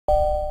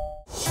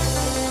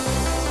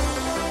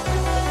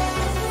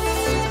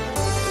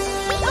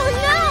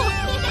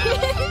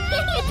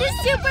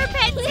Super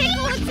Pet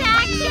Tickle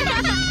Attack!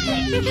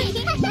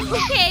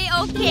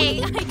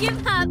 Okay, I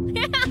give up.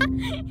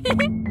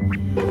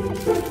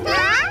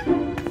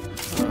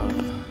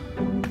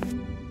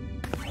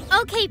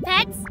 Okay,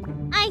 pets.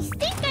 I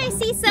think I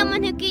see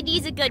someone who could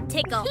use a good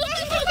tickle.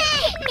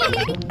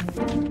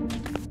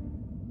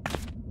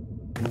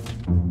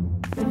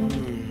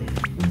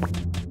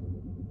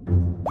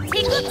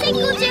 Tickle,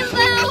 tickle,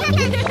 Jimbo!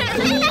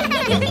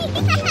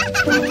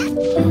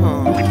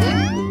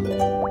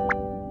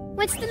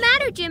 What's the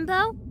matter,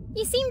 Jimbo?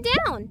 You seem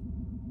down.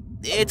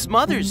 It's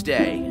Mother's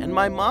Day, and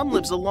my mom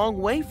lives a long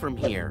way from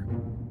here.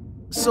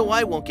 So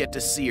I won't get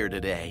to see her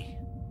today.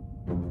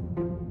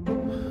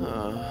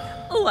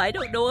 Oh, I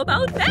don't know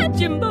about that,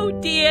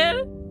 Jimbo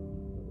dear.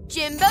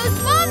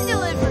 Jimbo's mom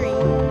delivery!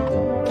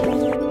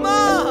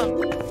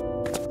 Mom!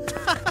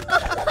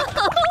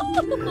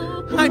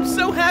 I'm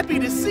so happy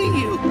to see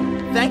you.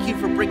 Thank you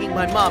for bringing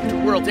my mom to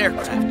World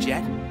Aircraft,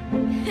 Jet.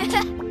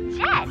 Jet,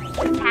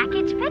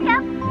 package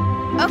pickup.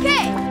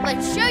 Okay,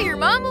 let's show your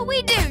mom what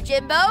we do,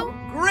 Jimbo.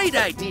 Great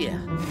idea.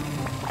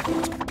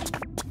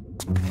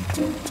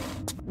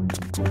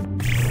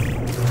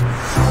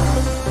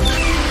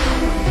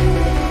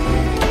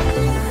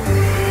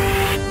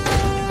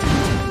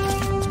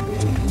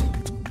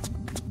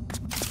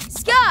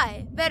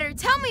 Sky, better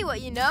tell me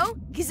what you know,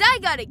 'cause I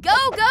gotta go,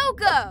 go,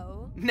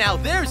 go. Now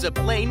there's a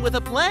plane with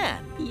a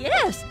plan.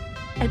 Yes,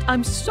 and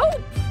I'm so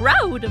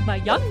proud of my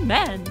young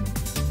man.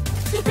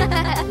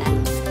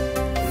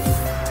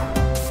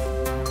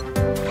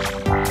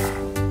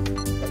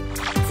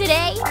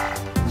 Today,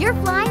 you're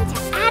flying to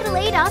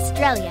Adelaide,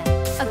 Australia.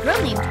 A girl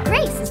named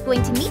Grace is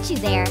going to meet you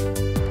there.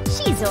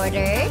 She's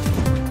ordered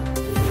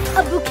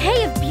a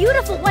bouquet of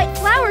beautiful white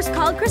flowers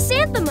called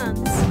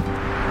chrysanthemums.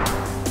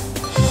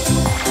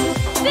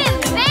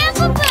 Bim, bam,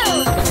 boom,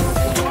 boom.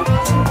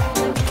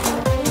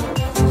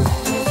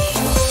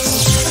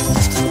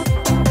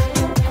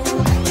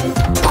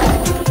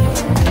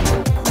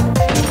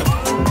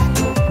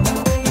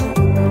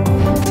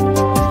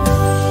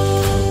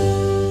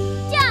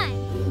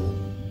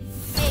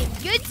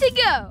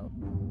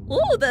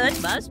 Oh, that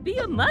must be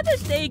a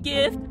Mother's Day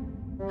gift.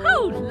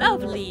 How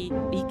lovely.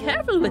 Be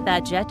careful with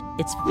that, Jet.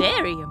 It's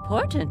very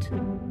important.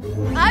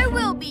 I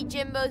will be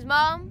Jimbo's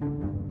mom.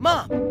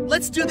 Mom,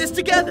 let's do this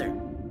together.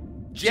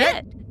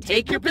 Jet,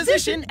 take your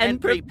position and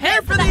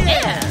prepare for the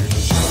air.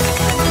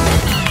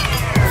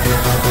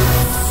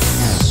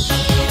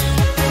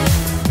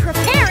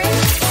 Preparing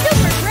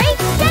super great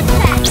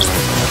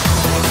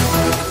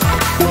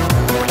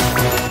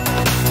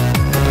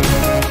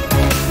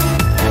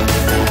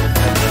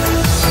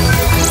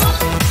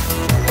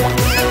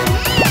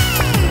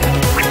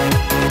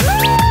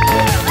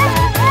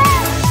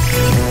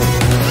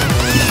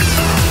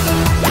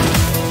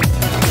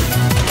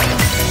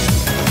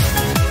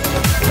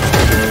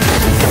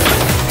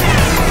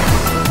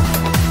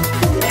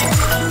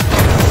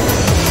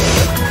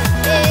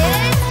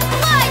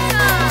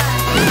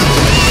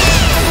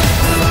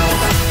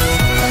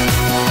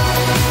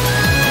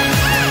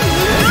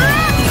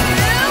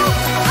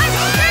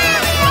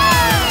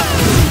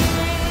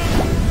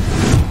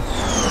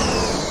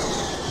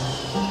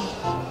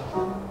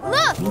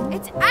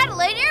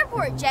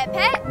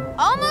jetpack.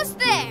 Almost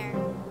there.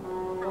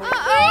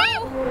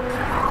 Uh-oh.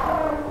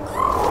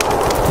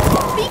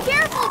 Be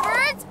careful,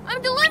 birds.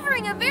 I'm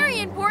delivering a very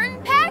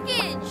important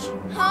package.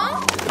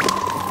 Huh?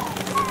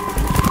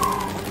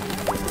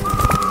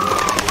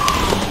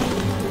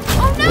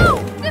 Oh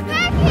no, the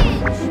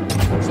package.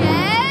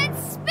 Jet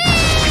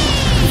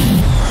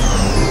speed.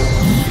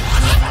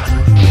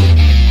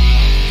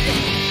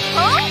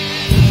 Huh?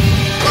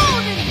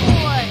 Golden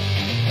boy.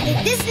 If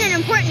this is an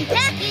important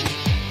package,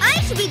 I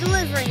should be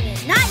delivering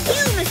it, not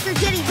you, Mr.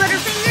 Jetty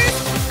Butterfingers.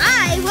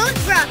 I won't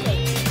drop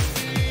it.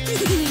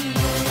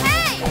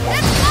 Hey,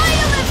 that's my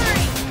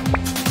delivery!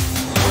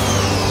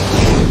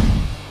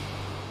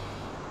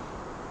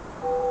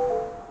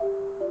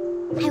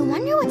 I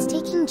wonder what's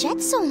taking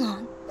Jet so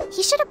long.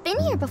 He should have been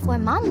here before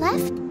Mom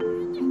left.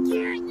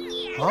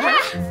 Huh?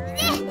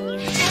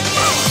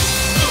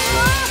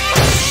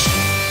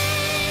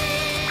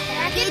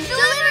 Package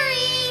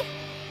delivery!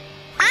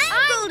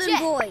 I'm Golden Jet.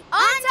 Boy.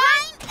 On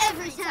time,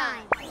 every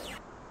time.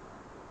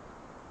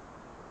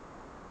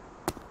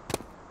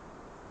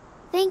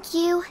 Thank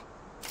you.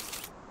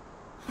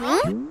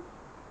 Huh?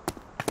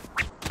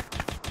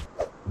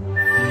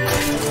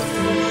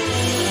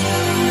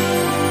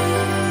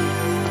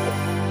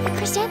 The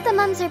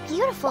chrysanthemums are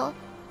beautiful,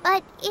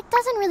 but it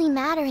doesn't really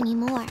matter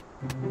anymore.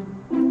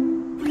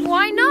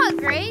 Why not,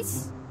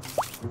 Grace?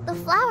 The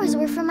flowers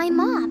were for my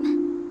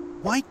mom.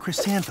 White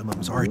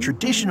chrysanthemums are a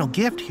traditional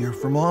gift here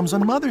for moms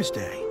on Mother's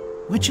Day,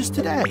 which is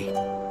today.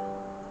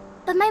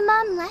 But my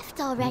mom left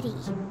already.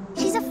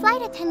 She's a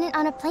flight attendant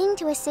on a plane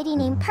to a city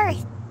named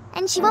Perth,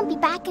 and she won't be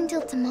back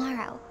until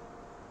tomorrow.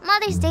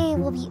 Mother's Day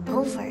will be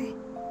over.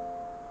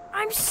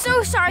 I'm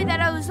so sorry that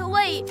I was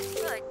late.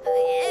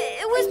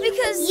 It was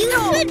because... You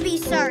should be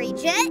sorry,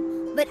 Jet.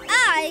 But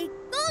I,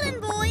 Golden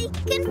Boy,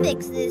 can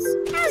fix this,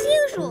 as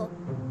usual.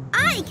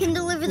 I can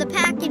deliver the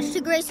package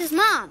to Grace's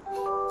mom.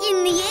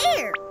 In the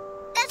air.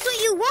 That's what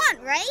you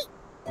want, right?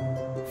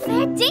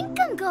 Fair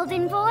dinkum,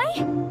 Golden Boy.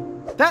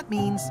 That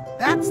means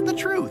that's the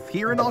truth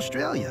here in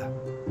Australia.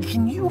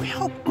 Can you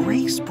help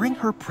Grace bring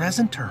her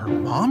present to her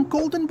mom,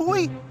 Golden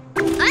Boy?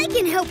 I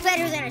can help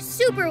better than a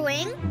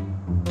Superwing.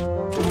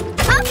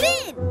 Hop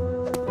in!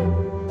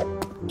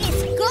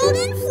 It's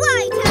Golden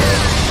Fly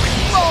time!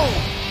 Whoa!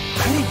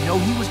 I didn't know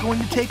he was going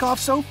to take off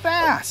so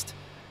fast.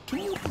 Can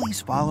you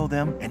please follow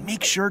them and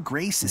make sure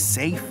Grace is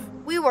safe?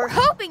 We were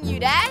hoping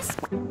you'd ask.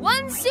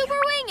 One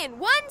Superwing and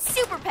one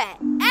Super Pet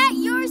at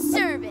your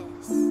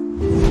service.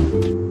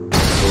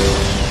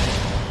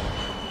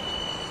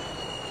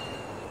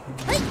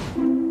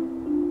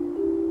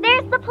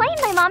 There's the plane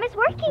my mom is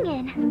working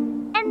in.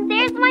 And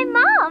there's my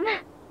mom.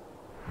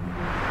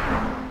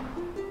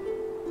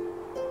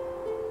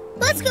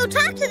 Let's go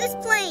talk to this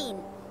plane.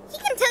 He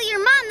can tell your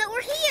mom that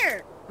we're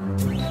here.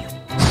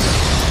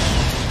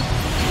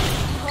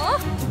 Huh?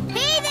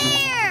 Hey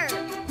there!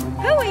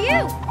 Who are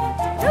you?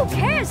 Who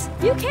cares?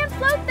 You can't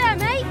float there,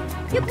 mate.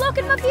 You're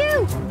blocking my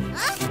view.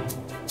 Huh?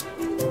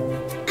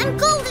 I'm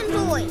Golden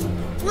Boy.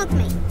 Look,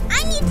 mate,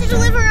 I need to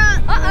deliver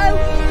a... Uh-oh,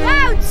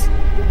 clouds!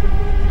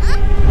 Huh?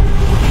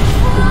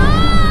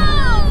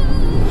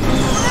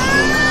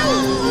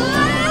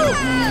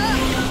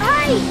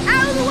 Hey,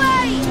 out of the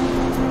way!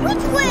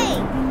 Which way?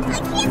 I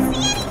can't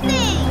see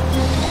anything!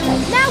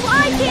 Now I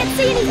can't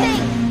see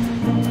anything!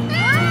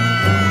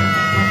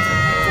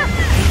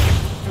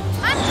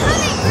 I'm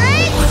coming,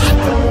 Grace!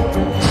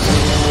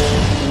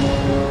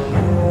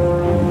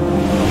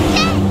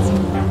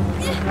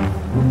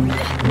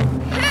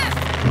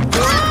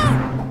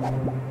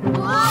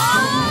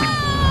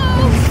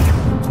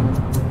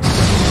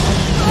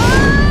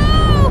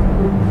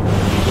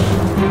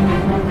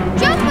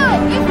 Jumbo,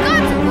 you've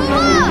got to pull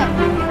up!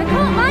 I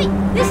can't, mate.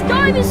 This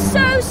dive is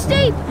so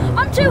steep.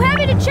 I'm too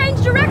heavy to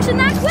change direction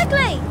that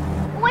quickly.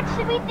 What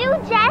should we do,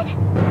 Jet?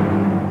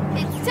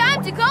 It's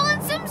time to call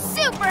in some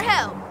super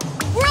help.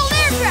 World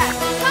Air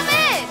Traffic, come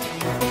in!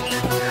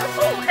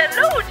 Oh,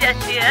 hello, Jett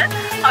dear.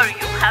 Are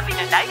you having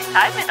a nice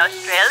time in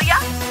Australia?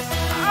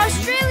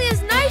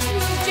 Australia's nice,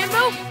 Mrs.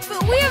 Jimbo,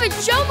 but we have a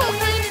jumbo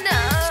plane in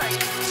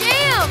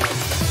jam.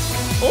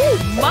 Oh,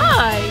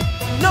 my!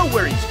 No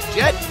worries,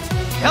 Jett.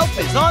 Help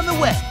is on the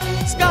way.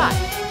 Scott.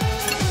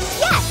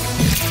 Yes!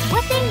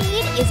 What they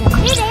need is a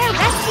mid-air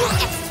rescue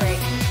expert.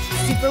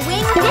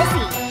 Superwings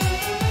Dizzy.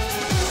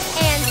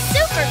 And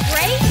Super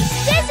Great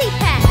Dizzy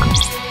Pet.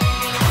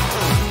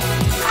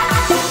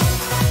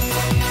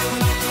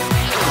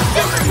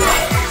 Super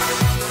Pet!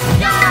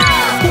 Go!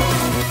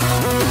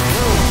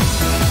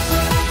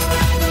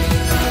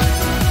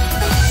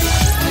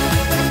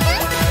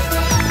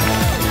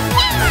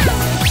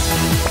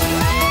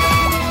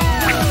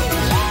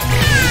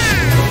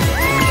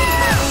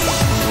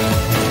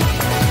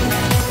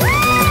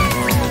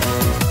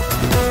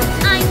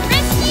 I'm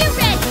rescue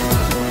ready!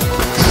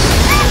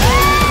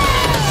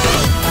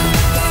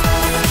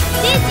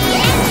 Dizzy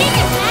and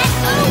Digipet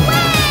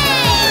away!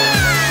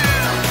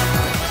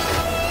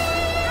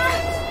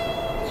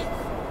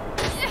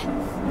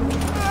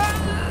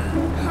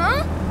 Huh?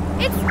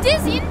 It's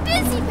Dizzy and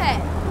Dizzy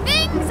Pet.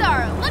 Things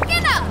are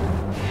looking up.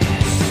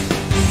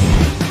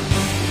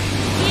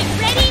 Get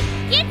ready,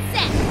 get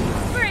set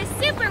for a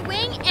Super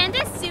Wing and a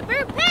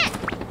Super Pet!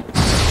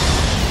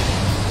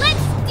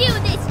 Let's do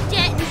this,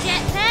 Jet and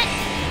Jet Pet!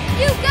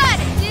 You got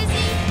it,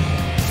 Dizzy.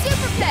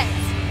 Super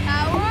Pets,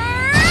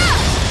 power up.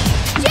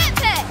 Jet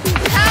Pet,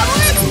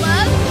 power,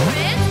 love,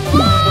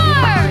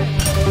 transform.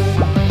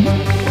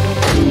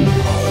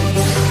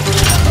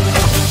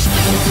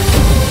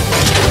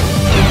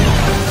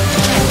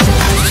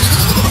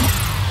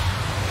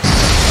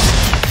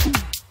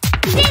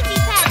 Dizzy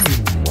Pet!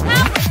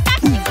 Power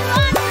suction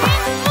on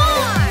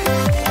transform!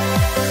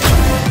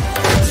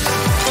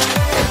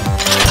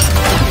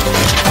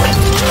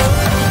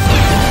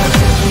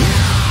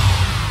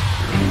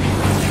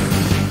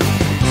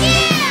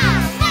 Yeah!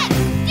 Let's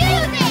do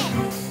this!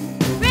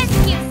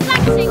 Rescue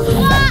suction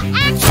claw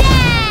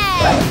action!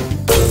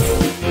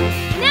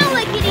 Now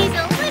I could use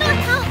a little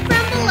help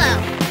from below.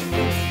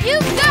 You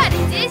got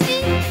it,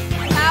 Dizzy.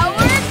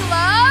 Power,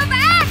 glove,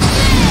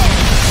 action.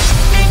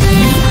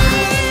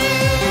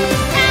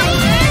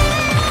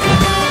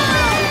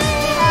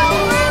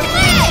 Power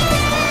lift.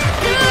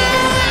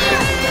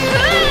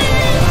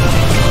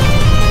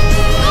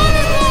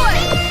 Golden Boy,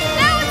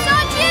 now it's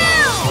on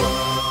you.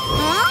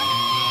 Huh?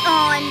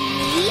 On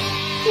me?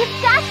 You've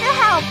got to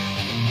help.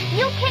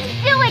 You can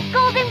do it,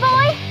 Golden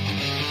Boy.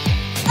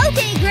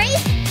 Okay,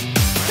 Grace.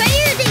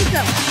 Clear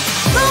Dinko.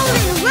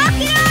 Golden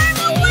rocket arm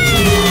away!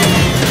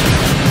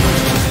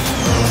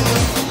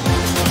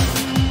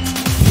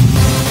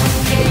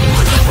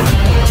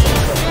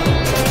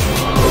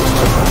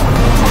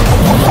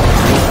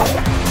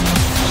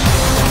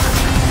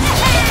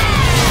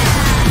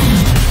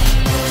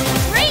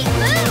 Great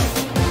move.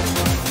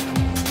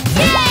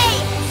 Yay!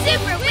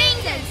 Super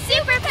Wings and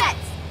Super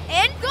Pets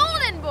and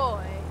Golden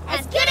Boy.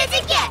 As good as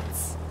it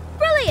gets.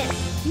 Brilliant.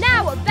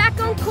 Now we're back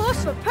on course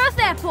Race for Perth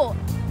Airport!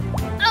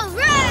 All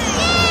right!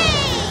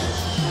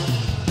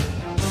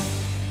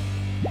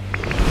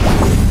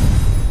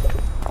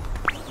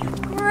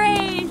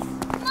 Grace!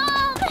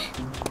 Mom!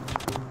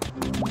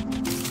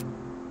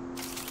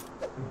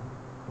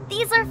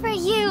 These are for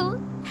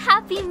you.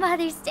 Happy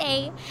Mother's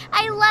Day.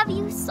 I love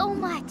you so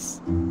much.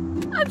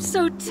 I'm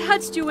so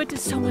touched you went to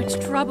so much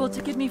trouble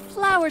to give me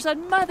flowers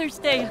on Mother's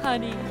Day,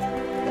 honey.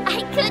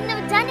 I couldn't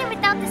have done it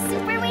without the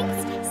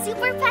Superwings,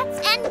 Super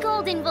Pets, and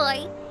Golden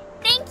Boy.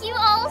 Thank you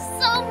all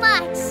so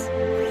much.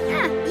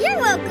 You're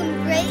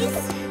welcome,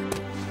 Grace.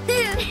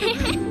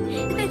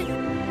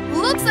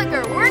 Looks like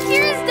our work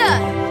here is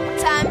done.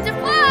 Time to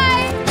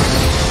fly!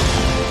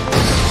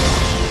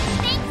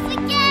 Thanks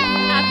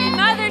again. Happy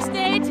Mother's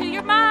Day to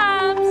your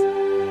moms.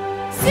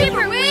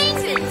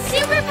 Superwings and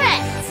Super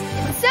Pets!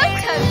 And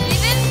sometimes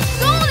even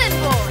Golden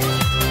Boy!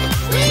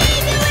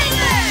 Lead the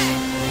river.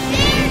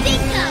 There they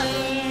come.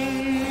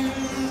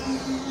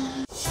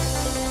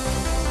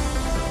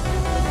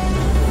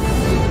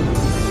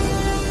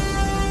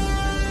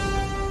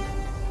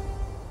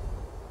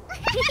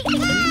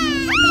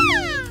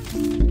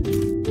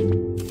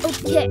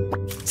 Okay,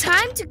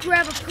 time to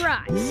grab a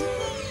prize.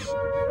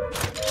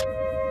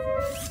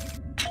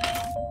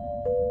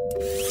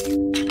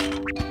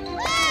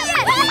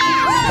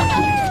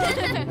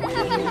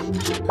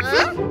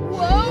 Huh?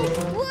 Whoa!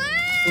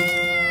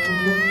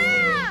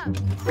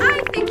 I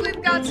think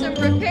we've got some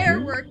repair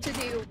work to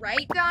do,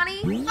 right,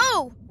 Donnie?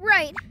 Oh,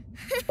 right.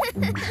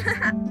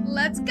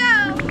 Let's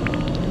go!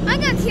 I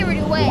got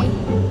carried away.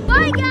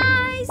 Bye,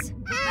 guys!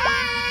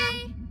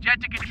 Bye! Jet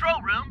to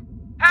control room.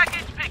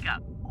 Package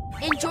pickup.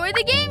 Enjoy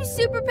the game,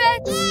 Super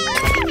Pets!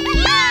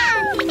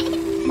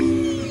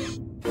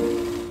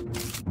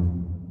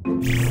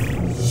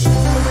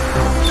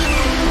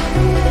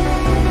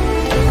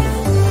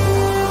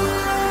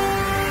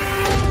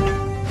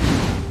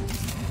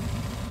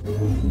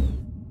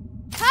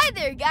 Hi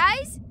there,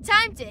 guys!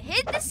 Time to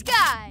hit the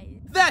sky!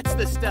 That's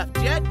the stuff,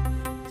 Jet.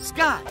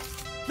 Scott,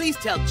 please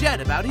tell Jet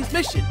about his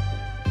mission.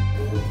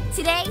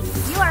 Today,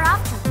 you are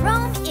off to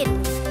Rome,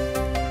 Italy.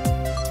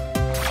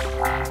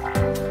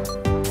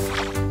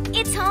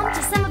 It's home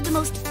to some of the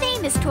most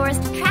famous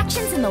tourist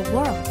attractions in the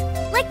world,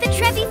 like the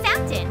Trevi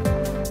Fountain.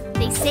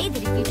 They say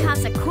that if you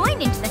toss a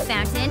coin into the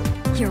fountain,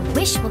 your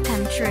wish will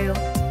come true.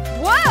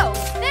 Wow!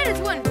 That is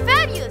one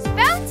fabulous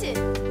fountain!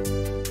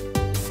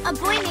 A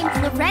boy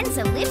named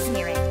Lorenzo lives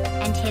near it,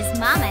 and his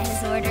mama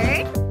has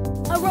ordered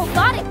a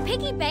robotic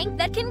piggy bank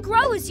that can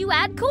grow as you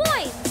add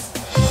coins.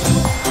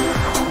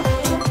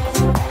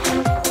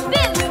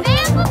 Bim,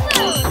 bam, boom,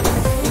 boom!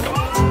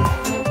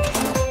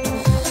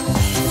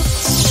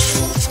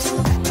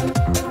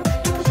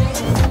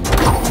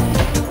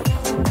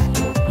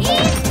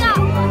 He's got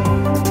one.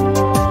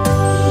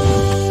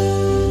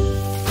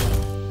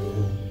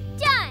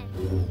 Done.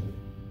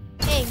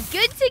 And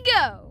good to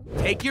go.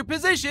 Take your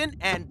position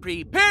and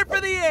prepare for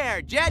the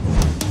air, Jet.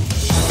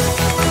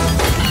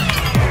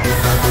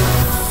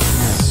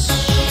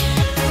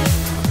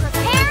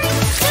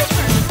 Preparing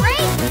super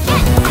great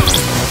jetpack.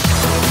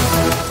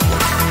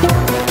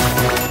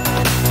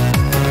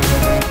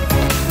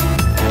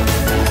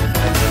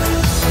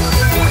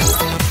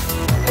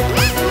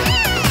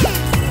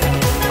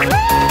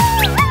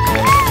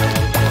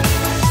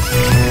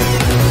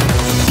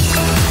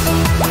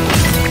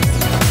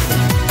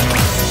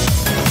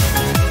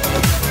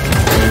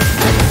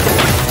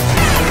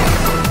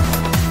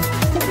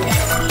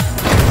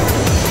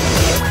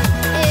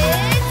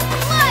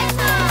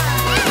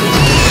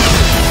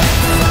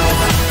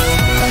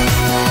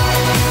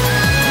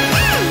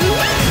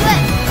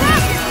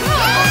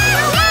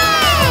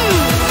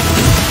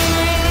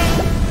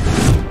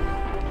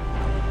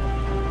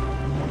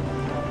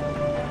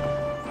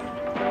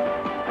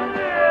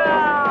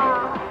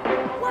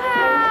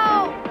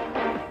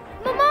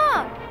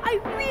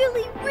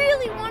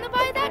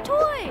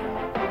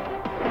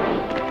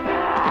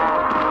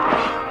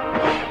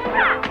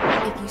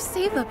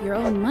 Your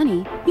own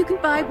money, you can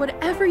buy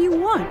whatever you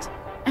want.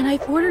 And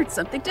I've ordered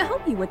something to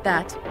help you with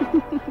that.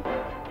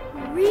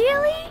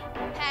 Really?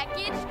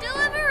 Package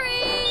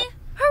delivery!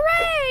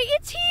 Hooray!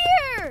 It's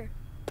here!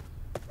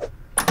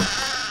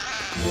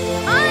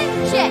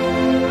 I'm Jet.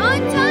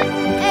 On time,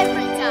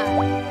 every time.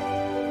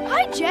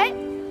 Hi, Jet.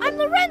 I'm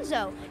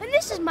Lorenzo, and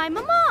this is my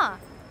mama.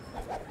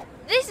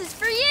 This is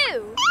for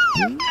you.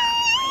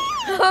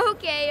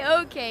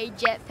 Okay,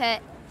 Jet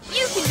Pet.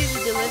 You can do the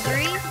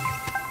delivery.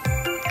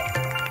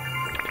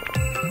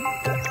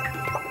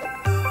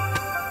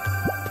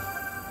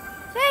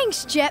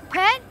 Thanks, Jet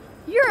Pet.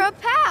 You're a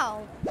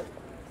pal.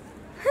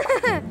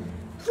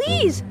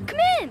 Please, come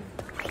in.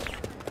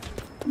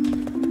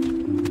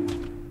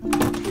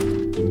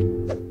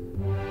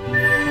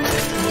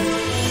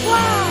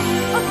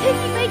 Wow, a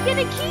piggy bank and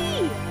a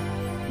key.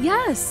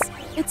 Yes,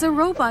 it's a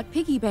robot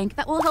piggy bank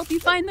that will help you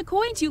find the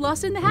coins you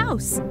lost in the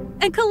house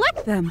and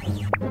collect them.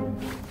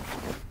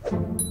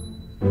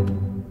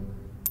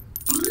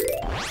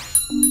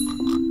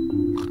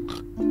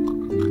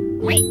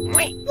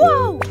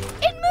 Whoa,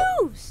 it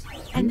moves.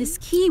 And this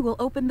key will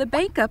open the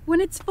bank up when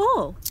it's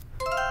full.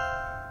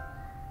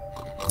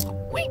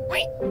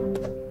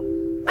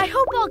 I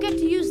hope I'll get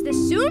to use this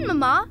soon,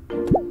 Mama.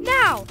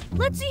 Now,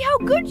 let's see how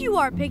good you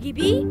are, Piggy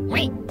Bee.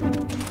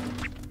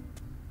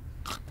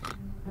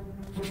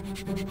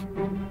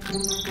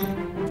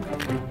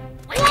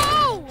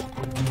 Whoa!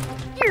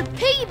 Your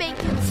piggy bank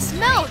can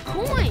smell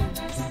coins.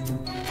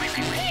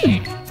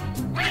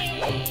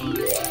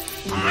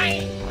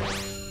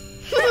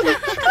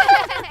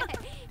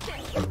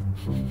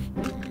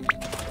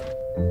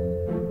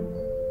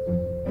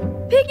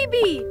 Piggy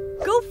Bee,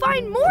 go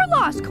find more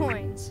lost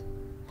coins.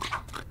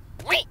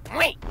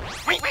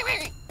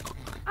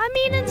 I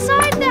mean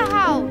inside the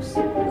house.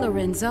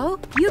 Lorenzo,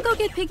 you go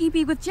get Piggy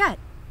Bee with Jet.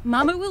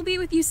 Mama will be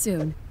with you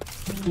soon.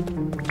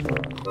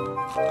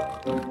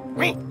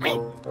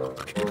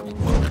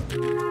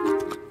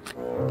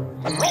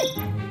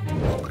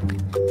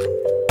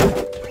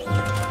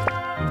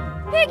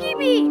 Piggy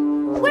Bee,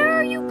 where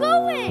are you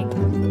going?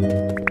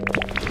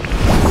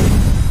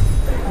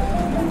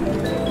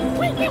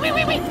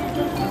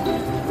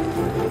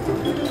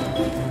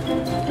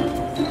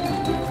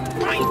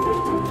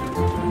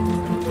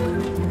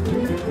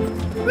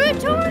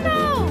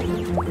 Ritorno!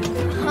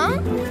 Huh?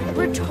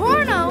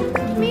 Ritorno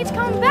means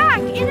come back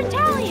in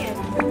Italian.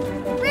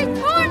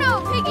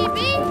 Ritorno, Piggy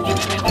Bee!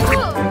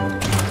 Oh.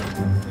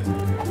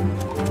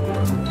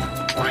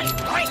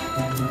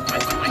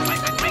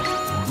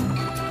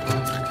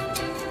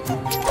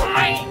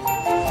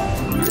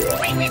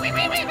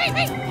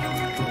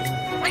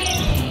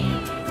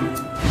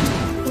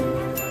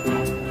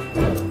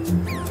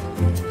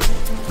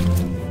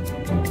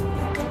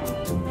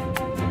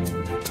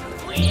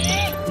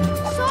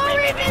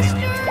 Sorry,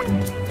 mister.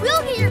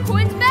 We'll get your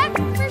coins back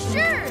for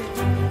sure.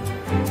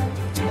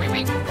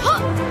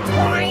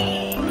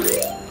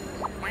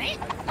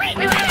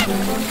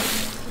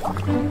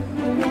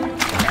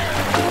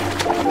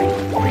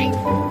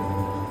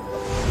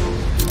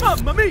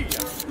 Mamma mia!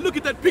 Look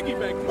at that piggy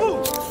bank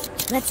move!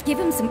 Let's give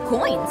him some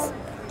coins.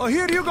 Oh,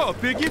 here you go,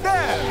 piggy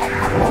there!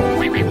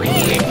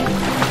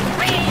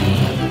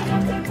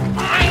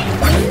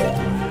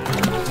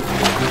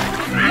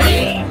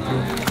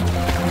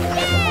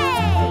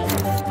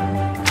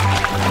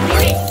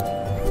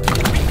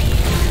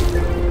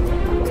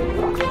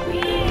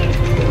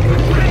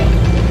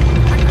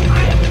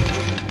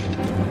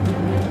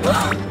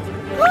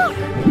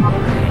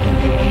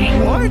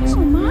 What? Oh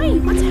my,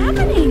 what's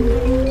happening?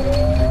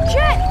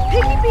 Jet,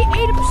 Piggy Bee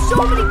ate up so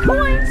many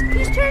coins,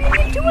 he's turning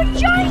into a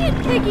giant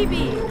Piggy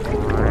Bee.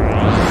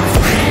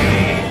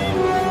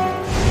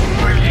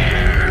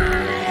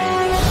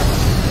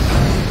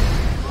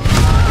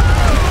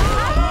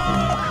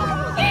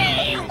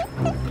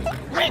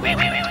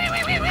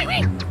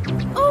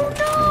 Oh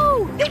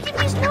no! Piggy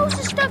Bee's nose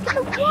is stuck in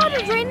the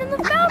water drain in the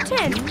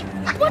fountain.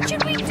 What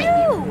should we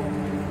do?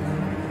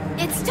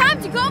 It's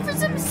time to go for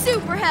some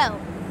super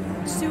help.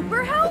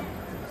 Super help?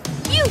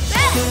 You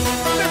bet!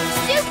 From a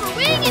super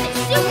wing and a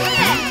super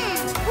head.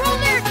 Roll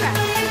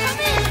aircraft, come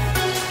in.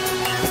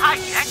 Hi,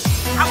 Jack.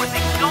 How are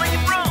things going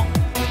in Rome?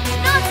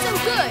 Not so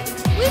good.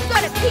 We've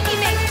got a piggy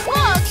bank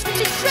clogged in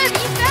the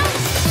Trevi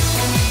Fountain.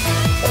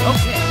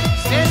 Okay,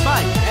 stand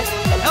by, Jack.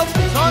 Help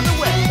is on the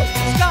way.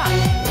 Scott!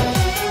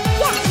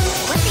 Yes,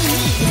 what they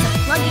need is a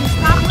plugging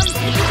problems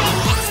piggy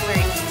bank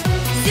expert.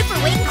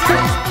 Superwings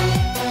Homepage.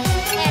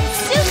 And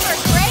super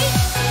great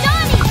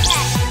Donnie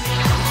Pet.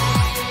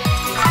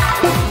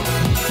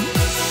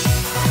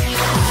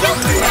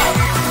 Super Pet.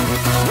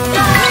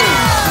 Go!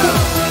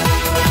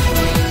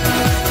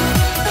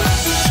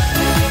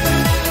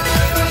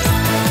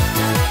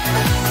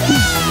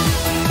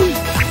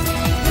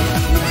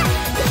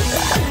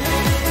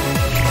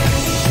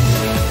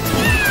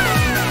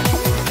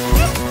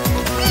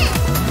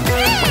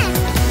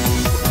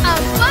 A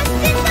bust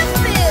in the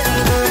boot.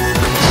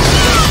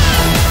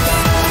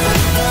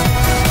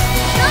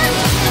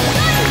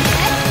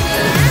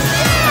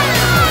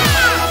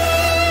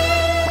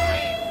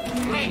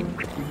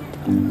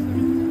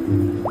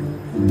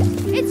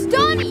 It's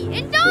Donnie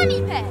and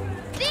Donnie Pet.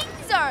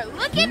 Things are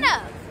looking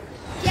up.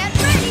 Get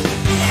ready.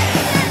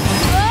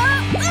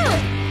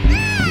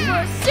 For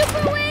a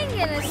super wing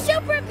and a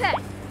super pet.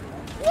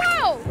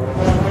 Whoa!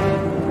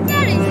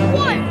 That is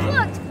one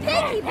plucked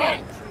piggy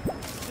bank.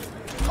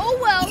 Oh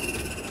well.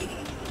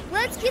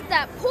 Let's get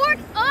that port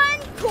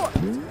uncorked.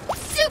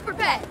 Super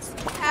pets,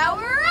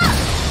 power up.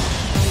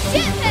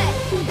 Jet Pet,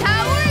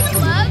 power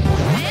glove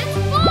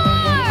transform.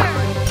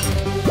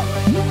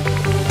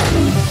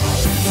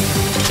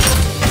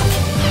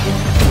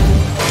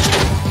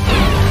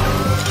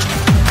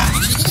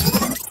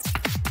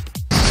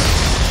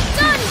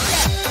 Donnie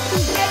Pet,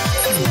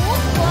 extra cool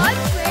quad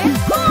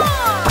transform.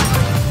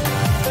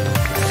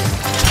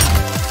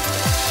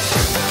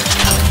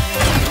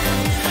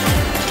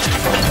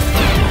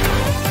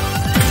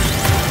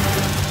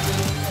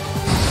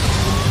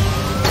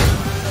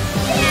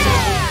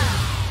 Yeah!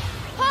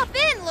 Hop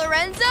in,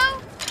 Lorenzo.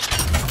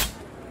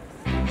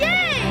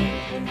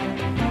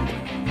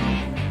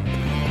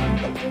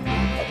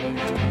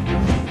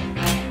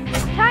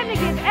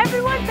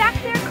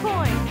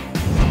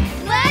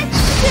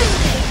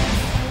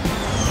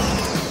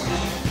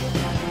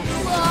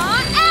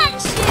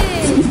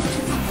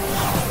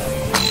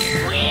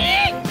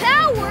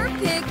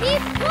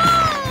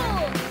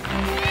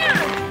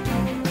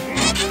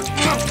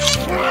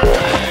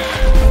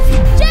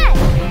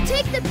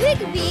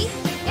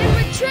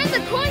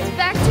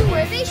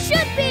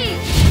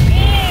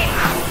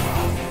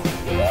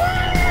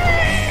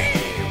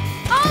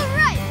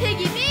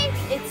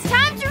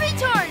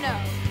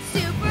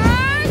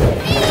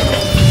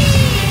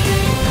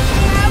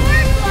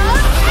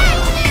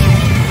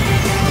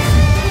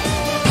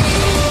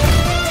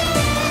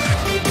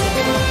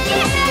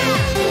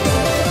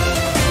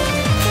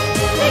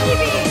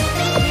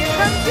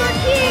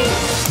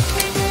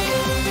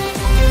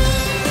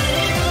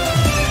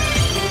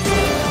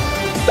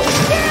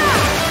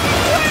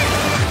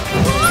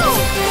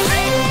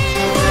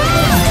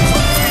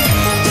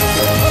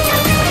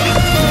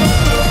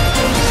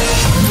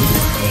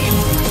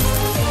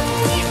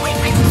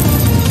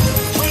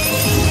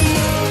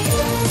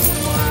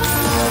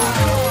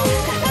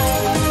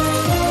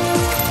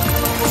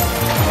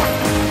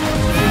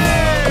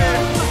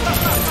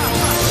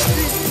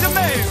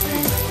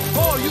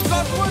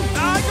 got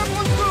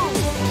one too.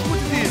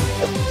 What's this?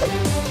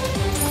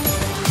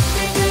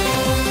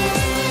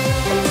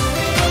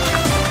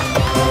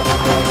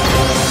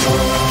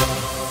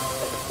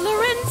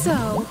 Lorenzo!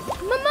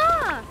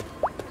 Mama!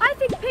 I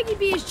think Piggy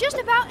Bee is just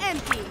about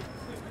empty.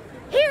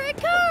 Here it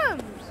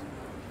comes!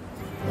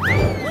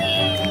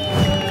 Whee!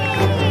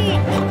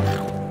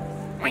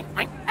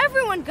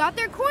 Everyone got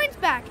their coins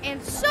back,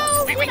 and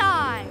so did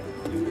I.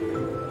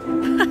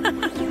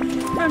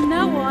 From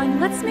now on,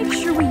 let's make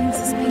sure we use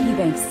this piggy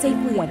bank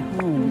safely at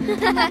home.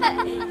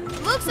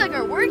 Looks like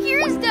our work here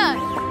is done.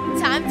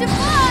 Time to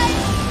fly!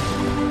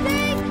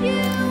 Thank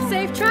you!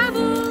 Safe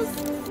travels!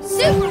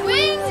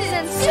 Superwings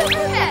and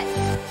Super Pets!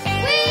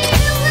 We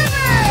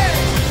deliver!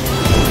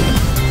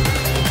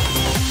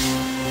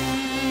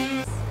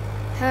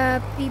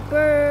 Happy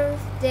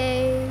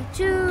birthday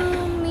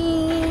to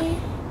me.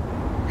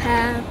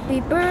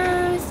 Happy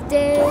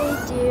birthday,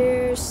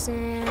 dear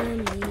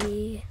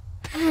Sammy.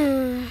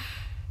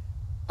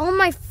 All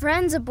my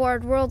friends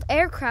aboard World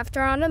Aircraft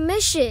are on a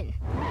mission.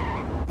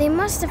 They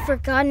must have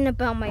forgotten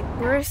about my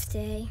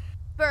birthday.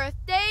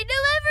 Birthday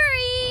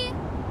delivery!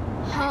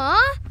 Huh?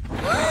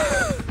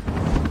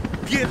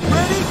 Get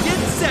ready, get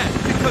set,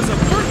 because a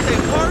birthday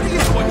party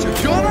is what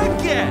you're gonna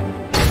get.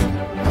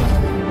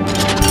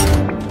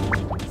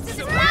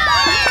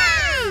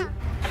 Surprise!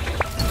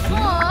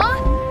 Aw,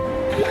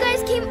 you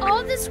guys came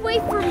all this way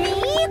for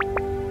me?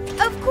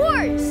 Of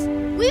course!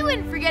 We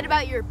wouldn't forget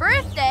about your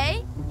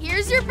birthday.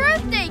 Here's your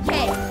birthday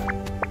cake.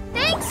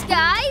 Thanks,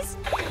 guys.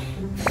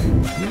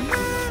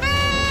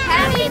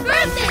 Happy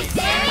birthday,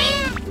 Sammy!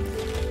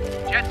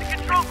 Jet to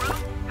control room.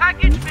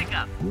 Package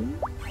pickup.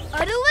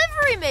 A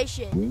delivery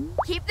mission.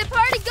 Keep the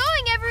party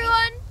going,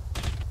 everyone.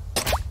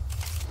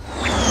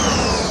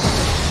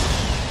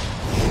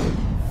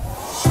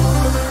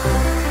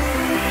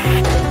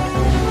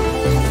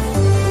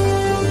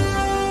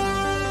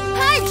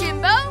 Hi,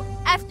 Jimbo.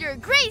 After a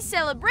great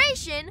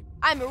celebration,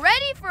 I'm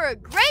ready for a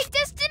great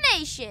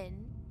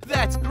destination.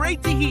 That's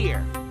great to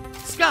hear.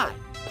 Sky,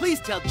 please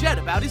tell Jet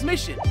about his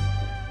mission.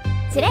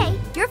 Today,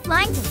 you're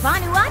flying to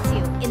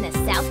Vanuatu in the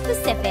South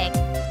Pacific.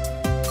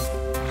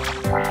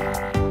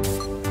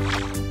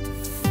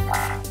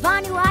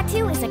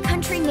 Vanuatu is a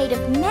country made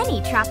of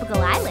many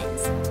tropical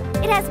islands.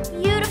 It has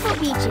beautiful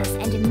beaches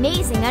and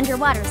amazing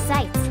underwater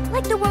sights,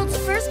 like the world's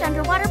first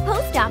underwater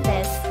post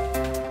office.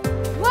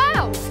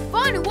 Wow,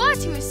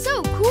 Vanuatu is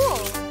so cool.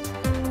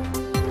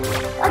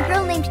 A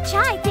girl named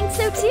Chai thinks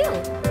so too.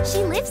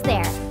 She lives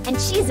there, and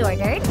she's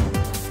ordered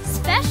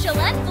special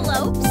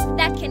envelopes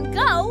that can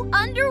go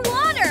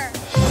underwater.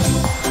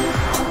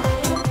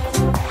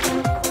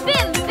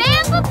 Bim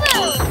bam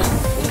ba-boom!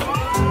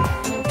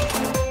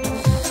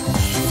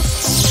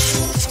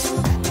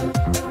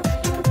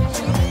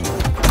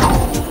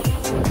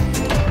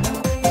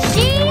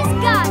 She's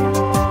got it.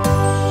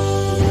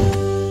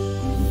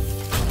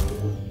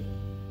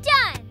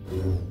 Done.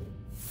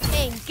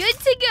 And good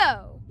to go.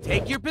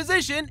 Take your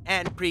position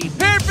and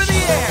prepare for the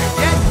air,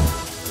 Jet.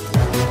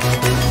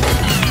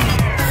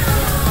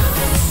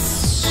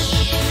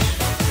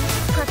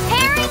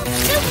 Preparing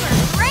super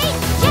great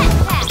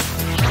jetpack.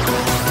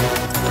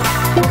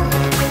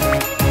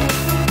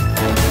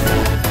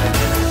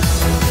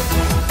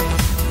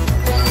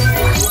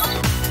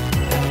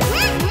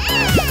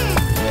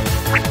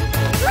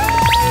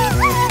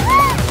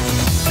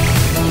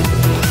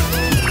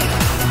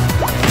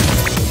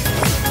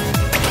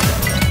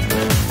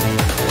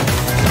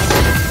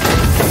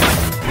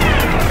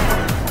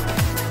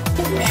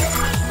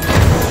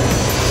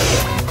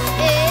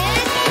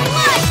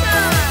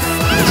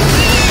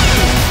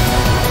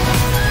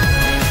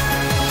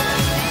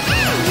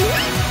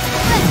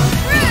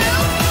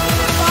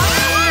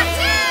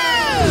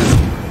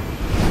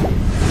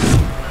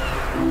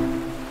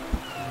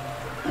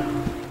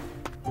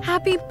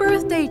 Happy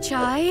birthday,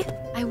 Chai!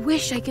 I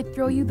wish I could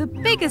throw you the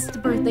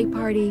biggest birthday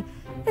party.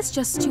 It's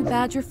just too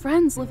bad your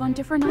friends live on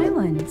different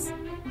islands.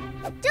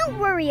 Don't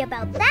worry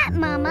about that,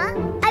 Mama.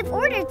 I've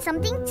ordered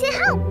something to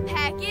help.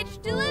 Package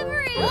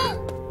delivery.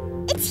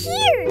 It's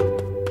here!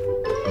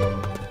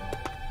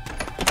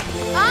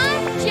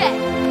 I'm Jet.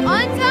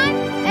 On time,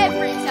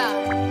 every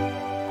time.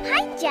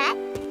 Hi, Jet.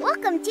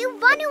 Welcome to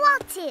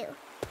Vanuatu.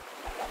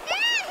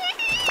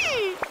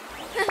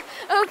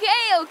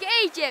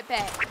 Okay,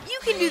 Jetpack. You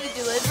can do the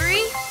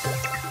delivery.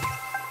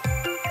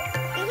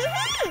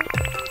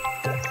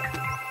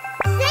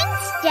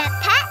 Thanks,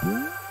 Jetpack.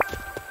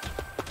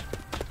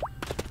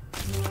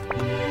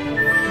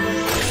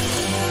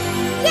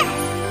 Yes!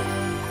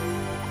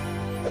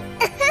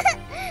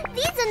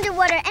 These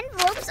underwater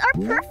envelopes are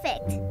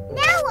perfect.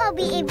 Now I'll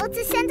be able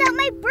to send out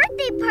my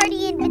birthday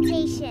party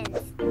invitations.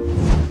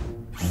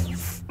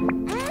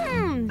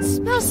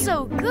 Smells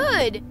so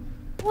good.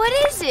 What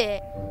is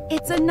it?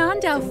 It's a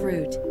nandao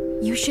fruit.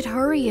 You should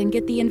hurry and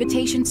get the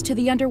invitations to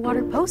the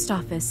underwater post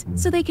office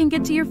so they can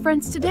get to your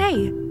friends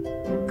today.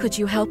 Could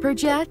you help her,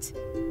 Jet?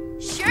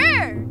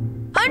 Sure.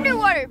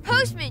 Underwater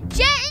postman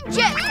Jet and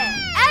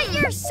Jetpack at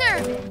your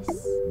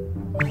service.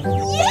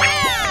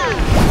 Yeah!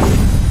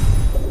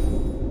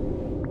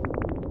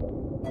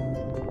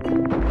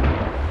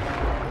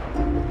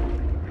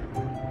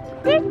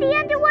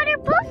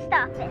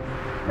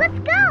 Let's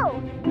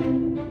go!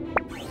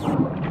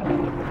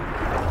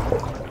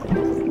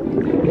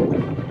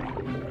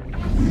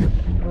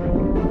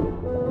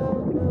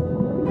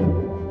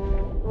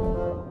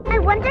 I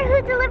wonder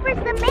who delivers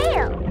the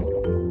mail.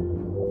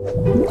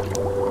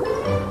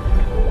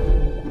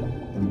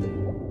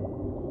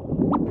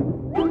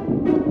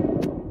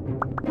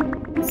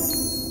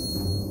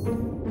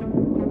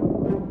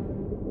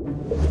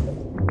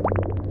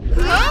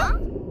 Huh?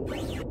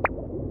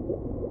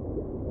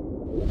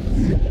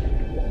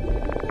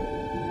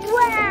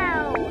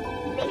 Wow!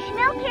 Fish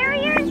mail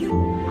carriers?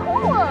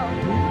 Cool!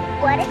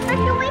 What a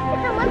special way to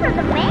deliver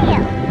the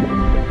mail!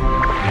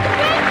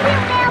 Thank you,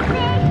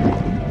 Mailfish!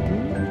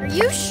 Are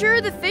you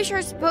sure the fish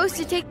are supposed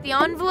to take the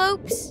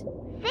envelopes?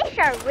 Fish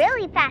are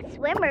really fast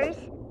swimmers.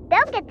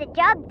 They'll get the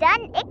job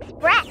done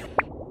express.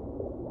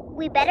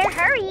 We better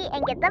hurry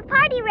and get the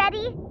party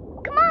ready.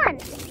 Come on!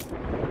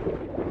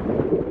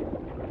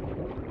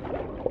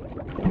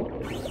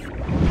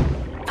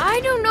 I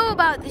don't know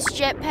about this,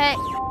 Jet Pet.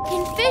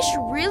 Can fish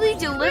really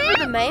deliver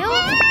the mail?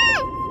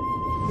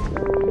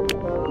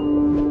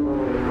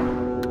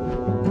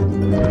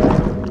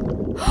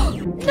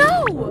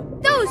 No!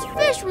 Those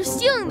fish were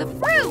stealing the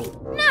fruit,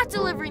 not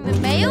delivering the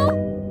mail.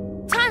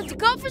 Time to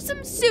call for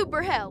some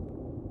super help.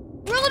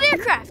 World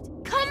Aircraft,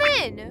 come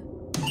in.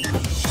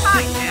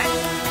 Hi, Jet.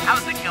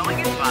 How's it going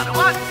in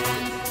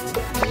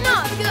Vanuatu?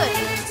 Not good.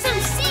 Some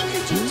sea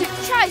creatures took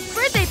Tri's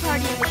birthday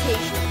party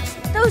invitations.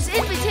 Those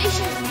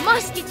invitations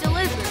must get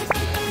delivered.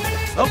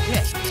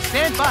 Okay,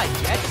 stand by,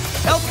 Jet.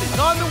 Help is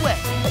on the way.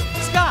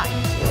 Sky!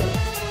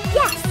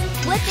 Yes,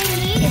 what they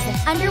need is an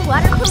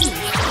underwater police.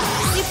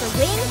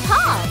 Superwings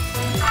Paul.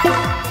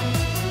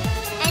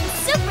 And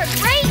super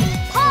great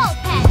Paul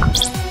Pet.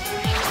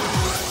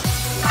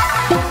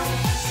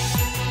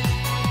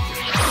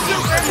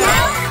 Super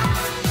Help,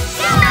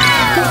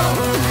 go!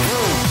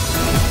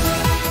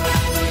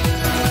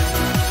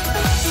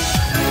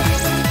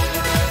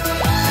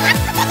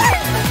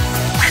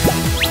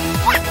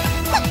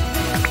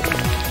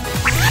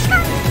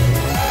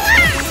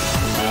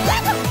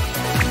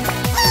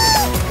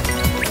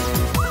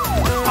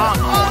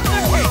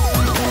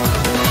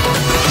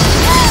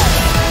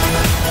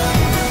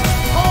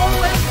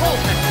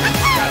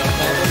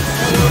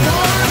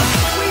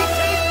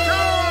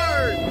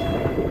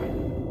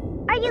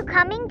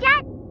 Coming,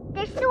 Jet?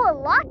 There's still a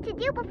lot to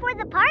do before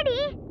the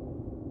party.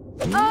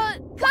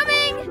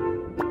 Coming!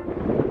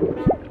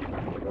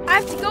 I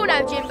have to go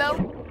now,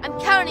 Jimbo. I'm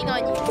counting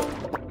on you.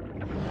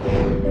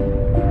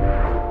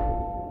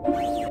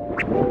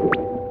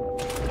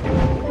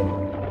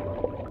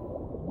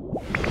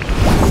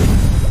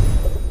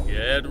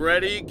 Get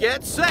ready,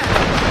 get set!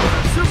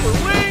 Super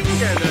Wing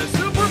and a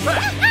Super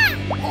Pet!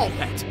 All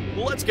Pet,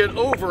 let's get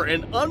over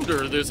and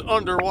under this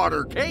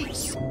underwater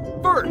case.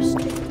 First,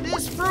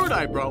 this fruit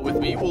I brought with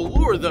me will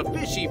lure the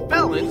fishy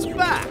felons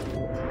back.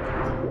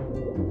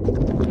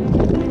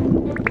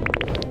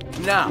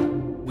 Now,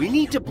 we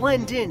need to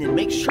blend in and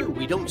make sure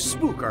we don't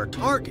spook our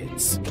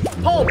targets.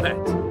 Paul Pet,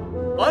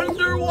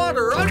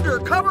 underwater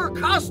undercover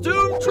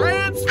costume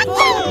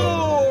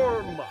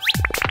transform!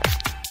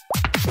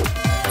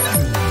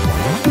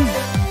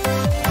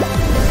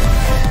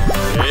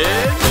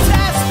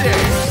 Fantastic!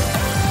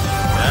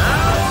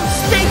 Now,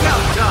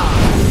 stakeout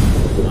time!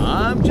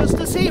 I'm just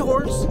a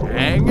seahorse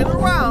hanging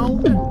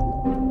around.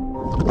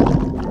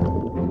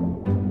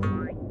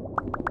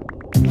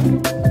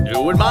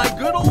 Doing my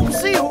good old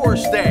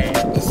seahorse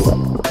dance.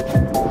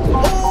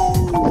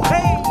 Oh,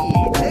 hey,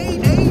 nay,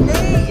 nay,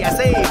 nay, I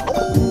say.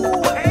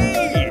 Oh,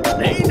 hey,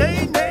 nay,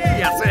 nay,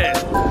 nay, I said.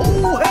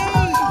 Oh,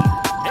 hey,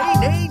 nay,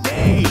 nay,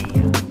 nay.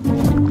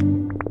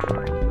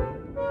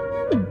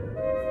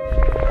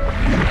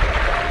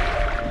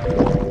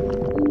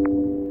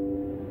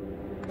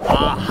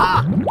 Aha!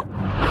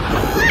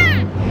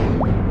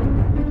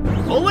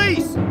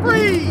 Police,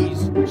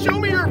 freeze! Show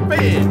me your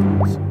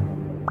fins!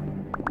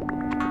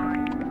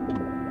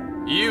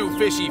 You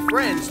fishy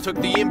friends took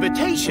the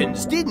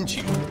invitations, didn't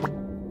you?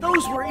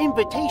 Those were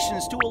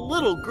invitations to a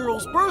little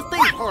girl's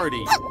birthday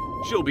party.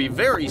 She'll be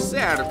very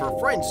sad if her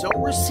friends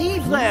don't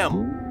receive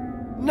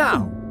them.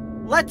 Now,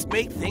 let's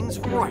make things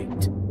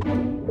right.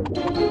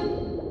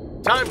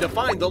 Time to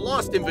find the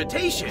lost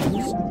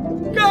invitations.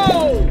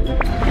 Go!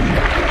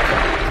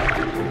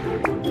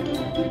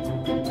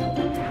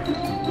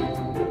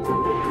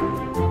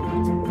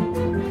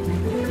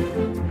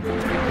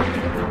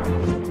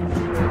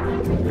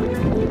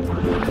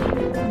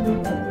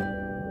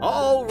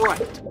 All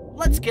right,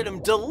 let's get them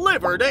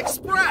delivered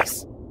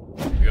express.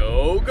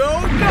 Go,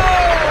 go, go!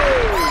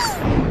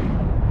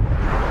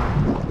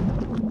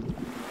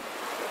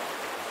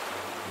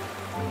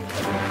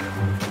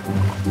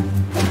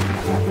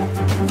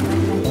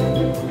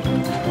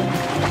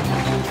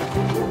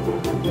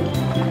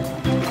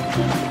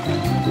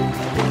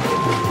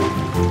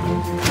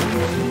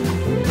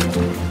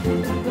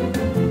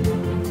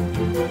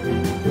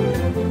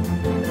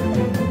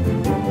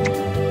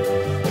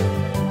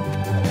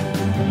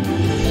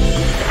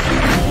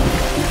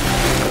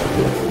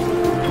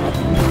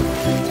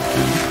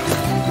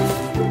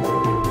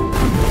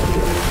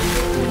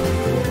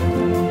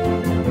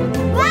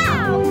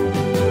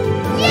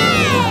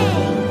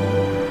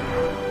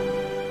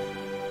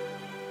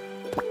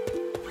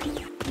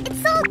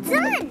 It's all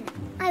done.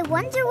 I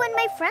wonder when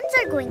my friends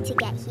are going to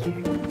get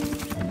here.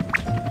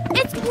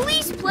 It's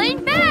Police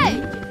Plane Bay.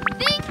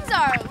 Things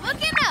are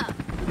looking up.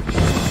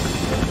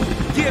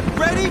 Get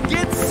ready,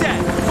 get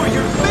set for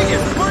your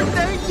biggest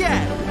birthday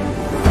yet!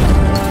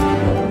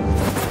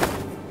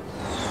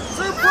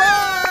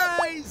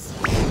 Surprise!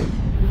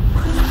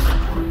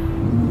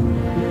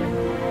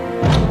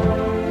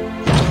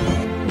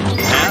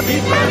 Happy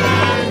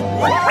birthday!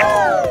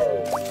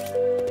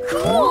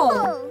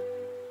 Cool!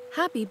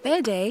 Happy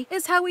birthday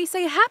is how we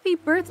say happy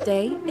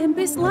birthday in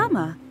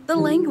Bislama, the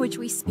language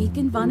we speak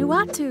in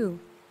Vanuatu.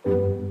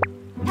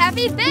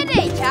 Happy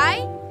birthday,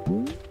 Kai.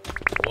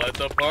 Let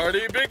the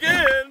party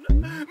begin!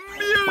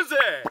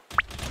 Music!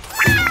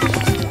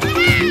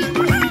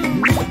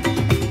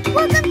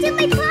 Welcome to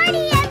my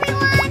party,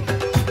 everyone!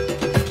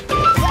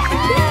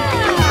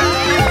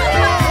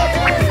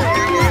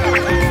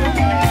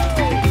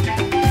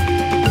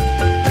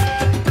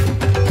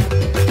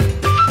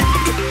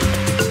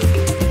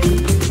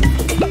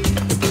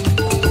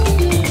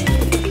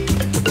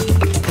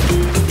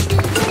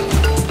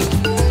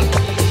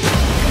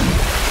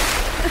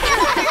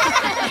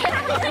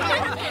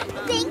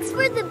 Thanks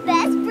for the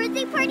best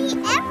birthday party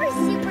ever,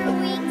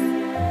 Superwings!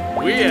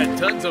 We had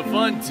tons of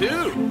fun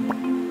too!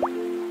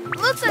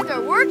 Looks like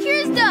our work here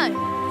is done.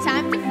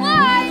 Time to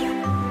fly.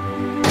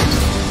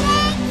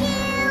 Thank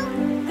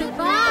you!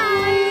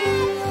 Goodbye.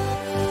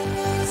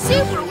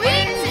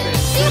 Superwings and a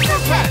Super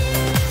Pet.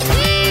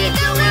 We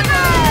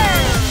deliver!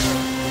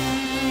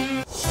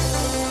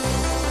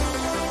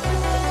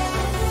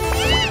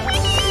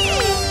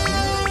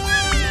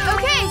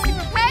 Okay,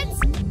 Super Pets.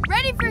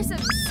 Ready for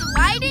some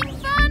sliding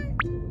fun?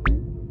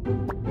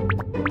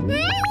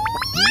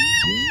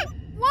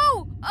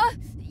 Whoa!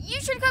 You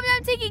should come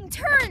down taking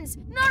turns,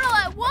 not all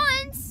at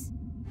once.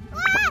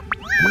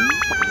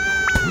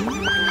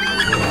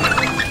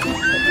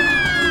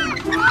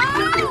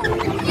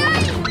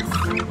 Yikes!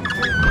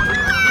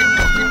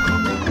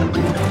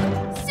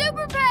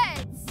 Super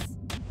Pets!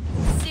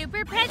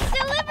 Super Pets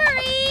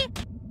delivery!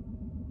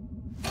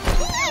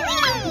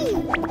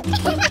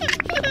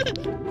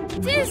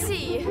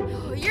 Dizzy,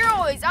 you're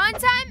always on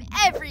time,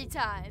 every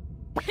time.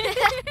 Get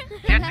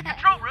to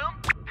control room.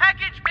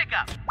 Package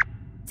pickup.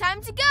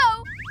 Time to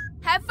go.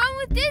 Have fun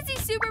with Dizzy,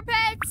 Super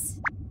Pets.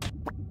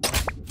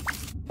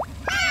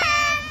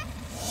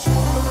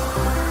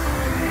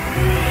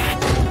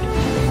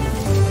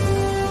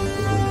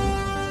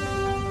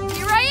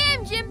 Here I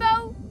am,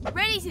 Jimbo,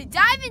 ready to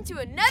dive into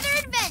another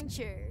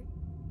adventure.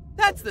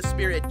 That's the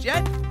spirit,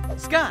 Jet.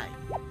 Sky,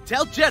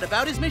 tell Jet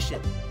about his mission.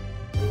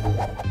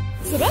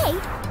 Today,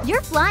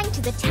 you're flying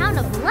to the town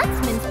of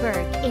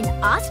Lutzmannsburg in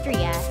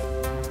Austria.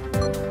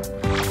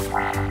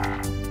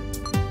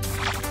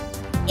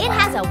 It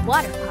has a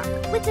water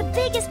park with the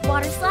biggest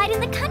water slide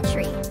in the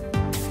country.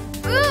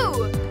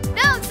 Ooh,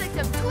 that looks like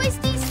some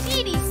twisty,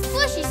 speedy,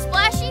 splishy,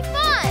 splashy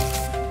fun.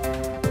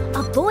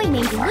 A boy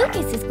named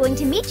Lucas is going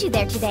to meet you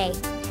there today.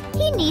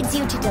 He needs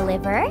you to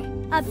deliver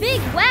A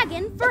big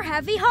wagon for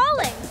heavy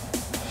hauling.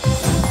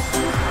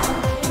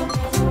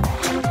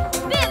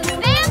 Bim,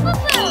 bam, boom,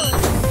 boom.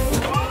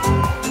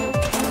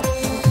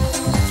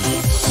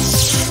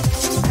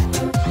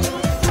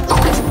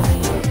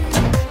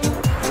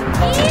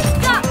 He's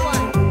got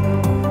one.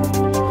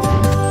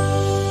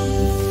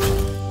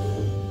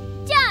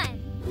 Done.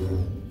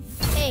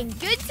 And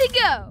good to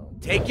go.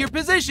 Take your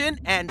position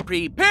and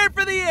prepare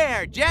for the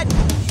air, Jet.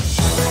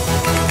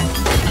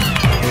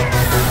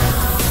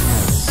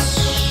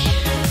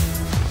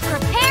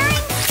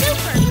 Preparing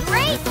super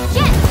great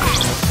jetpack.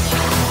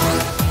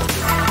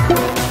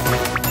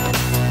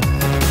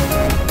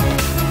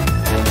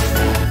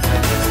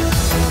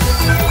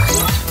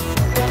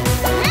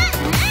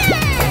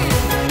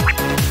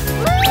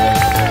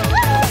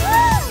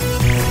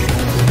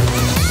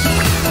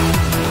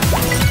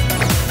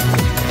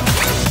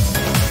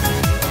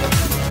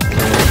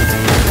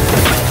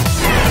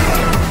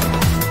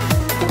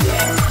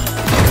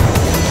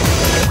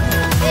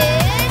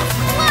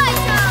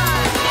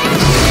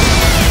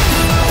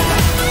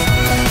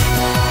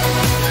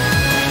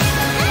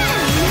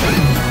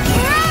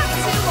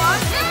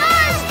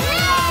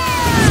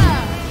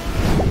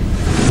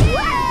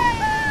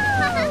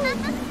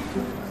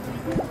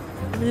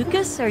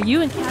 Lucas, are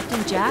you and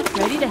Captain Jack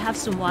ready to have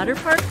some water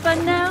park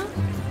fun now?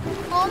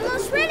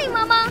 Almost ready,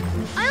 Mama.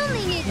 I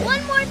only need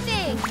one more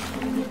thing.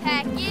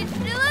 Package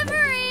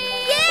delivery!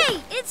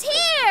 Yay! It's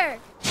here!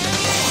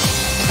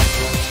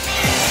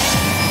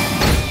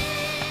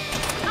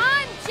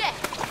 I'm Jet.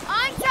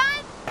 On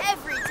time,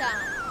 every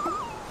time.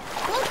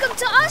 Welcome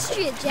to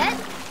Austria, Jet.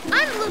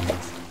 I'm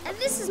Lucas, and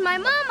this is my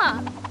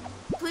Mama.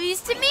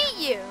 Pleased to meet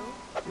you.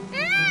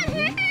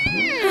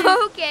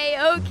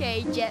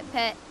 Okay, Jet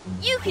Pet.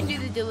 You can do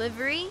the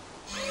delivery.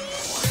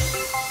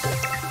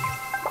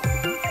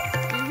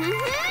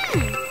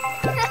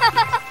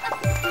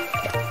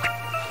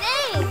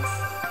 Thanks.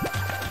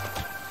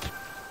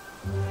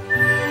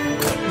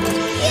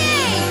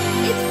 Yay!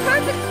 It's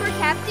perfect for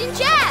Captain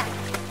Jack.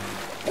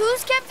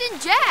 Who's Captain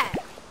Jack?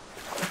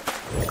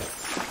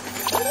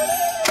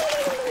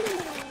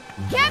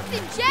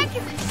 Jack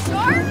is a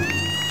shark?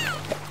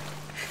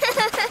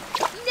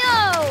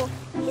 No!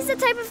 He's a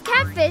type of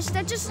catfish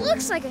that just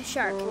looks like a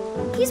shark.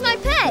 He's my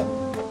pet.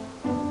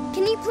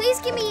 Can you please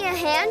give me a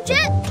hand,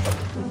 Jet?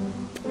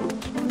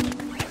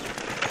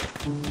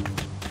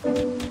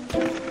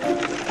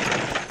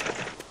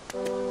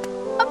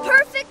 A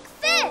perfect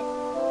fit!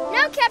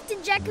 Now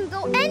Captain Jack can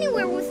go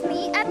anywhere with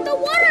me at the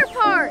water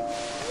park.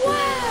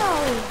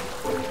 Wow!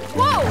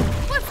 Whoa!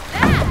 What's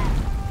that?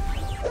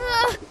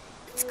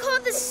 It's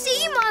called the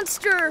sea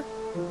monster.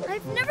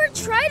 I've never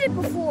tried it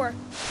before.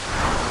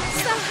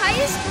 It's the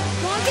highest,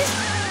 longest,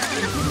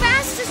 and the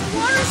fastest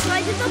water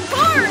slide in the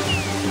park.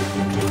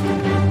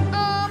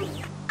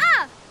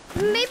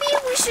 Maybe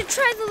we should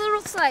try the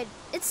little slide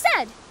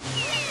instead.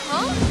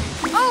 Huh?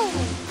 Oh!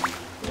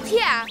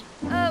 Yeah,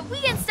 we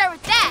can start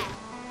with that.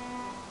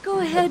 Go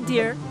ahead,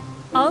 dear.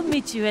 I'll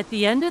meet you at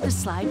the end of the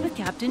slide with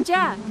Captain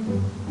Jack.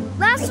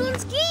 Last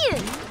one's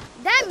gehen.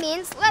 That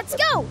means let's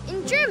go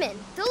in German,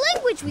 the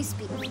language we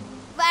speak.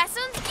 Last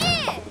one's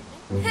gehen.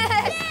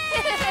 Yay!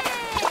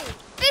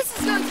 This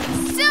is going to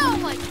be so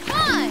much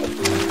fun.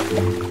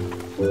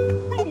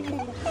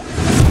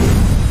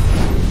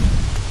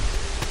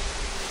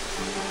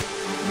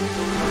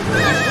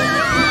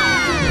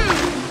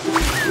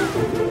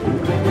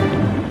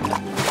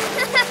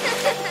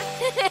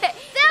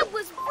 That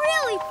was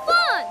really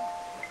fun!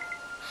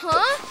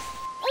 Huh?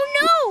 Oh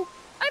no!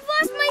 I've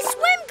lost my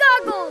swim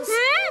goggles!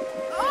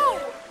 Oh,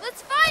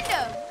 let's find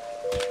them!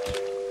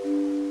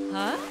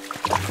 Huh?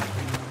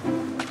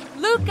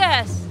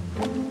 Lucas!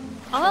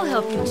 I'll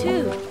help you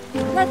too.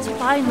 Let's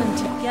find them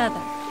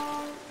together.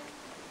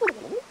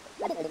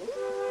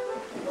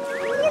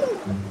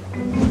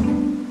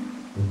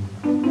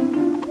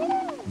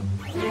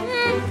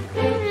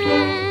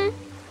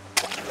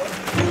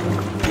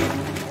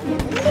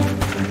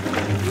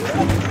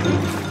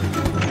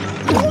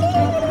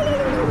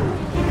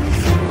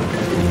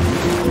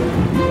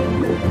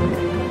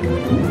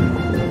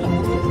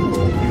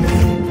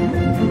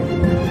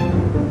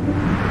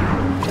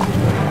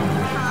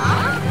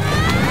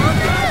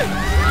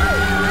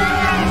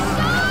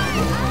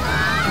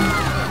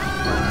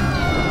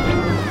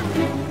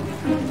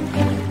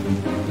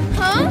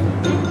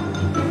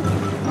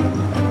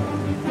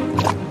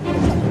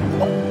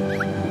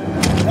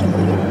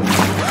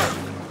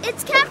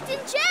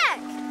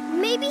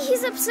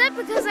 upset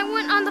because I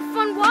went on the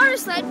fun water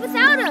slide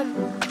without him.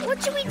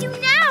 What should we do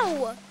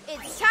now?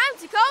 It's time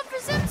to call for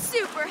some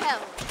super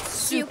help.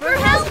 Super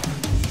help?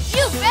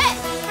 You bet!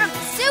 From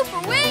the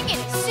Super Wing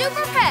and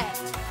Super Pet.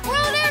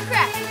 World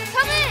Aircraft,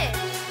 come in.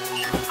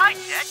 Hi,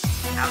 Jet.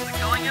 How's it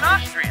going in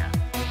Austria?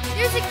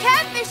 There's a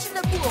catfish in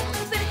the pool,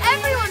 but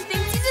everyone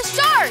thinks he's a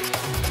shark.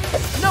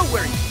 No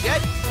worries,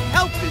 Jet.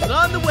 Help is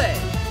on the way.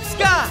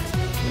 Sky!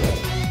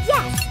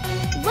 Yes!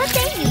 What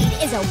they need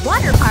is a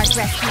water park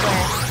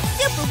rescuer.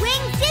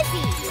 Superwings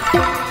Dizzy!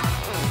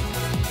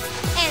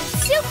 And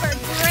super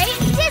great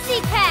Dizzy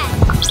Pet!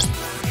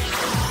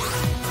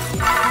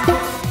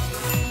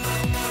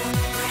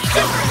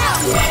 Super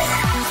help!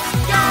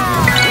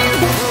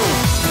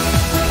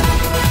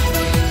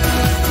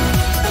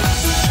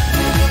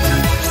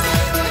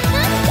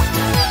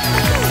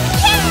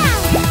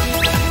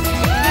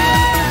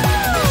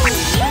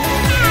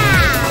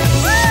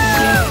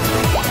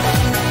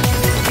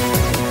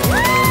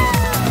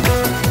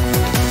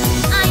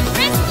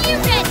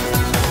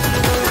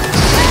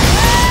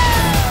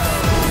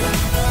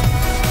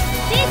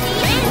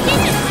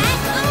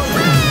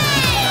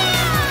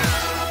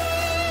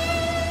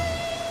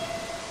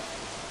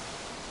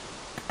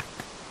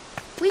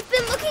 We've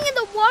been looking in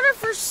the water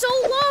for so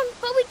long,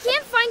 but we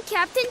can't find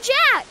Captain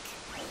Jack.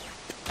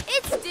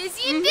 It's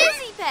Dizzy and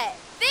Dizzy Pet.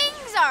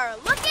 Things are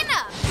looking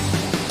up.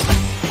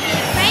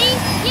 Get ready,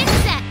 get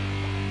set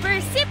for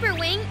a Super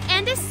Wing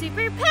and a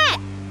Super Pet.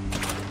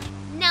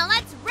 Now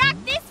let's rock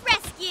this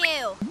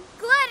rescue.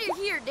 Glad you're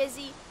here,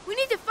 Dizzy. We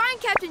need to find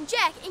Captain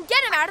Jack and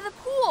get him out of the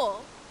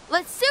pool.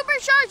 Let's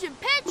supercharge and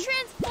pet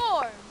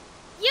transform.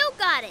 You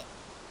got it.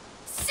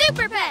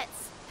 Super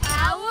Pets,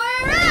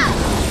 power up!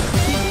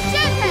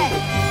 Jetpack,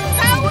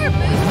 power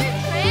booster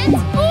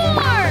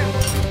transform!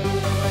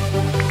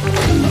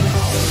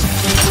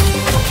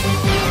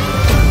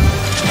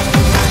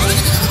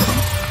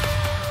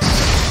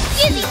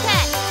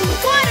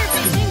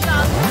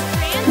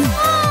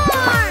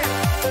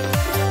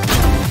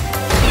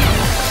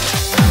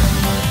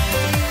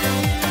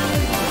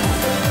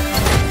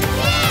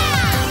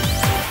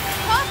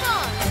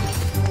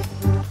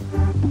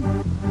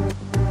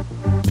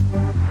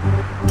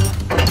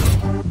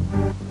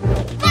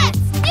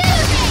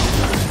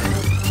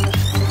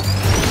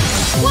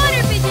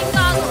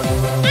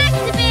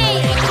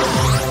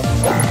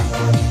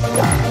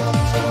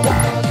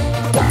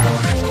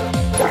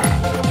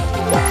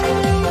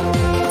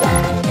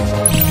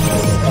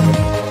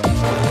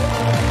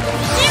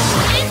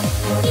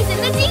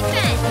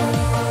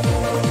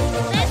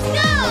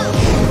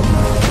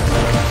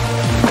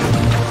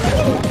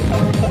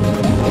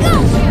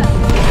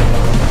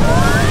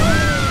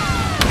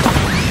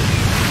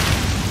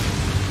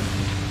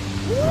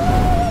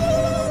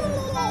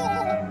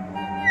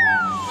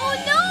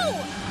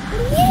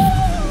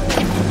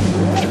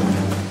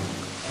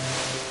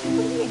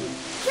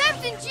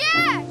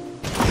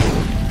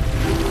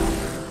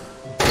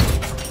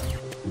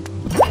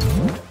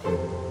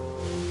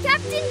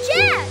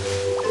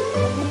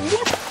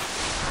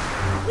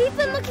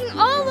 looking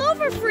all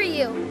over for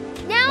you.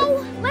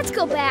 Now, let's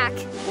go back.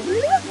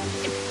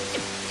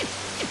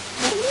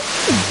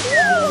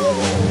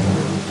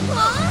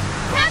 Huh?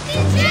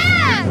 Captain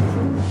Jack!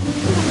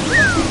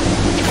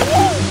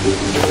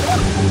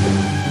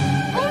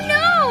 Oh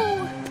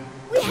no!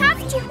 We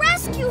have to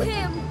rescue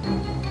him!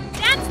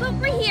 That's what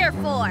we're here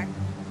for.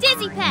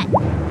 Dizzy Pet.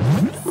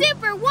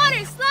 Super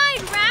Water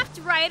Slide Raft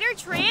Rider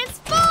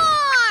Transform!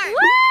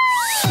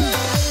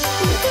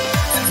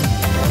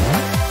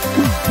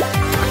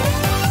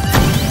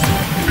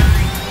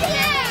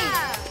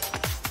 Yeah!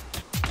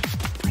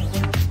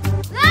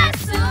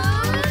 Lassos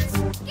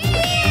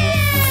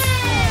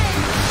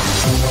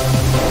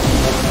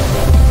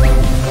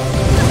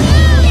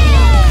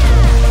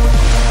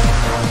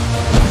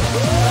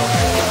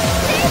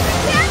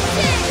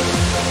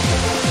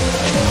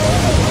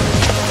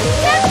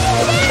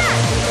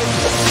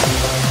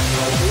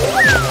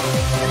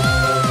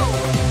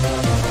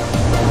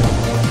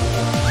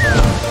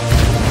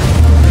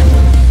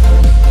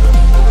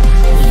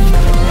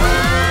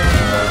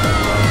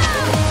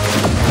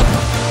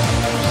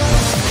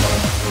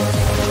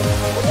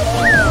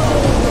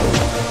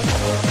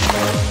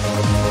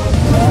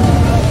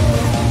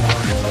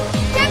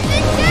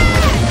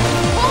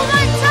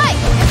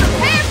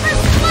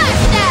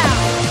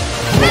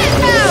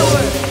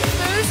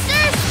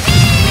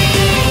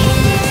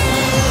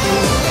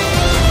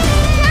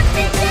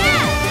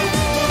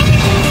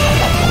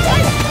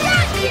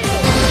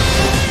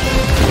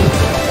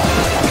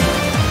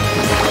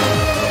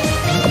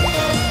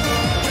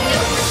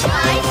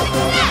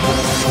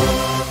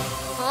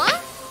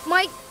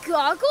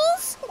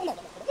goggles?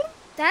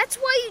 That's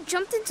why you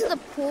jumped into the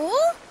pool?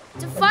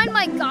 To find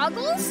my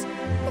goggles?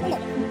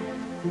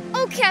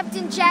 Oh,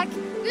 Captain Jack,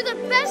 you're the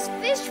best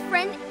fish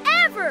friend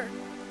ever!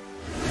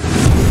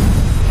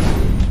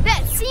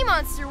 That sea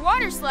monster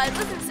water slide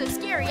wasn't so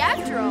scary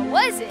after all,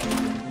 was it?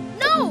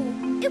 No,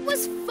 it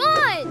was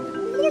fun!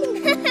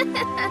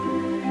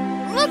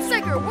 Looks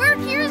like our work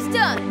here is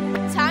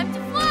done. Time to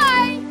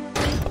fly!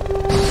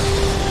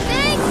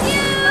 Thank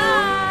you!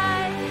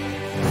 Bye!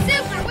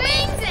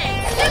 Superwings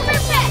and Super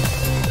Pets,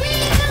 we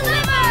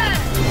deliver!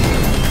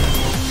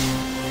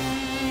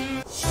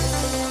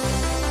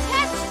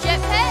 Catch,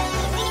 Jet Pet!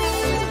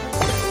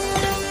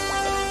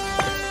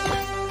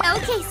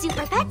 Okay,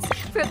 Super Pets,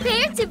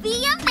 prepare to be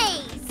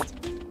amazed.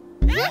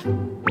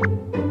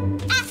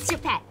 Astro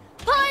Pet,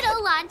 portal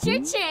launcher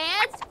transform!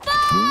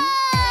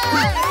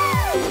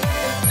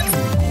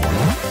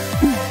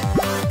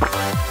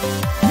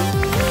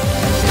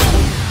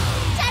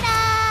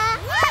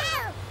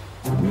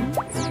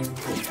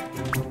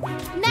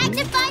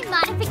 Magnify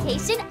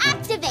modification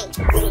activate.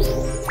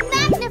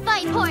 Magnify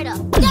portal.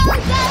 Go, go,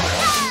 go!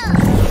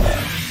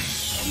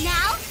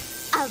 Now,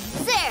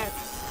 observe.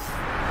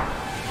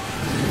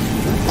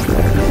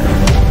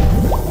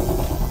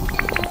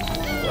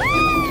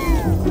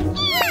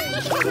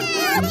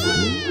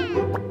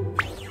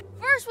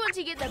 First one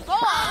to get the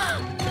ball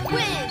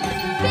wins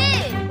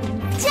big.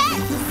 Jet,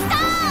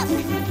 stop!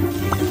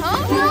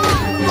 Huh?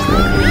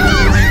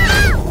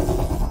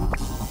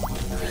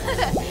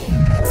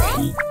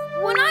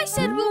 When I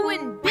said we'll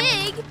win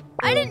big,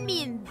 I didn't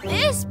mean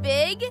this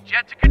big.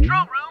 Jet to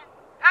control room.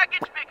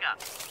 Package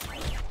pickup.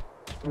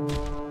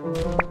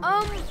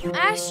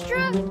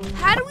 Astra,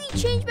 how do we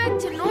change back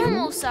to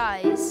normal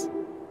size?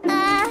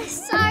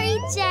 Sorry,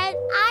 Jet.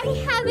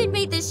 I haven't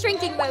made the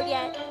shrinking mode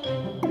yet.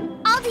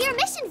 I'll do your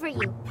mission for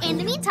you. In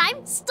the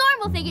meantime, Storm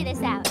will figure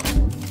this out.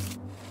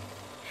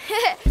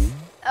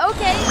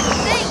 Okay,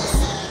 thanks.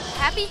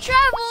 Happy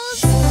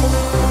travels.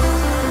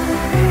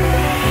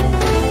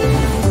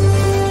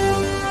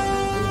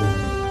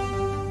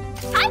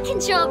 Hi,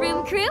 control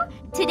room crew.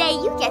 Today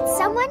you get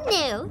someone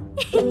new.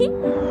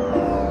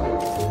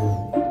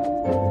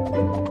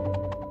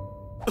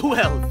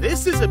 Well,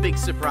 this is a big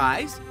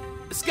surprise.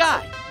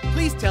 Sky,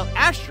 please tell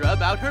Astra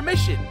about her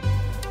mission.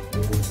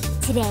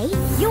 Today,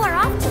 you are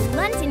off to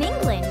London,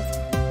 England.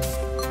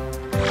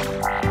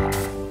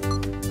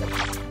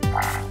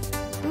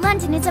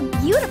 London is a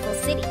beautiful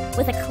city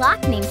with a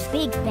clock named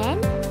Big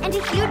Ben and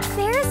a huge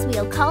Ferris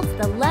wheel called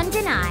the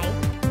London Eye.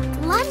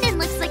 London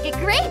looks like a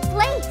great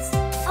place.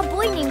 A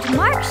boy named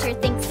Mark sure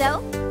thinks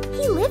so.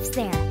 He lives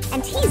there,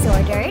 and he's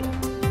ordered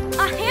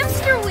A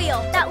hamster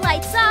wheel that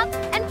lights up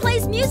and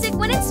plays music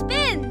when it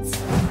spins.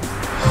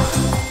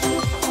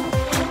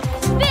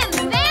 Bim,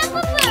 bam,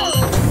 boom, boom.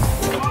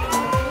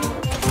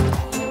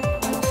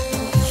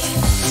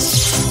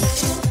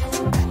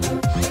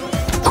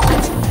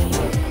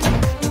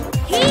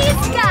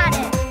 He's got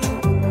it.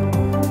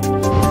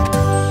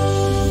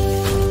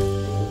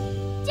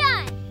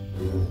 Done.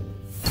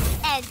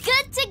 And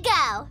good to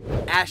go.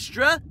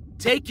 Astra,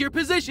 take your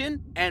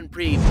position and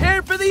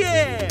prepare for the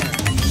air.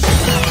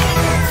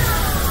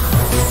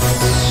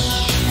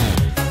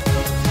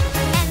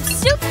 And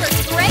super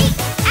great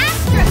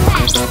Astra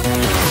Pet.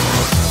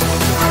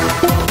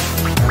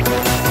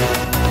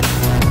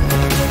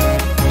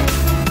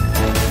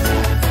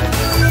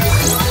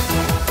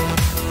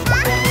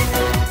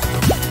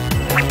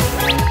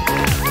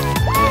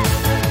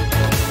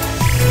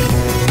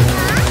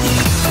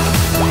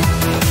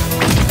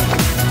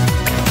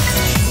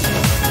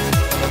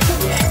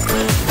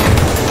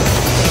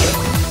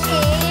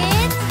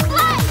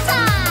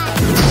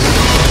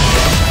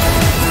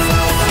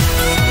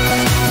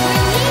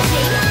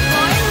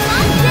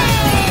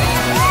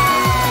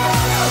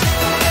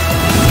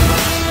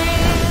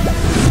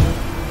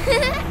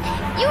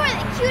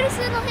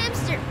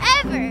 faster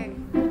ever.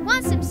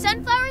 Want some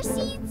sunflower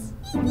seeds?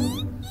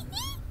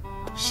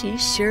 She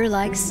sure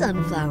likes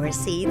sunflower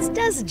seeds,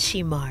 doesn't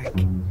she, Mark?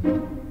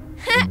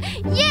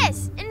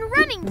 Yes, and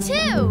running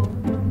too.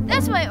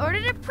 That's why I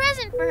ordered a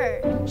present for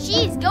her.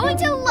 She's going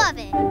to love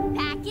it.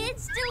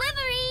 Package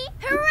delivery.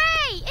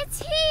 Hooray! It's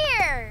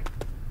here.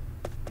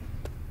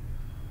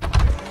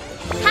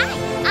 Hi,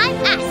 I'm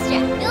Astra,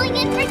 filling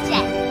in for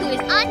Jet, who is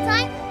on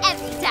time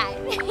every time.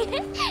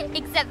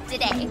 Except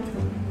today.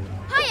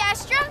 Hi,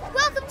 Astra.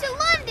 Welcome to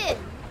London.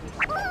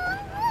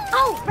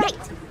 Oh,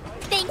 right.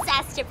 Thanks,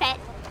 Astra Pet.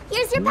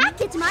 Here's your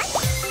package, Mark.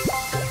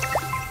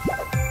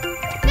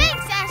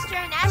 Thanks, Astra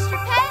and Astra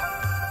Pet.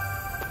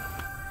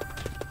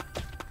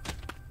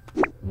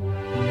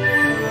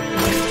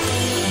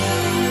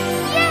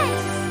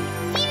 Yes!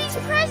 Dee Dee's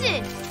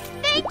present.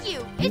 Thank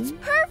you. It's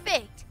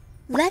perfect.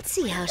 Let's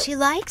see how she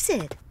likes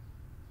it.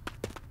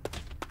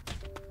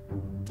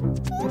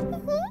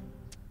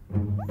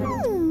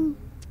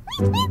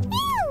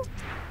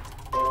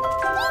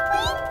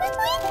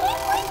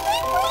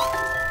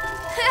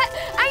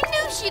 I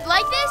knew she'd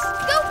like this.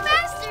 Go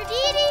faster,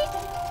 Dee Dee.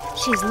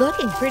 She's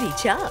looking pretty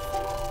chuffed.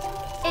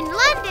 In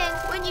London,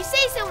 when you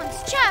say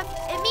someone's chuffed,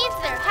 it means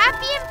they're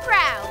happy and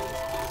proud.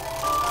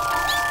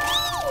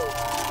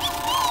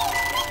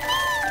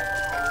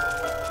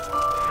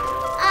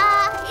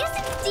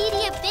 Isn't Dee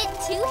Dee a bit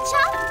too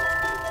chuffed?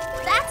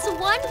 That's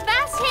one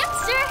fast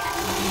hamster.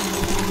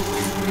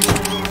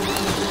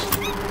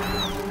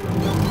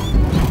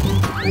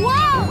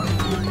 Whoa!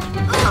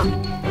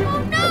 Oh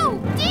no!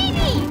 Dee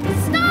Dee!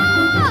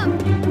 Stop!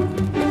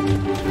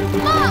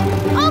 Mom,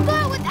 I'll go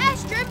out with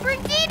Astra and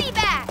bring Dee Dee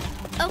back.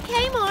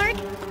 Okay, Mark.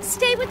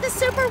 Stay with the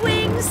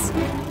Superwings.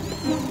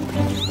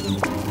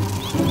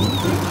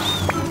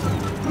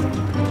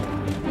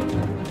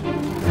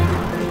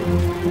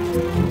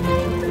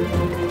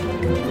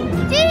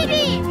 Dee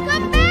Dee,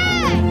 come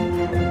back!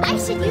 I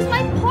should use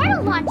my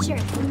portal launcher.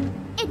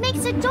 It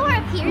makes a door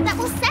appear that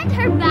will send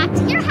her back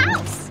to your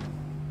house.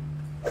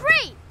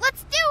 Great,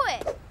 let's do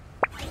it.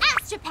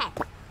 Astra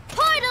Pet,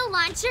 portal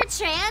launcher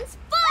transform!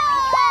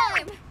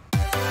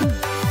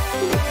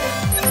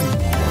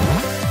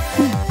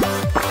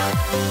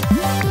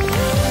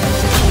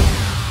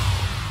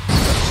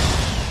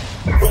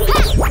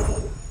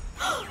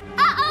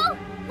 Uh-oh!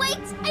 Wait,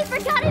 I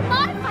forgot I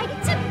modified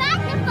it to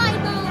magnify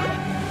mode!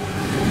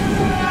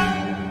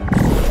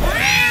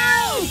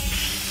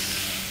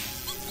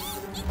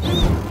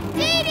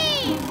 Dee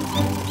Dee!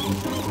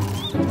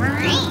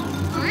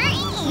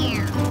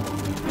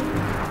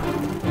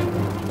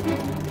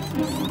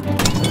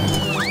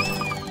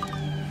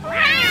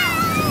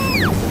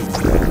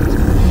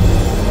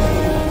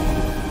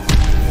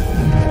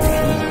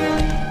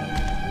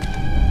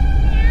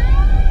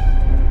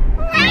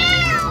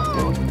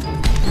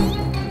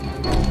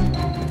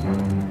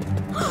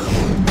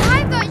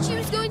 I thought she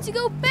was going to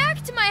go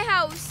back to my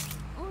house.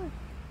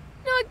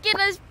 Not get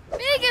as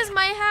big as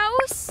my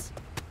house.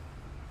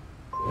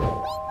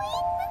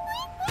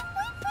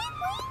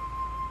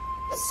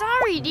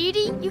 Sorry, Dee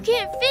Dee. You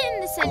can't fit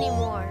in this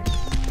anymore.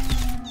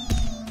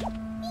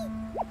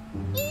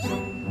 Dee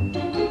Dee!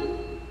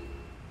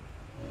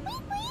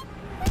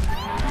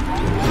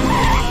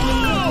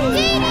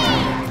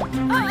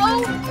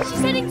 Uh-oh!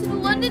 She's heading to the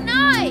London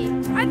Eye.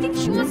 I think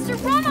she wants to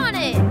run on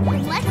it.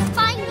 Let's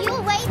find you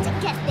a way to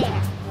get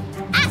there.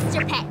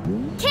 Astra Pet,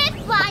 Kid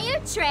Flyer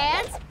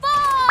transform!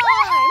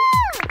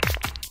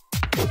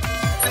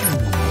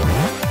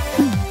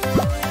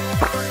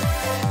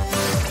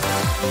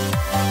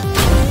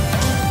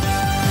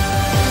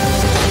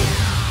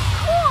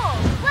 Cool!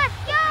 Let's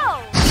go!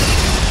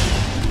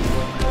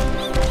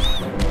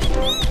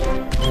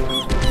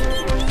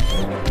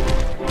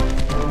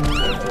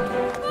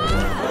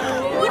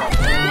 What is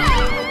that?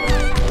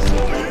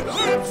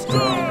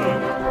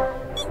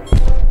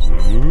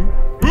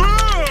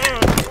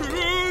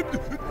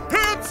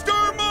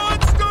 Hamster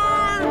monster!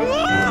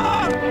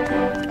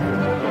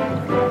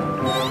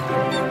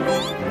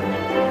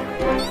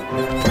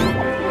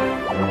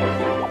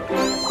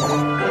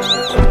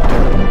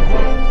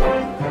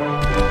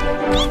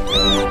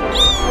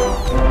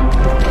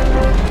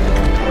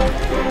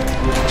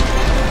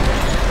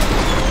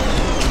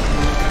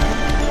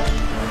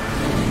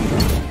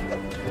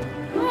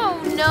 Oh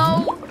no!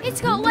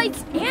 It's got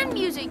lights and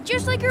music,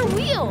 just like her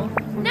wheel.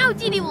 Now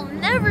Dee Dee will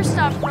never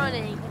stop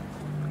running.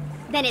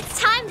 Then it's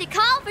time to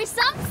call for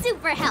some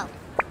super help.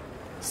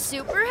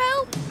 Super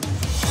help?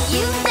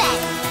 You bet!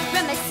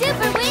 From a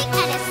super wing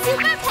and a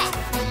super pet.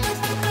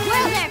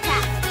 World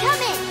Aircraft,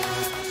 come in.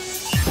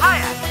 Hi,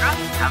 Astra.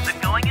 How's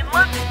it going in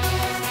London?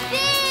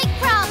 Big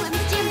problems,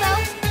 Jimbo.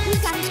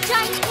 We've got a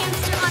giant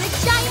hamster on a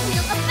giant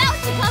wheel about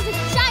to cause a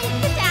giant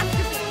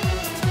catastrophe.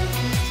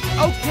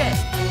 Okay,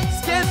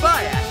 stand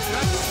by,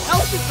 Astra.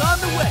 Help is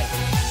on the way.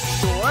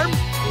 Storm?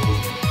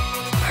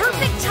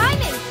 Perfect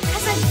timing,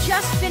 as I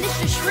just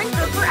finished a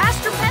shrinker for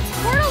Astra Pet's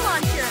portal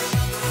launcher.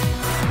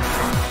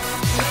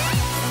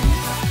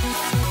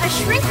 A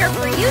shrinker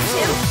for you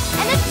two,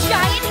 and a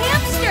giant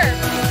hamster.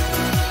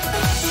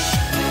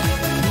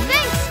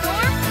 Thanks,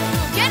 Storm.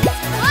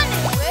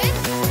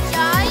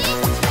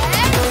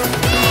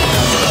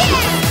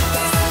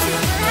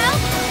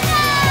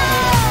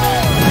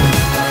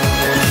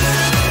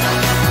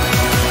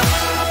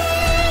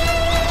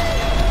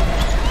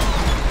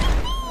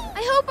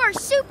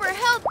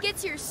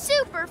 gets here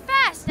super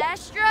fast,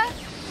 Astra.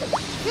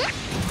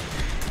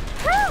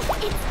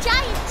 It's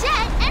Giant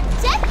Jet and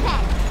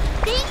Jetpack.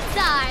 Things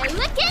are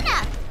looking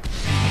up.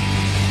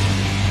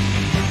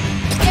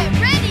 Get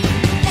ready,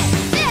 get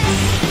set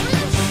for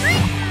the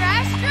shrinker,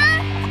 Astra.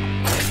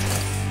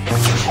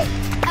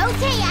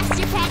 Okay,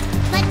 Astra Pet,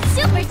 let's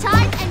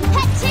supercharge and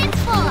pet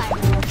transform.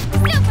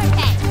 Super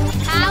Pet,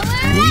 power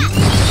up.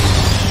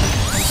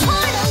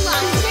 Portal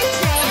launcher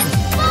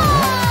transform.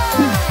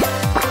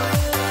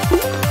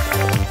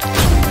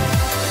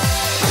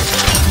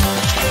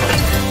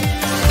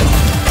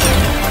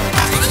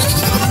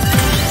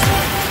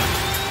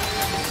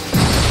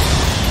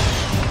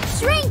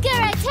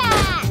 Shrinker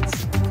attach!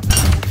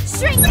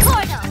 Shrink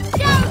portal!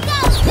 Go, go,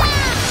 go!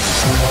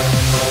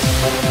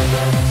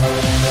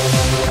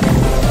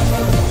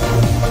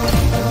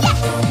 Yes!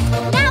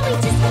 Now we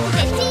just need to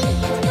get Dee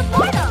into the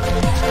portal!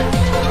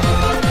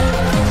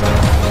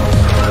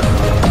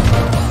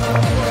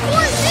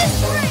 Towards this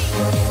way!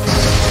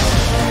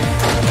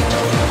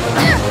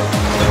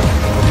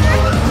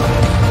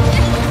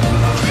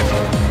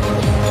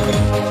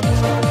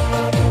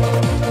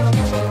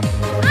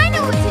 I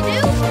know what to do!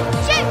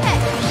 Jetpack,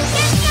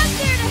 get me up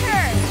there to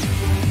her!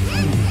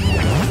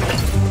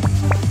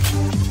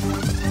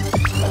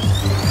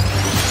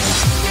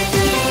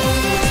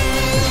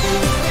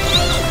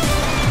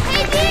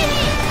 Hey, Dee,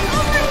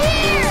 over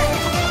here!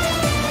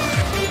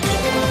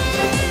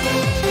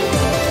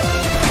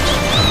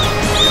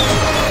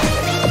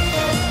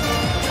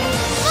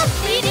 Look,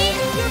 Dee,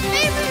 your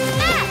favorite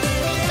snack!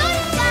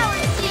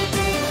 Sunflower seeds!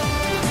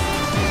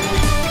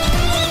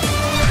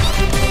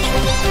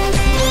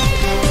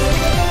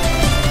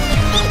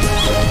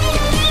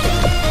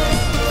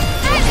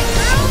 Atta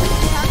girl,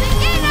 come and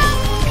get 'em!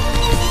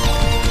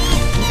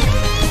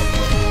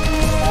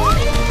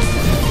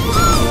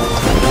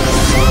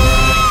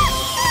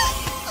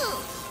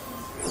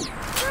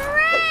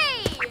 Hooray!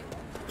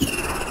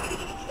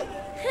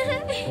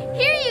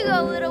 Here you go,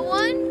 little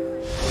one.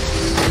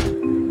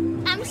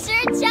 I'm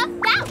sure Jeff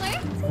that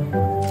worked!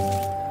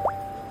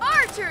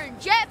 Our turn,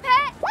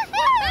 Jetpack.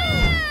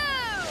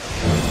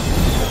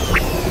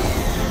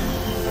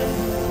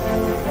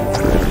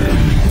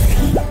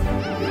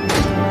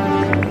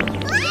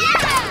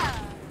 Yeah!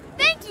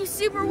 Thank you,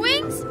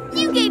 Superwings.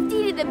 You gave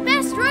Dee the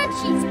best run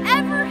she's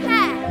ever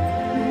had.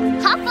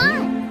 Hop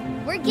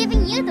on! We're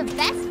giving you the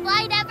best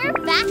flight ever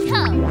back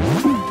home!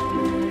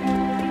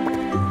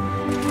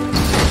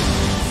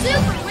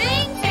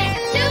 Superwings and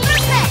Super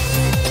Pets,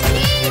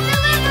 we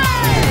deliver!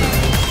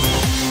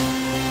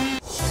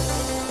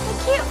 I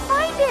can't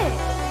find it.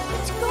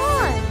 It's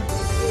gone.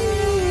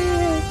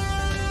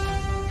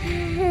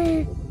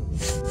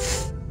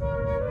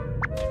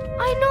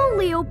 I know,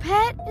 Leo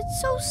Pet. It's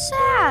so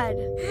sad.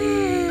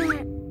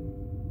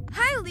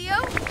 Hi, Leo.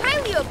 Hi,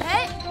 Leo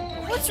Pet.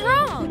 What's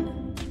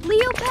wrong?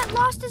 Leo Pet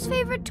lost his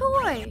favorite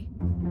toy.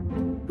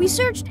 We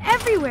searched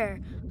everywhere.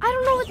 I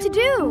don't know what to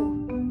do.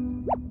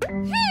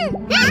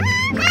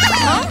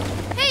 Huh?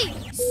 Hey,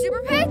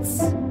 Super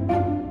Pets?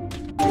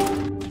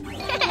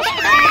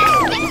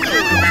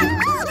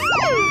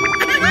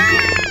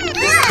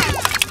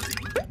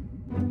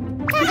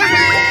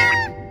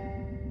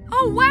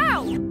 Oh,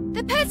 wow!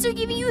 The pets are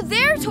giving you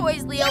their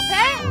toys, Leo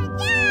Pet.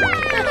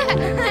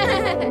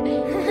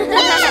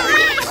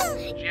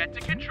 Jet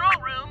to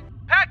control room.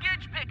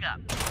 Package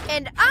pickup.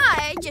 And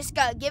I just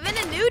got given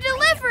a new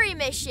delivery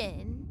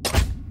mission.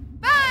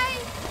 Bye!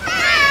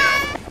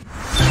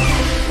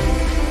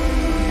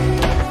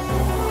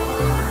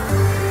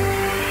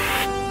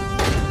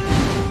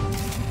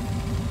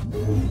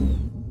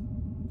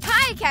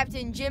 Hi,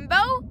 Captain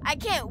Jimbo. I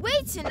can't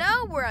wait to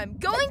know where I'm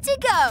going to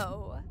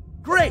go.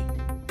 Great!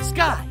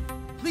 Sky,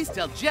 please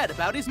tell Jet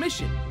about his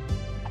mission.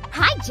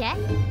 Hi, Jet.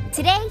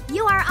 Today,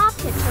 you are off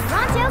to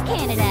Toronto,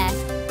 Canada.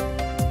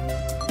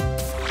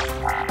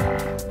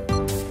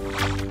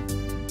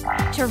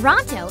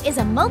 Toronto is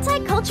a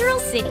multicultural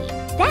city.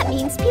 That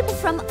means people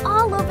from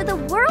all over the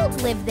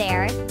world live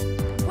there.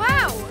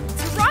 Wow,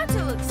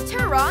 Toronto looks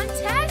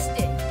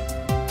Torontastic.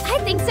 I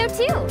think so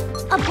too.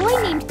 A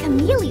boy named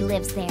Camille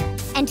lives there,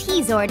 and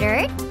he's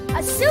ordered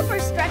a super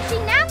stretchy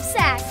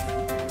knapsack.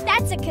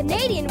 That's a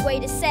Canadian way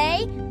to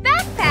say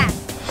backpack.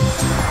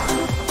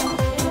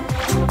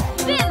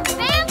 Bim,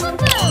 bam, boom,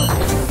 boom.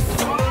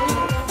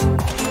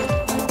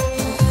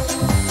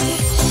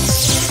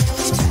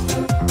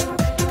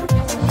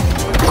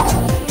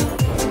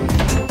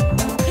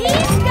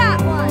 He's got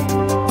one.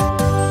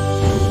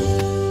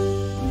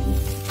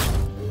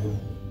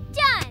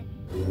 Done.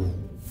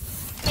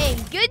 And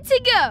good to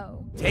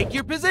go. Take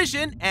your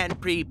position and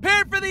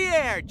prepare for the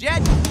air,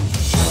 Jet.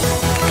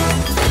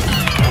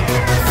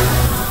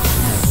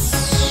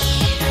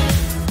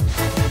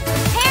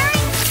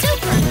 Pairing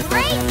super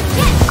great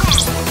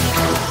jetpack!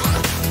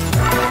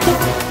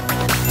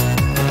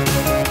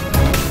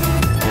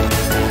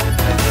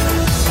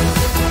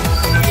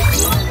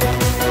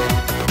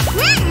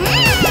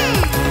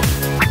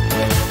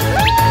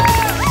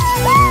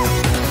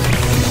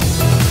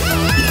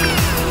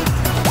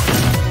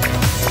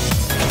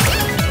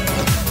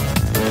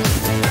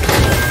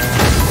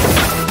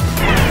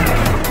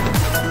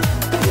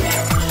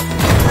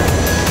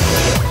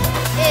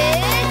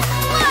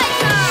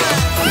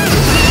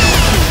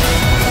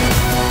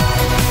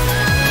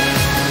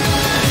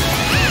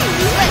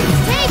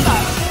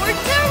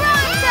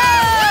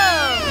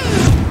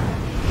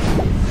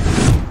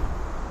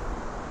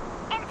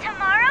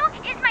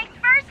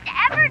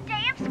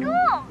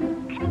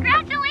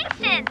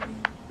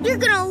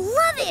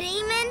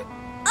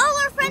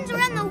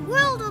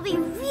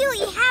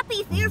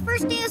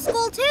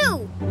 school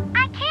too.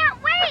 I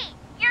can't wait.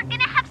 You're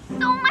gonna have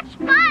so much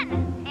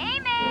fun.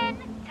 Amen.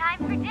 Time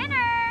for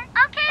dinner.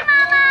 Okay,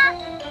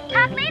 Mama.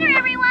 Talk later,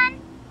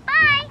 everyone.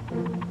 Bye.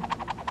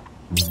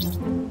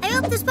 I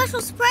hope the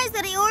special surprise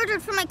that I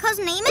ordered for my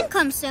cousin Eamon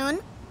comes soon.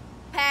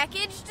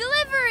 Package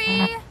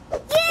delivery.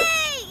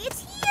 Yay!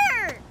 It's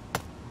here!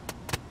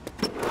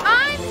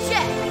 I'm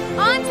Jet.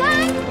 On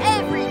time,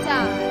 every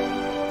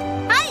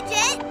time. Hi,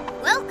 Jet.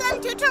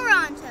 Welcome to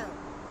Toronto.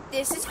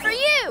 This is for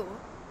you.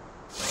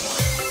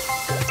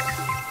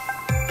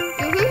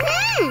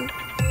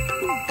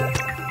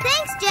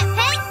 Thanks,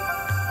 Jetpack.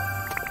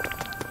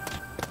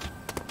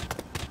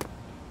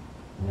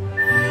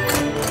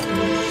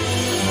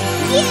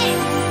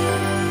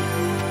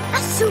 Yeah! A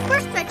super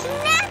stretchy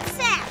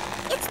knapsack.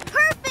 It's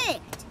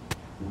perfect.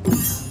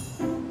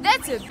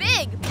 That's a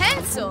big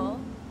pencil.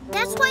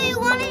 That's why I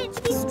wanted it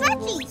to be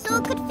stretchy, so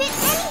it could fit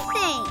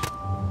anything.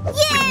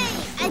 Yay!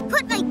 I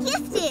put my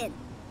gift in.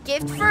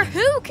 Gift for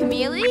who,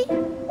 Camille?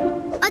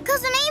 My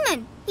cousin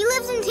Eamon. He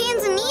lives in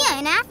Tanzania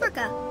in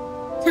Africa.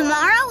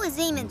 Tomorrow is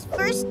Eamon's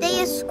first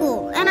day of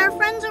school, and our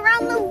friends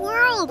around the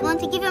world want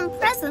to give him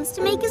presents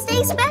to make his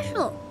day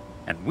special.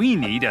 And we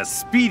need a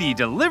speedy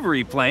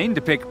delivery plane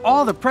to pick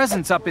all the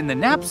presents up in the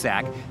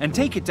knapsack and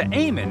take it to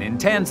Eamon in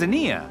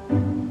Tanzania.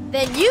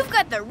 Then you've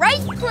got the right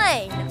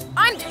plane.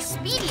 I'm the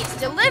speediest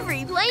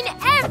delivery plane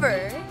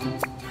ever.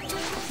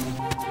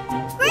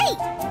 Great!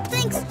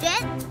 Thanks,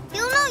 Jet.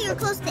 You'll know you're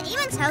close to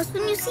Eamon's house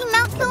when you see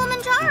Mount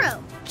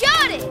Kilimanjaro.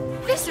 Got it!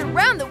 This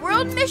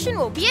around-the-world mission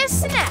will be a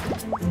snap.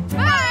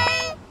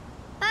 Bye!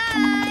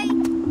 Bye!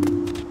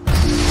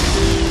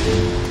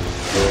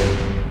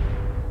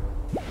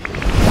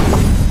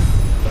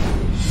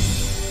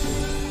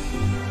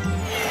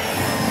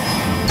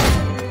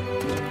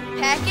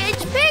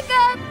 Package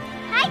pickup!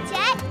 Hi,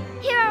 Jet.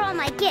 Here are all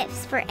my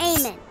gifts for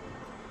Eamon.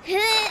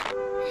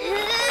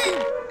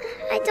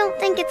 I don't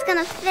think it's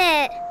gonna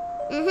fit.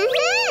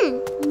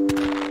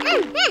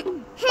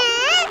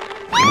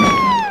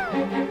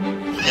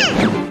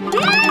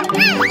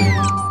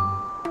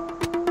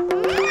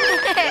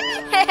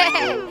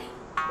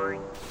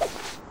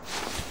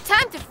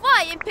 Time to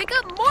fly and pick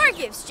up more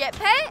gifts,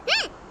 Jetpet.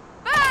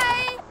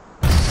 Bye!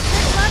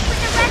 Good luck with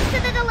the rest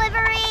of the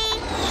delivery.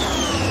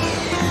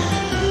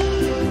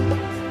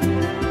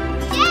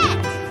 Jet!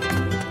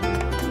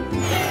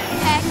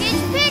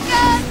 Package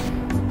pickup!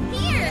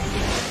 Here,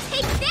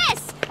 take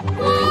this.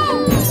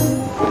 Whoa!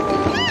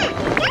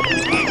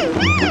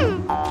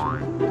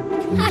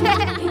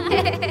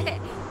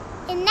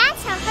 And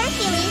that's how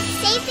Hercules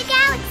saved the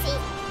galaxy.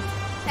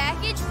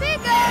 Package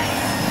pickup!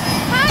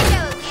 Hi,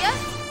 Galathea.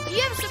 Do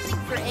you have something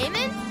for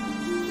Eamon?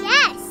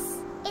 Yes,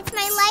 it's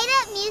my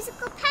light-up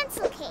musical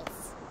pencil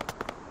case.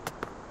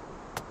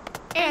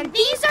 And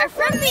these are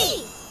from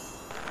me.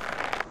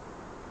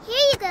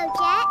 Here you go,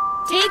 Jet.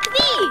 Take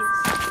these.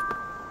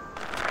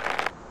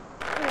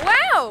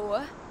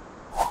 Wow!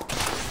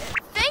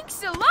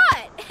 Thanks a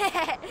lot.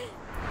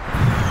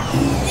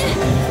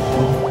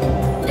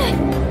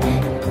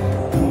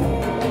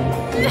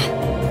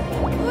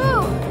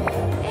 Whew.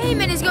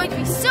 Eamon is going to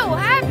be so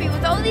happy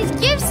with all these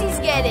gifts he's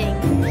getting.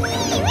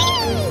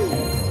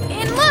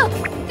 And look,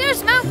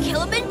 there's Mount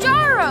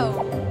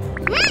Kilimanjaro.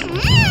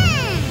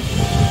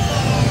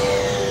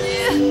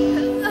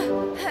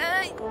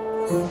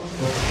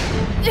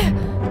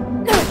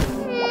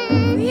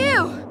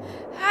 Phew.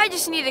 I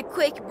just need a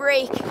quick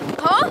break.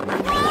 Huh?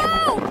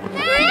 Whoa!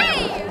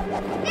 Hey!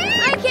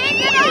 I can't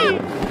get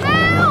out!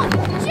 Help!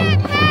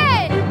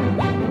 Jetpet!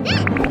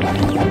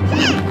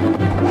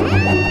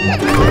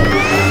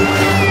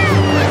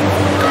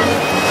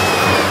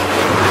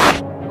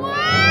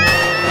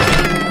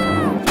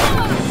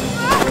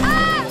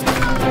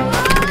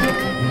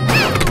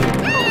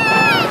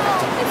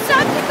 It's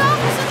time to go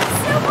for some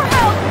super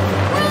help!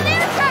 World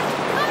Air Traffic,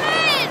 come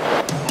in!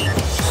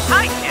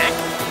 Hi, Jet.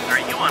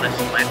 Are you on a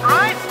sled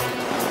ride?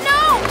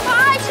 No!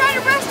 I tried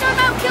to rest on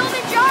Mount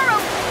Kilimanjaro,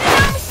 and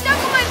now I'm stuck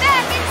on my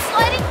back and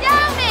sliding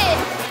down it!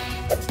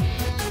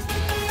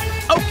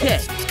 Okay,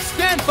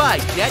 stand by,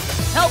 Jet.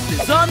 Help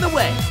is on the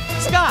way.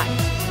 Sky.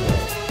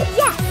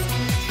 Yes!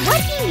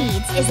 What he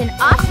needs is an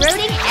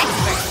off-roading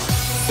expert.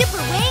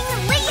 Superwing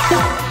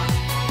Leo!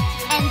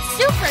 And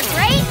super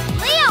great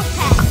Leo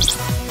Pet!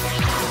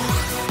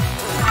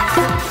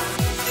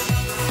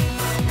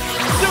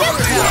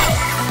 Super help.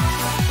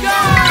 Go!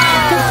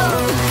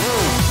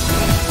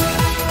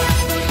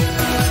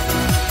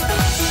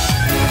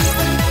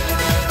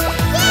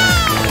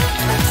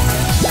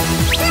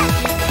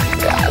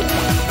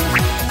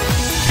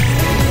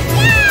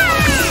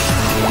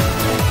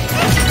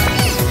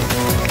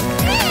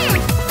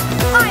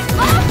 I'm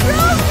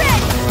off-road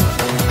ready!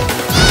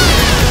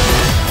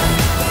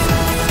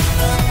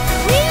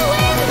 We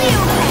win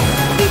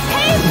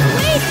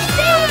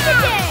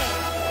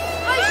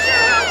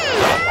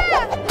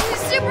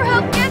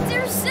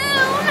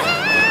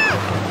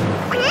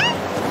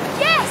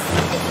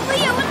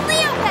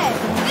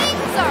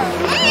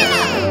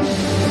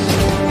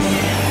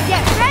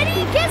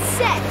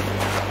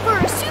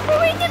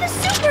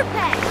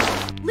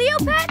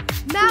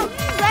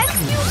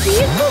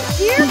Diesel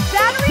gear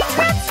battery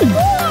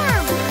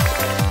transform!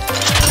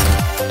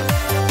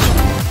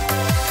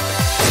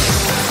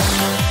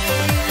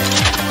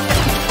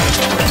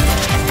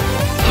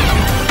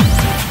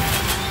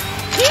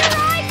 Here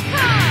I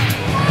come!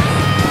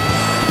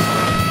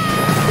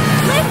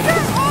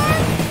 Lifter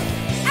arm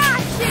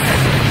action!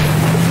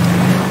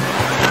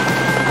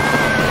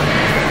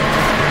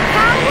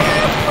 Power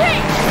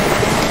brick!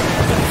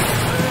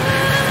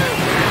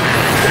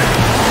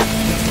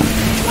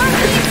 Are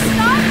we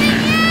stopping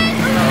it?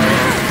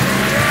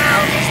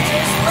 It's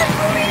too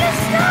slippery to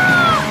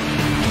stop!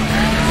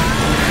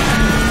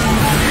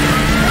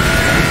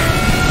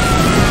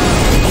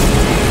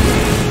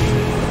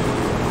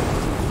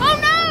 Oh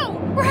no!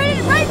 We're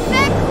headed right for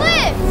that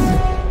cliff!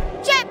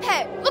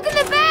 Jetpack, look in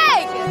the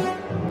bag!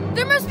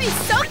 There must be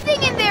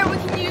something in there we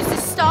can use to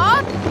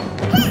stop!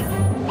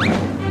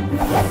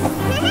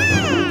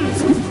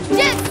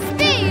 Jet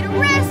speed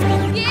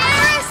rescue gear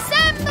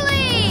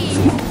assembly!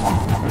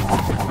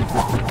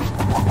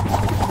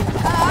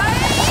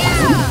 Hi-ya!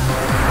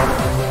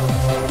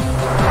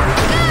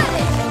 Got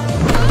it!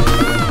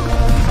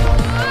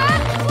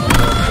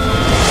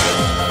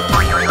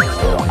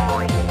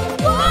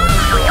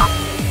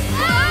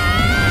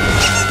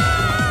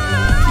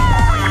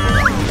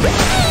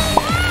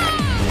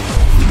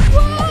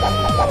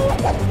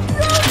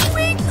 Those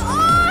wings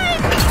on!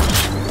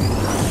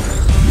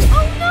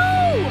 Oh no!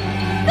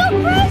 The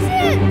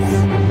presents!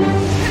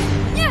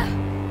 Yeah!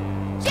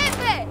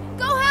 Jetpack,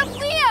 go help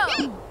Leo!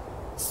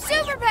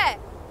 Super Pet,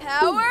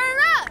 power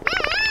up!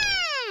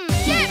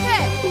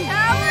 Jetpack,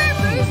 power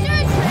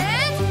booster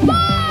transform!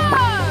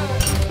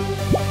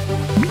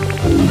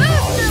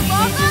 Booster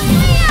lock on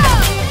Leo!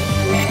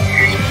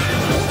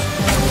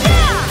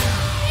 Yeah!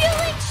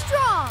 Feeling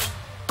strong!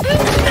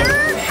 Booster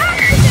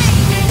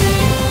activate!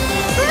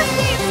 First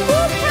aid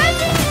full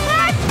present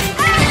pack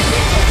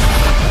action!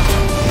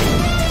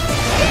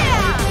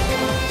 Yeah!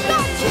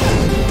 Gotcha!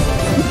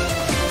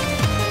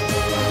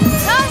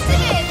 Toss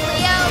it in,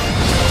 Leo!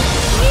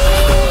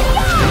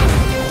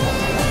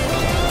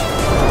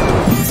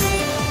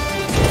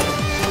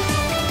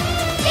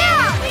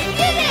 Yeah, we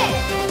did it!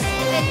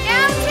 And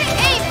now to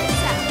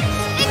Amon's house.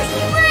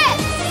 Express!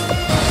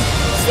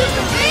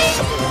 Super Wings,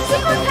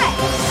 Super Pet,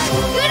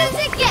 as good as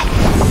it gets!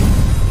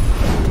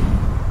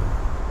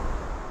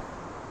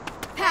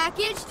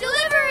 Package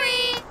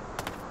delivery!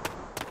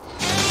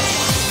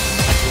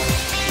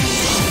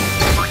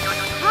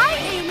 Hi,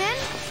 Eamon!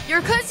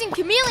 Your cousin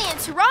Chameleon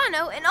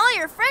Toronto and all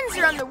your friends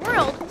around the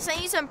world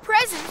sent you some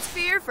presents for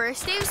your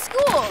first day of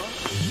school.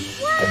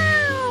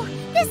 Wow!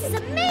 This is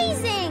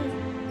amazing!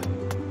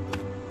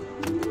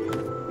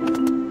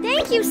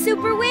 Thank you,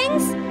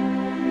 Superwings!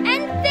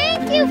 And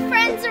thank you,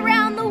 friends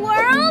around the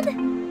world!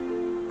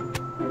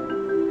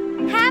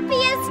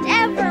 Happiest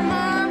ever,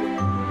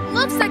 Mom!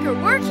 Looks like our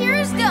work here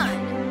is done.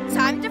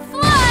 Time to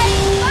fly!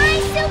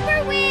 Bye,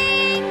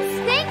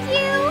 Superwings! Thank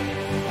you!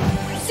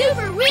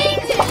 Super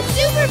Wings and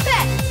Super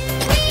Pets!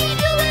 We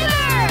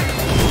deliver!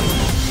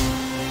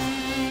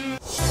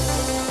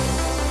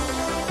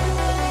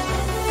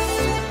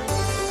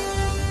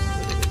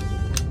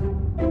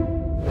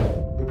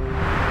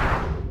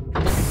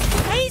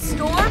 Hey,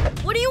 Storm,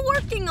 what are you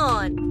working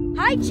on?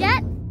 Hi,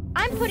 Jet.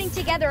 I'm putting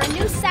together a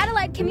new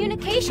satellite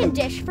communication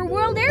dish for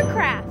World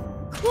Aircraft.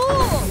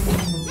 Cool!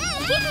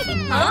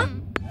 Huh?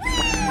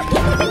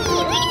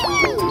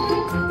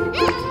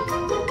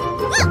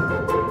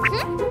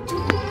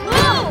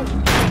 Whoa!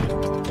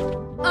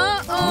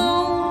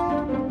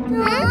 Uh-oh.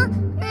 Huh?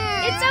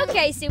 It's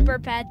okay, Super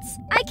Pets.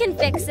 I can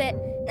fix it.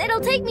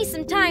 It'll take me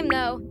some time,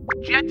 though.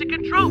 Jet to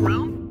control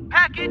room.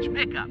 Package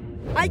pickup.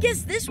 I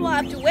guess this will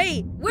have to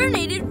wait. We're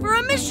needed for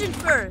a mission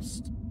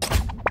first.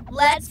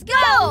 Let's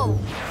go!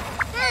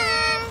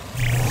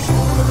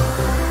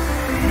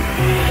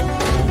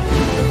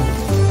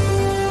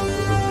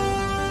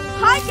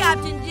 Hi,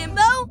 Captain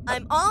Jimbo.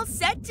 I'm all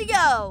set to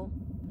go.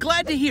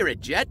 Glad to hear it,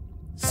 Jet.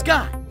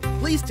 Sky,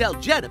 please tell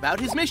Jet about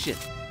his mission.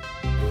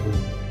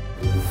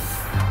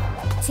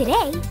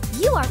 Today,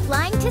 you are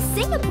flying to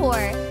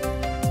Singapore.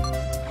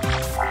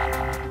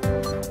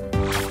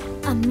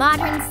 A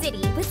modern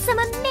city with some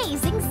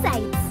amazing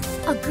sights.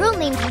 A girl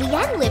named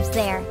Leanne lives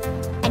there,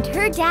 and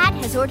her dad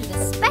has ordered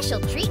a special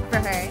treat for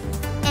her.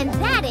 And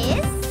that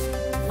is...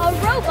 a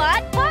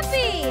robot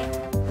puppy!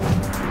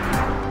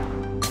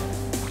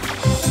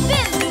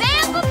 Bim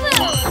bam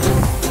ba-boom!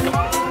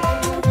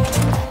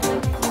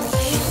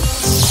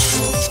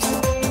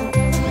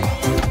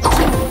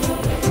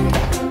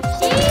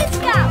 She's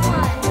got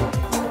one!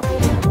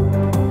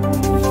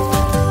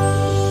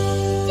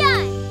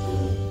 Done!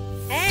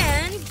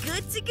 And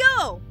good to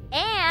go.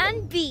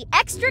 And be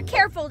extra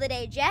careful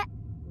today, Jet.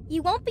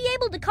 You won't be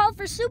able to call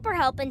for super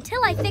help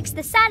until I fix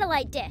the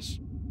satellite dish.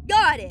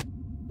 Got it.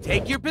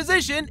 Take your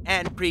position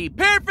and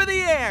prepare for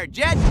the air,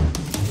 Jet.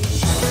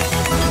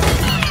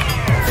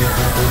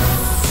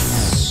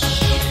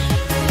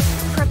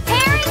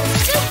 Preparing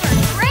super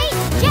great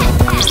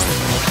jetpack.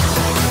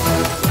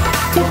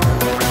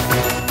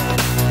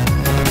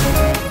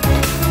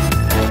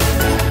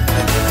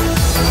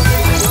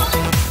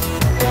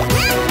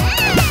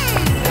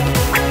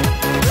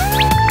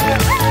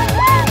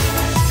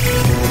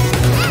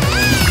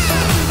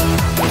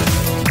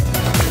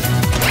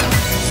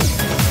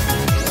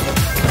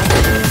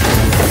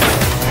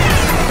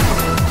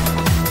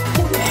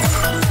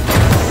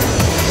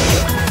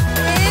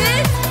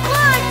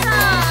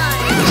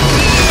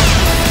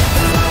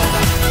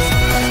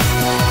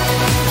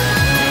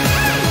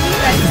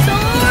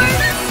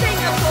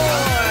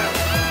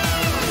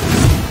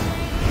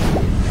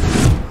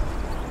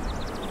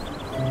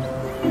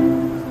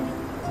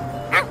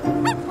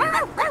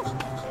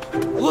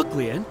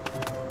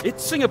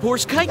 It's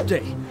Singapore's Kite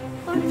Day.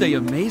 Aren't they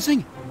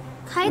amazing?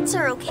 Kites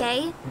are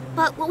okay,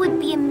 but what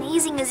would be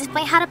amazing is if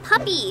I had a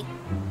puppy.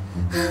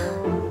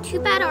 Too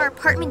bad our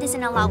apartment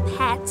doesn't allow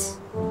pets.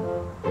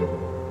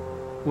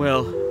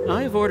 Well,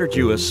 I've ordered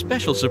you a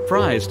special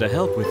surprise to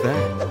help with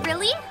that.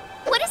 Really?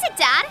 What is it,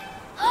 Dad?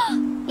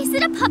 Is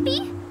it a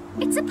puppy?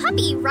 It's a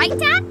puppy, right,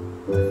 Dad?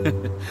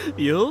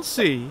 You'll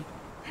see.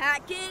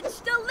 Package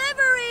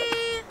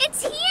delivery!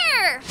 It's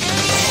here!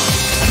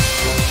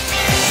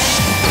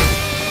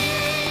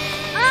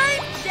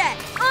 I'm Jet,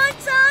 on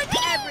time,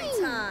 every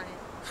time.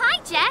 Hi,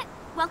 Jet.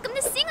 Welcome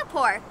to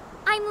Singapore.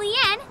 I'm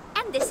Leanne,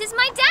 and this is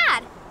my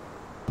dad.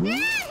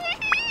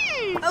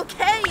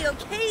 Okay,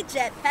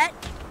 Jet Pet.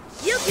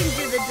 You can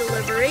do the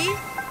delivery.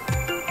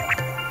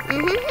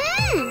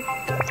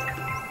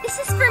 This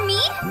is for me?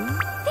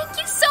 Thank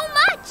you so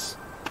much.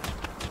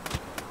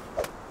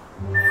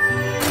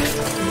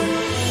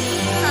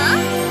 Huh?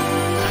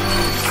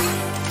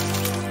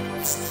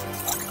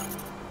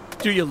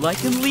 Do you like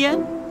him,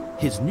 Leanne?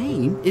 His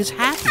name is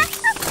Happy.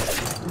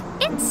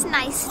 It's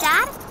nice,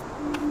 Dad.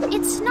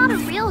 It's not a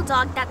real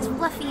dog that's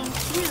fluffy and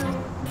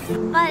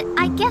cute, but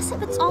I guess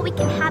if it's all we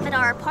can have at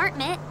our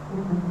apartment.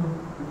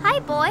 Hi,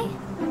 boy.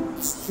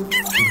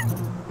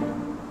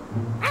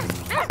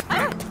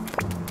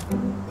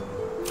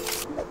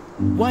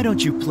 Why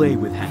don't you play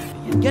with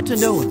Happy and get to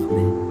know him a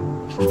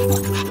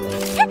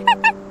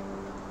bit?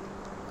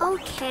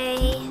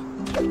 Okay.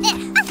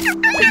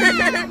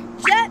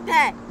 Jet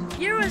Pet,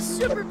 you're a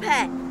super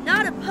pet,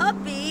 not a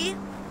puppy.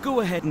 Go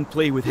ahead and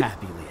play with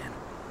Happy,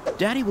 Leanne.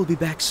 Daddy will be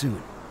back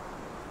soon.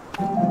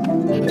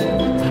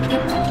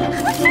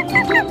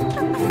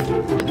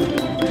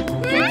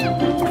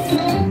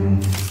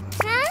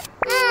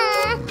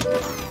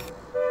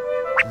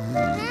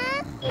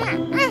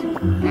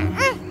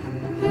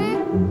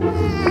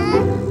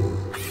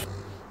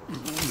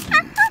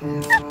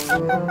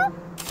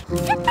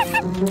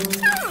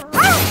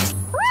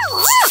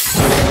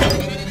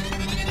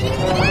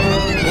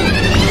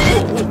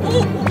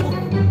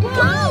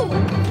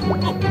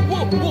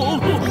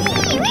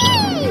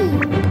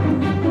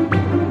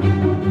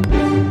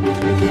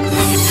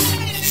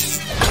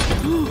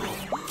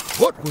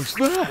 What was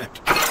that?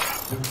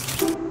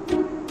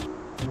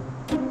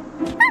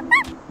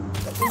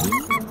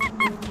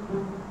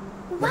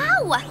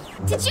 Wow!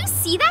 Did you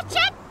see that,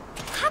 Jet?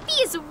 Happy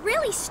is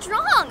really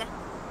strong.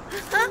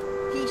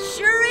 He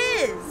sure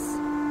is.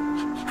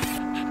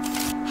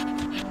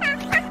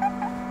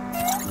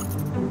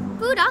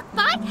 Budak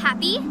bye,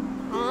 Happy.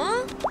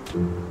 Huh?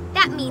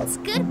 That means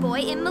good boy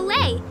in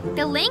Malay,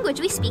 the language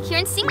we speak here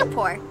in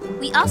Singapore.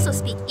 We also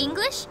speak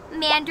English,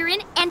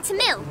 Mandarin, and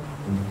Tamil.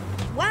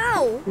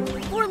 Wow!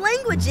 4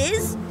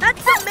 languages?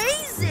 That's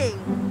amazing!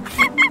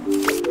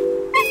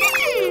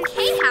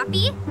 Okay,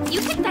 Happy.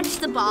 You can fetch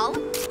the ball.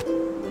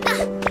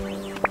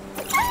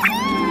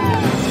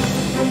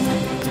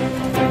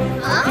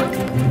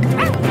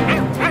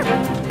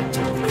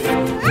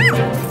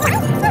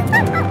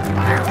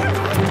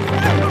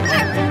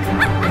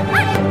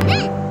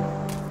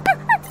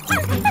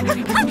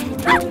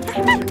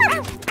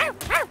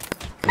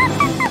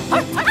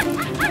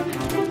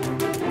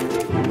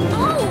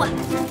 Oh!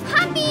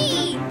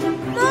 Happy!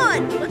 Come on,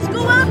 let's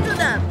go after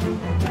them!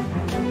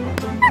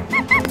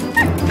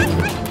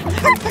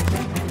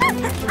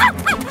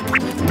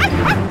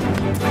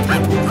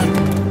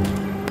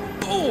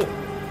 Oh!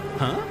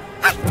 Huh?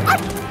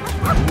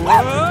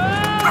 Whoa!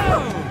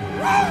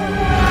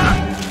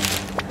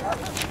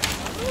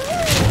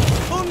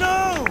 Oh no!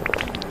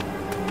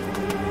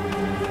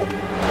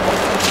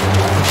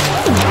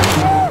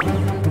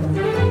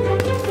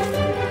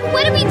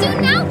 What do we do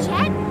now,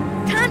 Jet?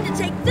 Time to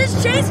take this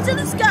chase to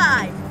the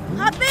sky!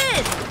 Hop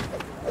in!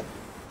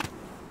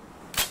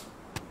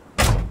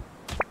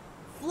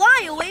 Fly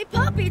away,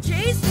 puppy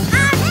chase!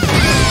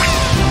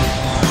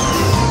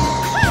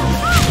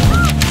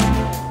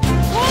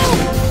 Whoa!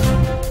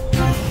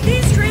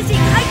 These crazy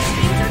kite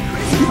streams are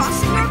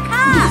crisscrossing our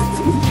path!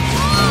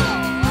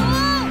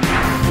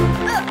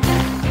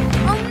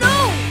 Oh no!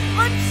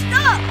 I'm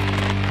stuck!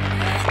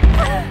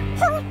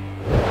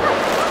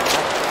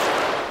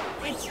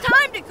 It's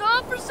time to call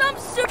for some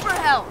super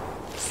help!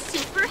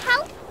 Super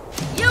help?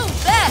 You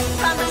bet!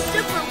 I'm a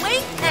super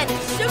wing and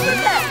super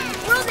pet!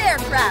 World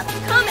aircraft,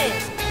 come in!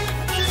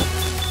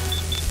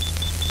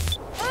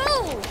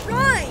 Oh,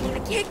 right! I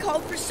can't call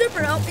for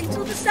super help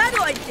until the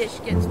satellite dish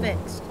gets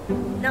fixed.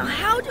 Now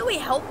how do we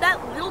help that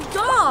little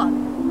dog?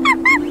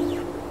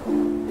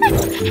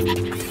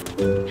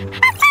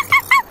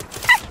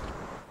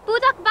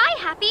 Budak bye,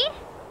 Happy.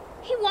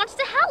 He wants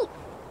to help,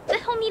 but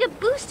he'll need a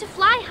boost to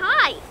fly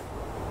high.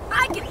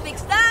 I can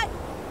fix that!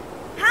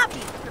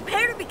 Happy,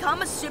 prepare to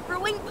become a super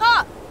wing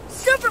pup!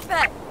 Super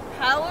pet,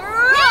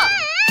 power up!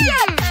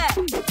 Jet pet,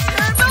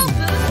 turbo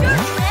booster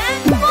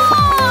and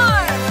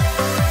more!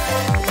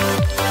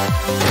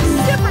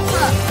 Super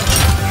pup,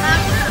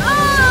 power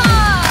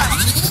up!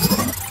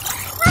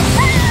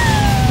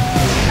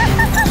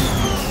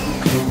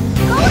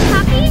 Go,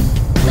 Happy!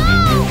 Go!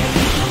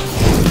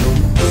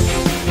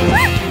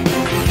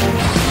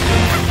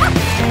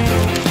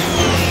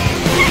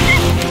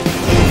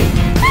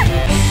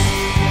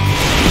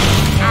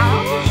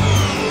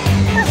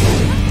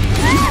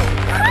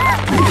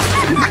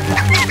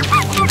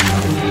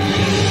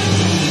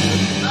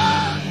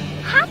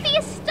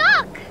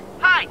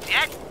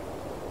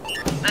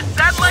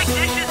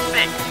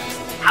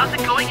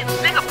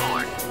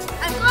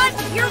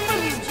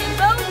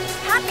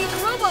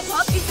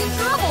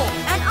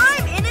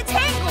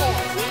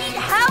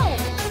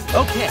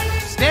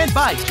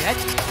 Stand by, Jet.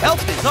 Help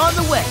is on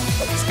the way.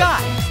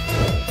 Sky.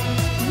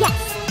 Yes,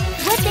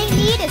 what they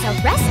need is a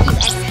rescue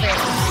expert.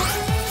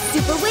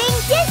 Superwing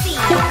Dizzy.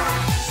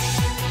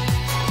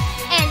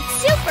 And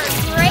super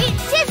great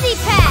Dizzy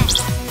Pet.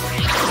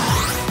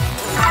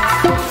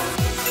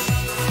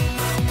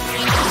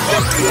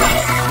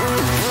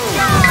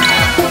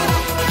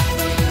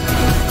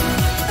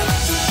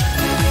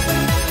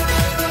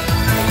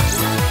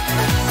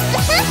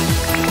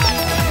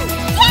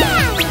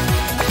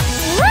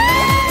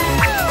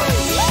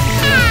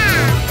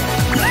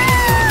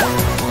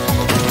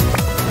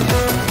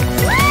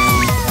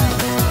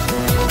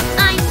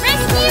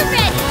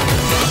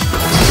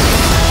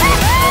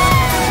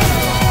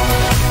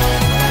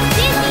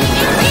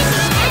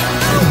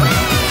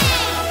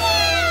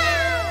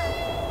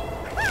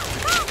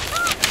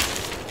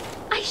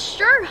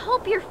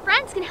 Your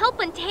friends can help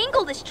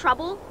untangle this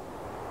trouble.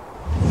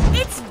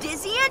 It's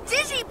Dizzy and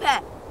Dizzy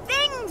Pet.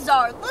 Things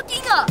are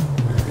looking up.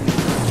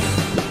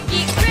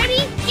 Get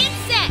ready, get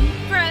set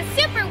for a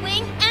super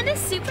wing and a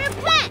super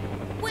pet.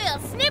 We'll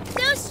snip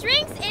those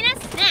strings in a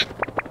snap.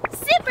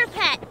 Super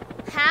pet,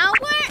 power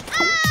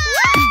up!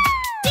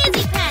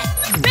 Dizzy Pet,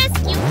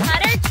 rescue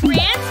cutter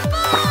transform!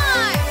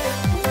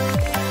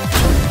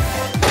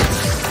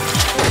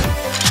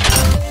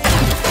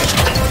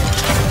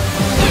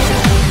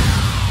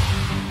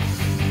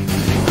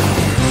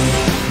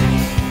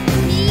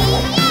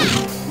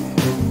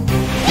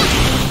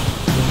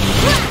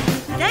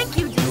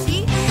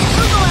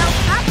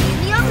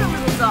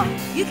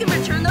 You can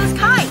return those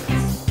kites.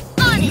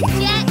 On it,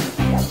 Jet.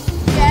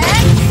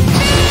 Jet.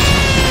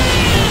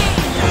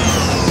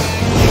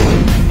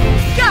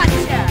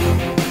 Gotcha.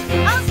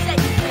 I'll set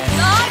you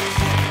dog.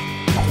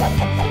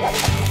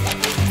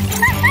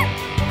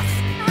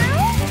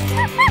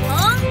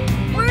 Huh?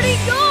 Where'd he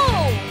go?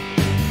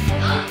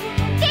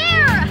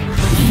 There!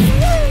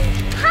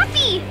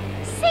 Happy!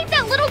 Save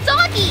that little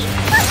doggy!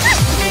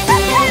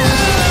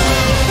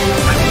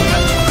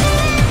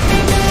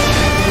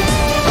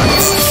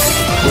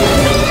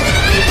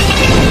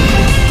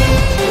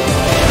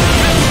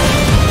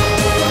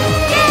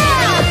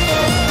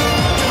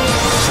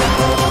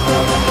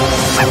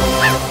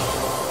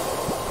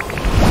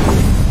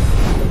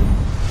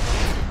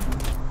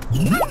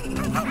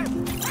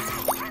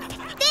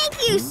 Thank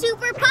you,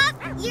 Super Pup.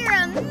 You're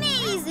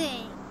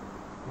amazing.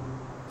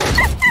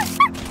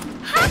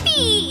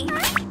 Happy!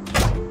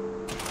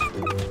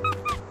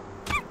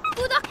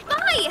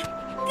 Goodbye!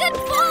 Good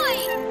boy!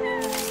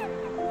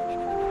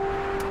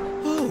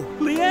 Oh,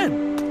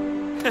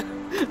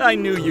 Leanne! I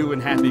knew you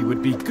and Happy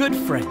would be good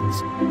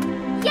friends.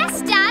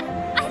 Yes, Dad!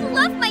 I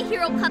love my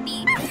hero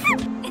puppy!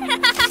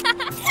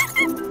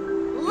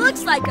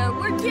 Looks like our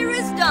work here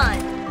is done.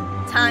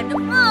 Time to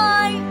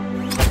fly!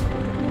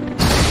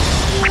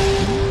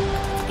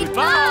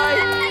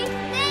 Goodbye!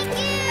 Thank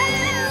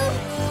you!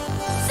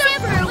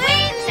 Super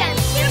Wings and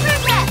Super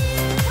Pets!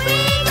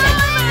 Wing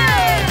over!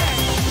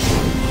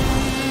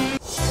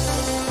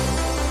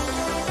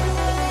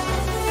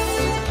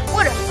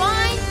 What a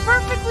fine,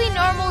 perfectly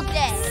normal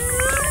day.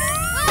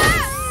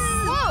 Ah!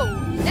 Whoa,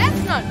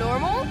 that's not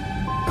normal.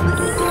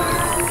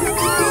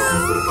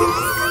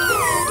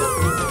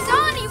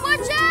 Donnie,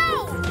 watch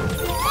out!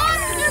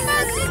 Monster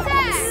Mug's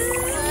attack!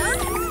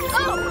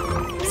 Huh? Oh,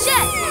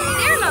 Jet,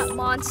 they're not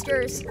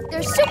monsters.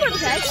 They're super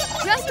pets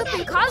dressed up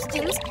in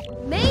costumes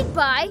made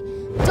by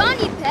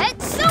Donnie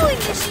Pet Sewing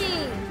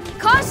Machine.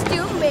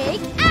 Costume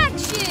make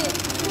action!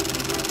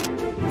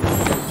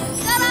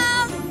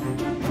 Ta-da!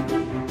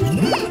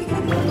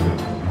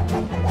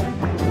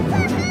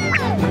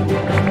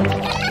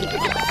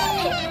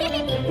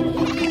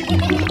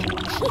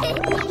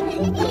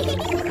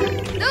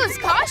 Those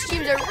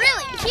costumes are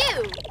really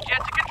cute.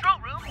 Jet to control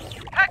room.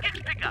 Package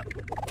pickup.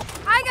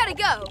 I gotta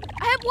go.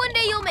 I hope one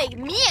day you'll make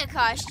me a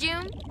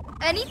costume.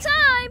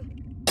 Anytime.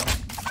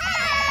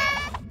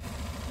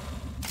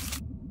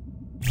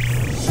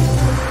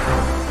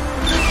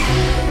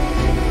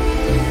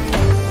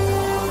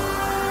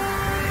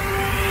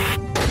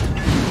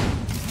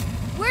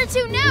 Where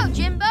to now,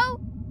 Jimbo?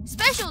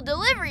 Special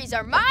deliveries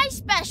are my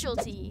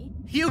specialty.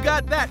 You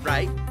got that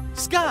right.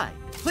 Sky,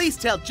 please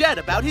tell Jet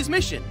about his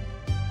mission.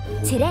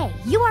 Today,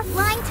 you are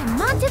flying to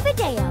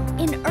Montevideo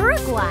in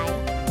Uruguay.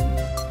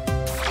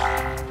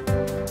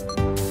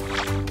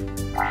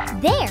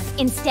 There,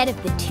 instead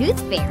of the Tooth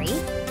Fairy,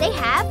 they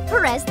have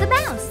Perez the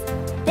Mouse.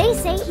 They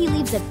say he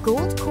leaves a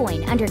gold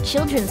coin under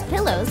children's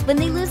pillows when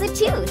they lose a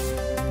tooth.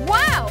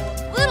 Wow,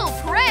 little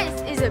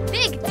Perez is a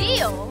big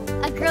deal.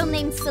 A girl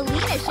named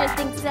Selena sure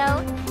thinks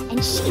so,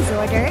 and she's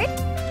ordered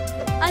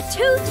a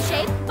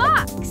tooth-shaped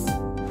box.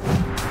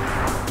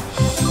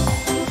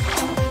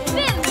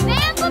 Bim,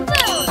 bam,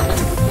 ba-boom!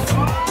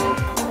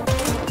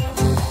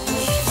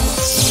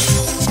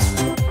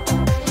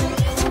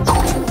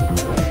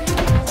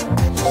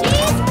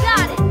 She's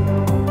got it!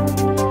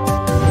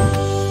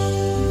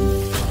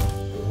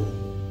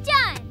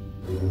 Done!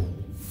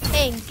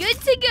 And good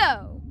to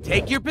go.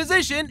 Take your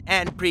position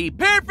and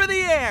prepare for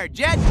the air,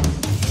 Jet.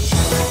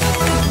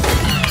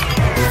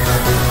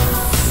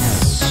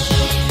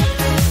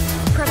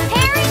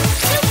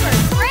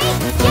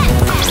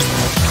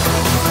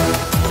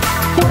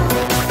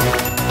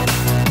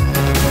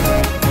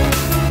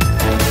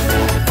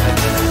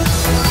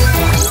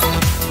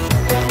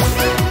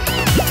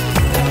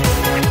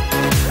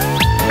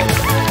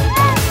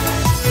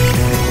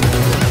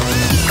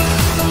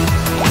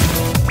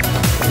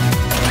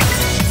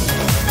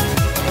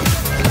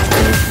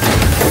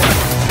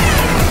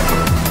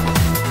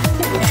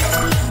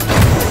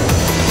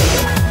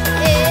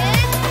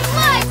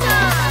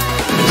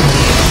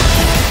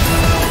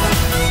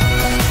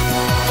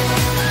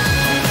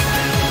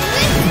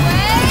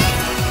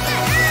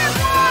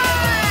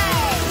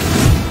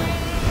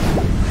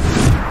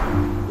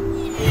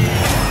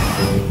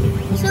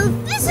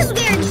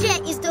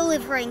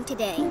 soaring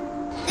today.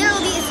 There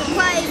will be a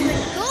surprise when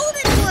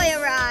Golden Boy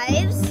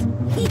arrives.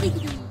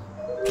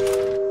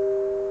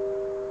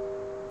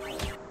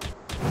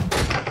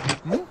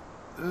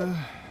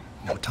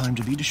 No time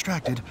to be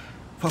distracted.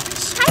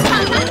 Focus.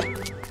 Hi,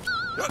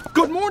 Papa.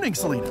 Good morning,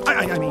 Selena.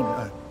 I mean,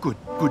 good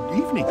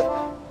evening.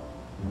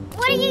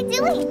 What are you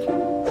doing?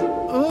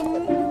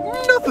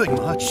 Nothing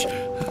much.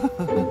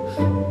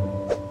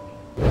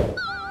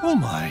 Oh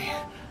my.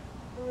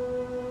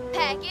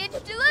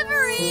 Package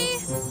delivery!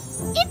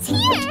 It's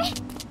here!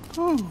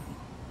 Oh.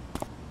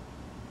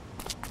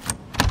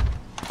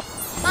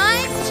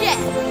 I'm Jet.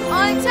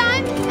 On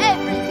time,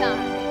 every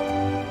time.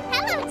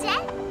 Hello,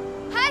 Jet.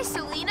 Hi,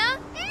 Selena.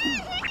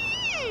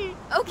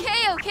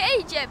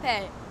 Okay,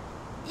 Jetpet.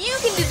 You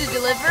can do the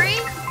delivery.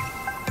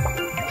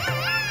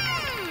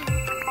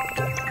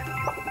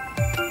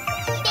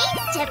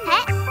 Thanks,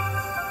 Jetpet.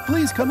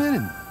 Please come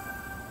in.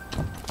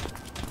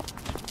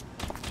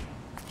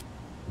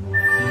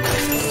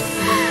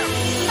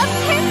 A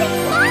perfect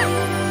block!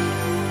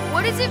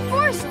 What is it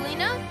for,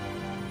 Selena?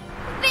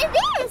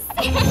 This!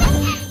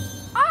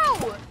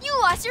 Oh, you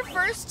lost your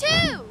first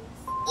tooth.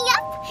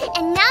 Yup,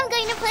 and now I'm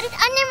going to put it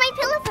under my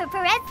pillow for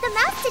Perez the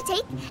mouse to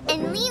take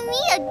and leave me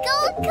a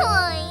gold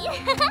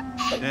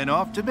coin. And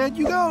off to bed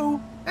you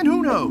go. And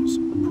who knows,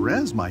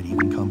 Perez might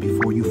even come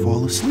before you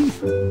fall asleep.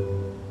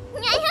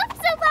 I hope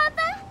so,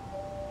 Papa.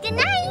 Good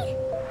night.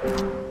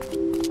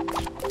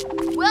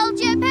 Well,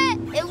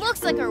 Jetpet, it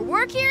looks like our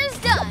work here is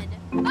done.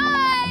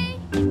 Bye.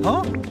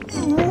 Huh?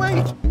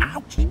 Wait!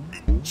 Ouch!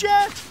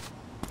 Jet!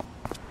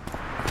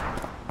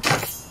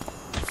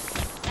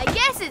 I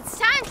guess it's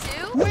time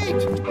to... Wait!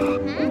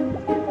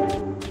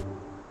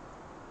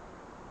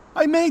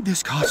 I made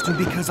this costume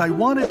because I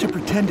wanted to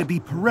pretend to be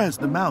Perez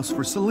the mouse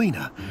for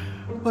Selena,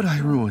 but I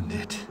ruined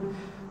it.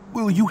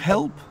 Will you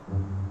help?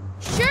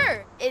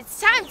 Sure, it's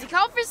time to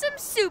call for some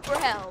super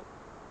help.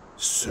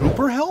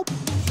 Super help?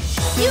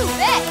 You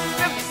bet!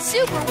 From the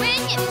Super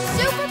Wing and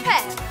Super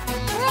Pet.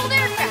 World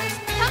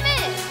Aircraft, come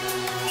in.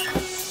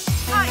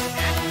 Hi,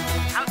 Jet.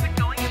 How's it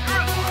going in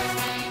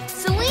Uruguay?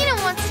 Selena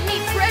wants to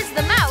meet Perez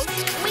the Mouse.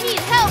 We need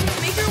help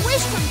to make her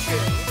wish come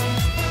true.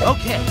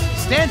 Okay,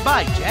 stand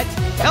by, Jet.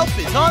 Help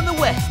is on the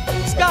way.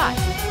 Sky.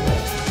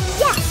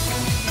 Yes!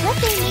 What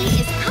they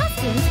need is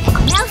costumes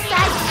and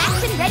mouse-sized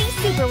action-ready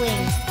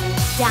Superwings.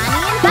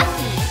 Donnie and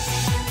Bucky.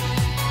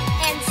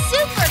 And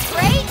super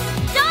great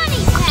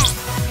Donnie Pet.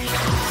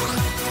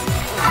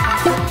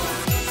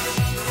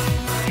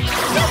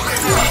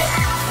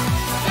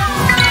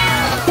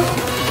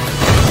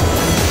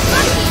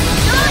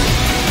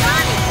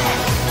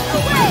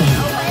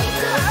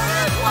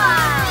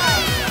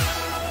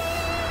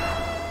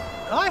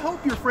 I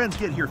hope your friends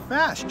get here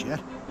fast,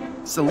 Jet.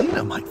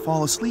 Selena might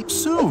fall asleep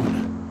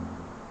soon.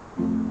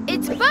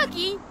 It's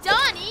Bucky,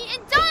 Donnie,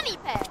 and Donnie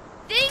Pet.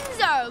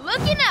 Things are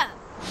looking up.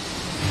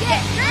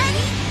 Get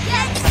ready,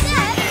 get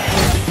set.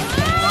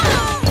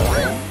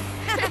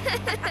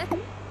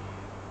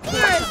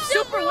 We're a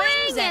Super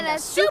Wings and a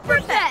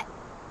Super Pet.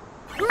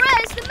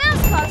 Perez the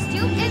Mouse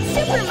costume and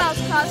Super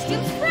Mouse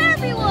costumes for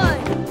everyone.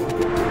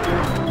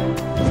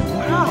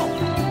 Wow!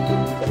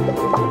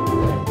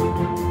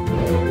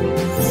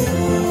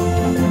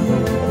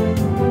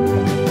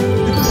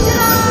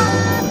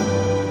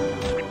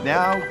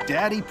 Now,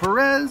 Daddy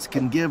Perez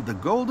can give the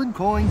golden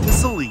coin to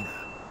Selena.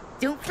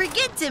 Don't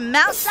forget to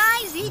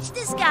mouse-size each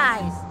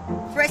disguise.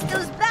 Fresh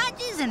those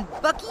badges and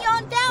Bucky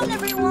on down,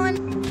 everyone.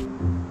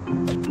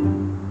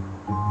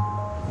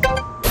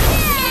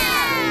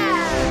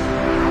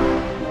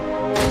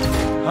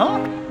 Huh?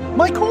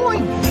 My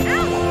coin!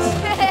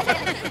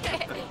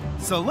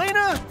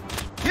 Selena,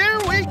 here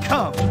we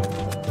come!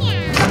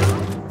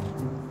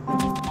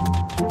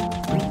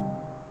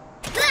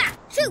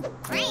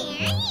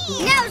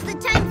 Now's the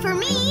time for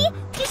me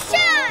to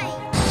shine!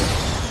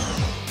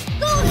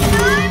 Golden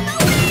arm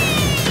away!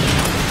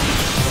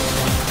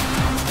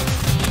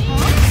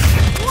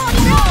 Whoa,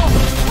 no!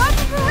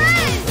 Papa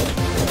Perez!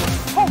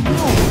 Oh no!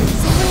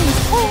 Selena's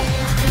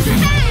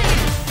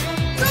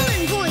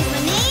Golden Boy is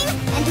my name,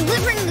 and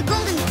delivering the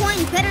golden coin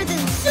better than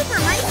Super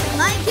Mice in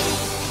my opinion.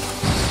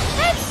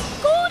 That's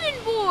Golden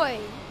Boy.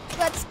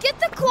 Let's get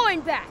the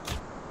coin back.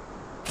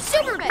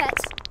 Super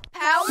Pets,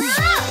 power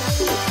up!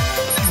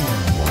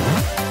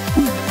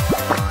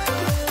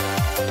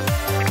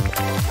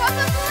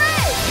 Papa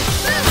Perez,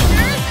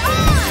 boosters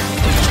on!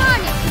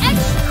 Donnie,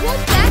 extra cool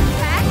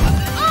backpack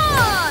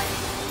on!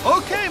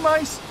 Okay,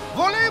 mice,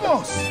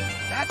 volemos!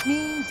 That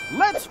means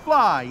let's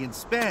fly in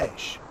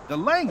Spanish, the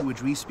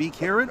language we speak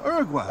here in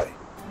Uruguay.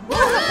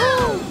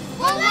 Woohoo!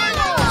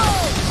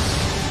 Volemos!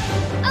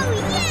 Oh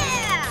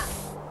yeah!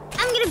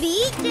 I'm gonna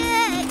be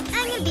Jet.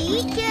 I'm gonna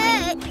be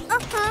Jet.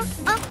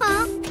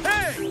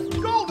 Hey,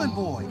 Golden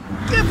Boy,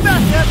 give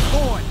back that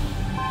coin!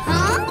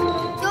 Huh?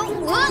 Don't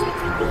look.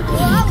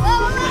 Whoa,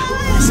 whoa, whoa.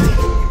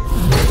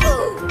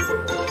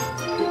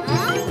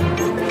 Huh?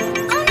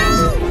 Oh no!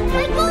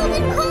 My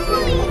golden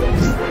coin!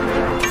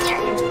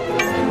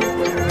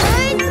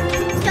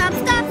 Stop,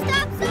 stop,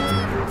 stop,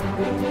 stop!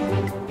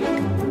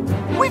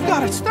 We've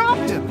got to stop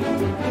him!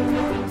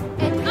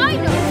 And I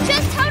know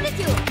just how to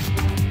do it.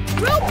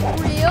 Rope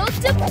reel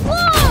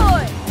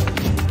deploy!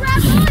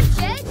 Grab on,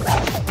 Jet!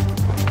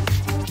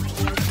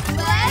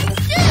 Let's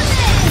do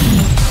this!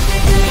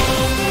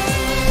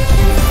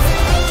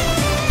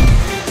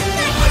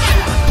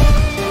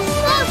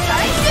 Small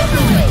size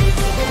Superwings!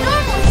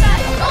 Normal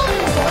size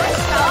golden boy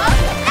stop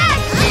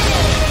action!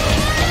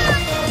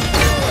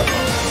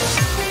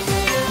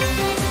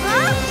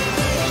 Huh?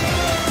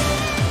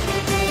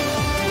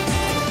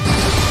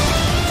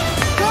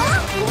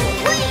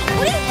 Wait,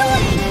 what are you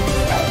doing?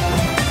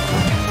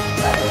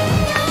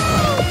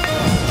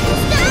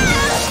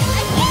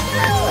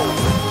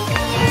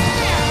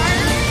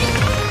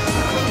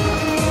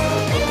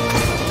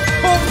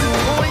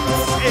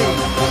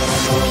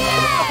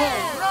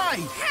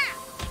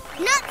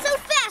 Not so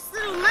fast,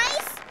 little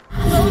mice!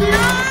 Golden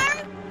arm,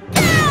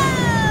 go!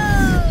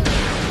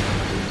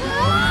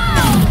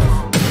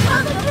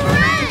 Uncle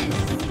Perez!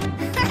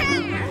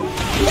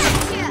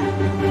 Gotcha!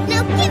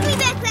 Now give me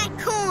back that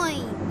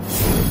coin!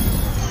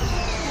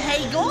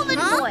 Hey, Golden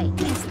Boy,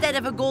 instead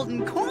of a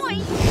golden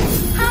coin,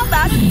 how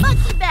about a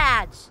Bucky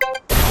badge?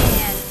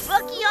 And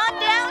Bucky on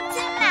down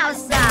to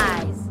mouse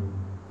size.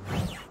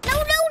 No,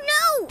 no,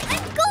 no!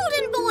 I'm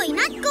Golden Boy,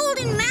 not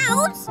Golden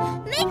Mouse!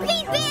 Make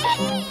me big!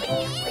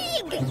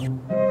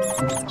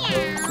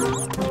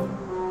 Meow.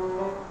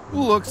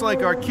 Looks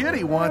like our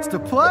kitty wants to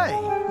play.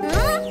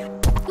 Huh?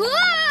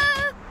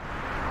 Whoa!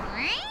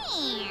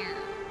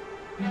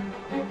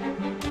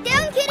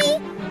 Down, kitty!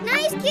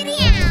 Nice kitty!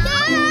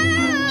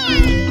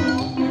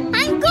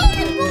 I'm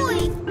Golden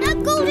Boy,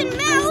 not Golden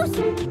Mouse!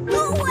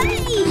 Go away!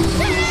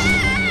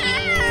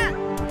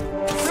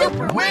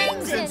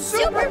 Superwings and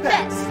Super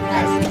Pets!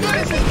 As good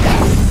as it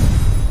gets!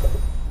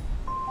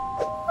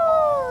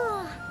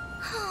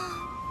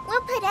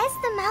 Will Perez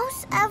the mouse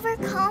ever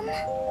come?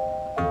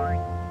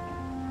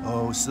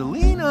 Oh,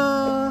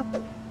 Selena!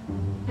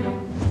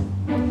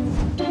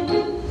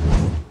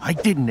 I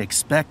didn't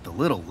expect the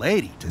little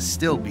lady to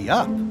still be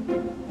up.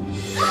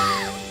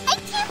 I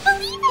can't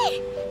believe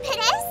it!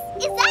 Perez,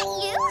 is that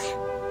you?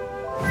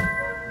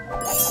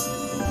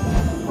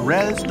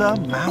 Perez the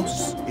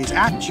mouse is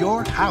at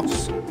your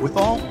house with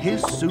all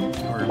his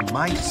super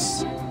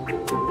mice.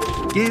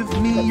 Give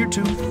me your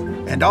tooth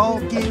and I'll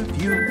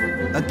give you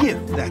a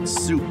gift that's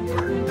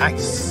super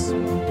nice.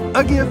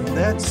 A gift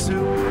that's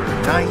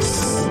super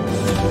nice.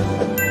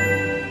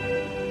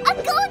 A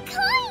gold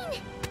coin!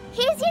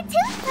 Here's your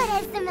tooth,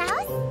 Perez the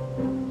mouse.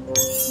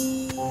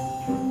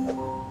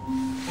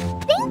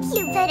 Thank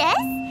you,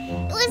 Perez.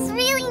 It was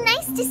really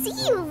nice to see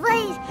you,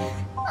 but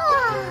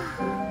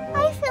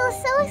I feel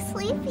so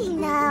sleepy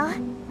now.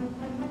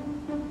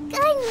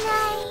 Good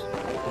night,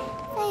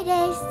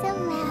 Perez the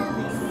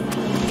mouse.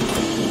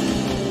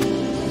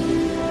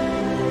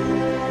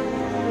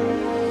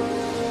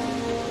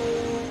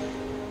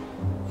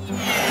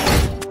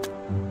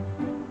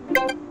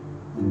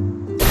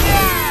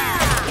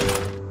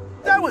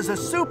 That was a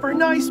super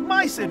nice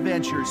mice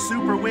adventure,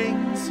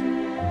 Superwings.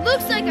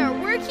 Looks like our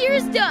work here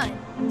is done.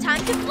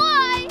 Time to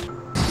fly!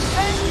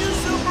 Thank you,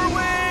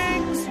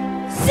 Superwings!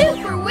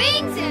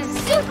 Superwings and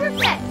Super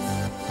Pets!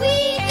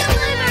 We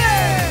deliver!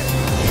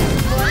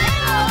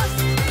 Buenos!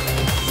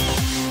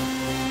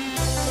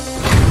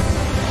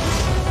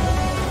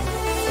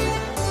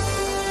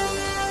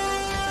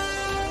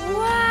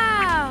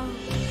 Wow!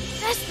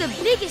 That's the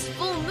biggest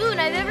full moon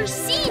I've ever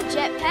seen,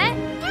 Jet Pet!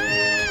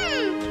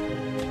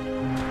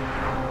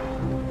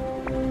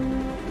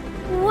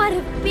 What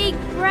a big,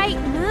 bright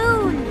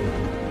moon!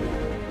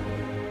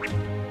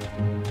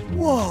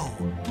 Whoa,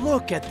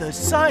 look at the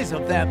size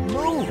of that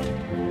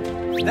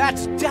moon.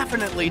 That's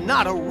definitely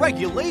not a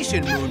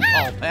regulation moon,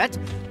 Paw Pet.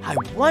 I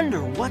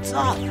wonder what's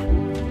up.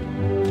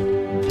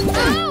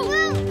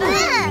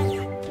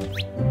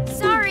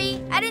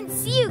 Sorry, I didn't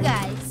see you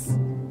guys.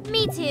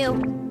 Me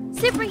too.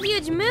 Super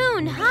huge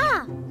moon,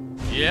 huh?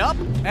 Yep,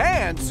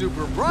 and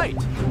super bright.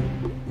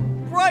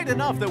 Bright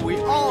enough that we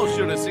all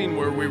should have seen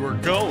where we were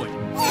going.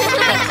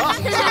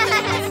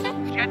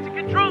 Jet to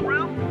control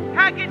room.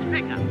 Package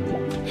pickup.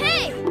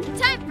 Hey,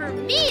 time for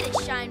me to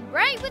shine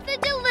bright with a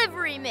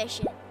delivery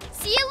mission.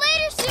 See you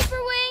later,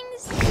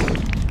 Superwings!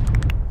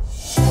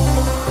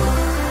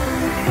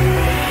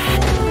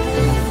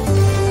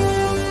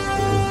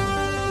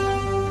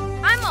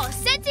 I'm all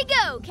set to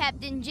go,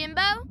 Captain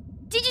Jimbo.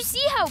 Did you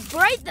see how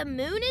bright the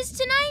moon is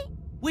tonight?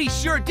 We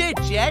sure did,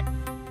 Jet.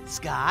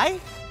 Sky?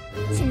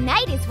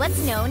 Tonight is what's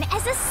known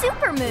as a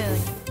supermoon.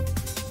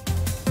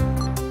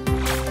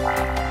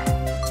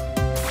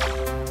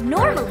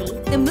 Normally,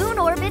 the moon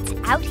orbits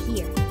out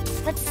here,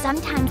 but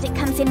sometimes it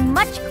comes in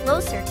much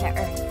closer to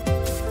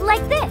Earth,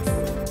 like this.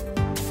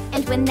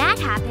 And when that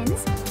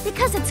happens,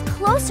 because it's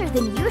closer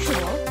than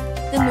usual,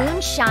 the moon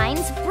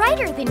shines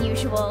brighter than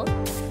usual.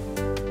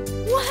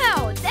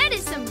 Wow, that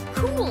is some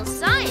cool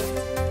science.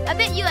 I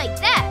bet you like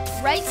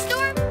that, right,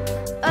 Storm?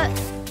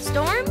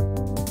 Storm?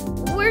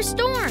 Where's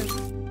Storm?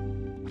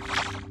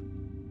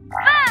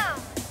 Boom!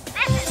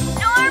 This is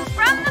Storm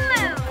from the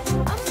moon.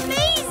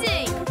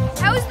 Amazing!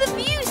 How's the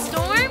view,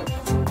 Storm?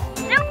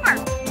 Super!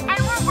 And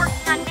we're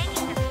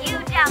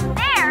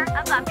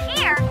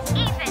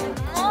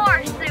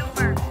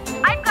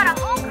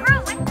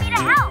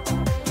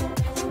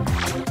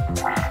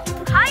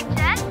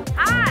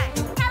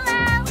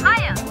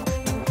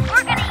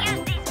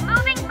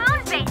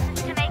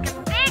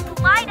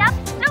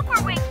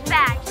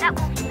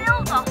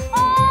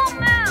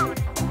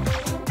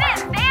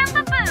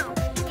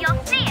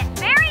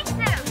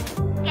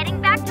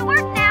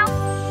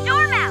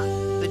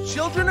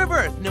of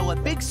Earth know a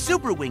big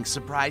Superwings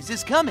surprise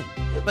is coming,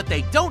 but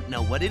they don't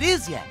know what it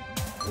is yet.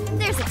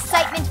 There's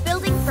excitement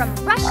building from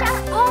Russia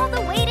all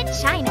the way to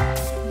China.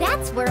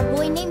 That's where a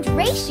boy named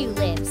Raishu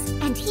lives,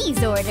 and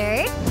he's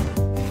ordered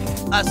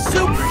a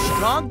super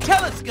strong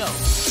telescope.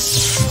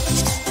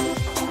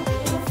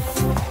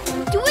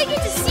 Do I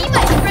get to see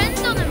my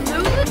friends on the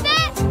moon with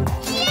that?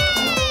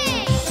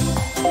 Yay!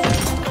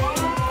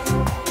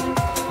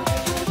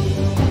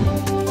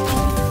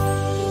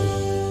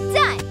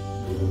 Done.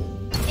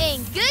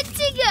 And good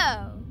to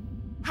go.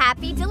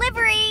 Happy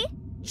delivery.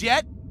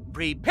 Jet,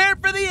 prepare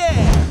for the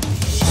air.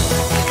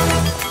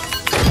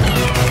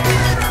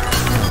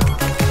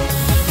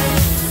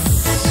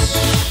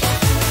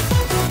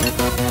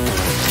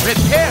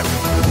 Prepare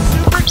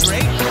for super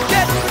great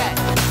jetpack.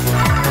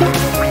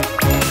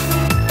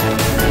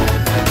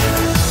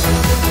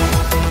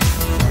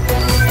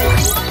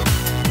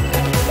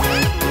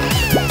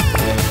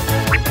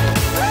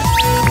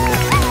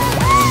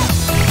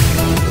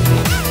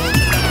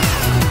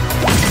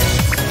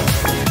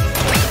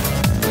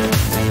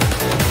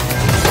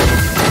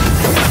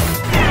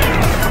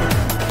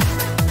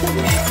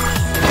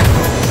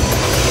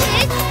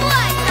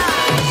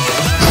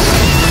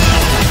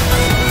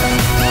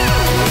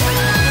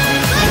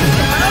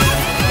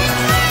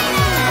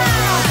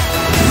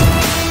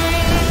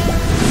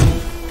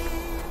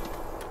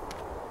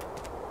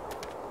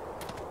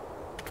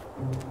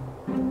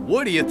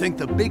 What do you think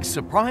the big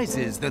surprise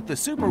is that the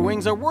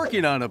Superwings are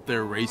working on up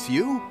there,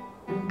 Raishu?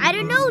 I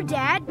don't know,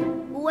 Dad.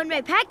 But when my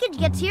package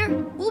gets here,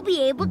 we'll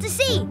be able to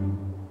see.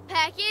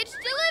 Package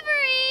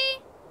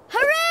delivery!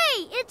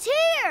 Hooray! It's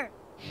here!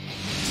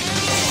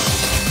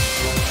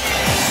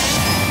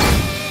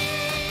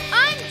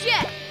 I'm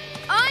Jet.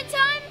 On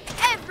time,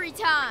 every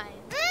time.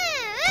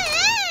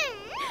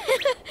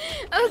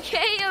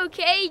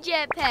 Okay,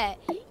 Jet Pet.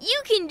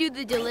 You can do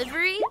the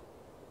delivery.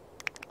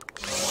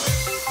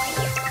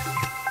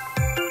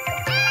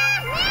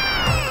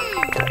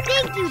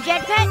 Thank you,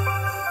 Jet Pet.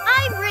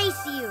 I'm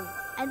Raishu,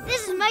 and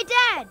this is my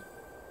dad.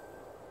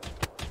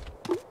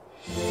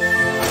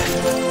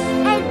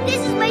 And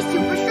this is my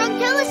super strong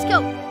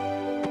telescope.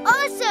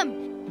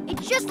 Awesome!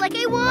 It's just like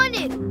I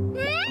wanted.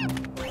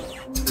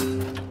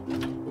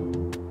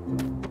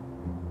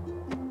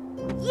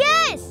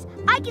 Yes!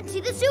 I can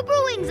see the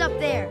Superwings up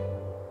there.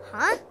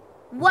 Huh?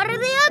 What are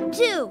they up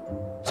to?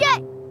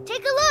 Jet,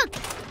 take a look.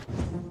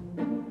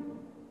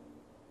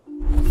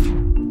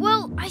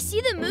 Well, I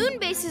see the moon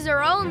bases are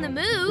all on the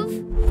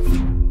move.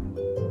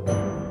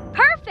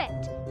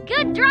 Perfect!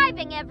 Good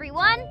driving,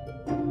 everyone.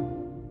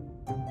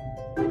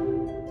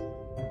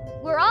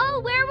 We're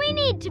all where we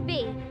need to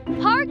be.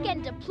 Park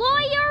and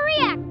deploy your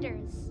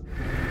reactors.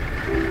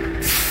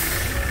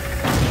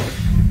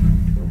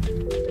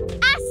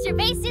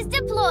 Astrobase is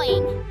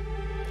deploying.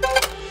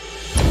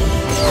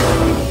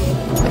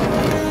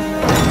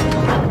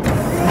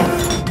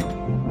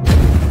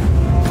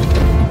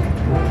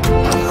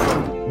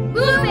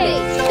 Moon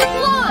base,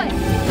 deploy!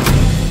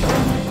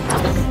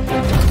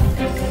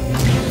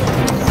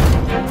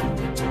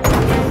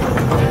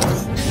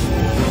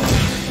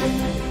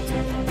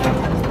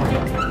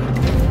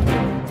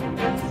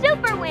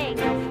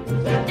 Superwings,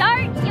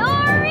 start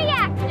your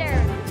reactor.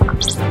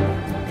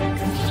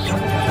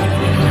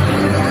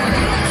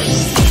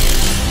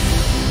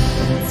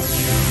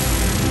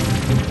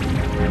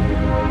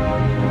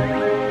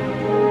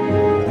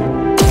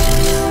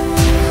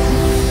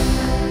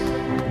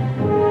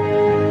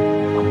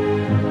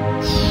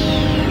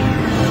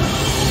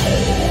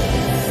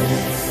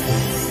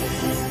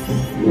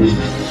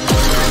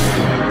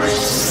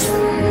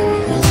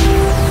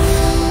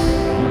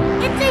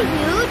 It's a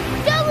huge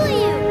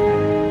W!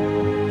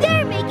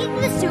 They're making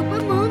the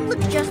supermoon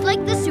look just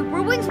like the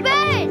Superwings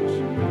badge!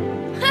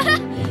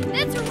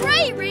 That's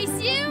right,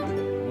 Raishu!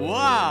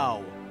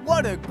 Wow!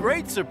 What a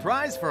great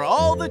surprise for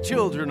all the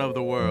children of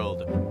the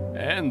world.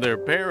 And their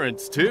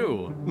parents,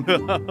 too.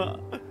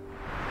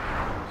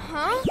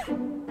 Huh?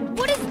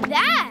 What is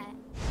that?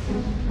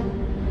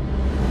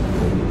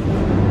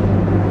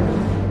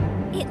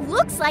 It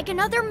looks like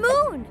another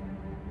moon.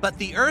 But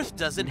the Earth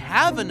doesn't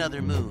have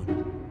another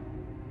moon.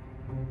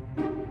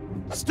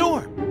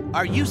 Storm,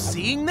 are you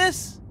seeing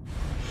this?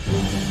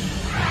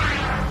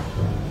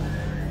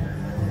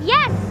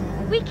 Yes,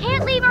 we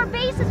can't leave our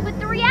bases with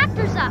the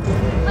reactors up.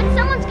 But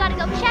someone's got to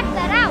go check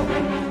that out.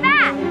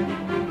 Fast!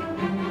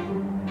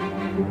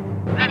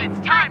 Then it's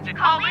time to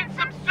call in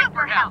some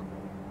super help.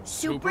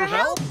 Super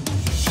help?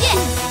 Yes!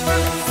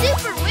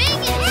 Super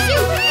Wing and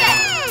Super Pet!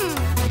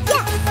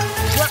 Yes!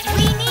 What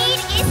we need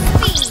is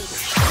speed.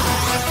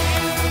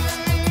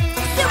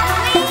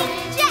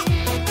 Superwings jet!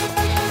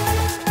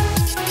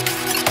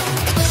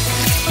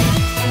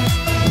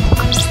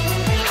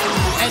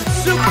 And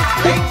super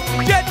great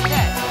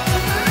jetpack!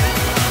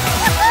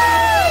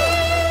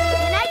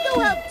 Can I go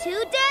help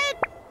too, Dad?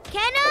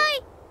 Can I?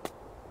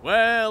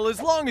 Well,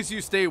 as long as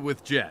you stay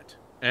with Jet.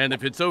 And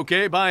if it's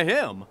okay by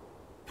him.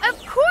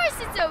 Of course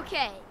it's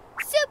okay!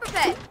 Super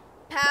Pet,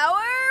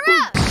 power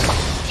up!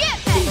 Jet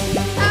Pet,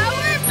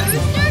 power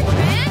booster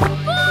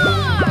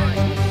transform!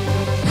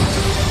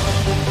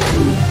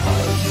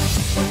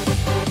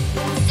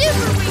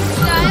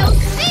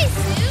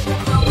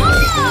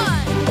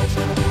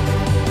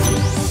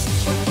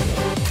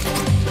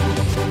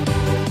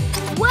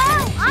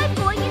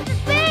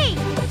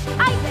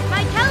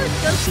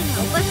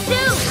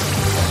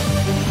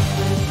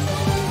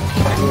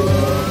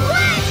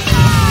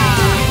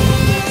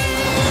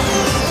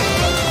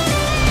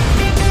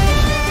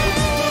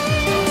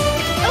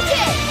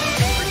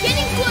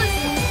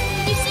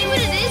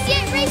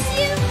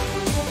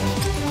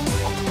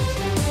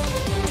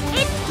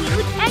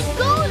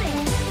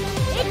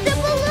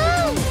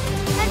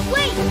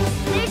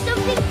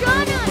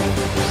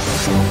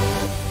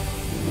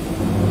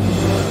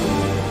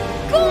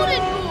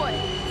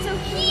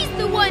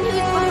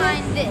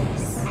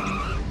 this?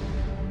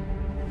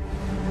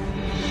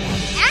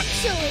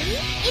 Actually,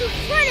 in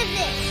front of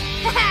this.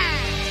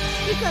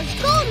 Because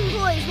Golden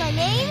Boy is my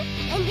name,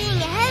 and being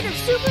ahead of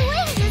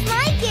Superwings is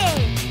my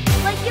game.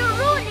 Like you're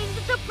ruining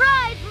the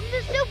surprise from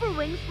the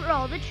Superwings for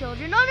all the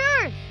children on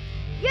Earth.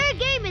 Your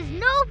game is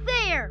no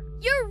fair.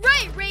 You're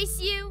right, Race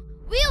You.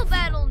 We'll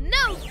battle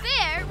no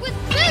fair with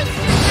booster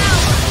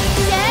power.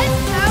 Jet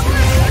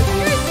power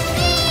booster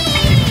speed!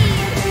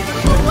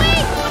 Away,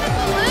 Golden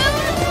Balloon!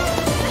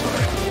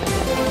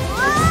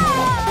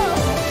 Whoa!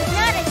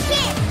 Not a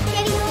chance,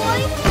 Kitty Boy.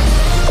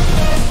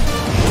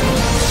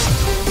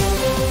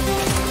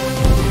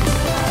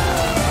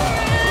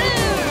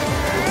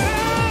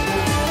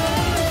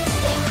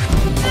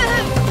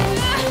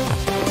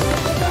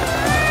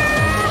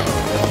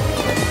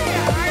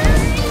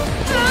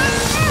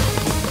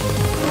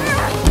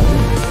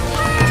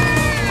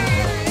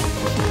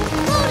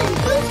 Golden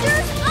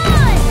boosters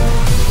on!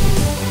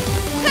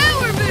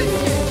 Power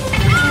booster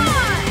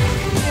on!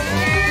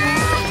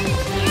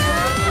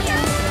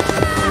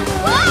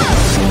 Whoa!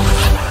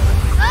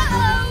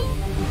 Uh-oh!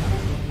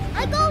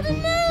 A golden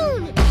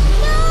moon!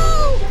 No!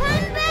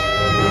 Come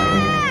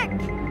back!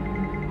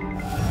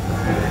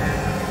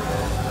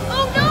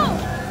 Oh no!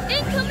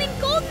 Incoming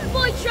Golden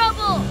Boy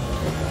trouble!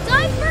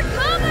 Time for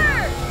cover!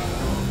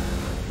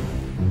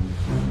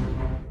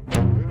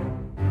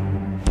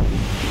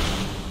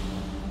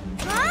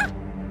 Huh?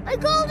 A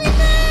golden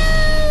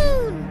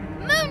moon!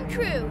 Moon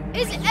Crew,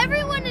 is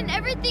everyone and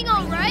everything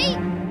all right?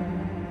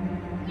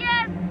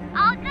 Yes,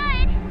 all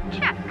good.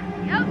 Check.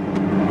 Yep.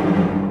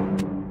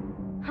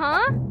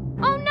 Huh?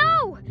 Oh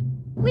no!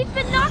 We've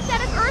been knocked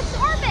out of Earth's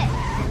orbit!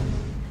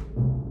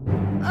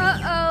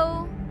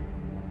 Uh-oh.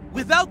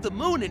 Without the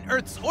moon in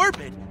Earth's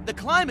orbit, the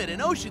climate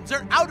and oceans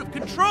are out of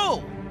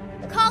control.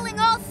 Calling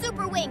all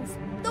Superwings!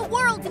 The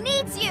world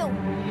needs you!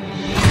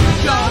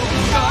 Go,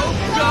 go,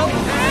 go,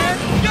 and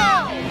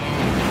go!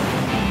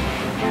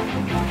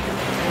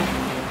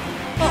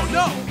 Oh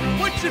no!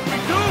 What should we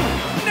do?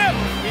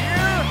 Never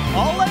fear!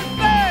 All and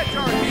Badge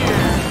are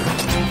here!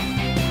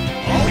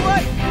 All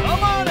right,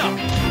 come on up!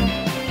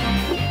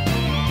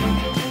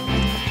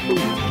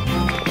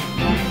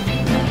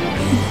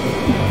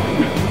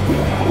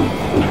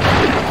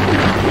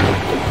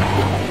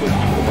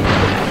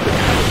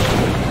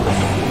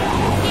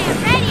 Get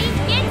ready,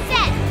 get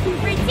set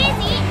for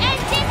Dizzy and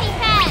Dizzy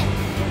Pad!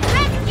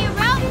 Rescue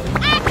rope,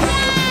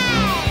 action!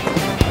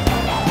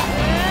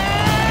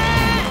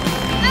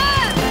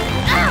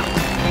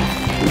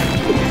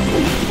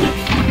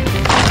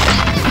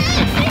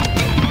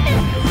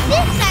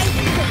 This size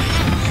is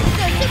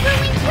so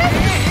Superwings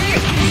rescue!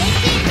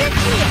 Make it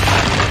clear!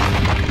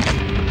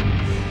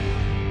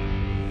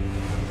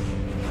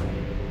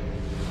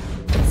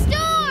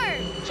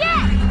 Storm!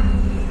 Jet!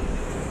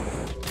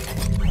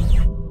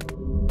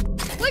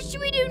 What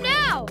should we do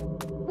now?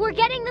 We're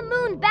getting the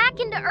moon back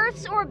into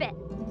Earth's orbit.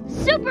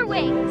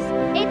 Superwings,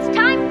 it's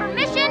time for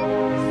mission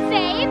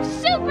Save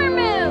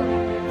Supermoon!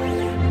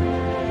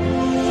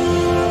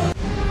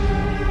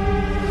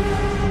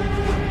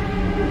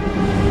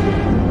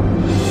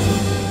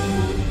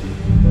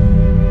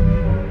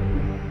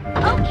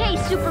 Okay,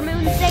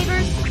 Supermoon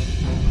Savers.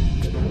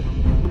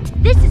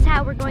 This is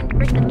how we're going to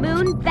bring the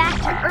moon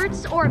back to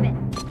Earth's orbit.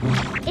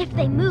 If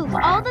they move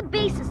all the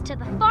bases to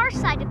the far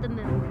side of the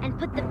moon and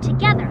put them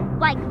together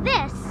like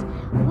this,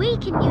 we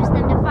can use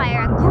them to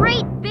fire a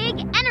great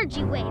big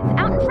energy wave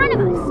out in front of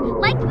us,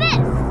 like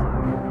this.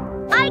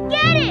 I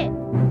get it!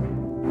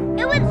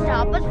 It would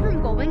stop us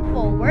from going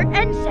forward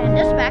and send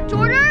us back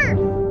toward Earth.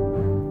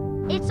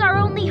 It's our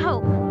only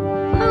hope.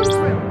 Moon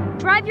Crew,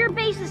 drive your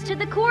bases to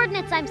the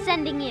coordinates I'm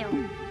sending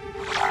you.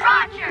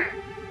 Roger!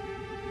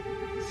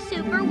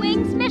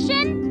 Superwings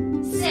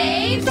mission?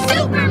 Save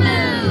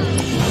Supermoon!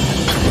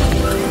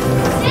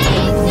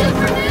 Save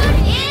Supermoon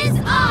is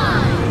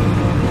on!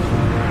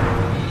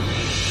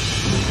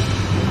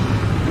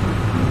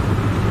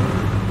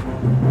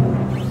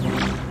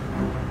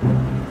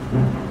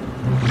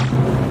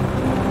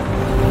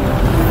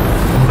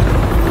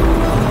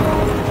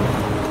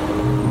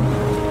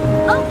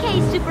 Okay,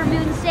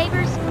 Supermoon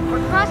Savers,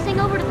 we're crossing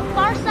over to the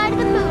far side of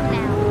the moon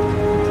now.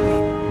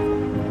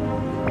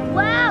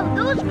 Wow,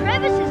 those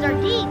crevices are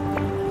deep.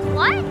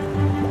 What?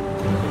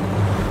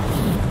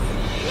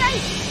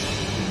 Yikes!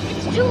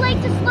 It's too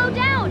late to slow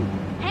down.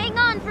 Hang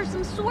on for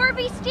some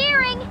swervy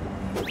steering.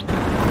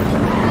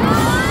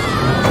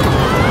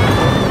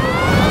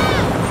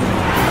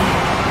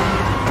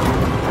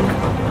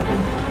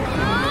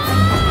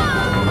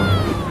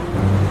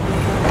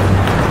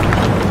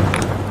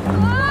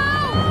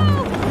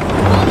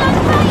 Hold on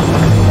tight!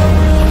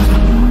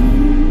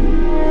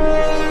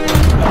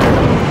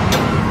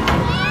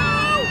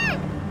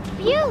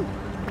 Phew!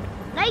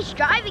 Nice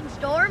driving,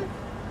 Storm.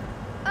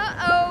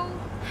 Uh-oh.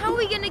 How are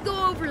we gonna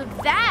go over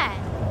that?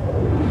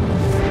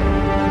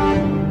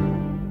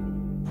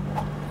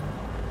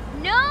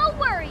 No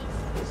worries.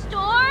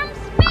 Storm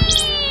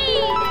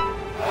speed!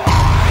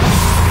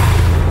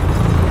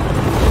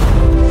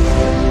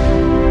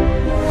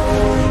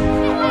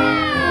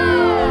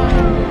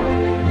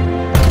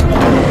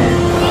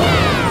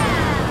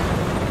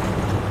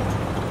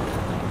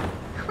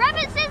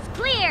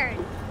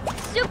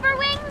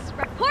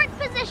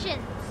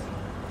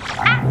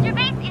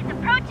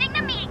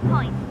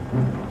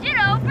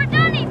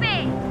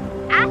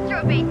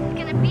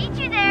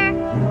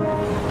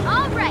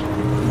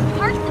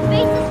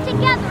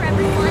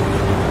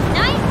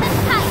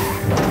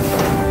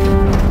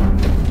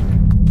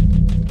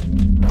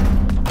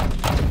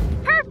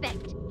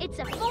 It's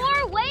a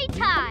 4-way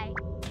tie.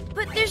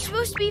 But there's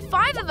supposed to be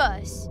 5 of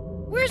us.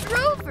 Where's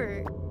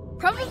Rover?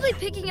 Probably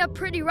picking up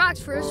pretty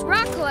rocks for his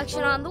rock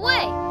collection on the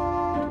way.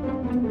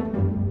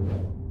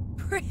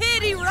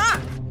 Pretty rock!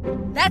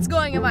 That's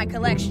going in my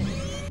collection.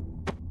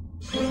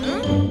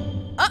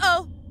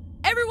 Uh-oh!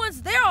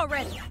 Everyone's there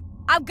already.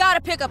 I've got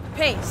to pick up the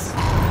pace.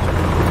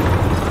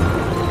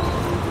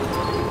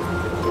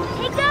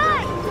 Hey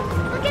guys,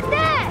 look at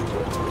that!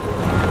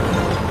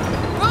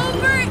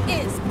 Rover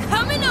is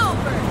coming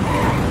over!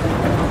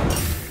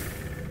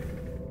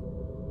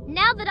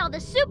 Now that all the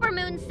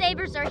Supermoon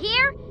Savers are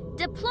here,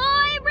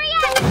 deploy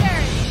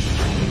reactors!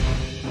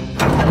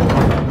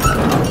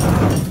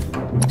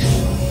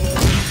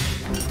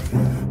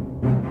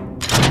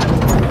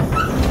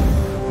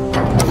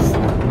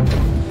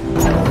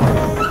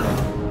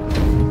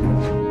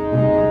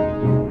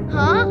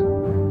 Huh?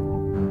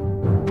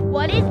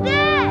 What is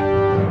that?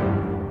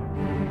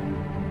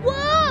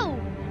 Whoa!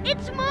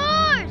 It's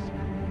Mars!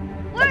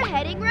 We're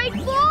heading right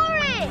for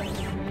it!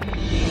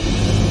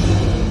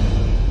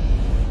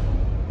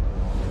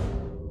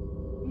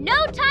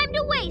 No time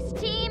to waste,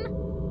 team!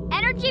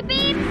 Energy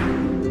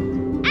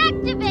beams,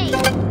 activate!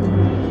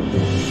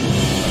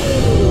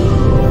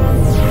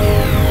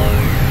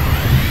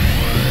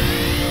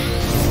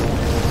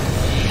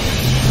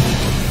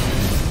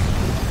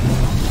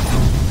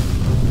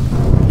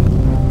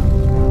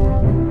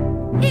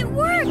 It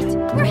worked!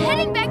 We're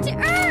heading back to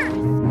Earth!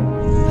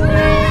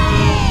 Hooray!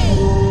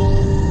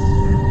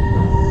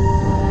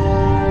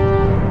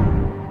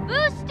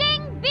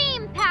 Boosting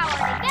beam power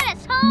to get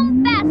us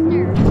home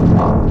faster!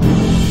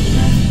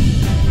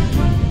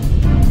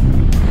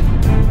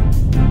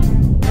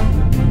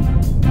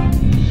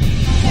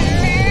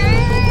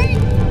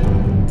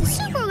 The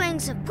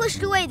Superwings have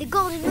pushed away the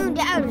golden moon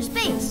to outer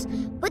space,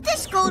 but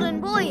this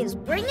golden boy is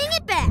bringing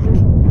it back.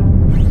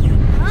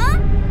 Huh?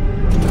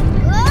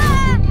 Whoa!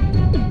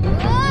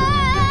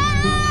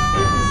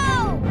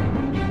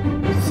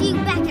 See you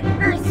back at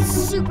Earth,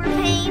 Super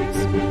Pains.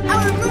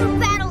 Our moon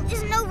battle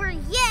isn't over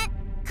yet.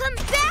 Come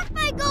back,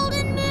 my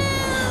golden moon!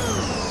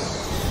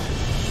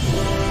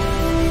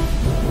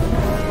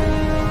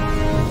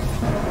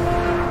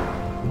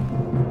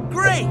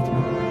 Great!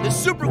 The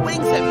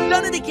Superwings have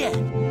done it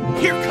again.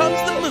 Here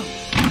comes the moon.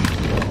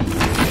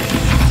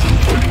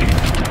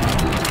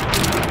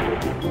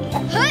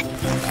 Hut!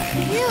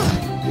 Phew.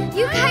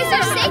 You guys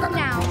are safe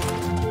now.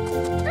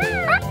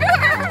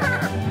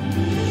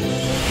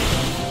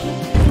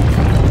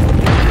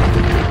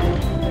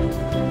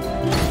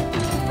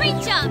 Great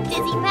job,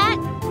 Dizzy Pat!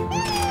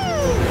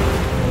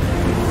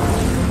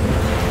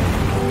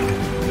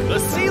 The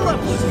sea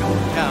level is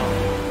going down.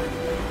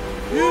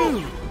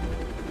 Phew.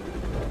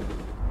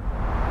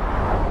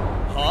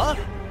 Huh?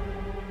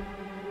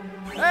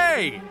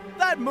 Hey!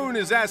 That moon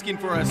is asking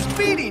for a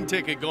speeding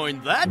ticket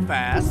going that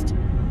fast.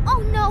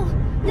 Oh no!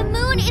 The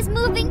moon is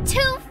moving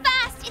too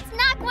fast! It's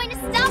not going to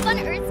stop on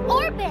Earth's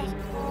orbit!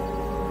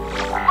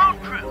 Moon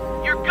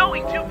crew, you're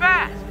going too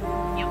fast.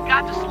 You've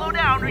got to slow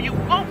down or you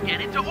won't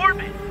get into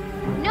orbit.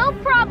 No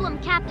problem,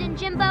 Captain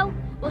Jimbo.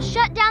 We'll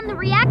shut down the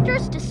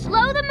reactors to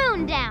slow the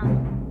moon down.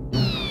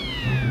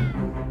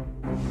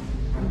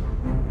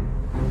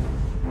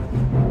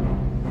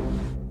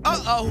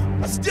 Uh-oh!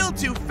 Still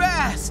too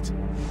fast!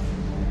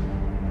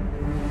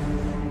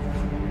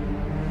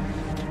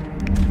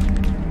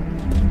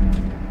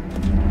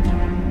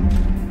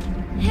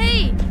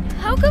 Hey,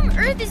 how come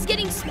Earth is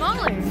getting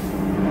smaller?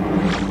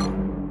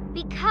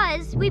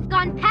 Because we've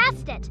gone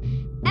past it,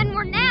 and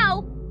we're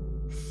now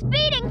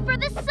speeding for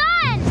the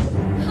sun!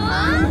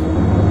 Huh?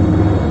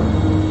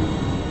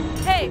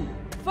 Hey,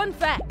 fun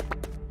fact.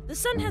 The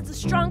sun has the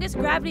strongest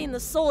gravity in the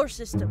solar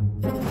system.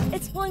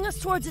 It's pulling us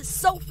towards it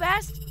so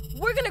fast,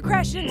 we're gonna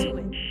crash into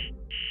it.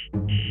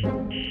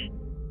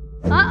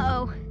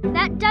 Uh-oh,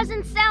 that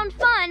doesn't sound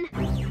fun.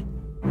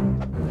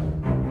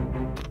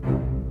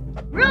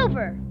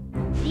 Rover,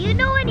 do you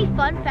know any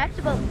fun facts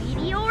about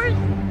meteors?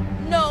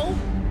 No,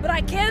 but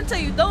I can tell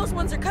you those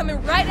ones are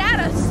coming right at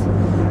us.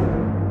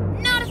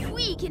 Not if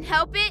we can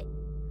help it.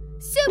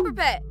 Super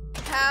Pet,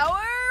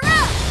 power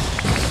up!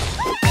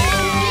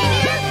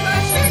 Meteor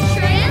Crusher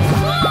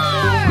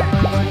transform!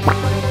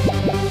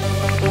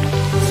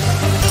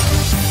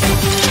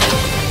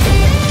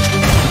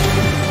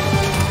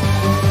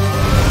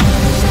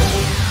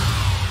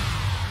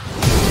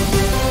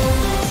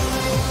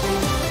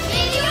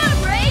 Meteor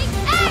brake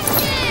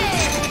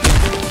active!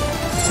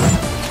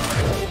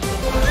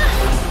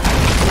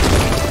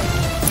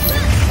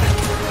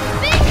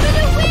 Big for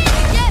the win,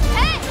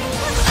 Jetpack!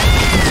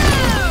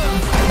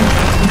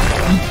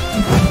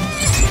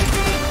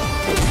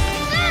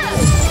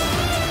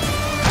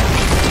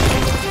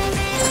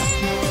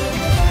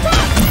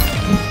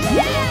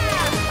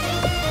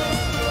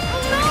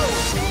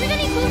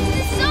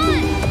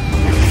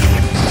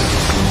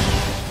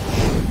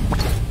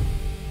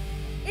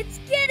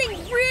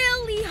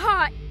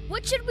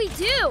 What should we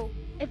do?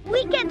 If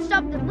we can't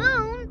stop the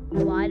moon,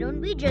 why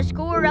don't we just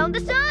go around the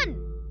sun?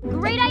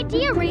 Great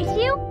idea, Race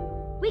You.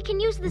 we can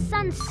use the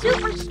sun's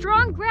super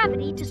strong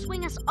gravity to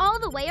swing us all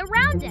the way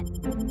around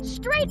it.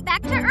 Straight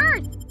back to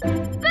Earth.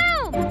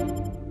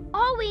 Boom!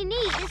 All we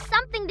need is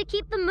something to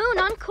keep the moon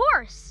on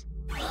course.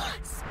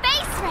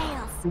 Space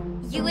rails!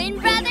 You in,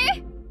 brother?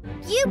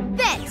 You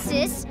bet,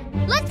 sis.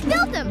 Let's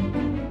build them.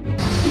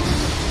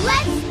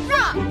 Let's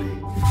rock!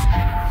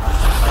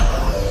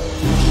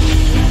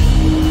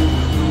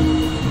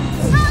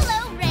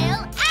 Hollow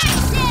rail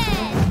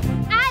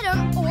action!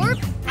 Atom orb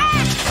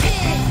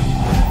action!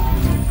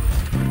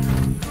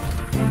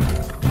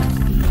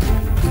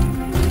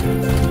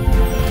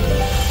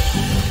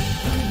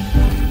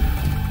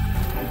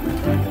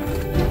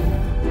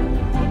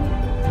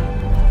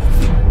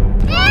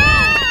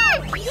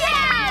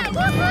 Yeah!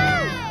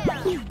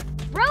 Woohoo!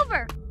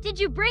 Rover, did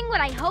you bring what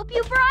I hope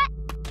you brought?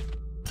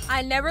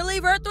 I never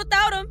leave Earth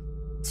without them.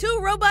 2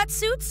 robot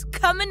suits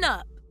coming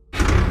up.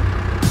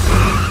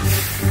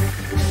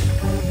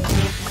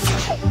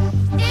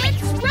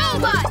 It's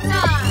robot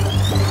time!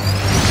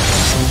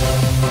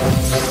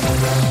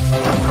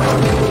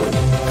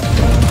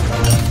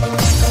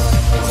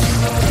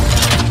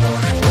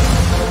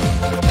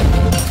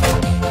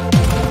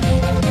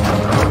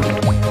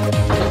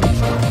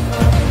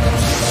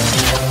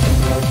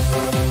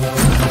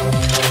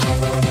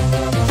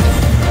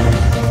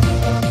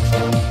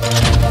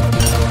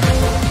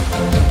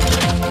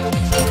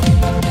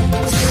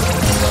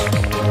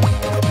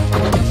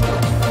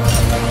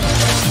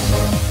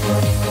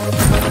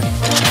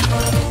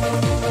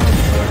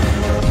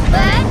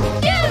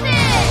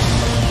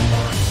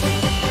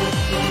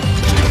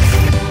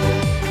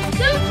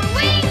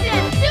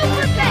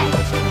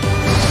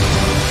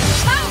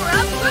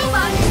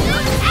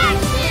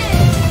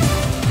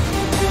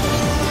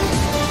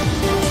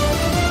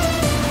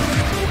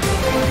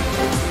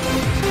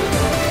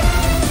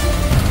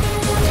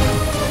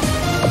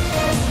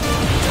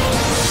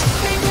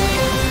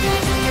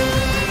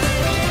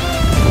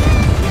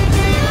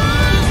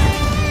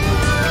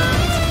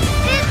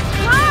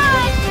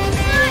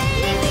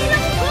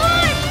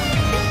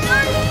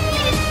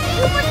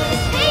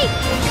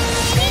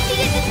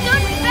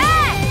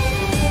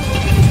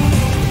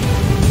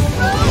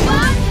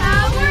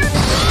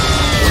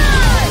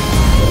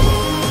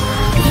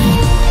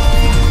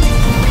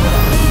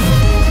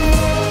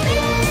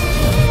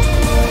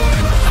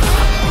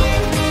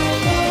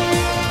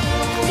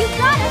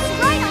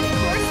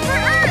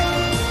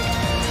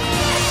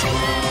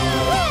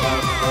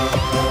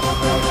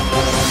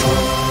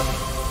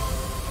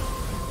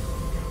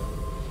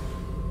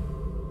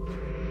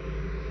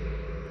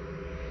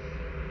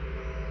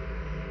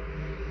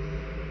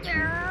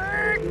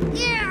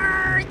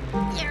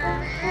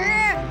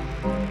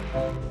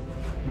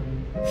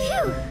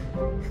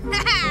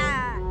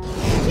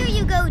 Here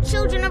you go,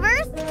 children of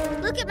Earth.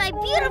 Look at my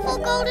beautiful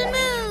golden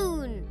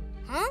moon.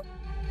 Huh?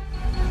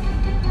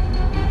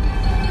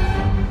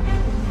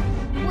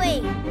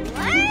 Wait,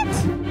 what?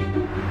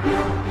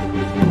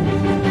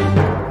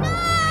 No!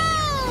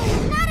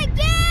 Not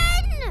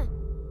again!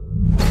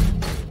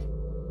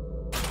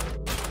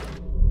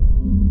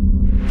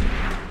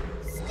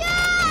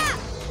 Stop!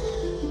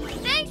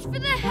 Thanks for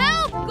the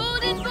help,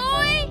 golden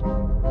boy!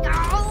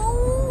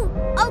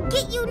 No! I'll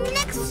get you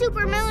next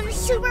supermoon,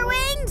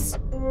 Superwings!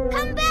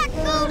 Come back,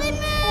 golden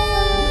moon!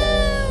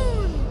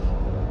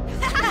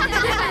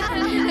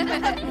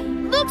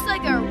 Looks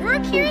like our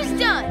work here is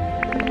done.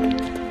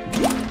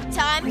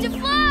 Time to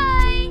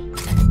fly!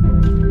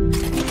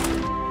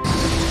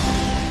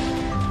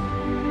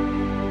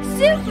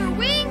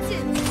 Superwings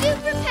and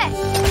Super Pets,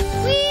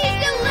 we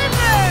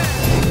deliver!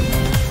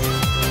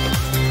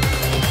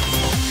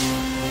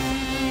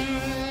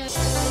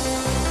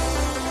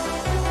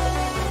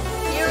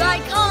 Here I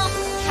come.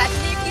 Catch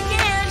me if you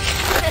can.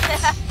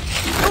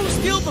 Go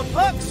steal the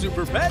puck,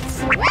 Super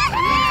Pets! Go,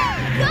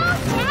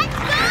 Jet,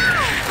 go!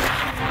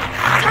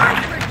 Time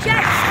for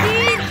jet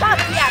speed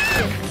hockey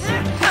action.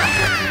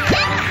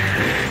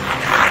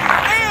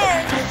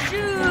 And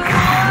shoot!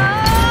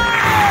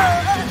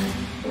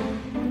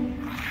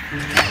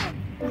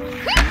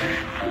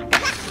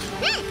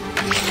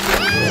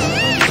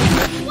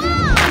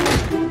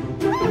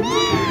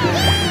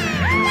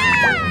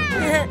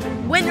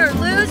 Win or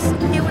lose,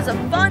 it was a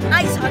fun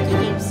ice hockey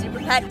game, Super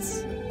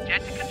Pets.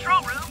 Jet to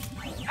control room.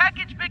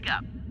 Package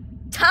pickup.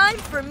 Time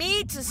for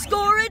me to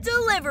score a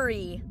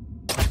delivery.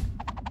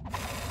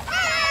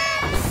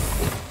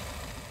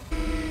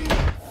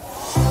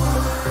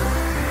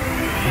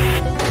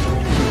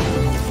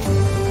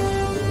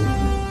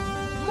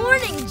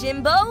 Morning,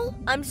 Jimbo.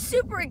 I'm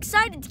super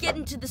excited to get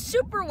into the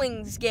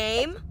Superwings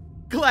game.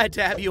 Glad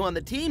to have you on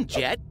the team,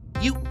 Jet.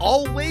 You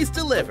always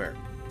deliver.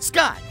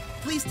 Scott,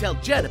 please tell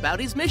Jet about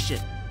his mission.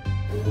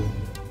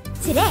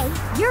 Today,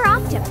 you're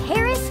off to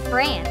Paris,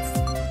 France.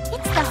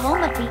 It's the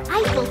home of the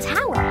Eiffel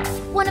Tower,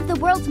 one of the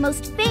world's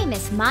most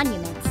famous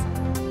monuments.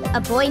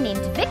 A boy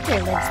named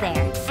Victor lives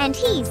there, and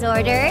he's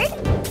ordered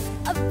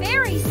A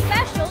very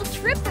special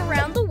trip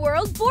around the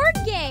world board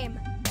game.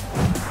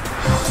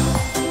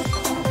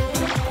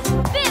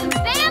 Bim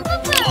Bam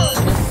Boom!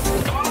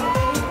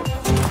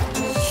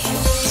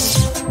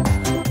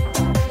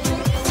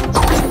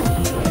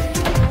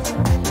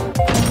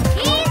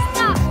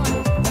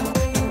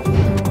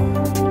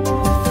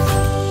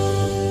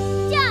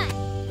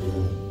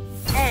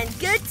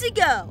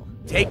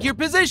 Take your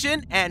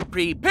position and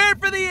prepare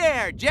for the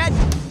air, Jet.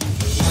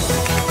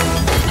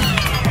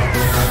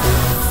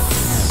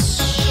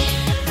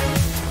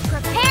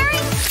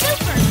 Preparing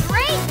super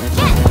great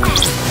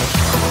jetpack.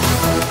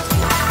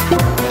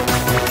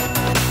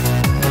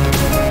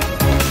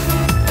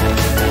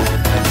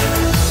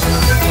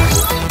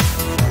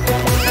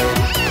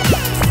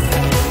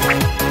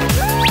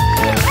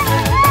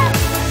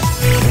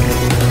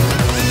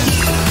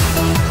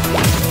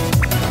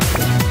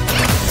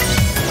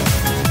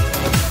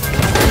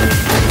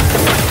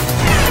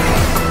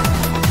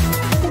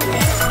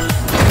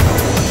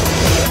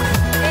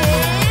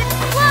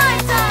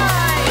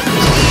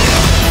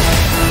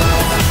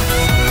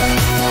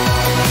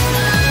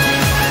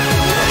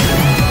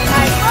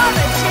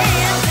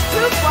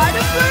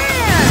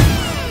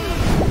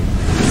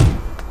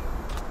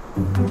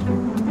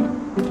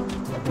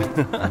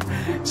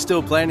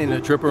 Still planning a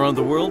trip around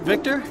the world,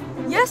 Victor?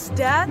 Yes,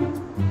 Dad.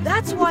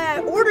 That's why I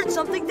ordered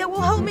something that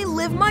will help me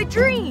live my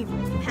dream.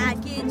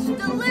 Package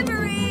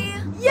delivery!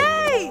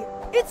 Yay!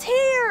 It's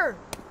here!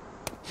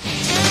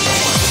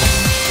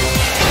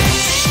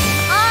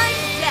 I'm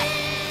Jet.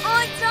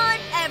 On time,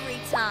 every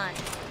time.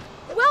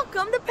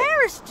 Welcome to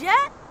Paris,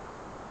 Jet.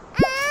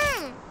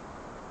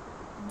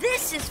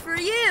 This is for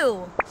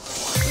you.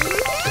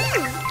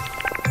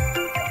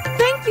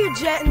 Thank you,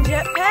 Jet and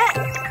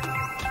Jetpack.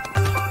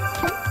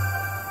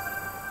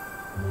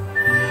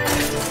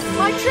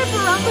 My trip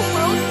around the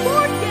world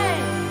board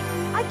game!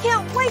 I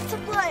can't wait to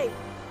play!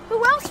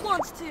 Who else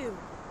wants to?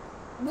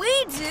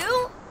 We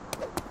do!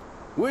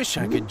 Wish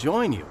I could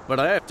join you, but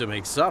I have to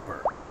make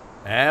supper.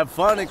 Have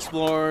fun,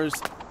 explorers.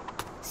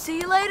 See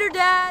you later,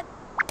 Dad.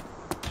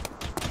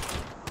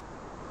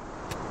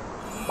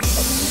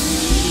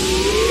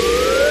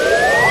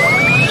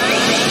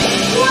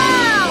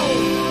 Wow!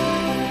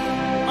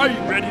 Are you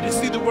ready to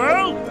see the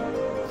world?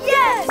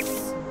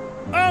 Yes!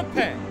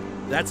 Okay.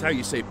 That's how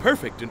you say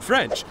perfect in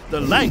French,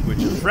 the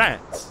language of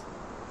France.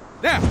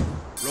 Now,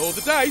 roll the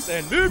dice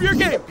and move your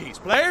game piece,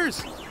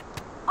 players.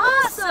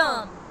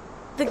 Awesome!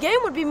 The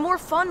game would be more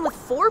fun with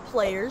 4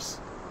 players.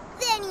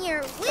 Then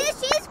your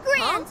wish is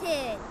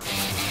granted.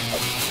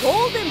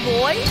 Golden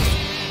Boy?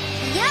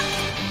 Yep,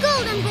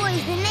 Golden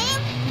Boy's the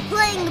name.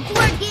 Playing the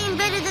board game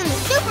better than the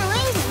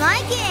Superwings is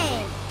my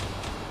game.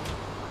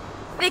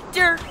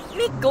 Victor,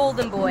 meet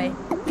Golden Boy.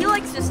 He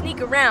likes to sneak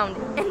around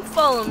and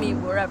follow me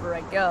wherever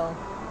I go.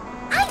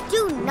 I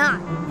do not.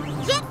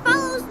 Jet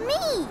follows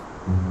me.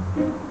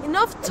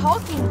 Enough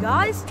talking,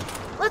 guys.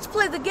 Let's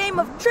play the game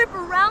of Trip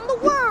Around the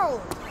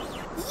World.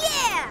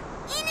 Yeah,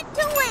 in it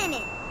to win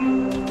it.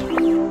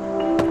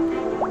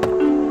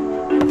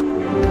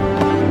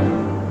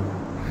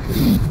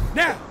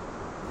 Now,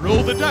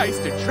 roll the dice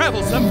to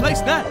travel someplace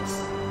nice.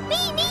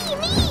 Me.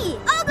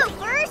 I'll go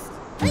first.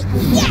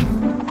 Yes.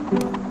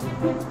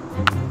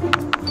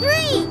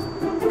 3.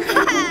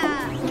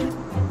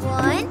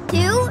 1,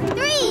 2,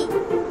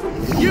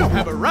 3. You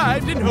have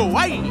arrived in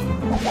Hawaii.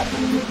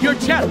 Your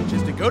challenge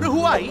is to go to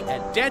Hawaii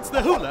and dance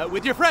the hula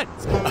with your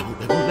friends. What?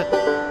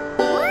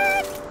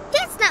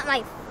 That's not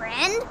my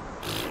friend.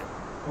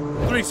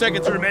 3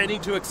 seconds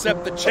remaining to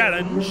accept the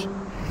challenge.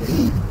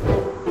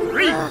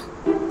 3.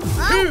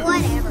 Oh,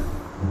 whatever.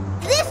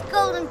 This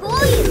Golden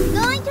Boy is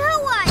going to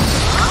Hawaii.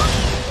 Huh?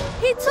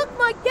 He took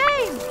my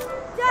game.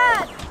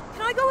 Dad,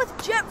 can I go with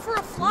Jet for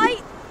a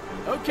flight?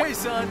 Okay,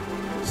 son.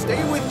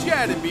 Stay with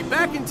Jet and be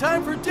back in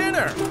time for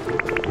dinner.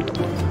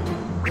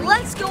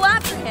 Let's go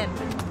after him.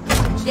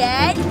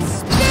 Jet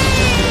speed!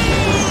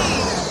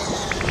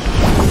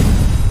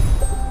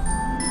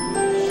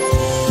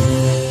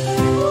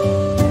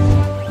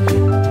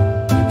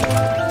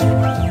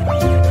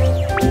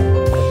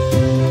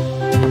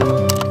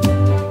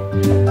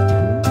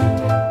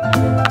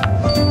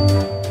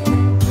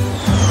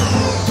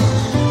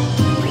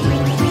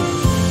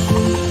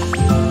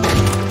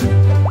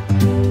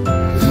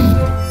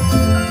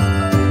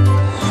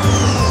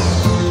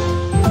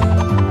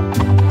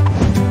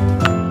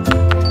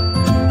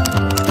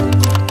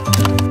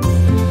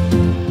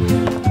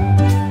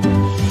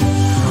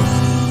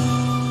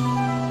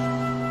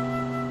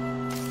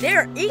 There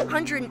are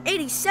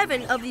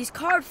 887 of these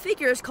carved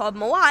figures called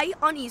Moai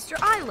on Easter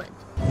Island.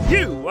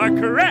 You are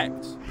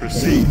correct.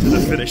 Proceed to the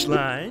finish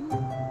line.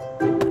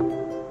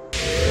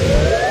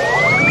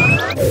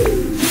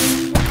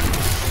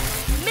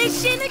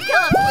 Mission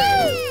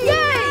accomplished!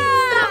 Yay!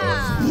 That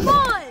was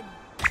fun!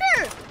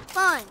 Sure,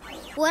 fun.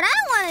 What I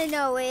want to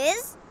know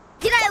is,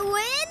 did I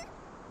win?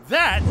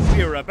 That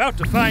we are about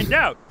to find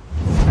out.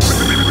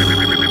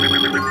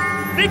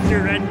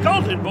 Victor and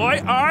Golden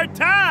Boy are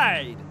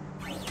tied.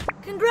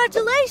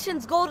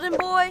 Congratulations, Golden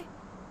Boy.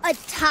 A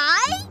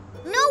tie?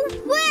 No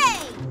way!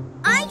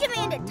 I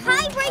demand a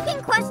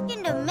tie-breaking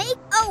question to make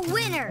a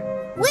winner,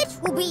 which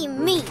will be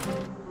me.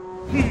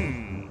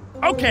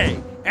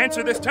 Okay,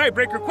 answer this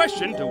tiebreaker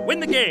question to win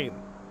the game.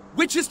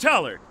 Which is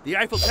taller, the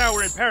Eiffel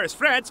Tower in Paris,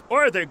 France,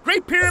 or the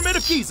Great Pyramid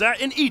of Giza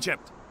in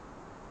Egypt?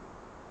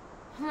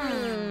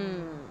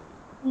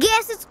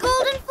 Guess it's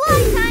Golden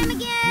Fly time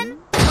again.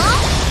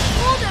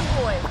 Huh? Golden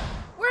Boy,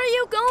 where are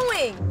you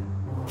going?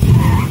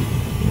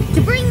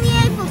 To bring the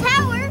Eiffel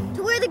Tower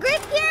to where the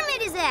Great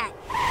Pyramid is at.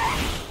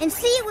 And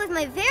see it with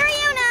my very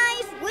own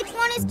eyes which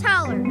one is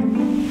taller.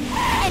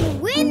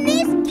 And win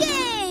this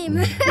game!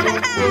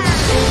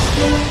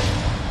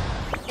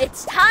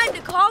 It's time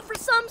to call for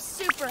some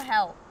super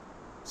help.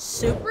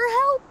 Super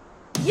help?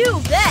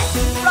 You bet!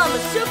 From a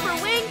super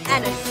wing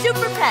and a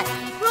super pet,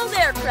 World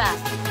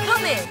Aircraft.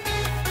 Come in.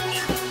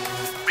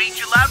 Read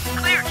you loud and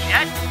clear,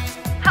 Jet.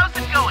 How's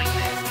it going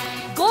there?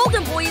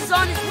 Golden Boy is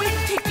on his way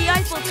to take the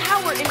Eiffel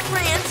Tower in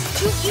France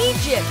to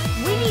Egypt.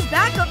 We need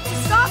backup to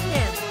stop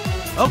him.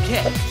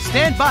 Okay,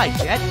 stand by,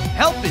 Jet.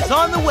 Help is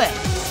on the way.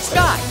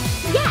 Sky!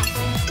 Yes!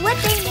 What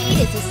they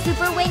need is a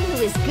super wing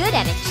who is good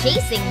at a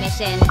chasing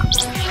mission.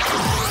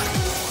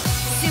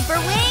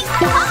 Superwings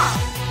Hall!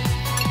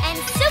 And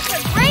Super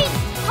Great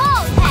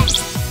Hall Pet!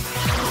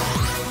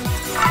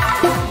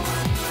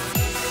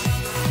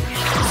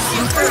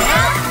 Super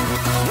Help!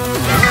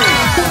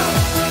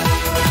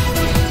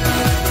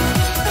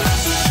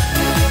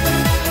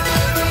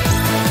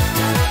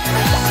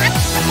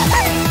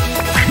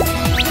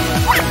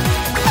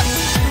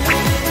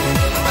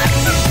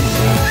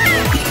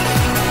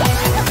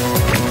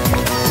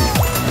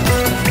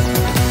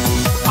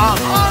 I'm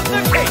on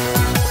the case!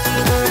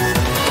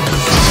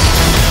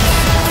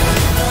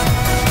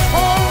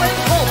 Paul and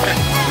Colton!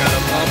 Got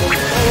a problem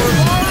forward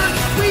large!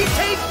 We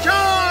take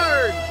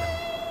charge!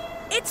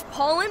 It's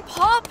Paul and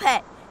Paw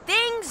Pet.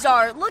 Things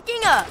are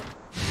looking up.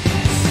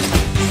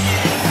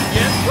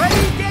 Get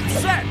ready, get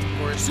set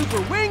for a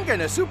super wing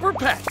and a super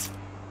pet!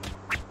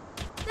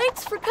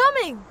 Thanks for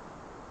coming.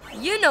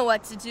 You know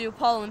what to do,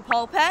 Paul and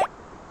Paw Pet.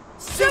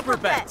 Super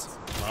Pets,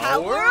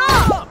 power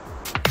up!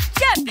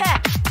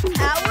 Jetpack,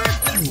 power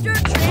booster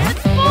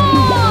transform!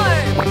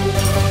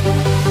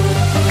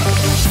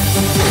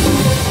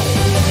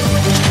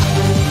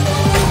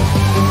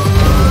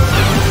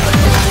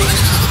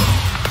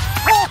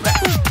 Paw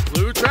Pet,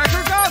 blue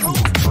tracker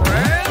goggles,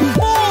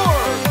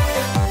 transform!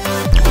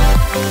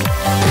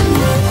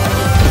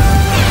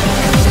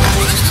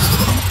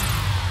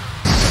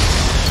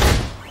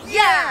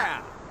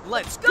 Yeah!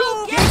 Let's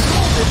go get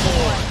Golden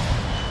Boy!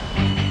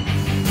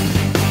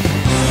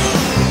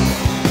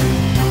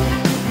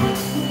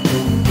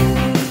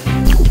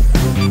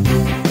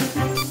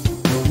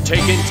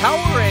 Taken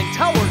tower and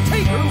tower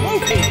taker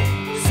located.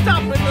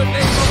 Stop in the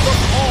name of the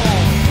fall.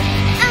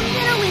 I'm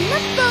gonna win the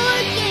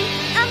board game.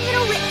 I'm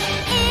gonna win.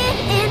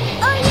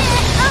 Oh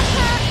yeah,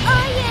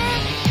 oh yeah.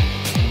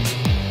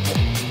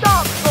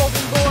 Stop,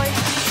 Golden Boy.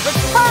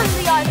 Return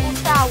the Eiffel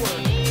Tower.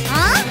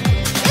 Huh?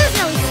 There's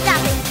no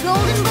stopping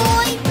Golden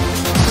Boy.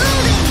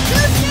 Golden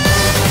Booster,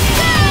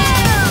 go!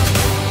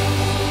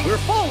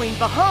 We're falling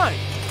behind.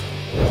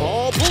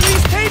 All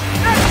police tape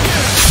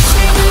action!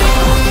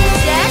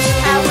 Dash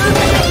power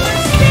booster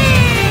speed!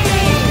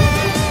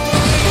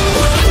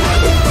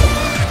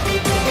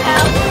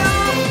 Power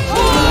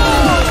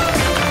hold!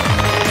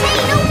 Hey,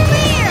 no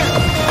fear!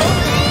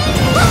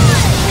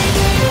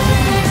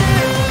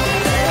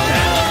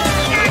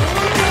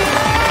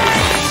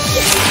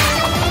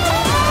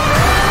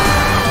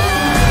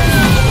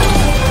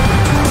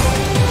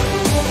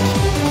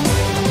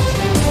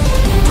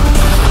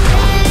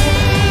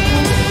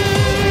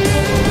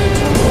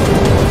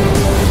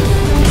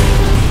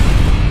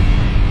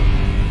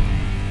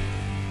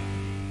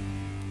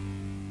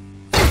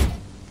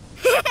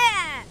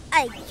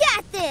 I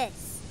got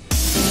this!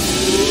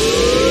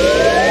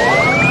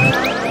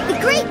 The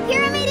Great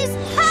Pyramid is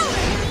taller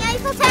than the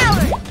Eiffel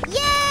Tower!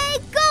 Yay,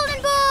 Golden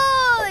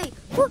Boy!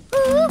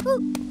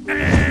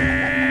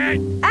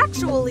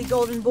 Actually,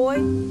 Golden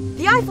Boy,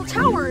 the Eiffel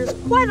Tower is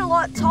quite a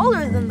lot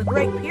taller than the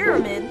Great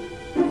Pyramid.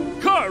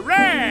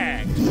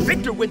 Correct!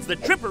 Victor wins the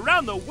trip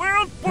around the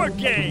world board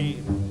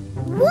game!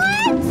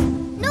 What?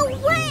 No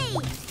way!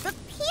 The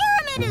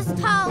pyramid is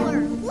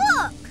taller!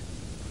 Look!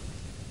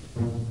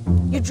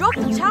 You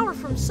dropped the tower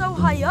from so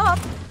high up,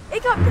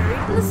 it got buried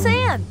in the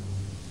sand.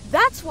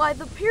 That's why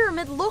the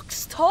pyramid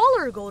looks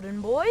taller, Golden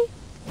Boy.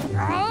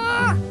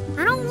 I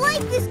don't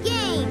like this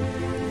game!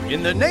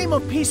 In the name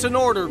of peace and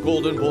order,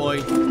 Golden Boy,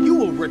 you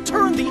will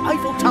return the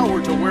Eiffel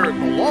Tower to where it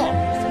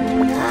belongs.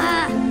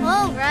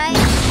 All right.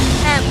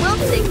 And we'll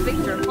take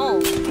Victor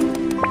home.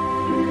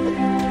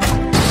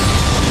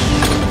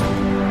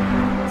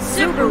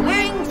 Super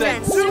Wings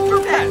and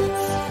Super Pets.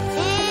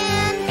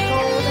 And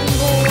Golden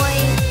Boy.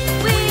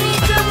 We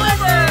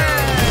deliver!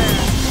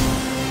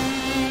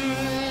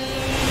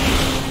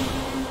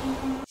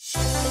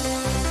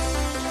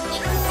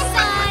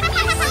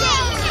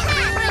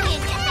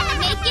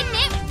 Making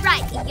it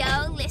right, yo.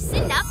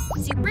 Listen up,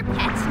 Super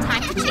Pets.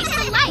 Time to chase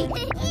the light.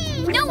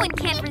 No one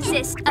can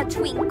resist a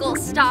twinkle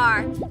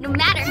star, no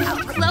matter how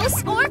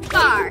close or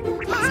far.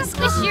 So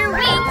squish your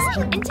wings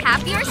and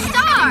tap your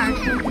star.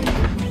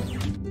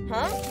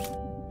 Huh?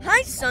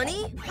 Hi,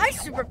 Sunny. Hi,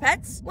 Super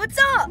Pets. What's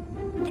up?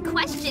 The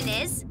question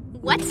is,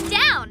 what's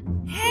down?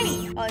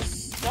 Hey, a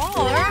star?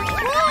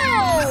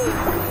 Whoa!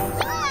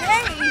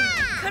 Hey,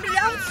 cut it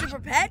out, Super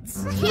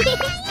Pets.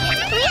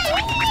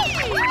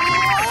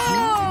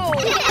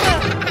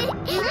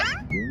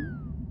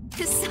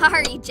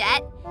 Sorry,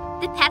 Jet.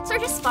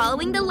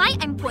 following the light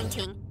I'm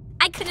pointing.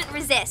 I couldn't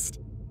resist.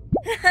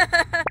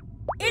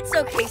 It's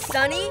okay,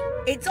 Sunny.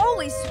 It's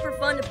always super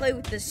fun to play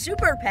with the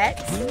super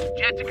pets.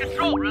 Jet to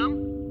control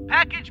room.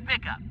 Package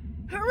pickup.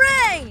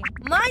 Hooray!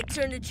 My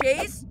turn to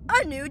chase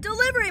a new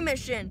delivery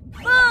mission.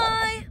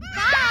 Bye!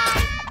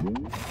 Bye!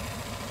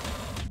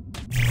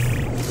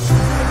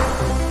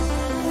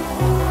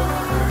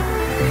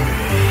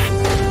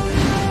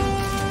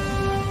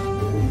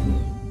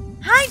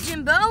 Hi,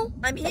 Jimbo.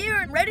 I'm here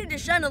and ready to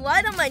shine a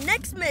light on my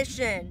next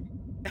mission.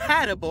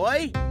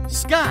 Attaboy!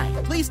 Sky,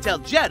 please tell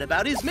Jet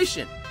about his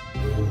mission.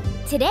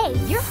 Today,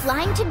 you're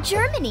flying to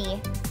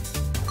Germany.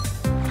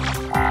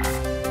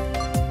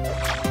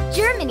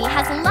 Germany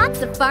has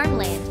lots of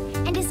farmland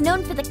and is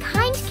known for the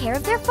kind care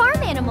of their farm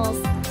animals.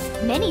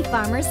 Many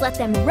farmers let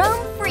them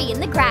roam free in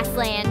the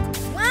grassland.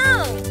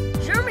 Wow!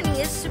 Germany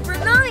is super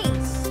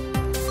nice.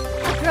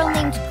 A girl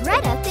named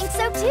Greta thinks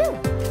so too.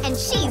 And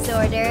she's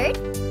ordered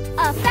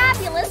a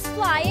fabulous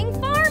flying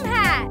farm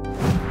hat.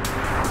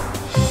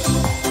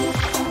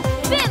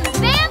 Bim,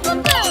 bam,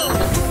 boom, boom!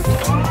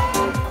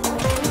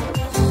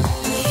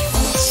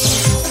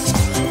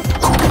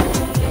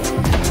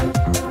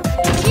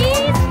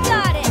 She's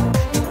got it!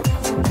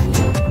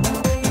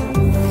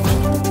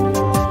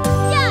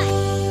 Done!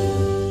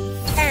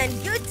 And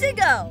good to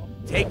go.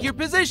 Take your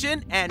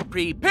position and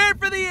prepare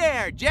for the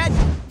air, Jet.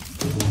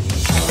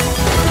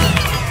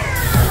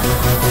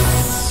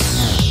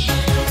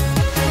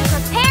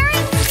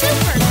 Preparing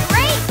super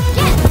great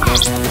jetpack!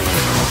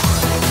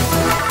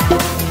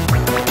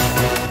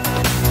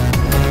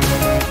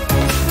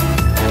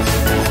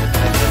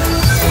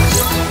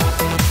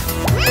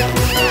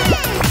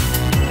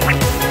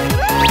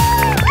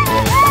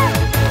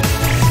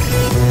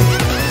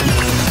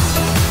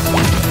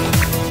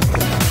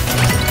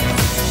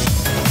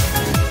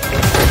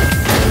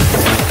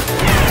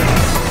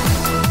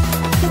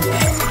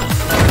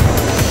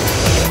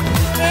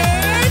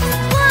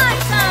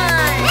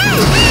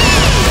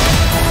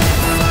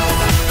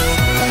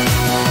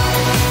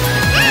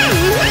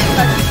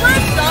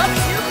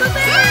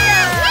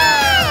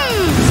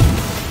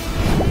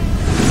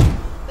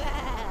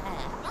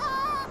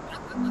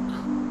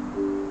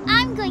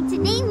 I'm going to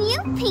name you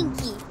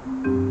Pinky.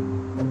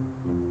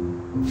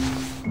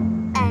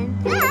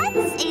 And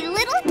that's a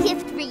little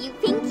gift for you,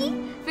 Pinky,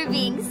 for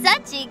being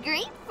such a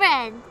great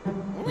friend.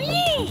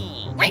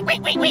 Wee!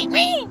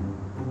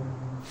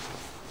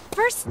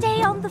 First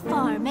day on the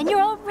farm, and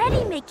you're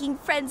already making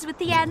friends with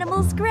the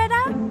animals,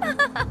 Greta?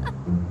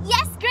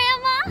 Yes,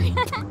 Grandma!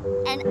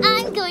 And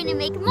I'm going to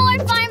make more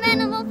farm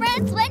animal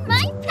friends when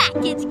my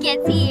package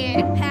gets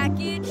here.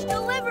 Package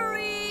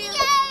delivery!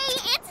 Yay!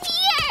 It's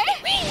here!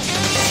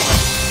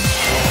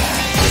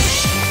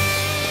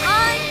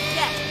 I'm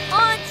Jet.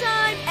 On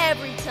time,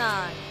 every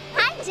time.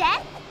 Hi,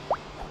 Jet.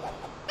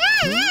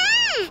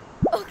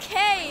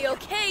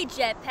 Okay,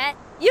 Jet Pet.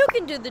 You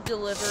can do the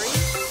delivery.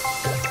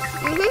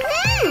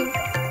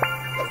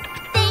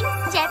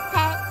 Thanks, Jet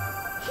Pet.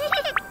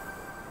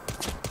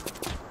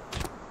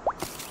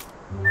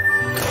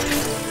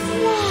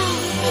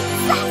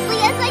 Exactly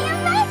as I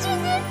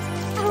imagined it!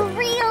 A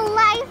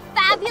real-life,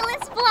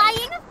 fabulous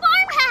flying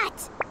farm hat!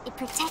 It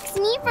protects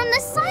me from the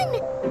sun,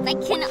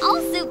 but can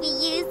also be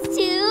used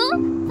to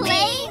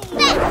play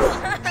fetch!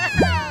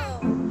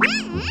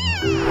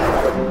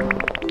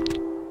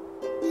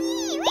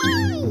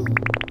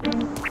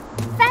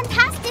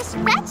 Fantastisch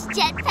fetch,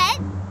 Jet Pet!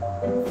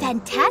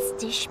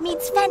 Fantastisch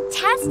means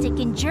fantastic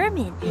in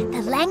German,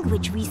 the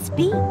language we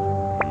speak.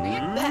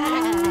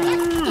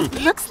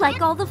 Looks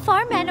like all the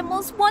farm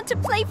animals want to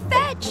play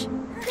fetch.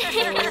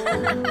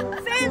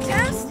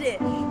 Fantastic!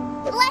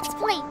 Let's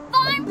play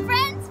Farm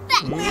Friends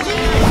Fetch!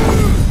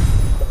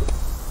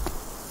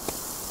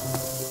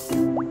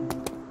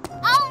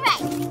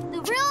 Alright,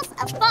 the rules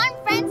of Farm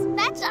Friends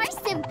Fetch are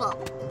simple.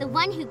 The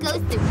one who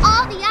goes through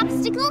all the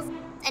obstacles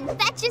and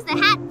fetches the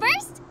hat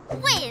first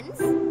wins.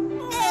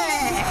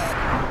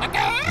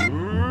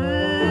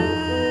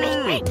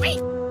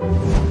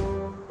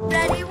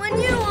 Ready when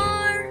you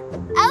are.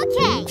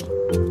 Okay.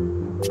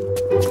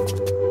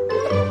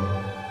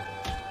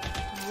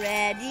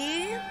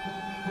 Ready,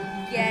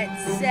 get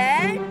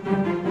set,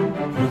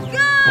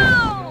 go!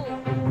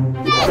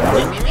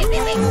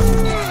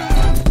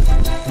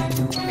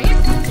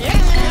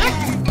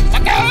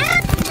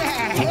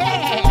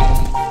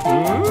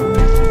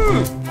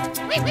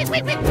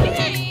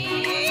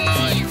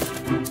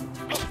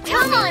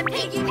 Come on,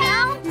 Piggy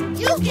Pal!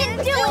 You can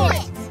do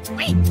it!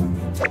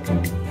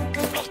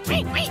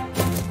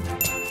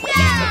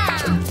 Yeah!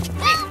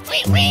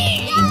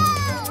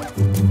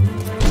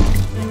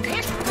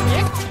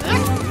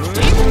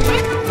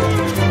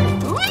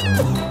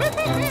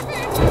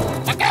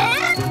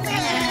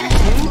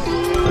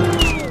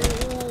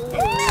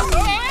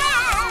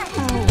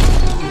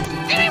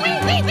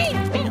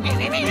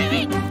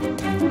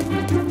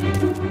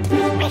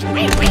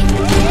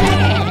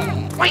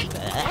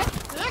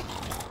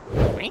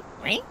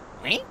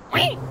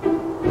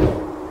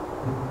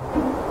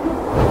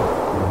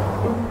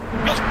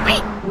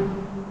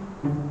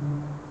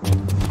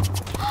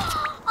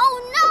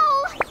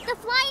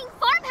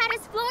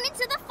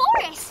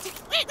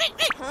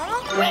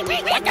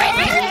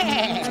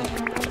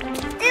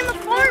 And the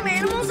farm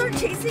animals are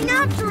chasing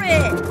after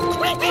it.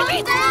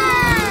 Come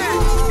back!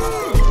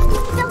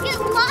 They'll get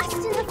lost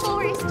in the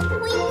forest.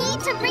 We need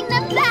to bring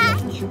them back.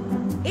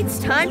 It's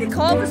time to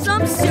call for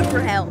some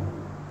super help.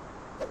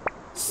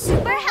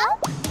 Super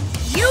help?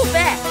 You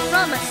bet!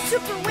 From a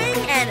super wing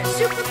and a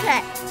super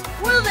pet.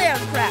 We're there,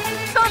 crap.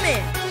 Come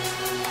in.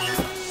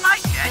 Hi,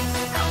 Jet.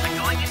 How's it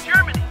going in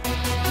Germany?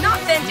 Not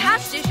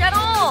fantastic at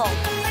all.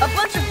 A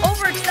bunch of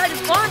overexcited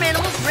farm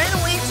animals ran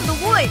away into the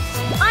woods.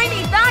 I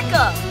need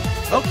backup.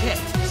 Okay,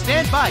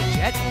 stand by,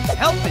 Jet.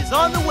 Help is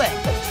on the way.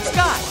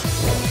 Sky!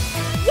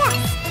 Yes,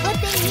 what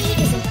they need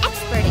is an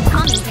expert in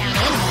calming down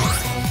animals.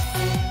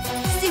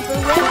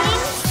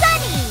 Superwings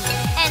Sunny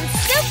and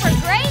super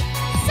great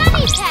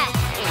Sunny Pet.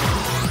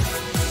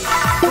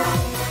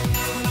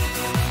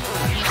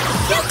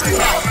 Super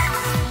Pet.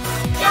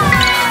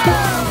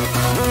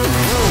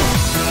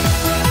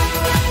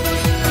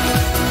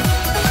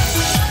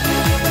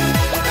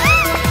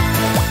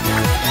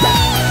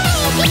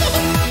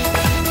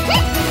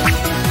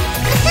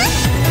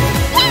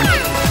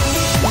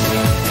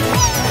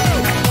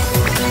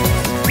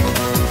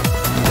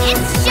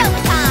 It's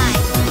showtime!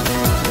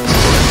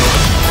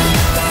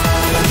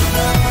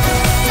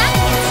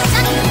 Sunny and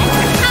Sunny,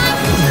 time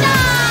to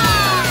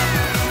shine!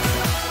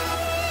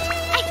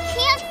 I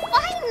can't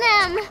find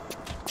them.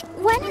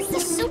 When is the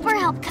super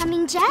help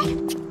coming, Jet?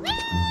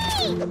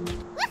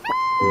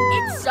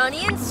 It's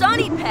Sunny and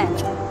Sunny Pet.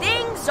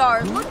 Things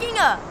are looking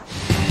up.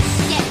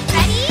 Get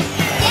ready,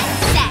 get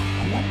set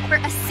for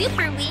a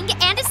super wing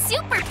and a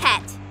super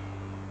pet.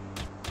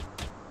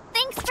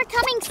 Thanks for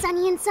coming,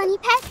 Sunny and Sunny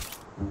Pet.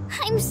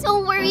 I'm so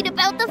worried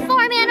about the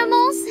farm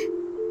animals.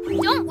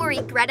 Don't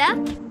worry, Greta.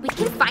 We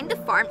can find the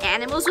farm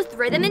animals with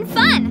rhythm and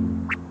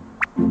fun.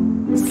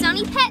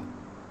 Sunny Pet,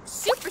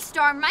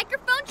 superstar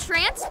microphone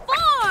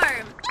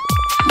transform!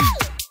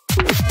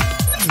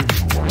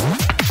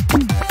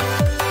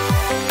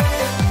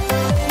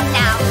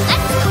 Now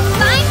let's go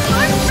find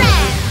your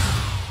friends.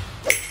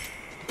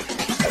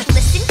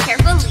 Listen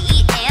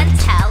carefully and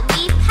tell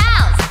me,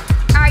 pals.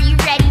 Are you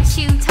ready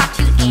to talk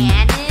to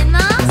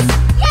animals?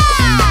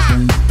 Yeah!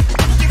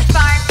 Your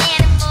farm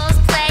animals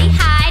play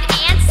hide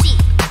and seek.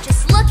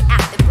 Just look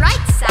at the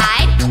bright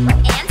side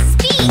and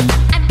speak.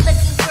 I'm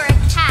looking for a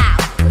cow.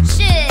 What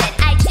should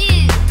I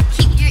do?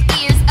 Keep your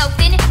ears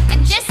open and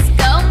just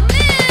go moo!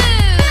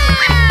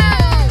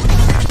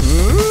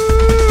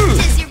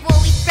 Does your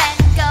woolly friend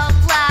go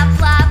blah,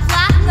 blah,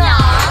 blah? No.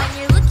 When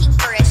you're looking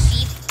for a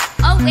sheep,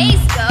 always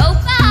go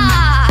baa.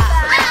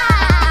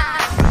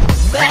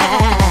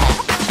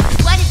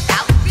 What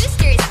about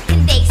roosters? Can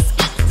they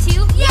speak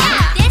too?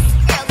 Yeah! This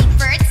early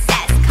bird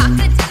says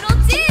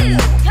cock-a-doodle-doo!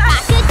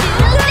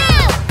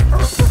 Cock-a-doodle-doo!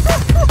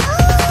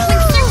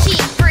 When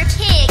searching for a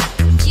pig,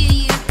 do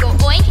you go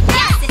oink?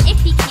 Yes, and if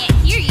he can't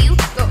hear you,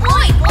 go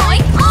oink,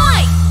 oink,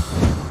 oink!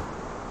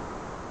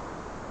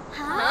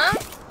 Huh?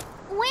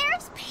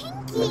 Where's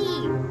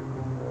Pinky?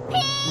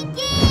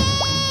 Pinky!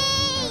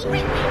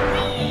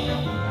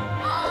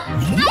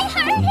 I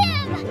heard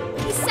him!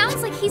 He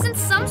sounds like he's in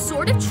some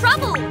sort of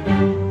trouble.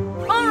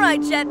 All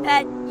right, Jet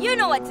Pet. You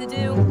know what to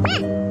do.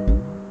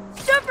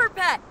 Super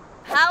Pet,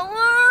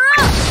 power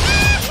up!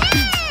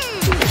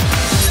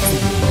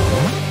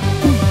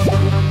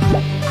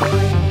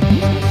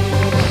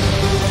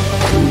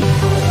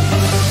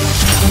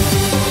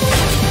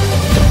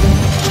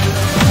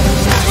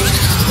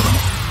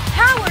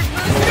 Powered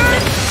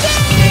boosters!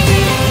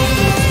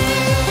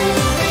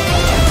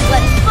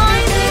 Let's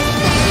find this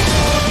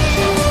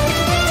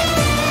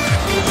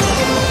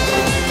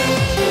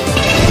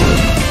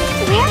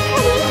Where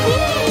could he be?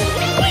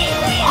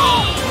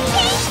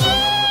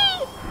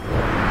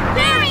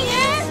 There he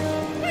is!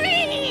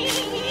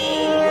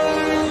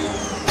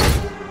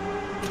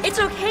 It's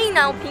okay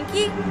now,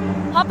 Pinky.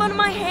 Hop on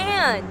my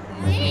hand.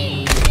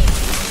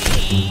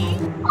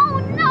 Oh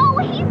no,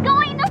 he's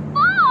going to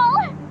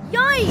fall!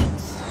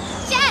 Yikes!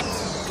 Jet!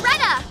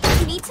 Greta!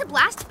 You need to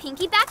blast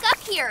Pinky back up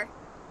here.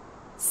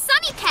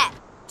 Sunny Pet!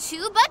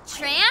 Tuba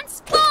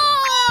transform!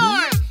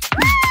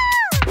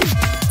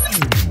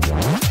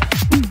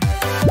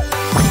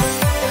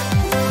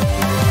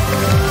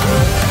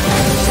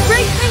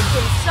 Great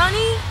thinking,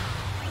 Sunny.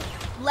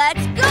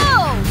 Let's go!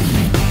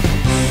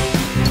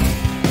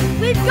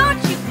 We've got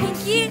you,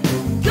 Pinky.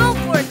 Go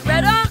for it,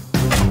 Greta.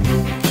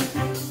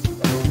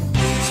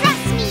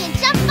 Trust me and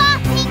jump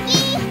off,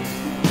 Pinky!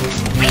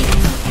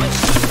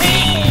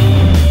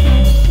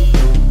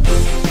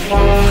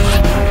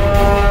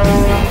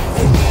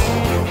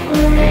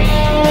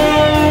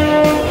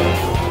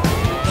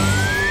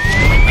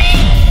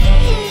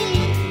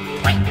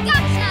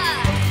 Gotcha!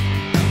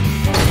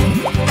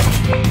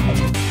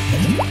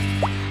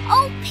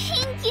 Oh,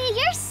 Pinky,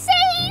 you're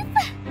safe!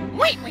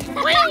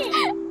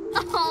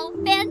 Oh,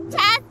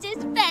 fantastic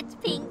pet,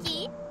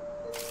 Pinky.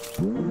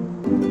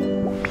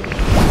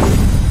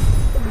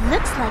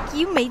 Looks like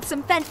you made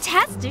some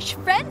fantastic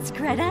friends,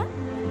 Greta.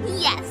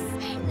 Yes,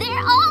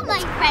 they're all my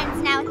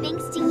friends now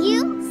thanks to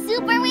you,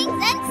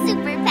 Superwings and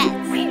Super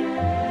Pets.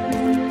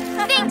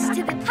 Thanks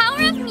to the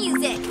power of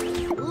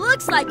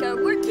like our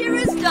work here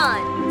is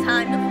done.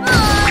 Time to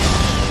fly!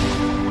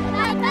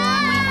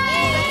 Bye-bye!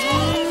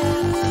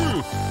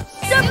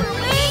 Super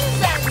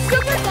Wings and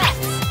Super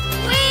Pets!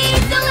 We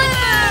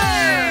deliver!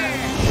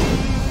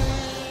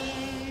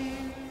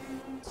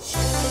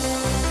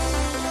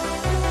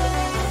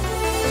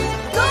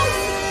 Go,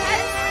 Super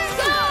Pets!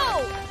 Go!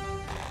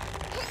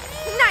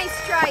 Nice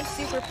try,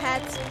 Super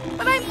Pets.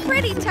 But I'm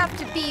pretty tough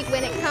to beat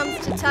when it comes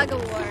to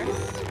tug-of-war.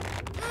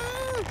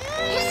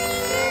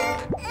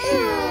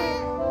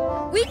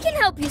 We can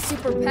help you,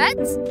 Super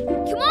Pets.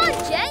 Come on,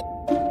 Jet.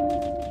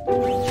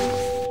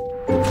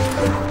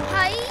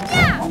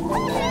 Hi-ya!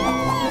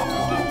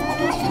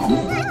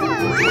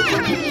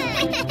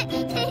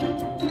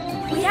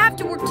 We have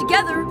to work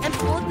together and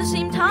pull at the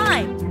same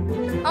time.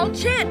 I'll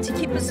chant to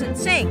keep us in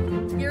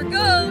sync. Here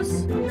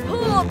goes.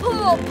 Pull,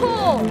 pull,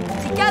 pull.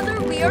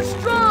 Together we are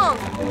strong.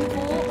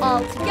 Pull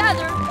all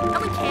together and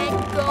we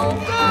can't go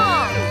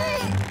wrong.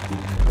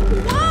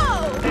 Whoa!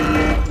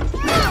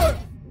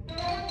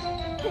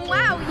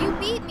 Wow, you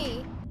beat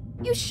me.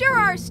 You sure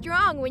are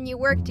strong when you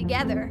work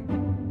together.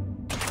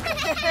 Jet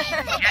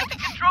to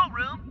control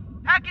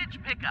room. Package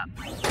pickup.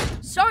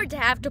 Sorry to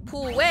have to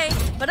pull away,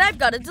 but I've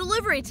got a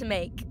delivery to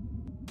make.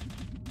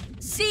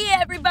 See ya,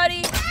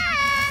 everybody.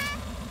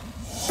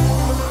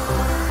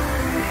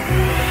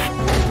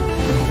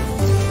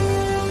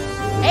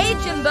 Hey,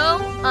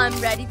 Jimbo, I'm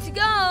ready to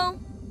go.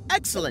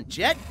 Excellent,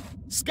 Jet.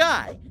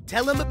 Sky,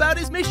 tell him about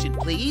his mission,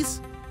 please.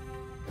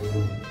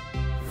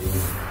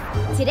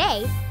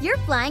 Today, you're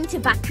flying to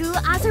Baku,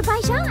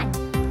 Azerbaijan.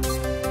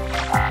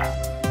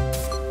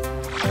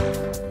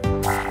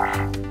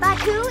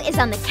 Baku is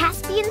on the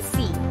Caspian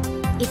Sea.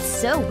 It's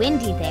so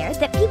windy there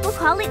that people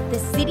call it the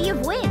City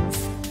of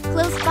Winds.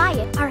 Close by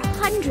it are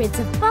hundreds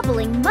of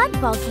bubbling mud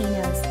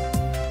volcanoes.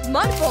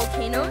 Mud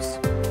volcanoes?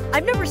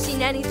 I've never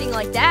seen anything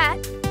like that.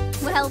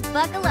 Well,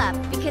 buckle up,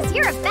 because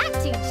you're about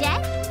to,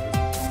 Jet.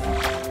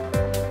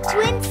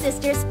 Twin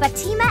sisters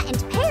Fatima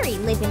and Perry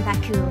live in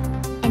Baku,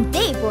 and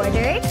they've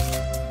ordered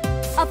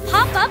a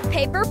pop-up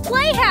paper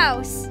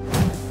playhouse.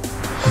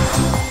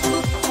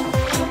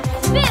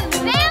 Bim,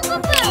 bam,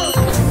 boom, boom.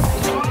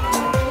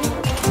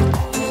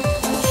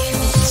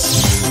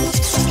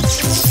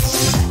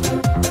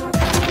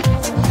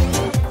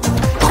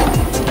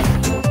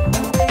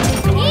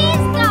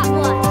 He's got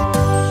one.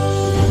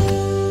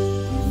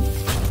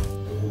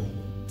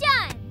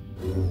 Done.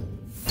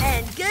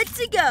 And good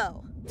to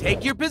go.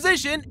 Take your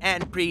position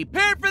and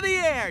prepare for the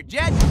air,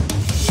 Jet.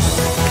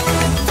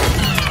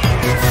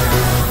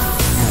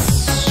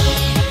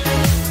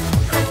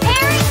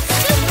 Preparing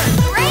super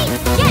great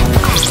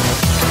jetpack.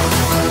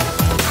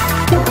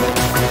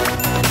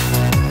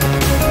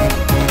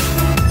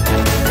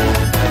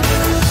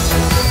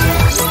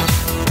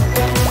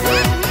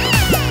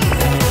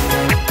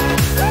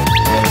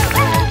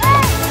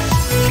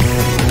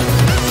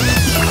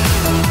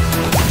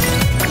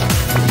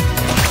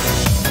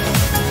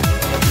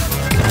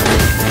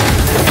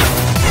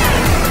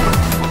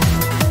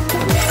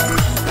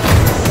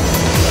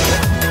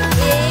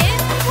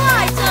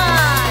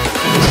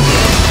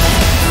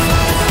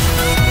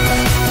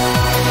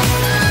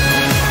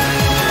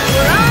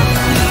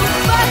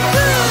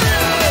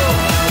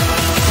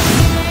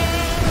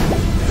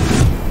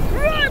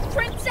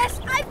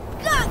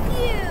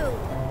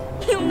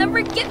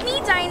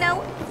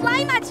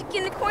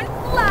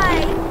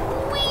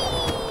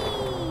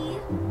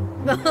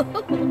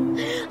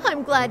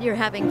 I'm glad you're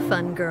having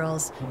fun,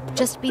 girls.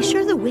 Just be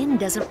sure the wind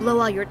doesn't blow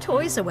all your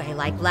toys away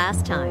like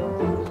last time.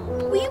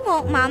 We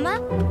won't,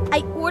 Mama.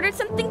 I ordered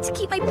something to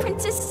keep my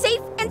princess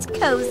safe and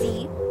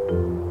cozy.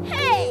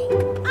 Hey,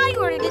 I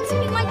ordered it to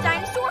be my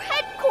dinosaur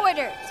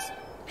headquarters.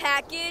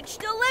 Package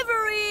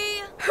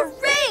delivery!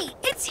 Hooray!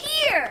 It's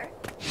here!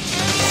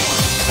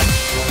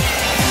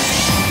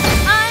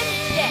 I'm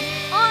Jet.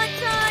 On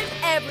time,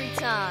 every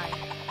time.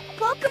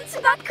 Welcome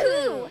to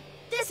Baku.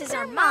 This is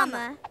our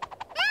mama.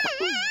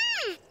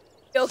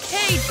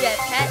 Okay, Jet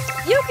Pet.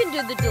 You can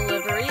do the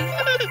delivery.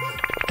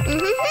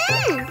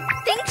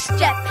 Thanks,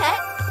 Jet Pet.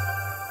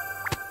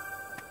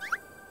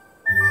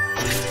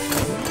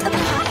 A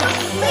pop-up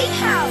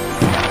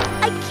playhouse.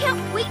 I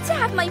can't wait to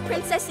have my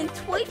princess and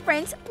toy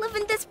friends live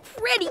in this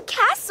pretty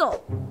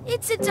castle.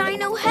 It's a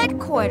dino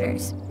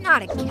headquarters,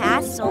 not a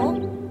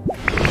castle.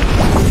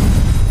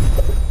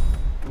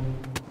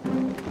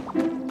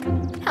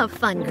 Have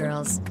fun,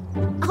 girls.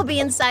 I'll be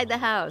inside the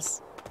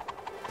house.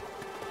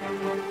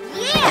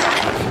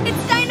 Yeah!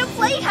 It's Dino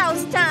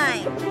Playhouse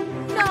time!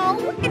 No,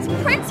 it's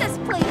Princess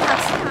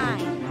Playhouse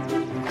time!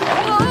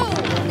 Whoa!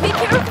 Be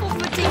careful,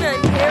 Fatima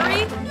and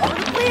Perry! The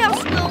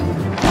playhouse will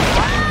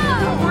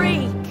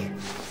break!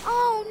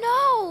 Oh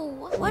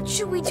no! What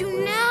should we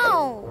do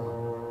now?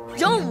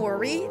 Don't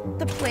worry,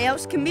 the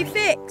playhouse can be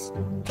fixed.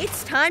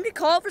 It's time to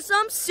call for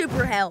some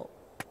super help.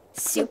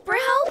 Super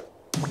help?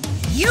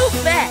 You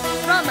bet!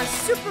 From a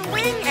super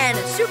wing and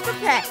a super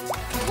pet.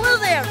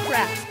 Blue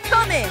aircraft,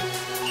 come in!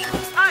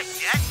 Hi,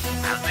 Jet.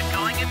 How's it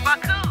going in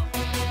Baku?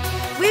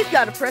 We've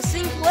got a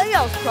pressing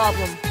playhouse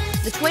problem.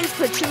 The twins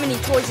put too many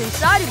toys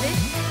inside of it,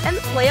 and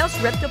the playhouse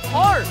ripped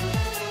apart.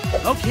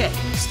 Okay,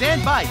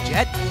 stand by,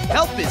 Jet.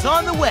 Help is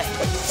on the way.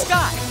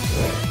 Sky!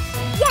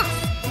 Yes,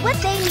 what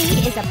they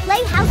need is a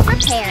playhouse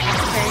repair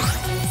expert.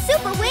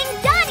 Superwing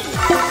Donnie!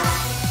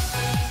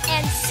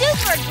 And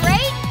super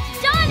great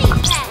Donnie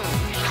Pet!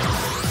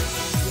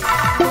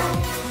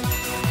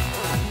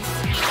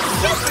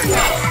 Super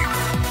Pet!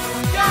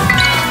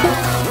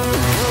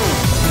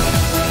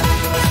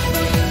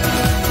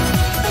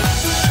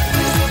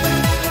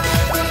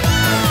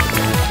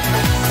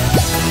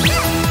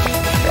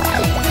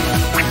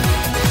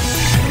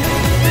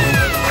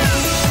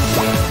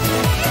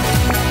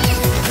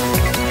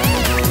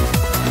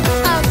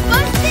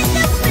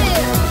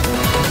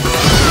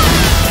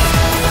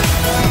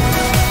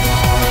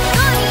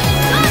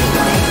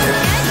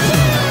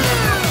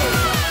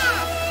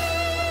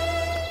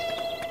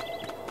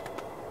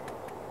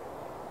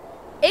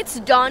 It's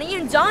Donnie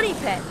and Donnie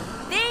Pet.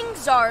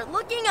 Things are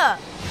looking up.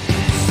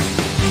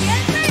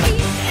 Get ready,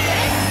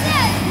 get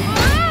set!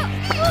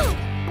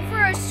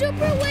 For a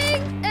super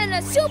wing and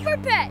a super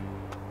pet.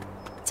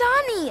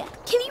 Donnie,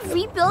 can you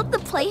rebuild the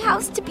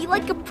playhouse to be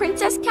like a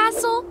princess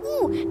castle?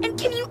 Ooh, and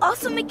can you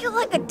also make it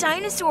like a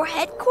dinosaur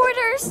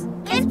headquarters?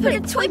 And put a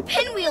toy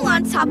pinwheel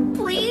on top,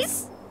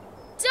 please?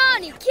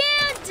 Donnie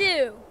can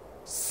do!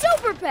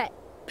 Super Pet,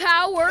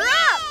 power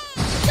up!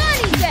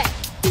 Donnie Pet,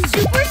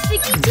 super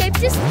sticky tape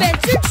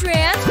dispenser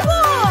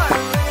transform!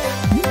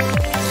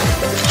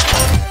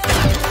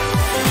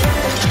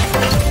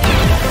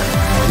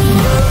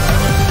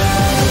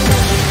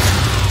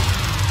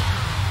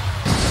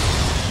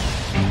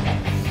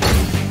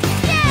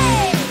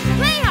 Yay!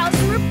 Playhouse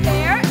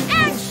repair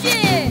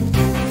action!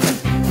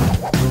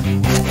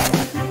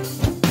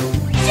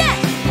 Jett,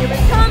 here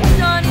it comes,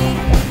 Donnie!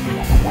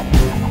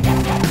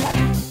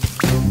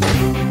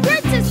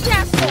 Princess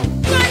Castle,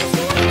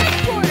 dinosaur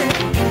headquarters,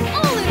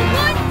 all in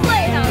one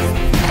playhouse.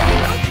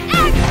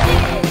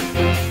 Action!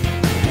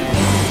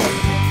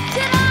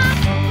 Ta-da!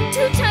 2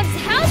 times the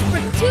house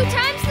for 2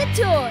 times the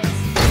toys.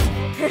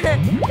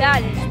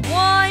 That is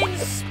one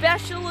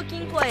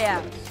special-looking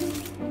playhouse.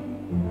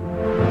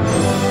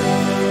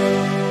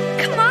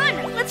 Come on,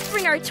 let's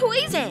bring our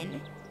toys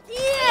in.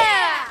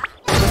 Yeah!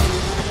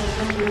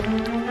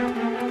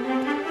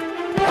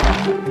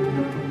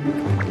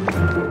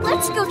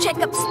 Let's go check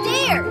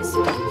upstairs.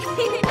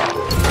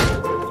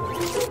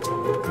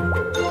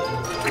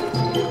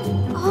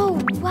 Oh,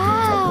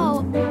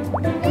 wow.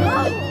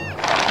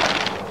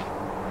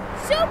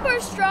 Super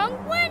strong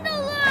wind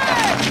alert!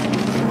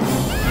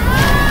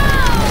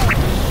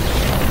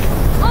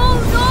 Oh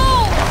no!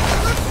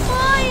 We're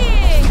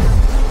flying!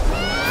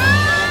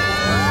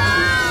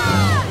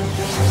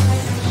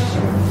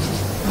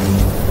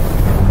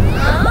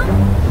 Huh?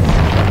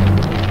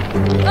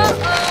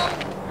 Uh-oh!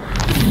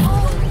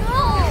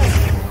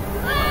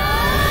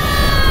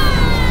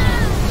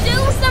 Do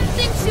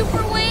something,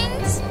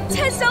 Superwings!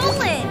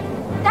 Tezolin!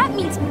 That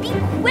means be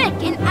quick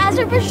in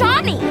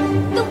Azerbaijani,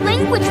 the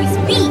language we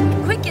speak.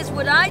 Quick is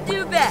what I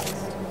do best.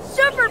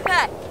 Super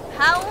Pet,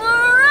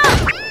 power up!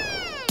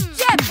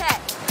 Jet Pet,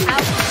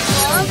 power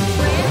up,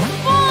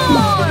 transform!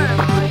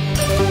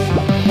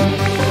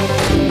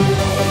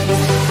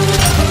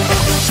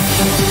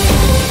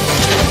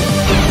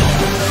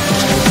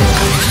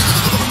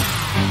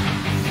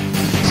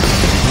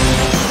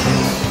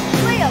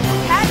 Leo,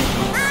 catch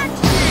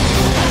action!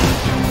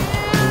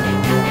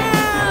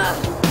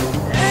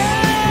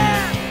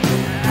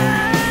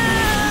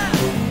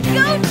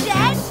 Go,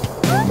 Jet!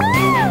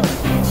 Woohoo!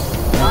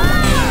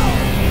 Wow!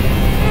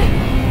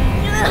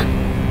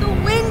 The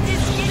wind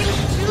is getting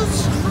too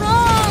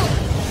strong.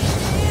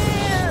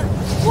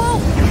 Whoa!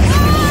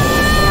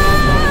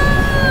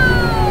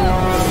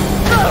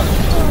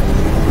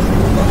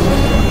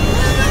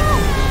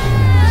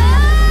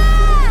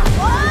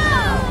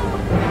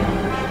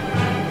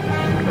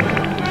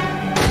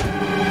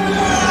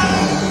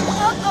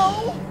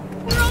 Uh-oh!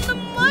 We're on the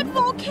mud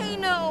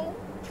volcano.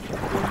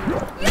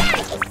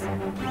 Yikes!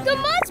 The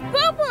mud's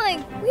bubbling!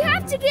 We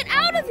have to get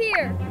out of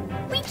here!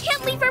 We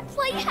can't leave our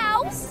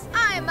playhouse.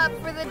 I'm up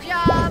for the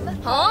job.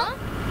 Huh?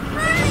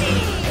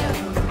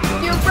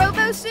 Your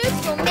robo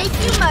suits will make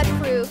you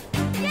mud-proof.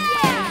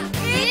 Yeah!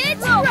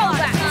 It's robot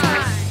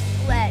time!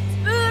 Let's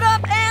boot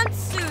up and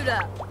suit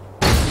up.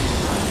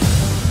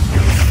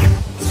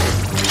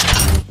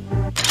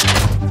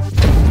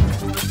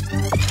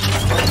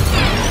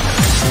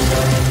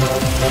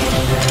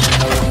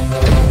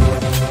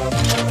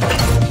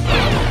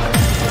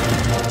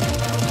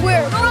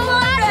 We're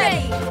robot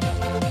ready!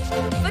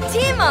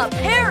 Fatima,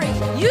 Perry,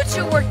 you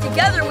two work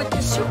together with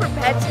the Super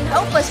Pets and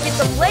help us get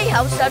the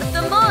playhouse out of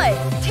the mud.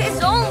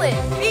 Tezolin,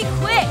 be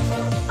quick.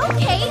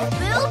 Okay,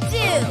 will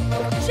do.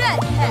 Jet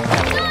Pet,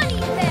 Donnie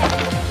Pet!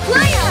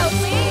 playhouse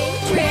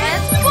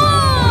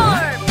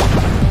transform!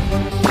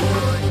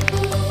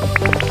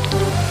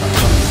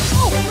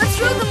 Oh, let's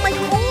roll them like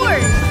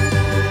oars.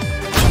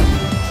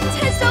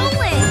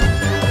 Tezolin!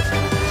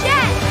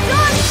 Jet,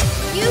 Donnie,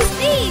 use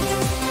these.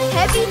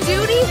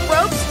 Heavy-duty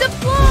ropes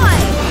deploy!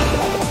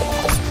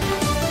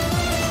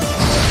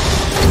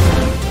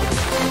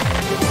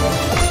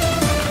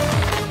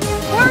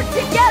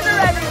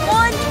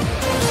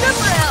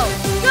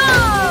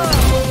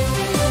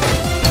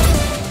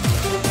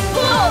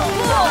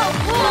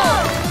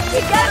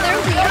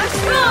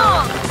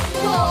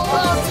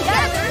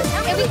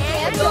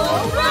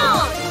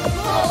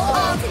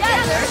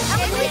 together,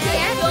 and we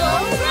can't go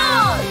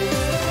wrong!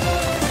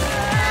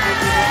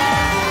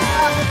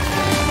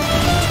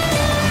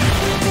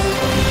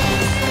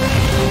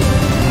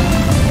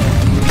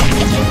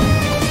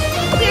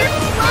 We're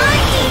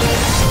flying!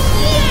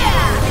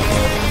 Yeah!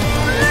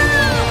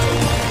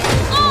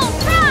 All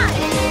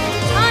right!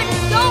 Time to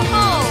go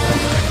home!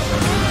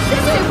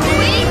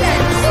 Superwings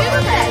and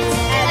Super Pets,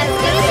 as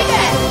good as it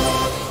gets!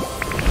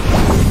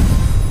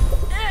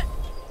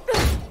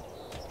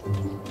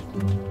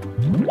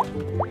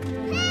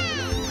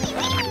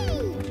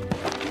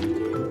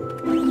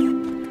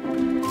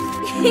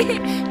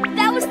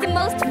 That was the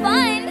most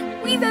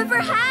fun we've ever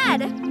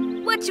had.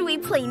 What should we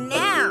play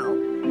now?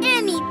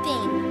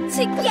 Anything.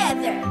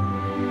 Together.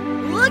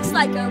 Looks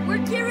like our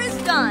work here is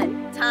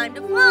done. Time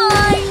to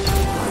fly.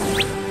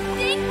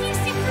 Thank you,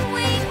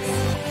 Superwings.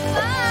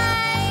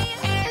 Bye.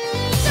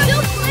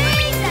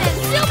 Superwings and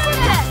Super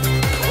Pets,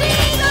 we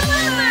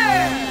deliver!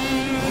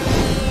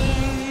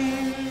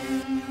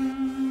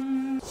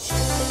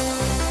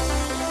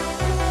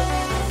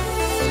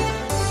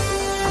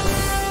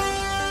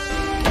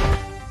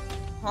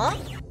 Huh?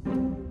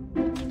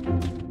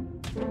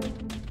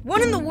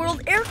 What in the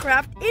world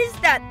aircraft is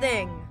that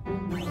thing?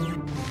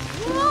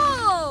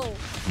 Whoa!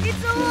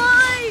 It's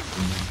alive!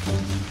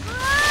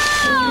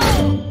 Whoa!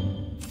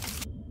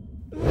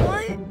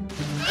 What?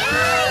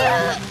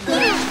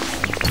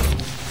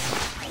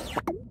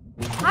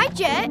 Hi,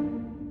 Jet.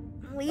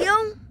 Leo?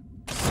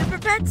 Super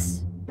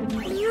Pets?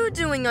 What are you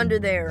doing under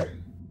there?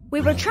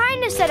 We were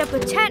trying to set up a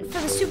tent for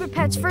the Super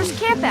Pets' first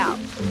camp out,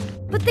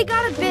 but they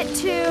got a bit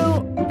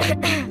too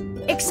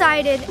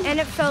excited and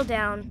it fell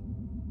down.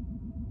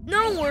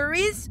 No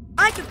worries.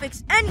 I can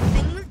fix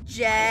anything with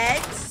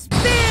jet speed!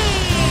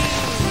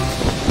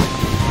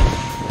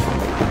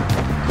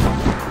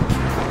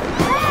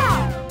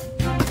 Ta-da!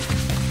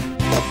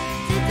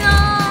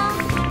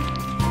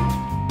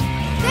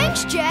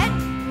 Thanks, Jet.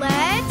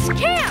 Let's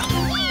camp!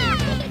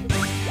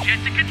 Jet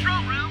to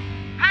control room.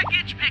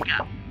 Package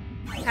pickup.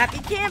 Happy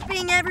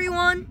camping,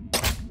 everyone!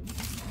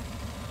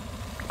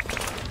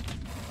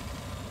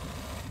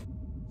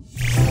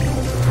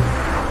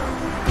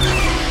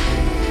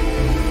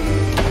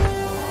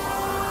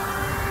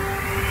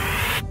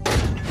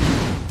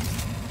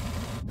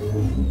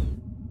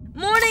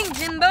 Morning,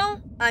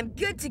 Jimbo. I'm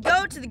good to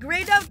go to the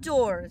great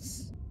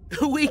outdoors.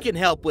 We can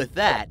help with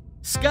that.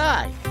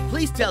 Sky,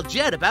 please tell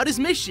Jet about his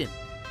mission.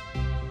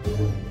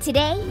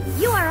 Today,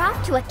 you are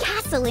off to a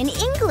castle in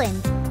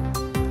England.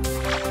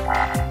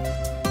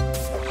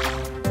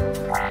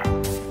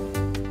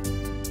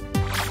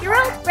 Your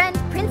old friend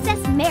Princess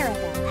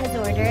Maribel has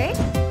ordered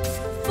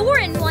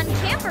 4-in-1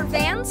 camper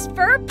vans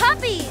for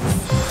puppies.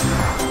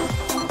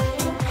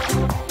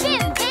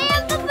 Bim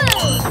Bam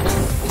Baboon.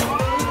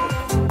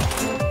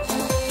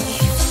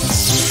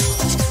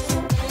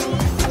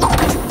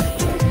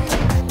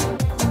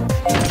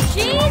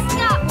 She's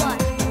got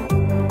one.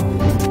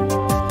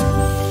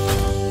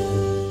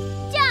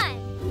 Done.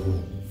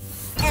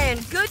 And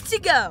good to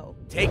go.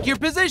 Take your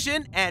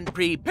position and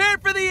prepare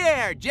for the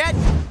air, Jet.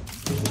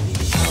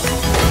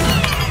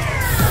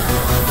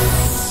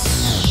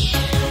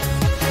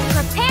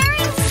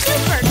 Preparing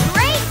super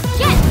great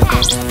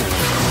jetpack.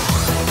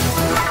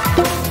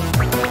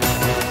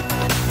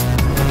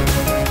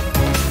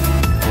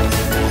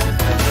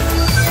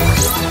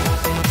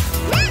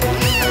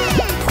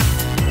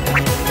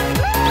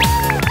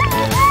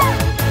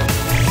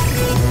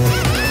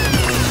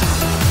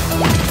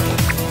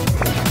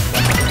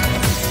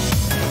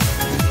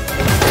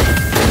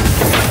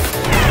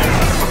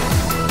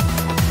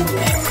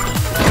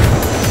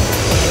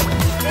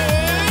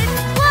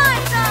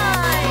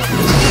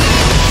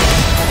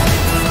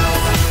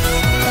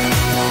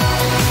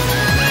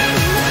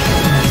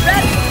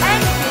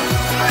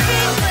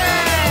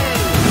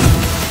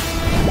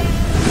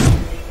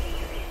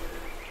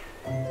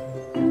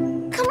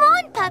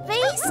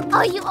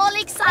 Are you all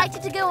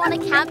excited to go on a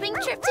camping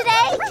trip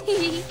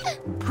today?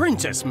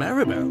 Princess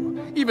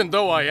Maribel, even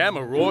though I am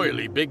a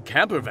royally big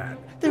camper van,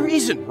 there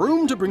isn't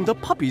room to bring the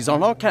puppies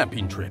on our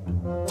camping trip.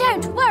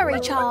 Don't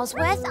worry,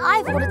 Charlesworth.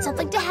 I've ordered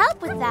something to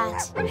help with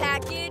that.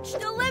 Package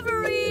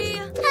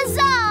delivery!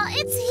 Huzzah!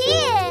 It's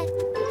here!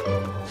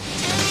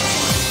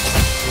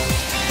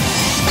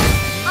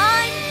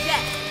 I'm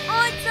Jet.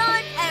 On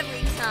time,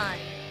 every time.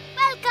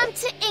 Welcome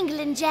to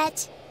England,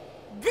 Jet.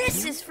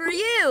 This is for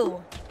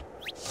you.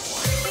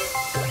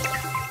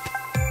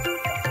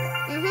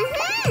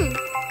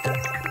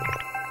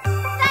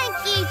 Thank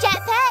you,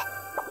 Jet Pet.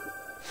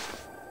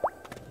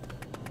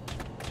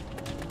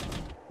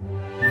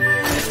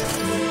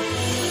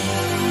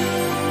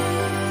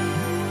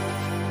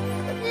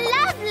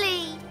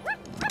 Lovely.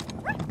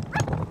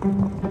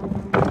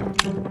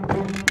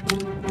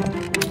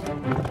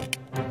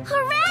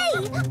 Hooray!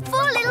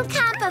 4 little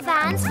camper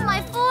vans for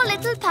my 4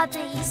 little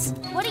puppies.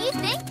 What do you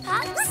think,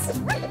 pups?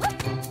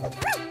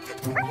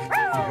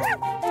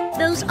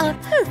 The Those are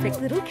perfect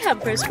little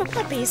campers for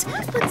puppies,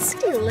 but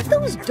still,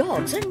 those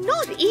dogs are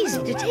not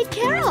easy to take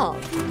care of.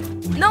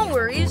 No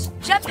worries.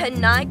 Jetpet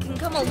and I can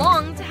come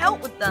along to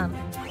help with them.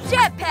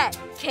 Jetpet,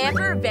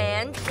 camper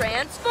van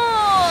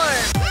transform!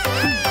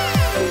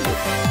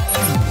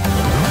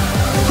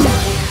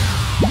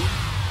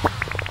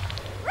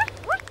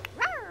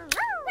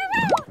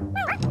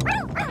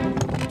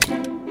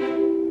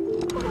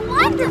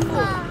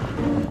 Wonderful!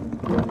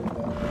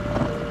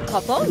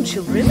 Hop on,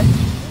 children.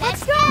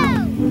 Let's go!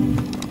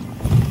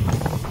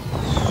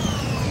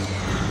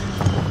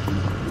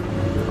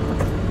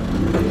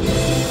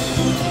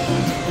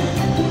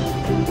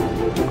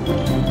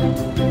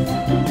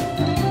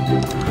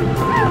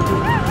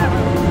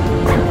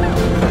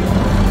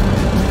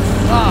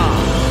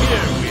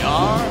 Here we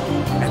are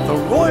at the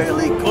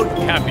royally good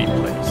camping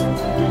place.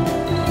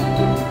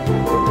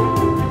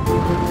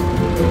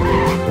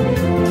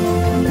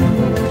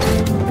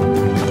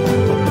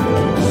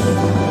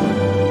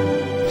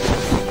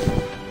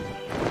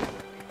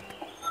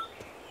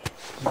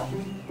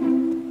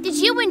 Did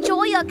you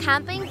enjoy your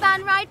camping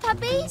van ride,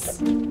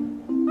 puppies?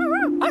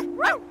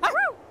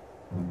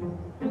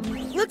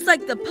 Looks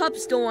like the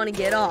pups don't want to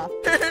get off.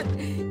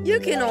 You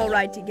can all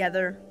ride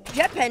together.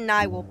 Jetpet and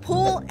I will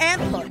pull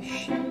and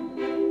push.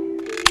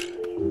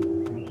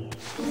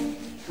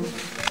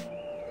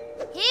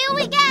 Here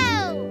we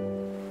go!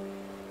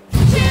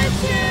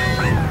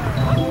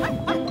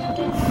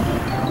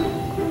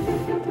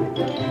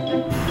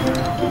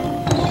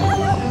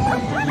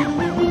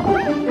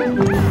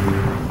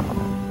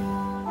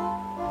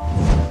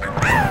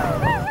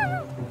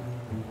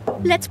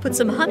 Let's put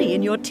some honey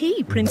in your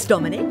tea, Prince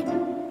Dominic.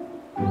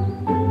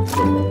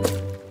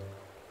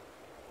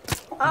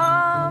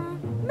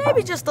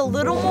 Maybe just a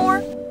little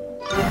more.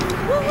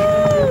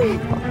 Woohoo!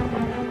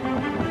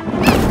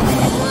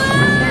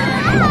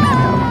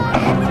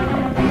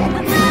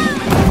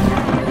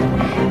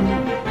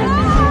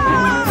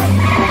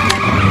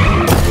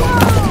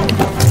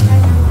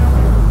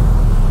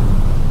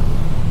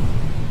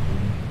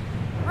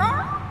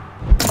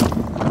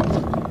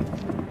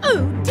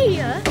 Oh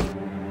dear!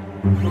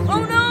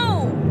 Oh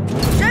no!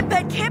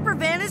 Jetpet camper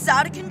van is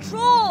out of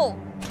control!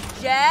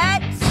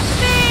 Jet speed!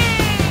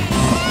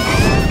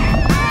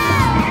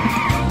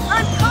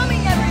 I'm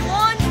coming,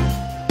 everyone!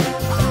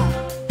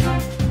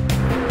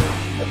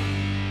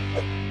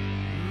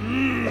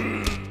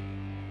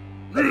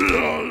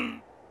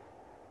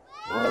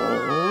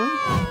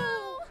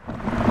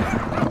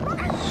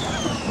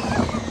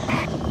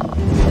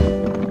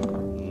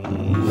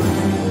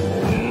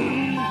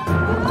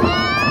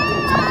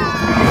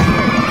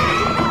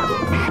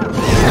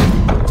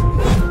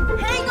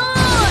 Hang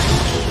on!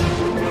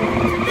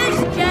 This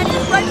jet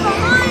is right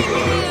behind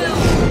you!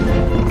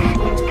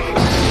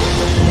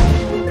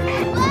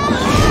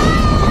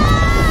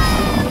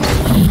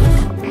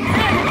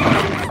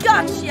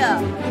 Gotcha!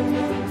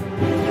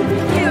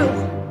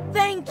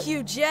 Thank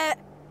you, Jet.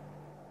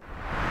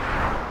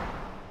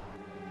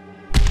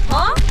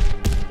 Huh?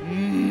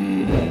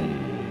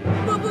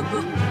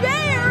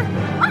 Bear!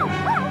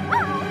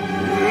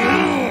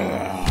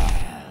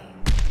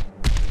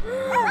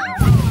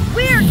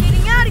 We're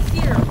getting out of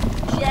here!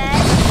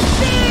 Jet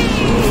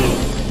speed!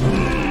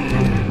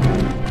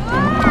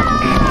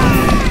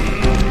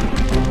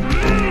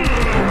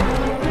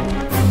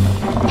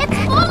 It's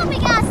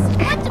following us!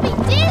 What do we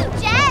do,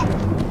 Jet?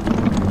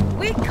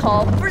 We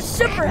call for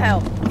super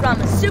help from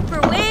a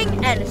super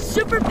wing and a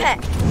super pet.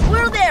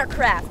 World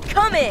aircraft,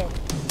 come in.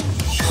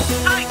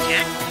 Hi,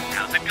 Jet.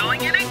 How's it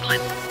going in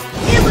England?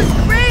 It was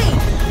great!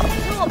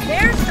 Until a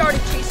bear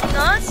started chasing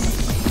us.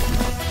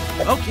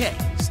 Okay,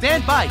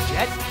 stand by,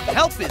 Jet.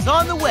 Help is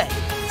on the way.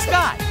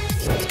 Sky!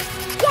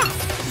 Yes,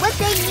 what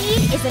they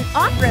need is an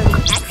off-roading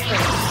expert.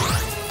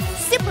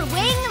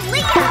 Superwing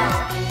Leo!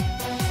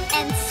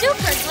 And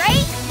Super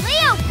Great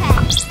Leo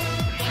Pet!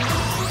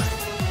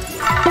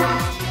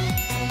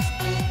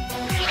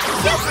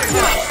 Super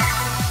Great!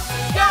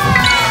 Go!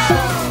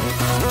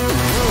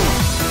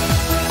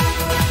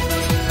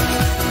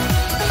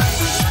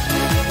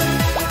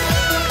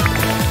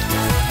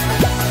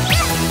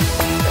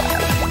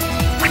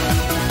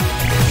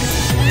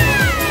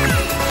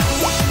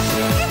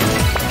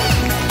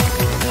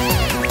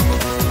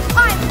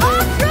 I'm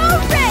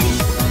off-road ready!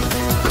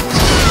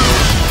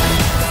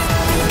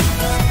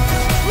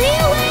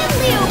 Leo and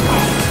Leo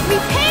Pet, we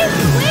paved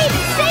the way to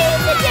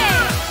save the day!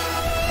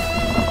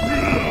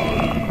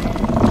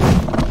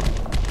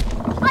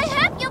 I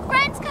hope your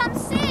friends come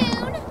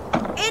soon!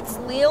 It's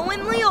Leo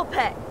and Leo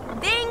Pet.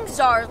 Things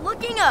are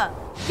looking up.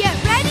 Get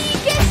ready,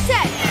 get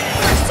set!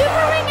 For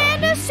Superwing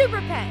and a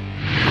Super Pet!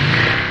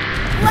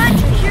 Glad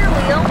you're here,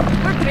 Leo.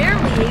 We're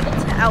barely able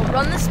to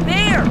outrun this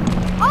bear.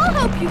 I'll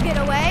help you get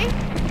away!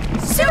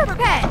 Super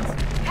Pet!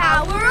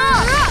 Power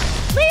up!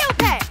 Leo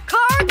Pet!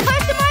 Car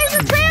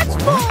Customizer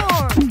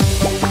Transform!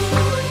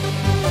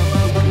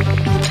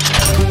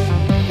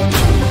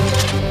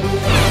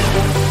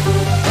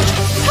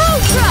 Tow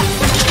Truck!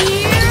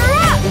 Gear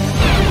up!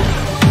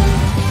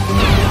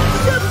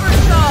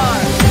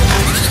 Supercharge!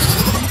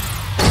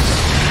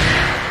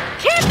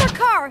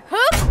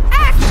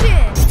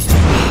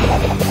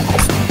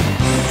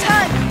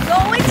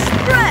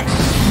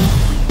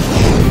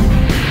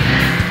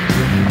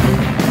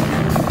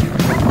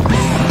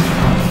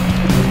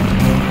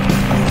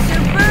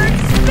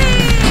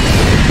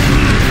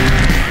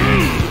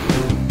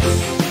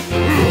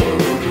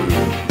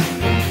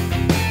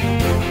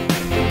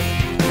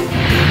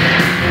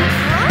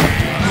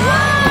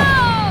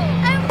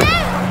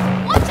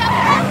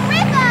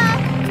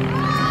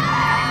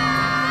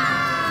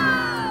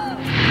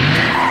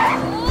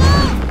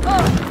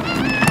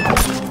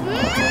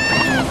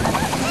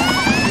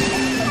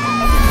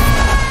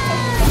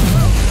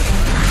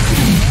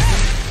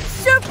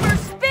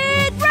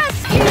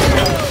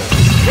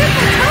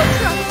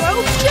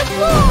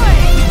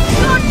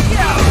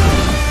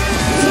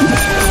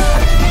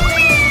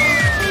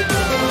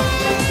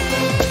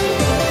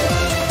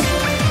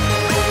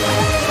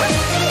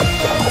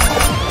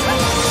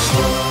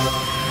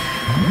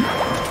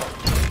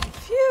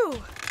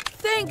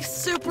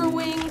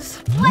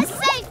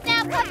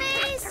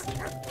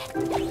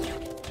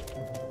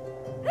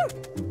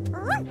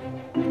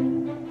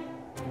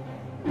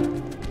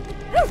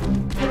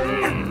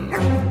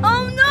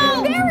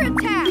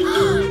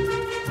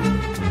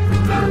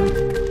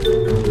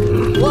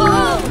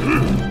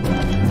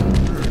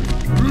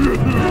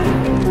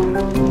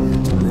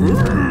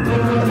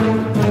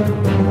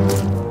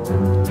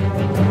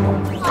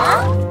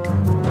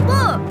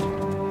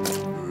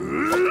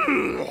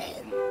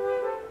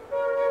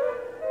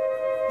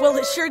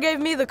 sure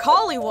gave me the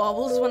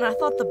collywobbles when I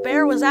thought the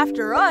bear was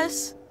after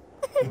us.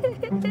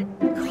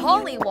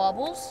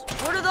 Collywobbles?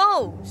 What are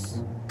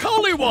those?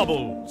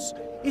 Collywobbles!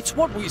 It's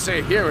what we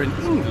say here in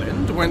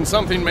England when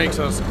something makes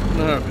us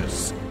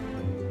nervous.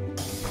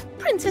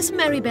 Princess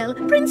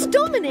Maribel, Prince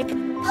Dominic,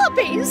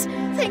 puppies!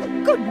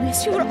 Thank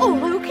goodness you're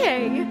all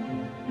okay.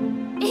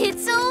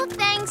 It's all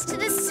thanks to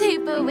the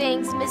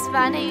Superwings, Miss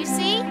Vanna, you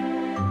see?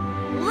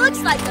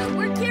 Looks like our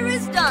work here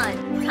is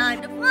done.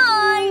 Time to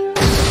fly!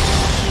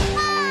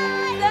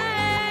 Bye!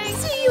 Thanks!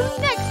 See you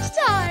next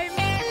time!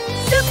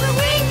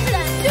 Superwings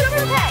and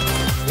Super Pets,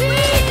 we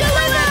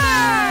deliver!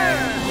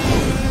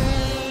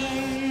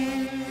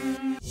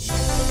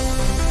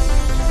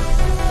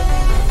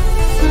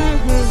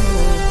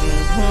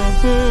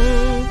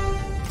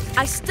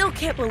 I still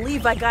can't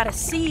believe I got a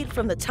seed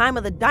from the time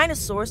of the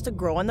dinosaurs to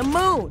grow on the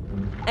moon.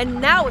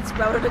 And now it's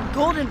sprouted a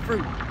golden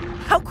fruit.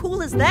 How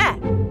cool is that?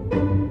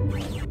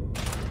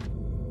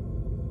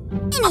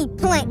 Any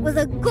plant with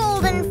a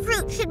golden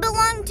fruit should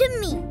belong to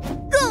me,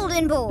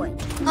 Golden Boy.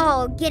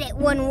 I'll get it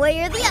one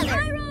way or the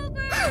other.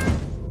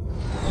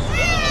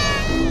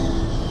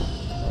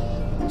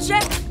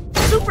 Jett,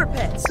 Super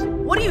Pets,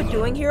 what are you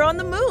doing here on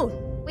the moon?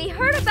 We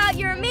heard about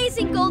your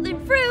amazing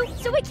golden fruit,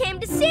 so we came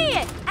to see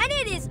it. And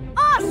it is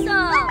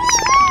awesome!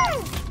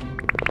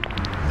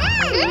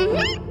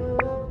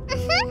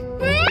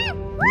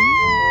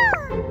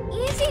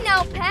 Easy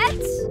now,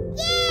 pets.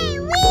 Yay,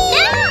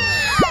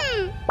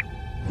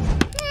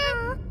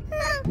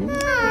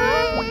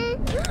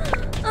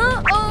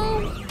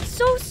 Uh-oh.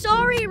 So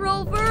sorry,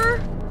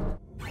 Rover.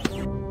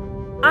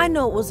 I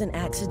know it was an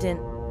accident,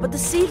 but the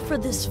seed for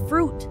this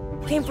fruit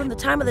came from the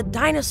time of the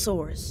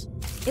dinosaurs.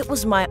 It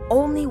was my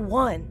only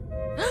one.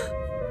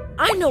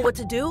 I know what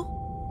to do.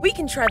 We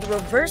can try to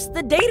reverse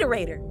the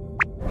datarator.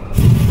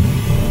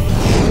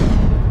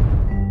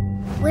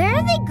 Where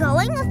are they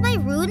going with my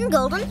rude and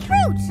golden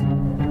fruit?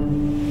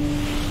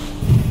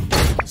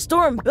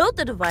 Storm built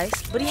the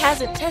device, but he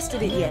hasn't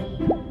tested it yet.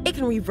 It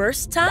can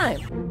reverse time.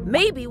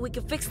 Maybe we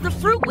can fix the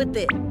fruit with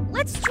it.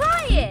 Let's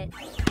try it.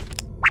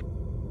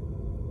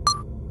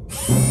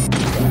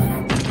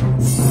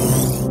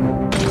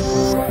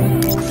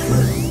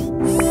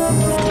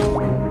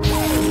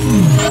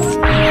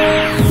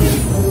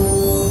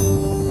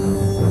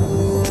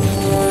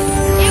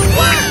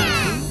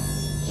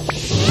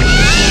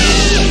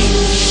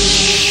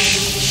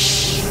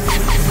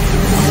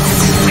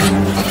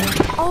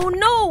 Oh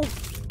no!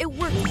 It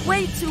worked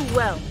way too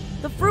well.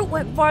 The fruit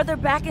went farther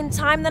back in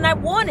time than I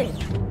wanted.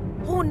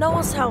 Who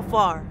knows how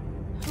far?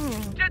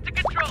 Jet to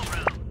control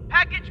room.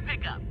 Package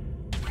pickup.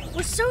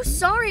 We're so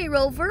sorry,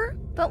 Rover,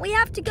 but we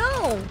have to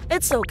go.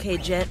 It's okay,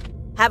 Jett.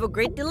 Have a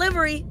great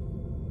delivery.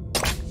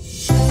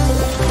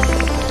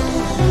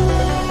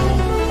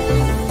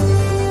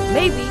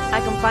 Maybe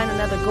I can find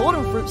another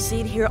golden fruit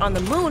seed here on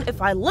the moon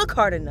if I look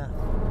hard enough.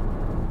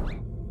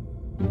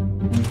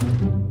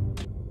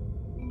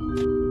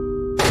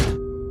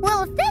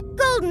 Well, if that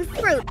golden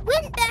fruit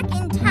went back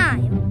in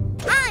time,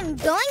 I'm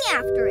going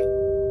after it.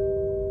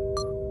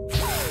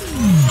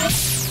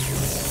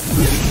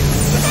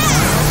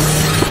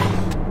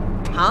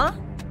 Huh?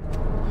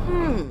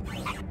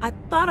 I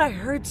thought I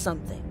heard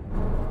something.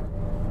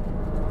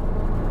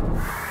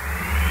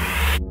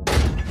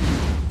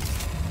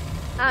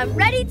 I'm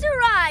ready to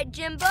ride,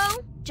 Jimbo.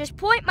 Just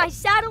point my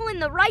saddle in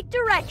the right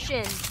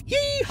direction.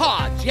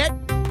 Yee-haw, Jett!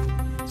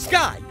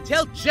 Sky,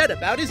 tell Jett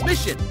about his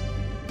mission.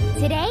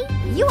 Today,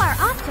 you are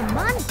off to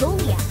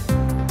Mongolia.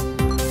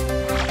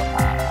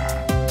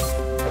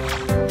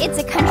 It's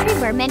a country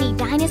where many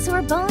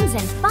dinosaur bones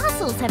and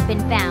fossils have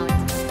been found.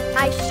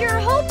 I sure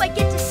hope I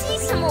get to see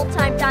some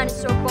old-time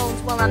dinosaur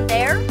bones while I'm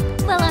there.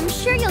 Well, I'm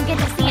sure you'll get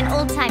to see an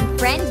old-time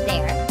friend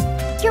there.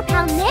 Your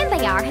pal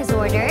Nambayar has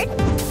ordered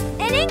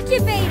an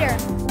incubator.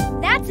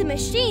 That's a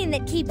machine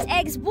that keeps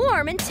eggs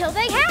warm until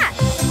they hatch.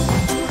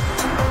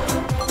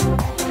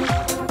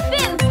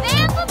 Bim,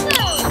 bam, ba-boom!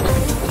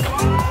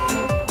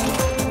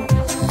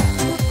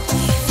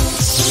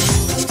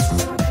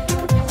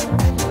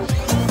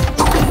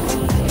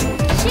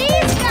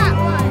 She's got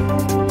one.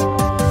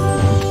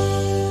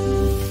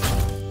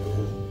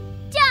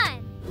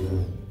 Done.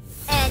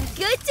 And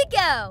good to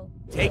go.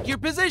 Take your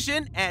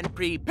position and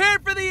prepare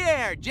for the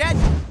air, Jett.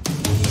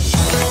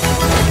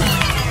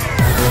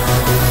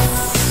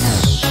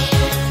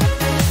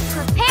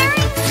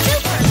 Preparing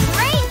super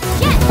great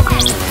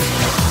jetpack.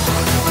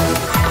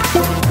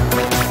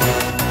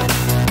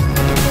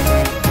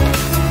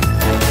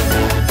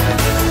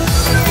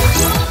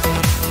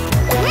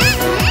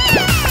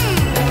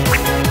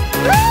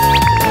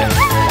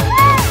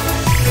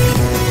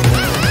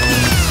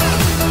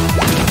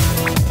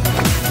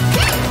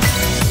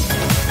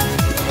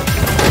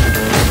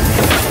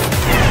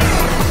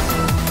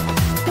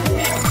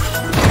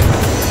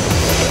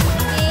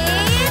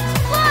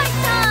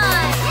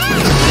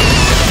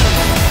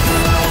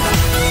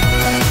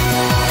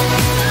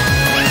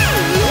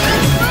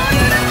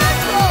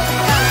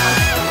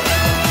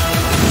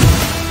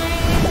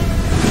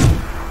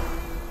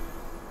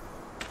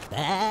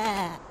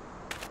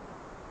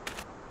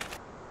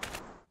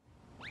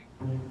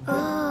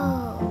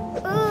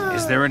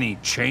 there any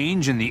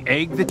change in the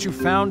egg that you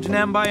found,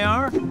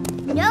 Nambayar?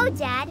 No,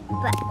 Dad,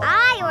 but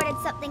I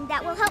ordered something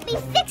that will help me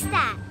fix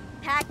that.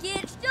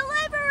 Package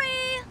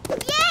delivery!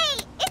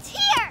 Yay! It's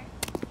here!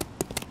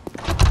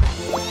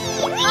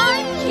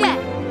 I'm Jet.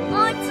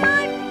 On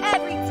time,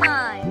 every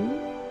time.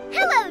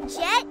 Hello,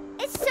 Jet.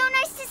 It's so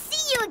nice to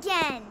see you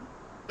again.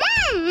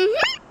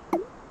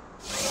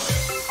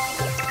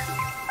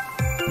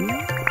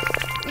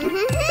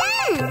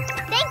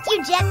 Thank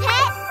you, Jet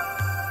Pet.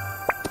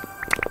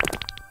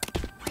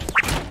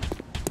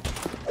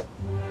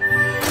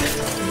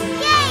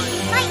 Yay!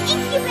 My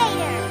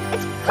incubator!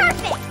 It's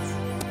perfect!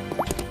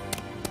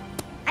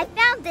 I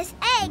found this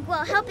egg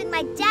while helping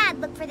my dad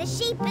look for the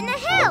sheep in the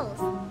hills.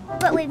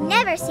 But we've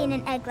never seen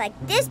an egg like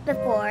this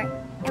before,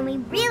 and we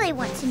really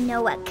want to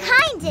know what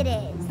kind it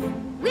is.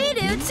 We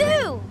do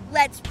too!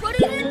 Let's put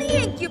it in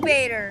the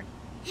incubator.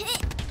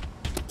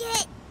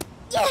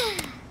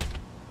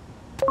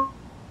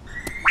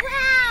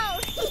 Wow!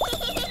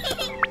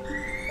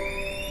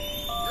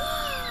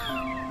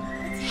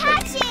 It's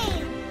hatching!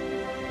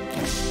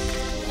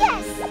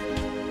 Yes!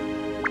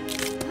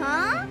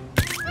 Huh?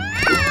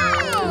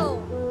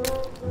 Ow!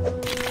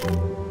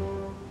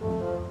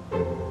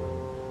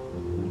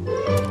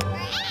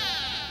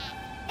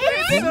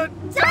 It's a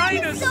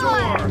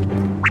dinosaur!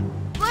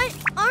 But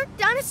aren't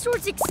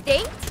dinosaurs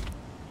extinct?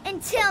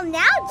 Until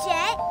now,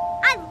 Jet.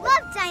 I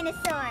love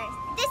dinosaurs.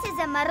 This is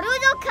a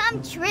Marudo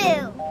come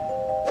true.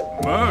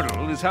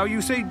 Myrtle is how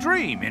you say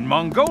dream in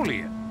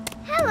Mongolian.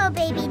 Hello,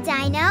 baby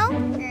dino.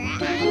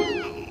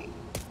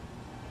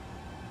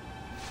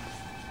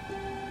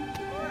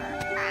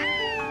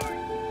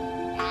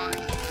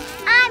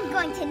 I'm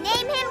going to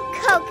name him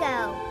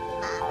Coco.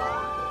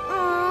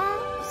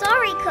 Aw,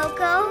 sorry,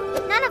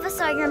 Coco. None of us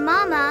are your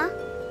mama.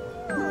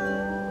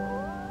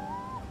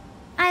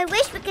 I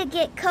wish we could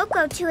get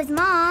Coco to his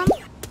mom.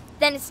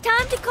 Then it's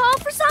time to call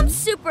for some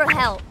super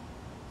help.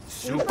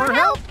 Super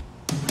help?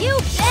 You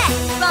bet!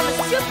 From a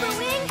super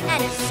wing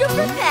and a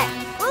super pet.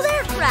 Well,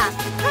 aircraft,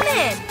 come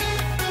in.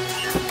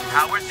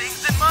 How are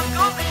things in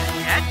Mongolia,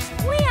 Jet?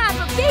 We have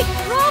a big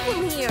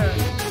problem here.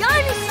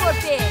 Dinosaur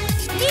bin.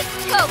 Meet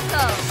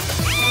Coco.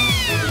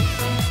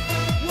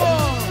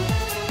 Whoa!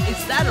 Is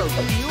that a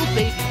real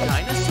baby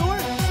dinosaur?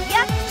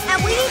 Yep, and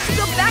we need to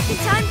go back in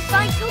time to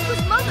find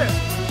Coco's mother.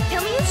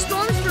 Can we use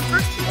storms to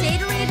reverse the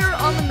datarator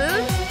on the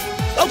moon?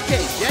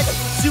 Okay, Jet.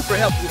 Super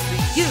Help will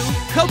see you,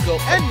 Coco,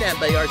 and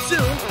Nambayar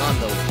soon on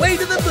the way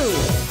to the moon.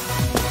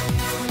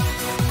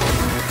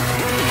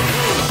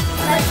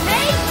 Let's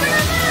make for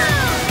the moon!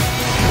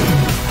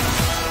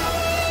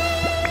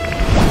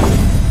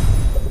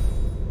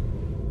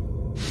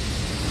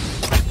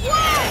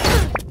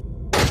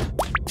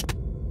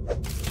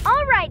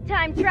 All right,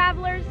 time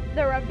travelers.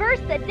 The reverse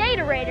the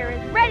datarator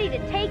is ready to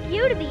take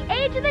you to the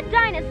age of the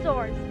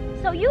dinosaurs,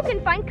 so you can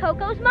find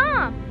Coco's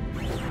mom.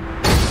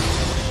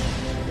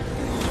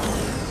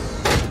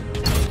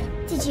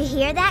 Did you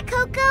hear that,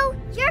 Coco?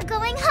 You're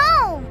going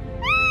home!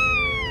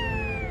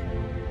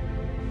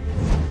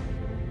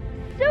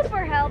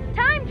 Super help,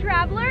 time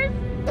travelers,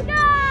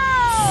 go!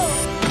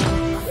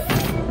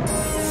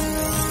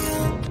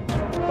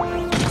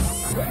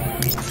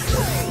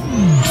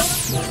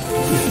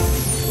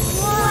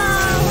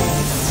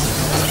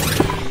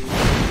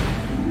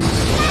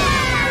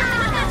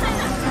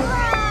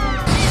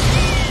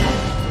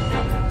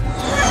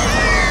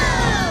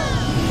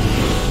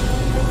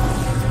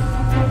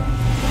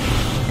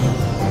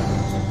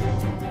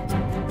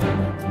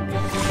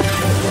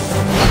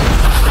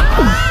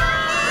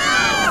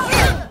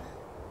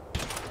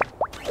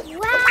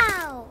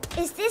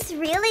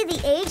 Really the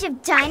age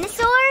of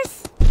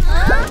dinosaurs?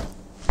 Huh?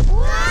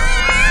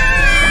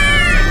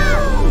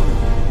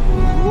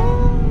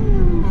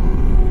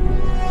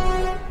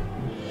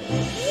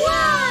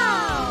 Whoa!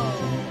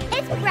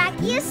 It's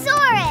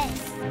Brachiosaurus!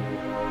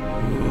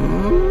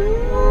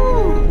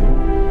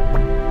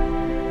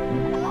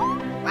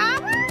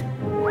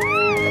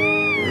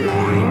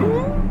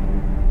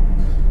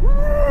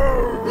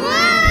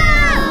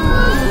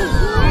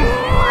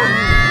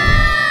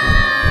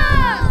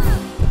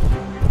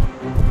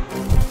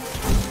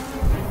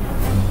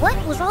 What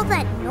was all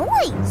that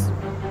noise?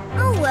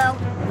 Oh well,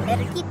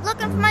 better keep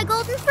looking for my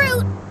golden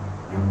fruit.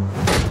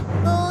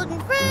 Golden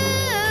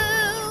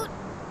fruit,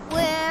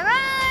 where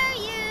are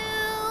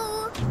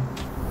you?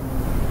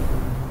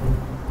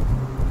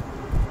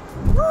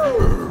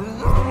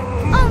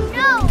 Oh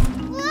no!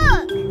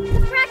 Look! The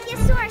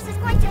Brachiosaurus is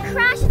going to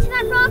crash into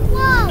that rock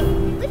wall!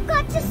 We've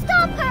got to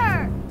stop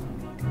her!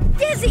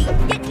 Dizzy,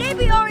 get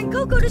Nambayar and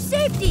Coco to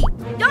safety!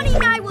 Donnie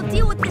and I will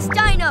deal with this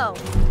dino!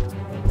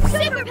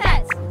 Super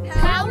Pets,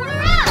 power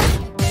up!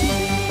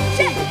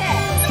 Jet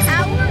Pets,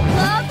 power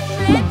up,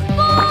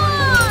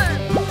 transform!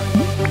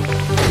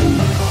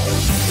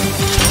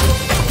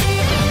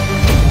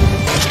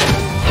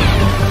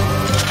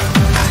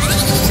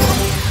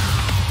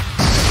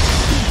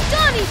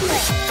 Donnie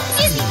Pets,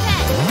 Dizzy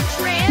Pets,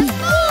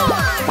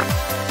 transform!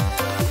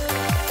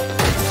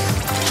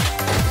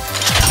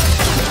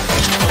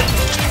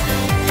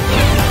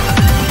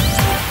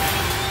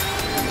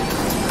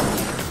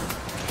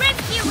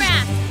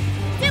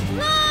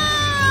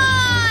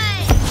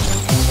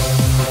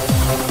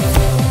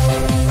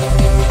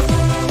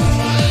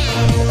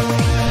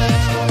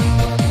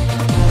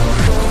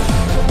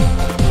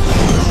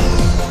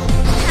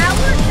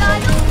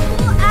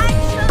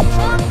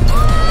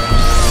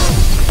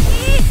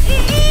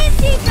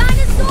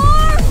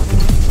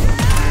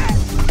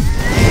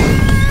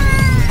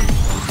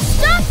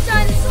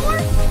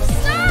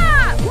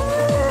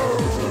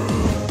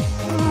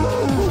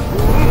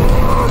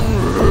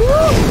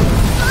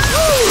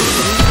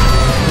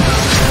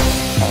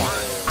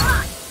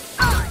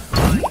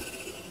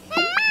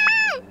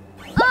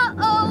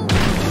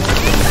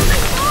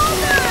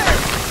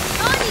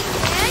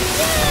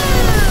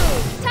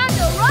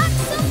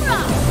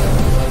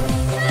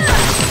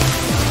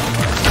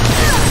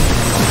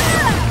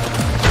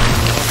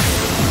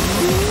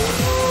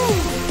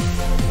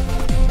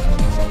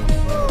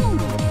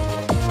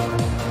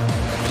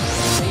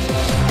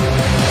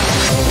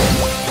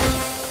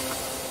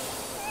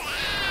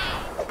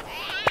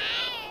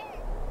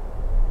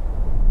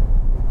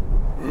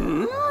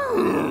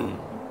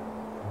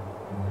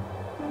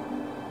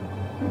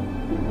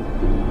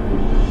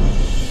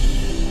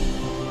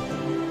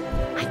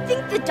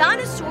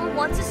 dinosaur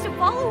wants us to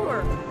follow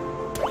her.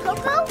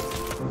 Coco?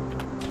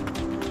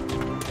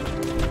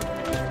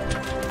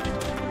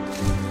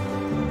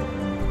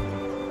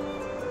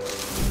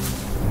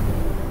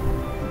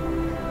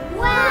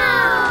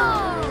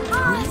 Wow!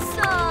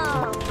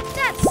 Awesome!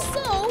 That's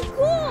so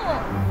cool!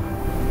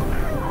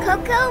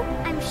 Coco,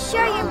 I'm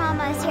sure your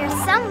mama is here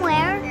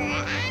somewhere.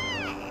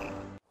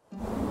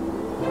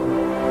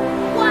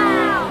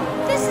 Wow!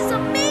 This is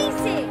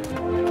amazing!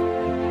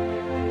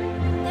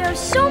 There are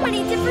so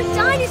many different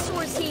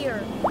dinosaurs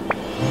here.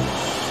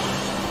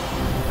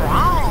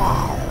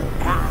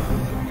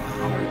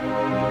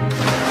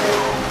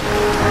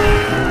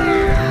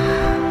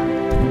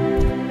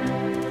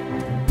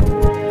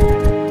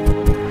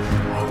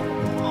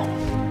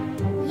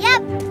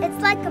 Yep,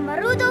 it's like a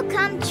Marudo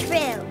come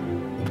true.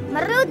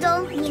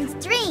 Marudo means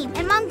dream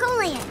in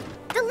Mongolian,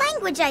 the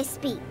language I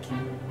speak.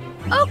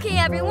 Okay,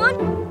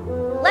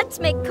 everyone. Let's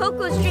make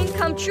Coco's dream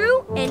come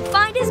true and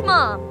find his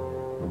mom.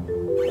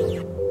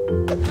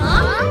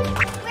 Huh?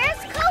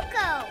 Where's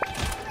Coco?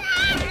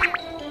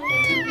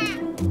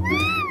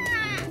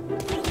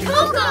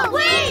 Coco,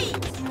 wait!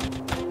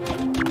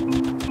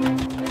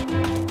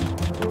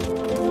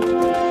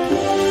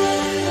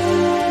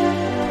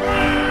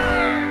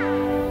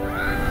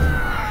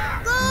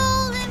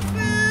 Golden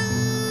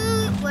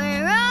fruit,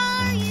 where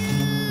are you?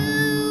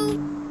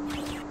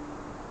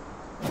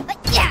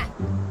 Yeah!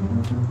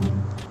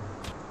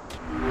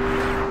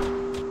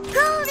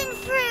 Golden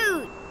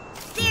fruit!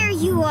 There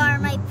you are,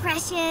 my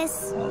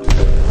precious.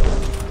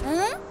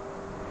 Huh?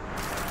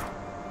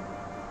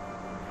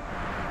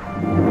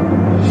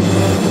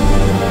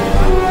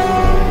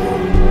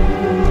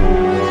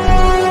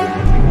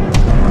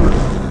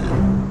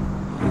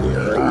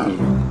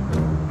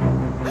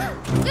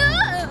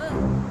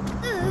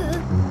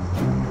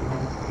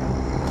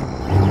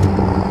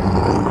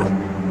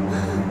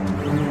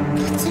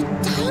 It's a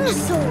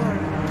dinosaur.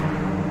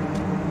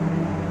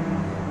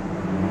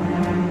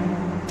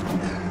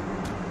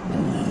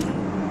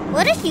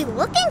 What is she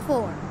looking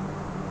for?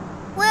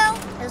 Well,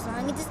 as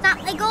long as it's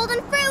not my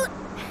golden fruit.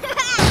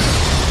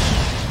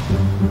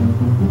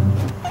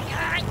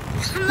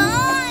 Come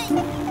on!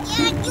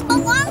 Yeah, you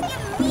belong to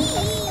me!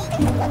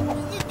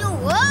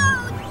 Whoa!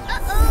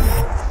 Uh-oh!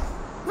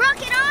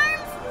 Rocket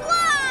arms,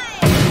 fly!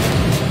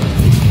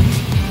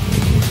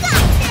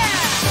 Gotcha!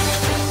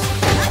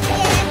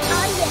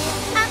 Oh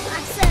yeah, I'm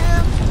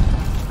awesome!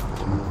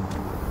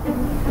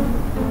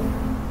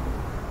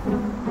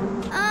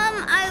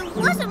 I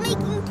wasn't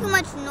making too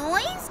much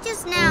noise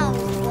just now,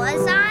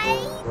 was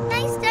I,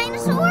 nice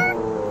dinosaur?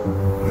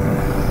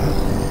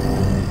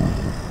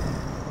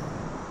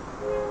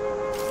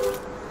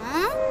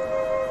 Huh?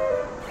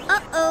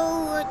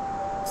 Uh-oh.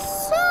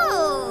 So,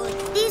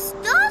 this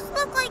does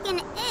look like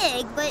an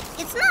egg, but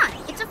it's not.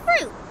 It's a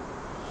fruit.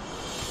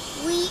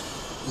 We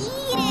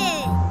eat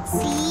it.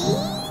 See?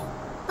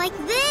 Like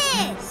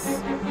this.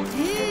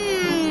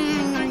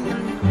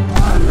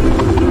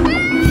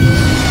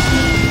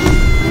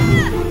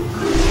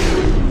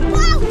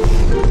 Whoa!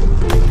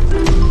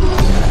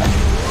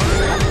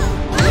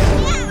 Watch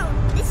out!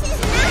 This is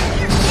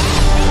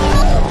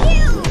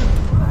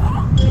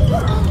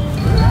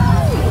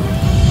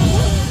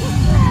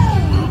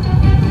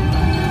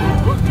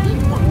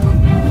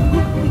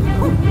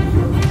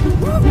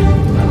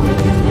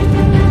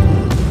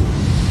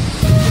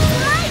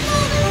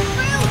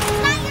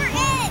not your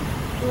egg.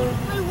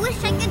 I wish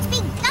I could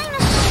speak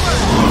dinosaur!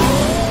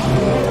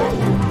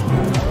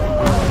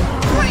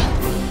 Great!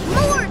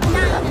 More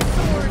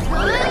dinosaurs!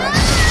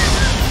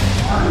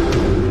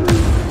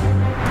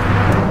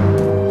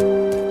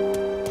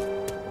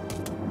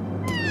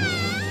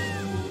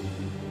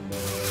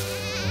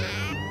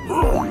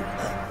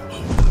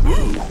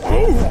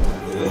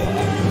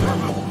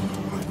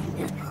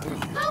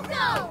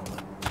 Coco!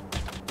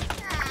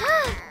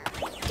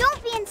 Don't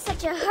be in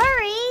such a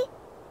hurry!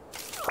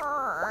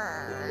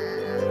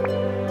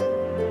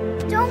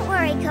 Don't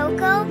worry,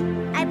 Coco.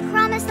 I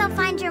promise I'll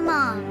find your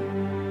mom.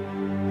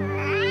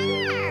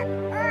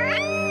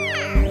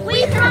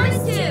 We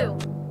promise to.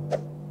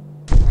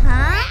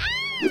 Huh?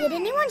 Did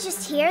anyone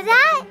just hear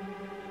that?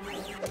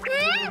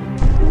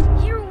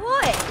 Hear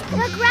what?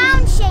 The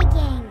ground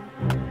shaking.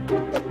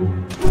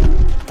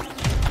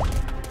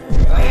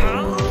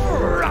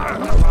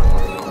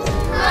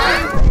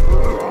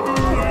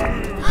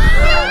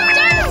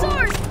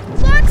 Dinosaurs!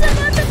 Lots and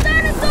lots of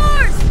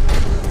dinosaurs!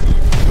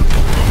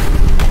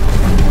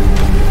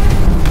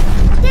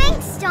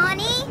 Thanks,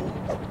 Donnie.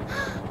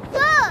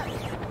 Look!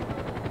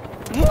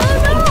 Oh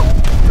no!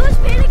 Those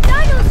panic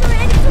dinos are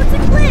headed towards the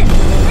cliff,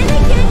 and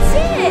they can't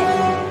see it!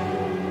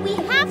 We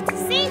have to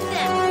save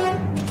them!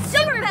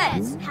 Super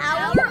Pets,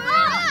 power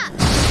up!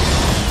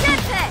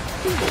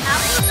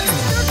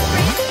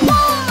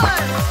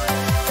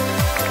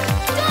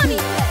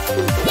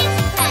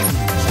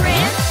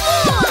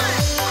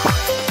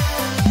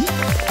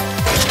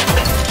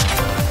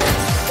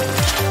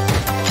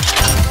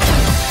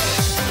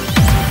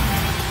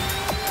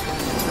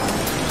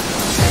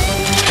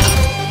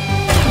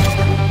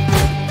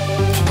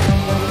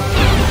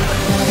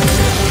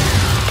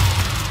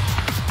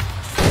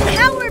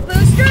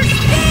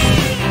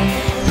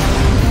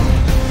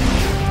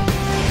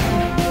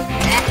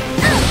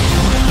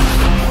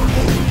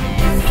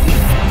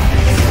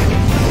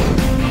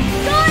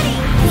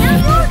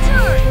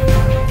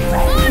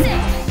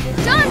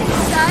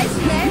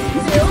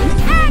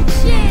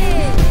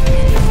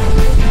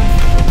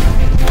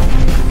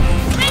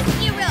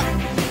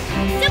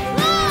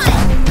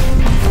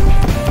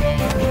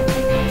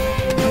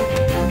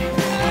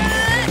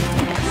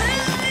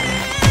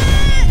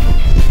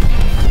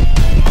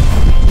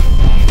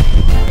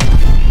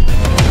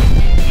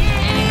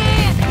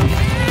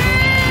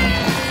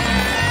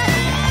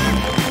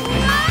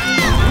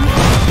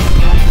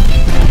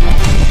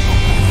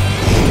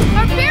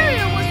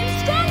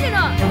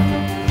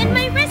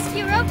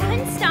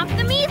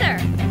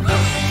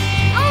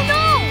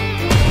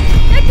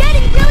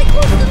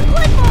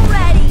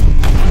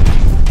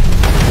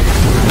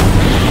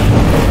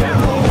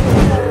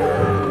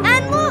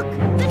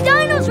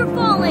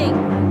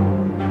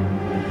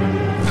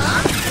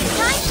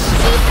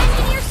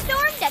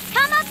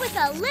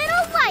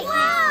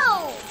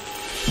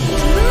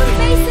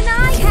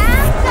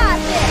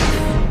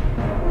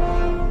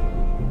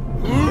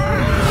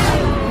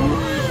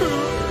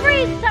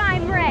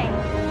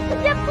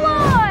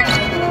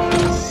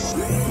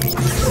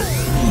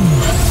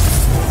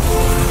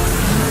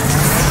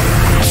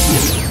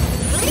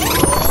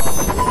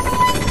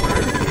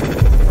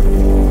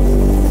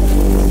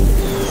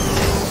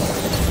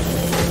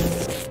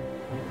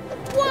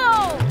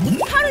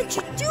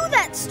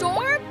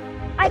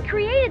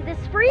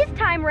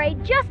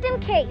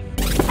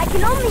 I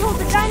can only hold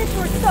the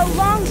dinosaur so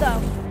long,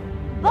 though.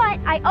 But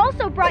I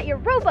also brought your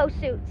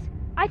robo-suits.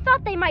 I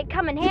thought they might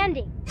come in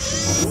handy.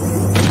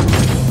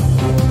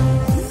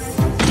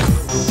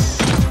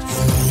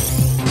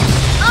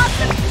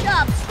 Awesome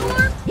job,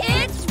 Storm!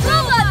 It's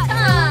robot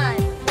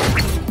time!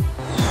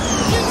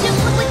 You two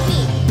come with me.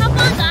 Come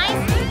on, guys.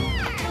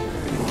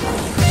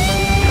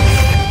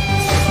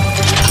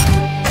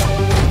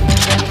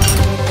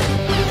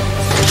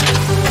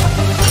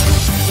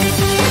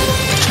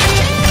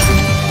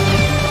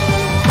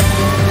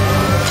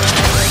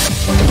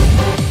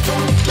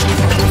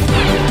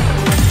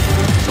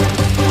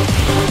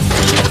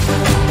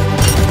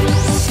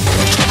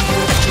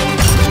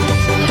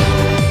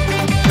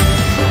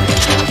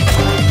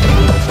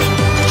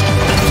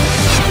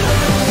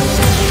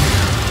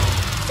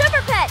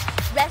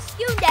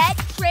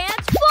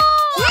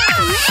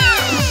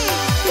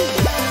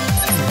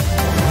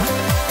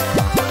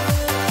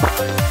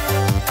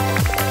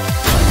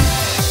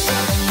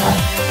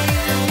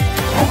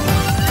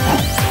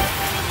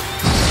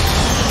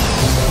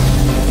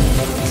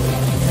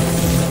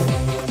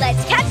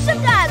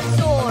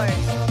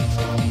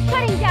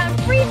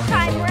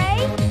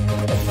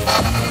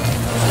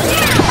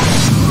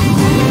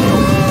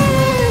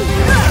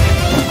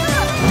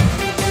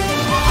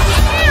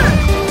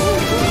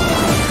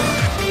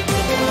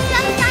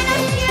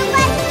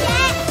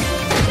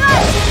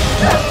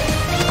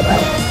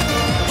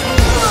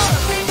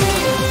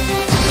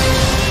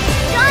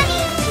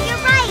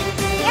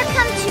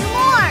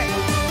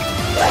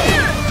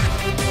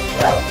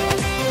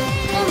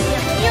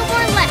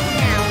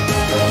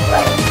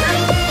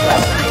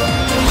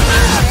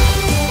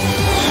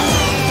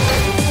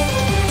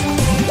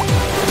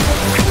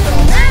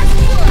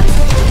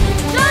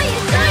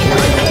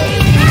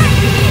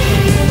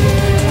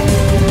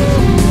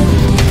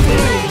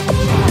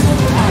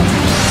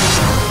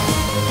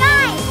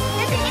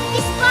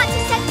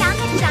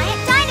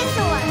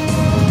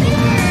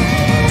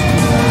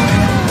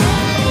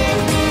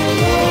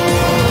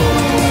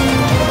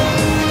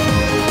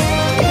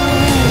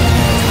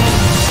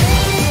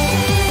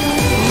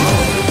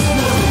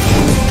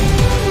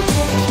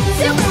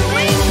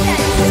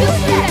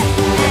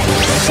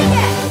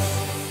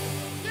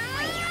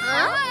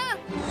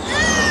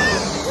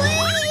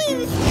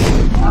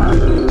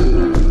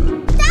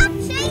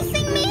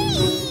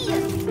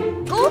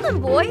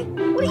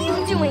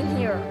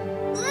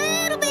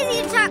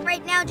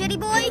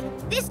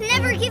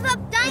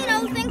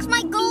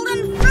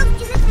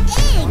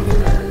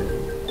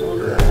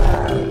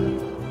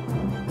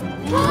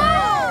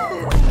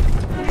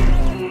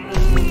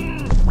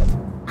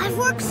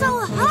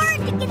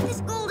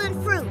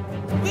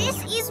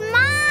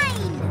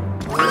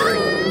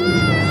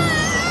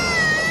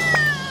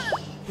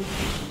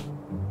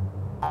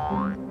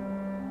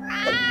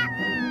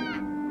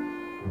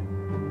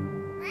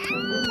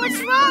 What's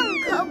wrong,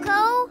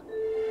 Coco?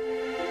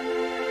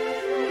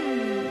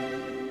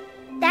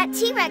 That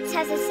T-Rex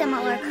has a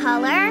similar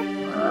color,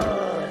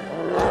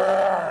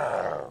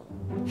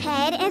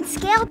 head and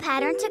scale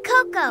pattern to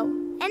Coco,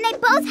 and they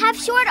both have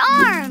short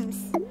arms.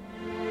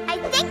 I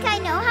think I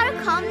know how to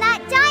calm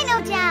that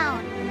dino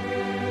down.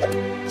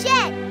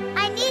 Jet,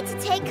 I need to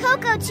take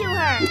Coco to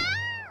her.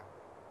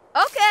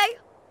 Okay.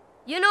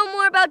 You know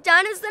more about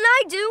dinos than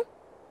I do.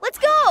 Let's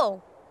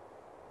go!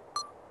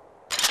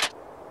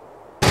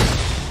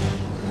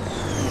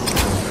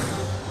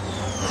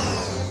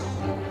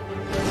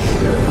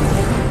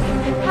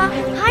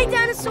 Hi,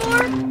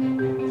 dinosaur!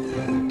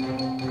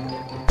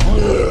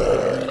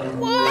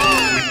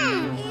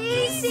 Whoa!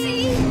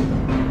 Easy!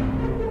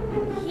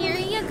 Here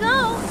you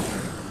go.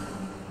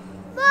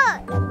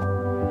 Look!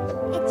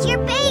 It's your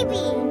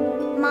baby,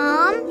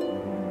 Mom.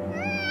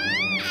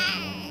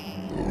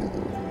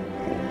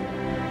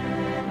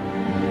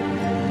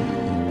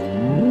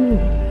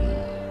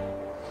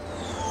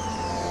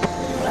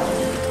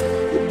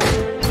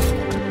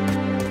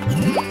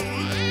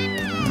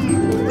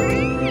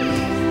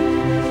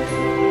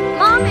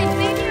 Mom and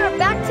baby are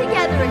back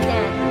together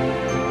again.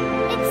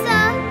 It's a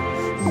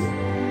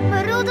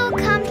riddle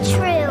come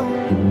true.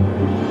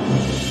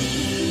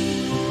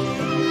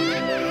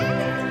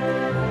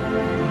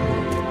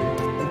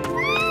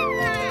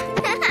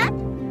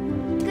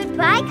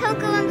 Goodbye,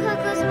 Coco and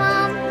Coco's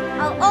mom.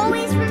 I'll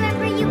always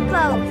remember you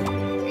both.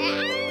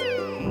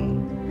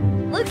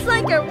 Looks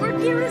like our work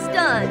here is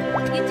done.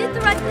 You did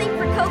the right thing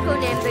for Coco,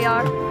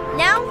 Nambayar.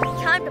 Now,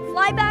 time to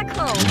fly back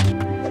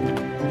home.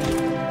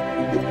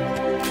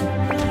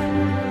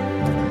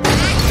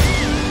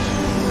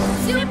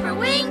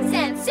 Superwings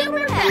and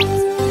Super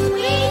Pets,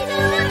 we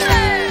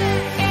deliver!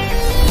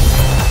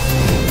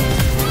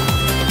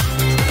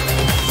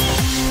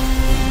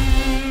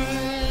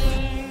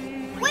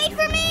 Wait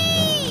for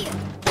me!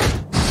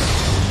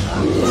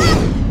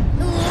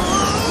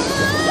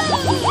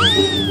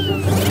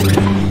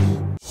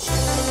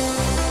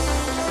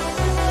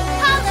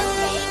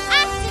 Holotape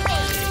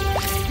activate!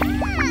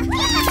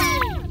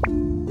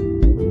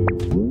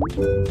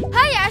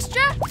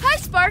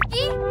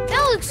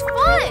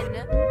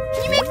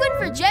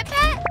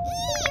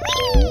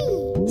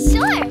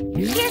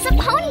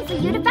 pony for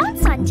you to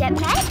bounce on,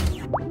 Jetpet.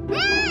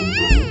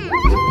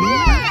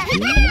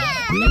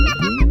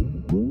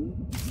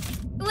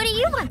 What do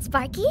you want,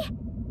 Sparky?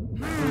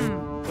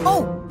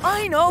 Oh,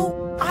 I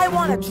know! I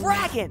want a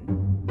dragon!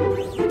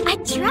 A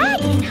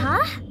dragon,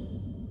 huh?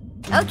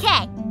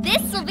 Okay,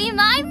 this will be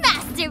my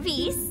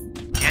masterpiece.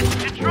 Get to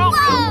control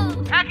Whoa!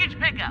 room. Package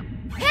pickup.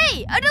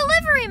 Hey, a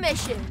delivery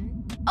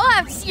mission. I'll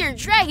have to see your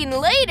dragon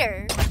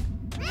later.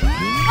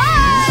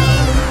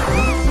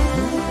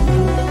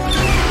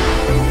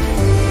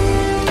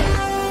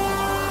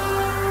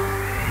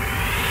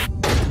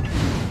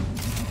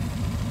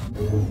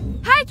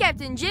 Hi,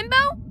 Captain Jimbo.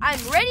 I'm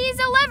ready as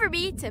I'll ever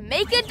be to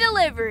make a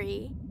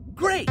delivery.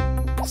 Great!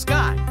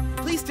 Sky,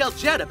 please tell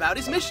Jett about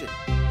his mission.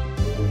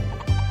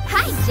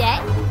 Hi,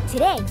 Jett.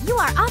 Today, you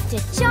are off to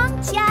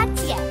Zhongjia,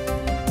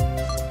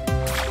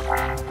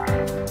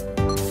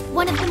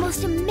 one of the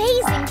most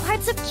amazing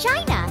parts of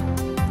China.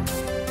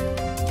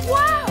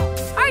 Wow,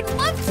 I'd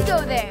love to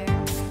go there.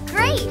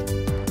 Great!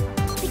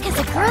 Because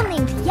a girl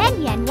named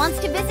Yen Yen wants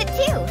to visit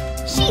too.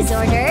 She's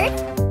ordered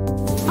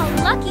a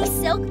lucky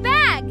silk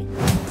bag.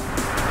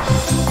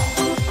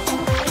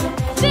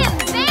 Bim,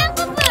 bam,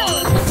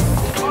 ba-boom.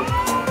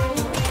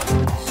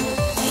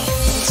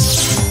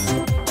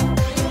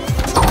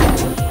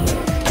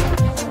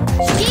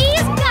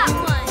 She's got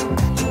one.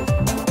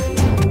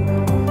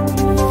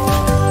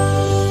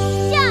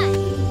 Done.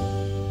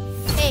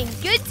 And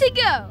good to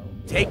go.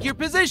 Take your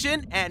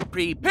position and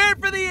prepare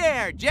for the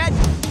air, Jett.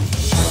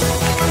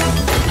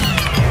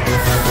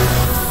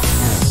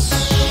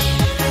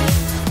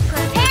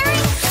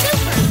 preparing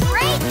super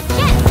great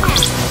jetpack.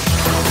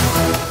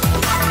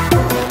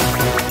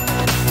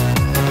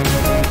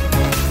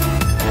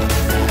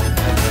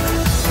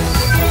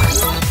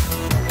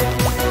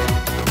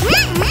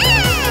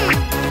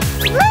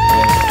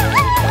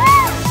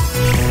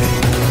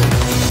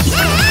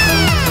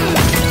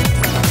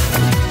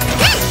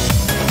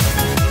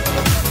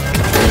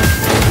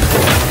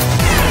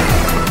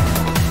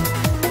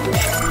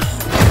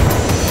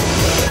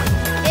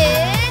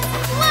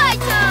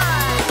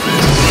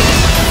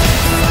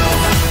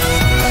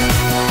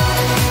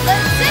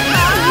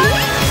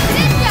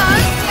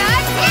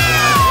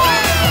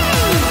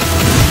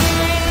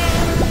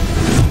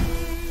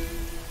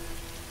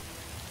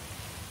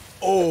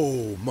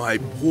 Oh, my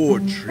poor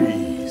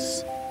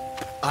trees.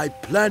 I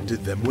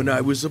planted them when I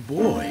was a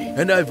boy,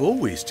 and I've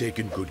always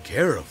taken good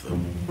care of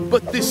them.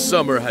 But this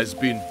summer has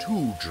been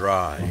too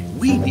dry.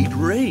 We need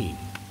rain.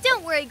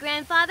 Don't worry,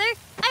 Grandfather.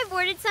 I've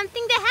ordered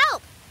something to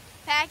help.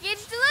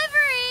 Package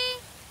delivery.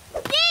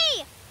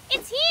 Yay!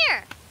 It's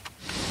here!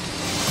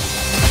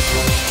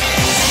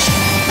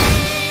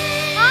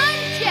 On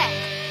Jett.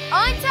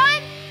 On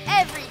time,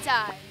 every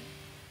time.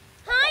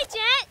 Hi,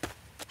 Jett.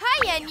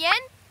 Hi, Yen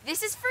Yen.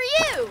 This is for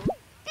you.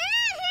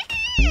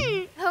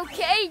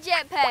 Okay,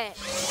 Jetpet.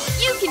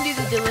 You can do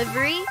the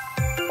delivery.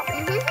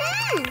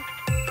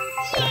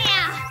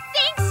 Yeah!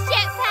 Thanks,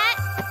 Jetpet!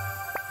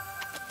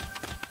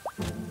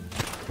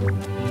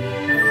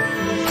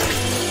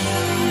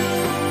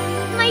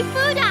 My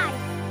food eye!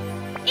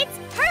 It's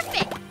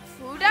perfect!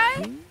 Food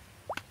eye?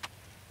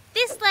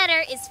 This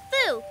letter is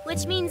Fu,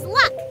 which means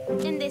luck.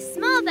 And this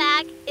small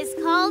bag is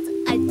called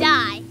a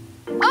die.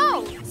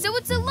 Oh, so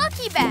it's a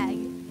lucky bag.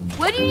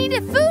 What do you need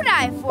a food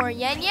eye for,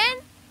 Yen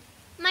Yen?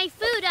 My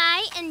food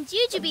eye and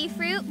jujube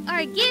fruit are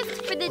a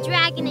gift for the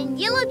dragon in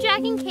Yellow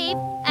Dragon Cave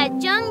at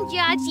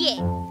Zhongjia,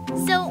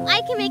 so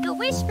I can make a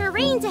wish for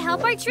rain to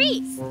help our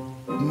trees.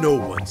 No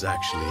one's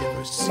actually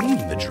ever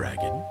seen the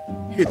dragon.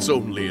 It's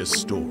only a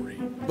story.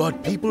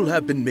 But people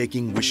have been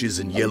making wishes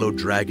in Yellow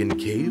Dragon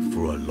Cave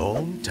for a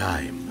long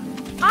time.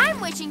 I'm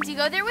wishing to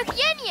go there with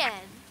Yen Yen.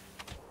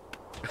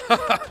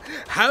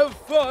 Have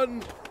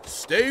fun!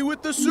 Stay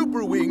with the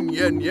Superwing,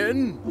 Yen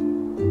Yen.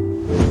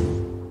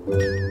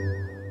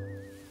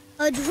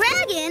 A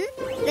dragon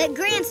that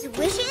grants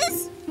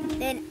wishes?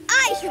 Then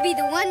I should be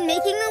the one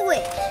making a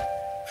wish.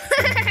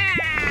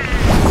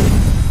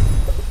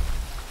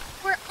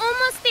 We're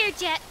almost there,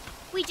 Jett.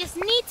 We just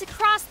need to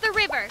cross the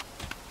river.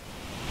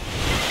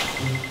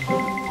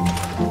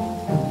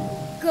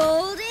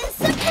 Golden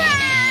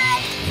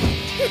surprise!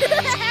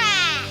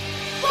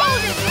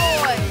 Golden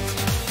boy!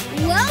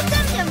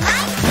 Welcome to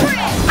my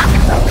crib!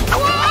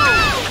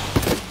 Whoa!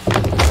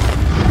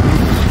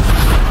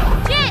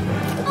 Jett,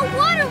 a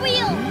water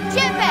wheel!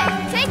 Jetpet,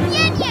 take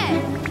Yen Yen!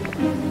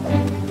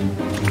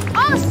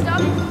 I'll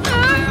stop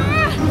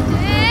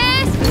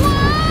this!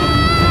 Whoa!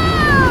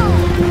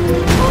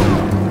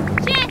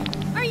 Jett,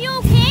 are you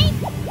okay?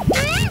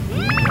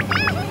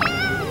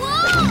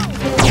 Whoa!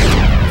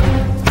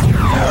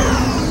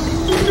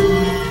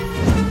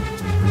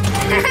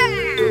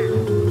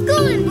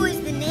 Golden Boy's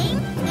the name,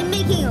 and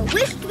making a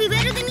wish to be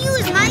better than you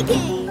is my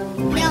game.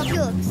 Now, if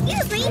you'll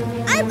excuse me,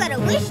 I've got a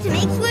wish to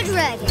make to a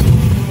dragon.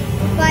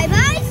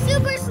 Bye-bye,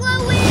 super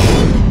slow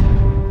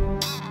wing!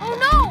 Oh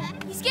no!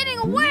 He's getting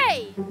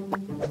away!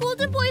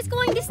 Golden Boy's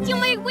going to steal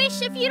my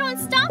wish if you don't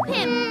stop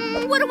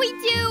him. What do we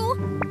do?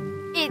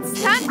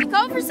 It's time to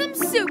call for some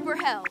super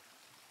help.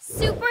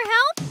 Super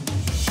help?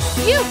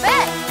 You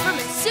bet! From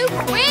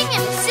Superwing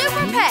and a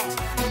Super Pet.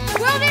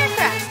 World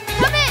Aircraft,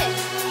 come in.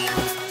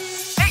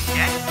 Hey,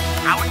 Jet.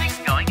 How are things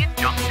going in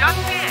Jump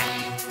Just here?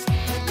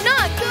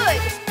 Not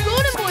good.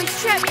 Golden Boy's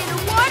trapped in a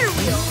water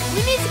wheel. We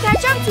need to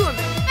catch up to him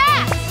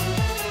fast.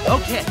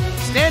 Okay,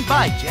 stand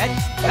by, Jet.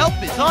 Help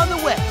is on the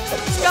way.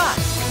 Sky!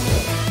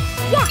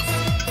 Yes!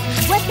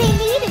 What they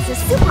need is a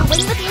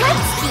Superwing with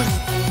light speed.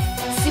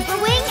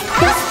 Superwing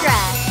Astra.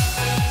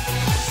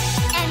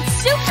 And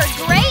super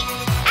great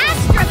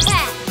Astra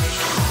Pet.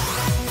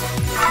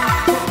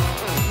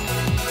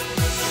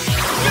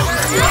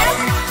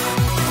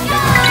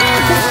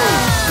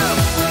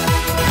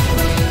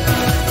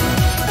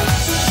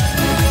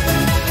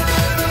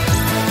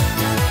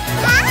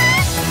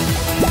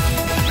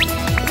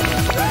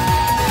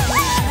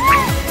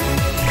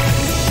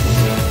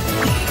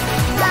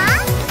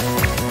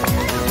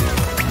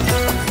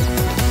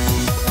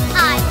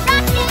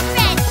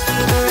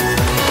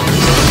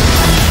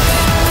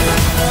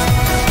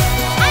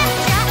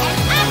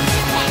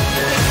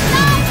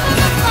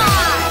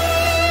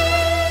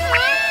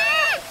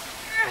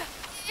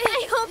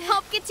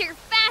 Gets here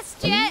fast,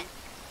 Jet.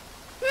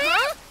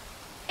 Huh?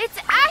 It's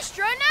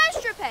Astra and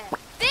Astra Pet.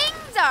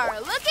 Things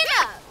are looking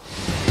up.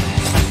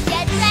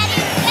 Get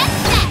ready, get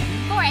set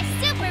for a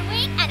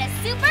Superwing and a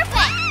Super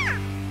Pet.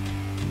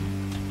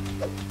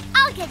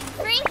 I'll get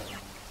free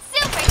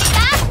super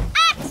fast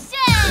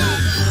action.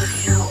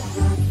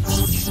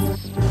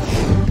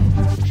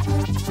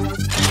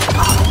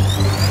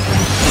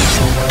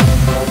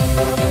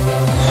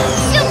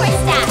 Super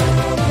Staff,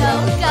 go,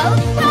 go,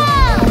 go.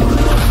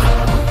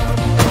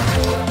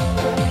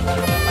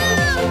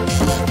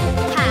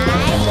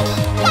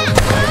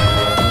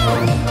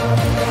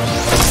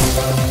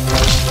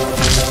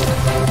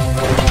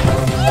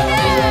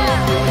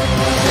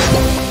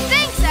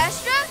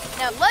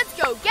 Let's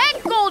go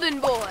get Golden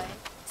Boy!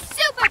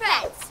 Super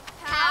Pets,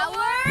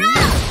 power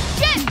up!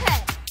 Jet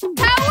Pet,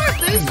 power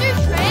booster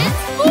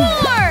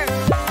transform!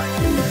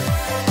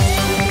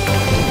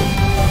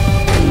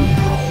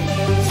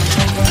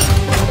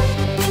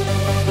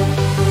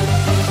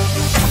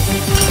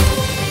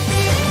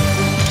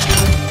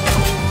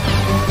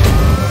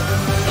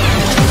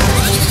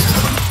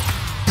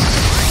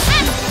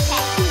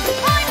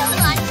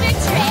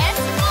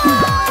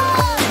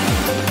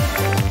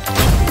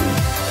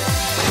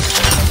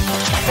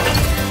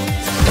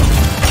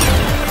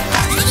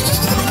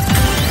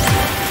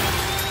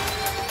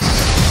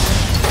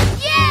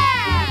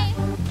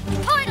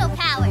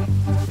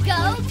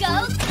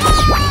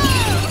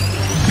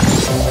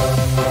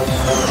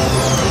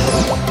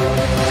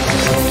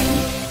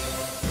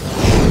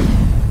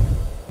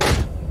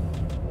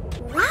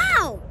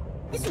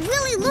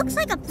 Looks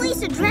like a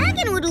place a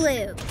dragon would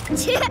live.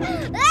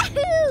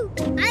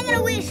 I'm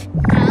gonna wish.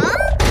 Huh?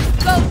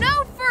 Go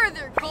no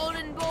further,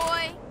 Golden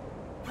Boy.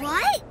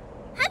 What?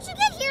 How'd you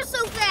get here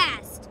so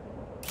fast?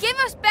 Give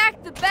us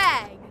back the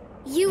bag.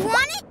 You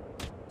want it?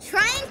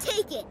 Try and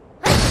take it.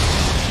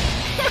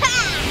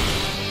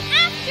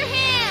 After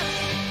him!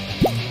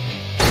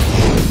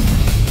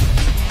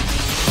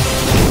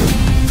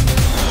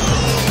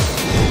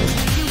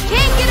 You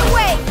can't get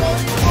away,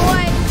 Golden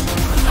Boy.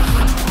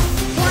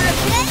 Want a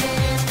bit?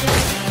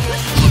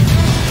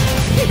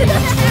 No!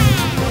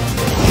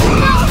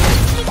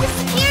 He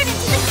disappeared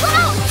into the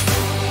clouds!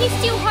 He's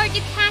too hard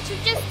to catch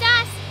with just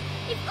us.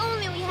 If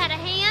only we had a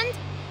hand.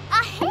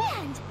 A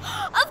hand?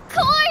 Of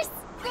course!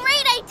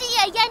 Great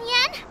idea, Yen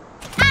Yen!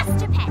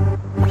 Astropet,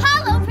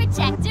 hollow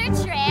projector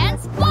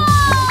transform!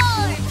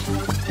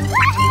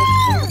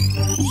 Woohoo!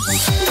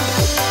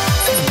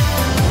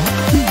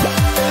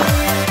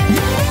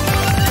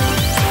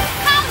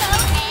 Hollow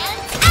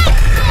hand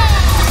action!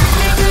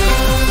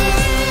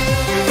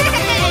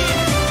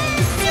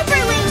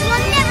 Superwings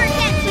will never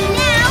get me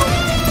now!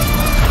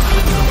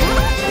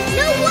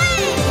 No way!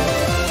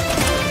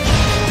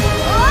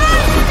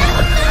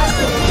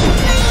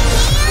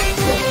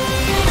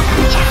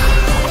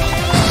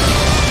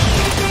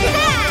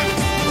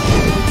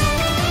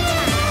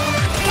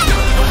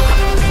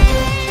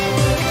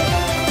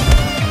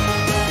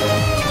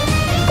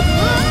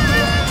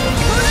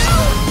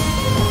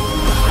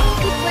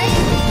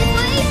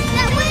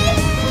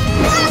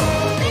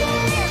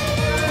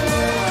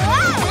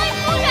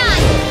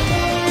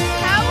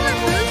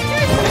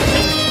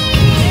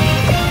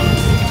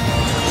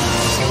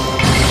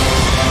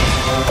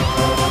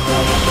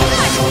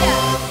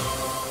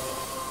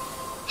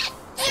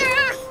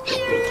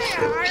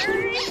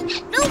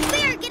 No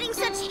fair getting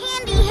such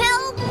handy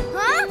help,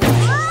 huh?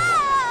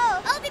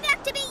 Whoa! I'll be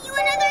back to meet you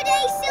another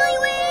day, silly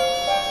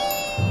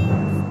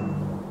wings!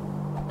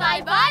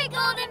 Bye-bye,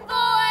 Golden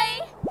Boy!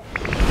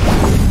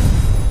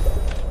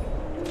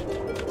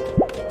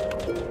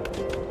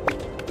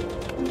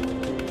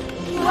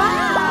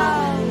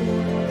 Wow!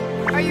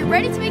 Are you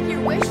ready to make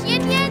your wish,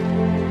 Yen Yen?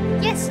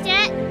 Yes,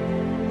 Jet.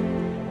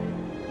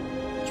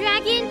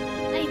 Dragon,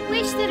 I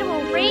wish that it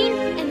will rain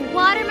and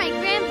water my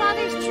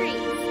grandfather's trees.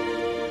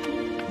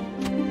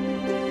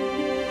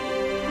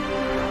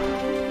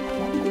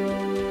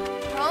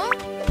 Huh?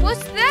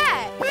 What's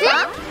that?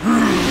 Huh?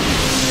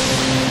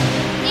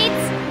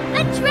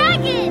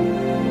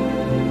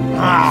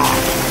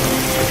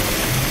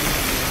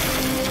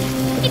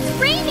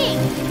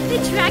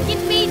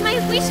 Holodragon made my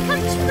wish come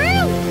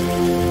true!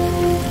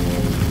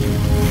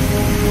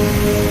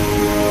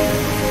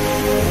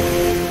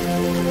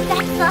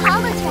 That's the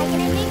Holodragon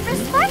I made for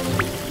Sparky.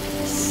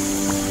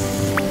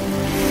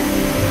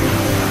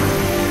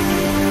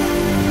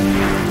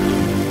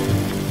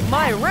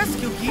 My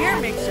rescue gear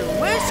makes your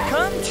wish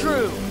come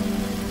true.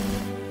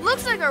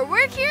 Looks like our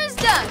work here is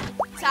done.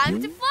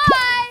 Time to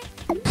fly!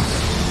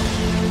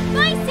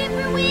 Bye,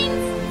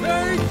 Superwings!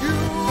 Thank you!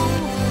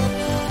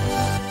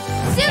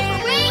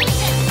 Superwings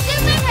and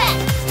Super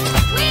Pets!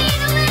 We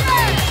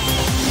deliver!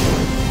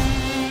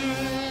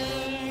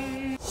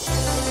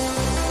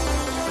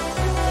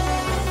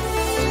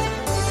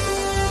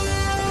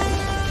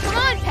 Come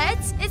on,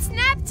 pets. It's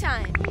nap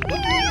time.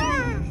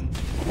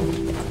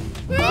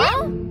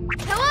 Huh?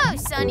 Hello,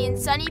 Sunny and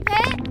Sunny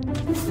Pet.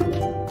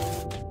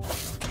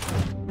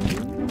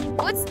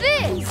 What's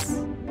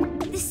this?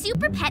 The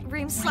Super Pet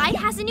Room slide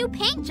has a new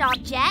paint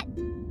job, Jet.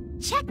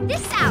 Check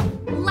this out.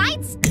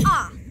 Lights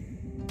off.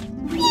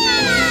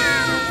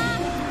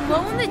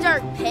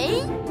 Glow-in-the-dark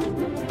paint?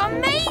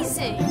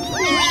 Amazing!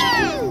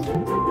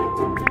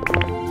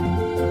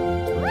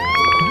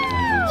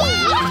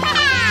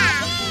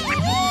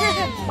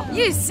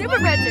 You Super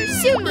Pets are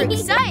super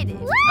excited.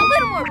 A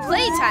little more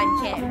playtime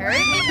can't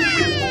hurt.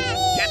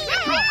 Jet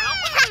control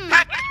room,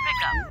 package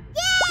pickup.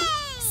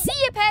 See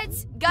ya, pets.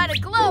 Gotta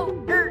glow,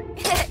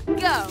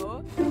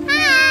 go.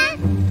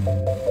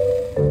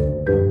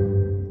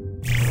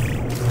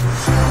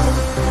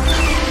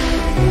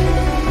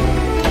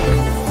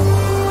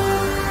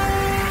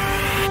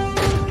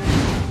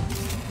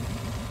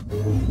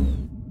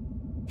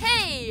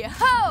 Hey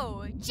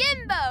ho,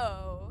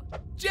 Jimbo.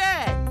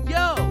 Jet,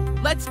 yo,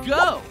 let's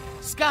go.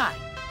 Sky,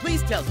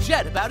 please tell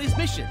Jet about his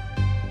mission.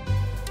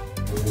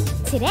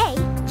 Today,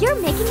 you're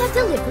making a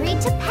delivery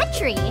to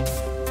Petri.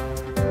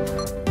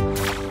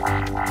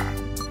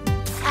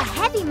 A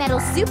heavy metal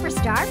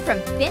superstar from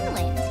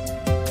Finland.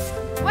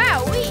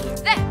 Wowee,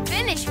 that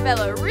Finnish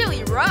fella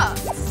really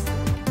rocks.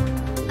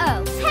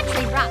 Oh,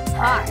 Petri rocks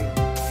hard.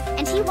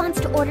 And he wants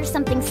to order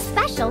something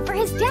special for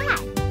his dad.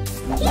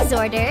 He's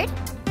ordered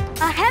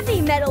A heavy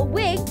metal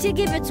wig to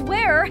give its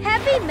wearer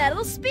heavy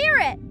metal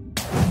spirit.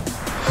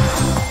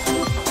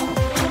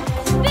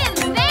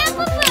 Bim bam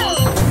boom boom.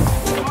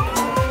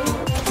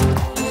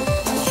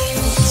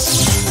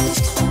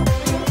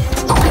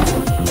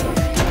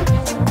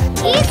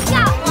 He's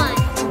got one.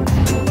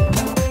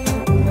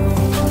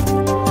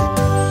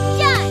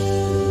 Done.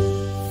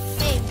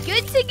 And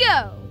good to go.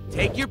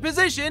 Take your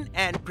position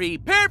and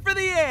prepare for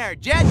the air,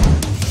 Jet.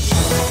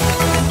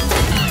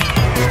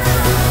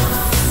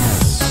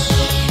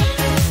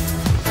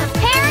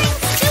 Preparing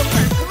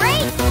super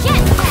great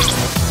jetpack.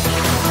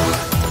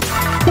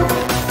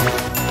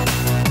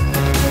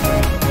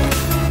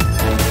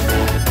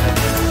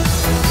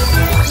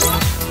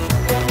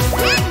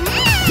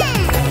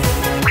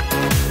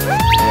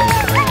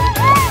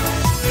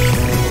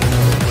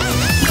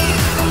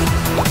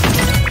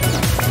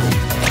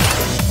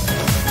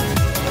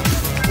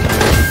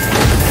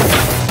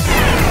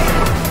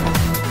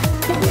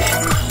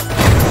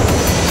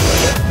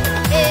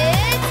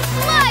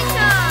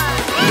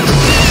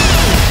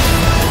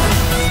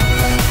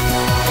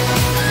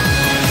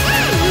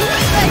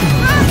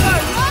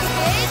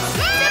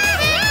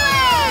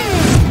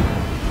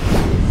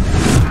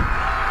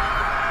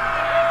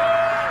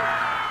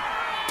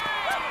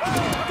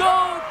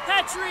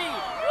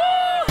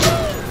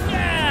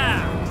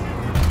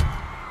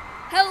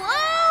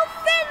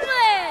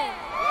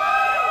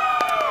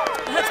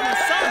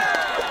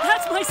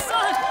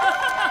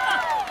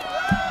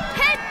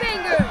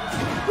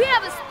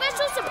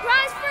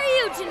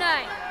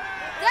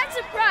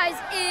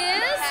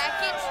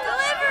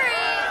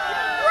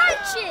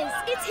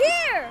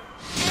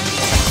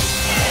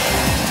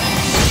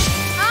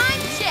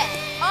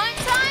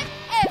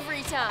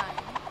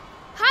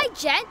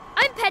 Jet,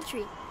 I'm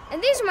Petri,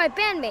 and these are my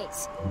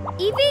bandmates,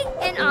 Evie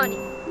and Ani.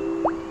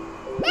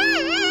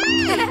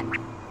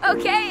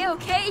 Okay,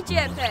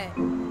 Jetpet.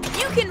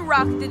 You can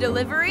rock the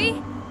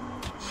delivery.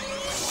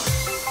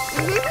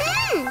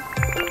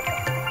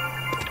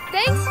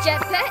 Thanks,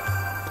 Jetpet.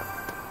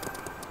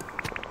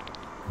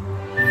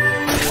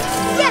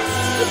 Yes,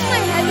 it's my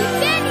heavy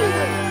banding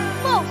wig.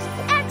 Most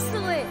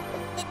excellent.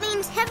 It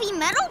means heavy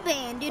metal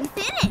band in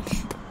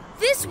Finnish.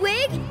 This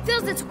wig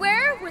fills its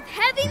wearer with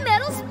heavy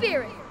metal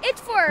spirit.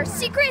 It's for our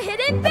secret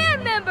hidden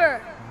band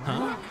member.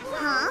 Huh?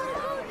 Huh?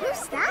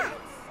 Who's that?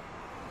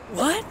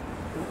 What?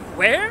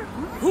 Where?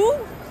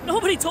 Who?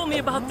 Nobody told me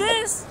about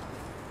this.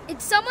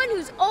 It's someone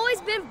who's always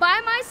been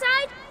by my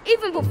side,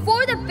 even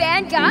before the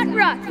band got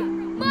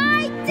rocking.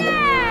 My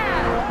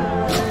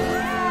dad!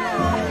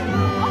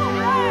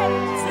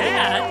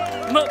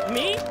 Dad?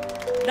 Me?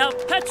 Now,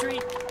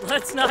 Petri,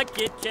 let's not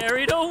get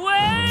carried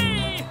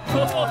away!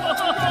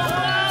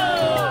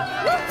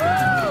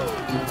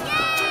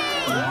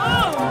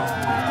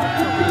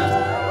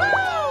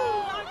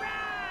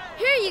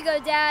 Here you go,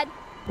 Dad.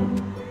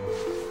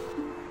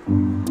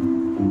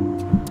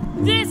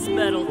 This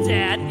metal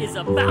dad is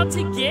about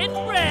to get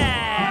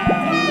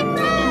wrecked!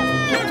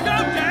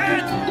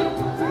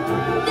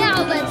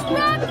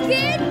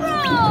 and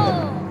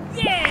roll!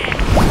 Yeah!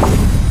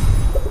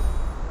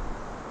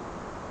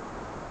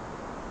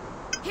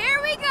 Here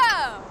we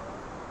go!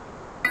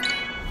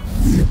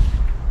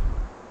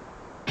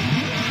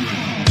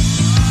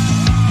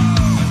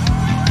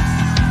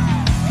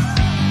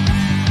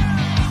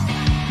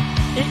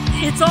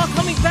 It's all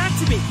coming back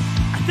to me.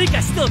 I think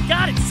I still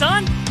got it,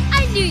 son.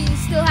 I knew you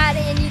still had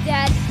it in you,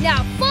 Dad.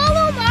 Now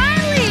follow my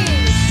lead!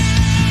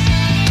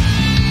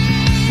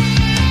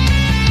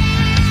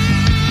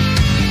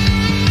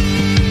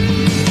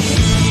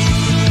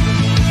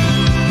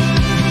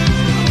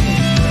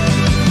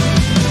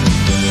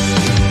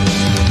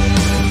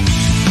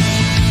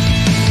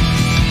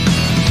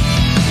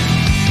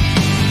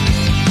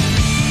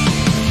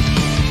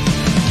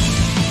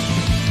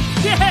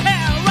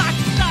 Yeah!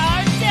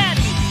 Rockstar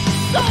Daddy!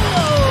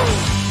 Solo!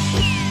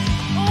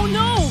 Oh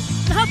no!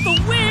 Not the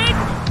wig!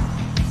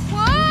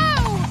 Whoa!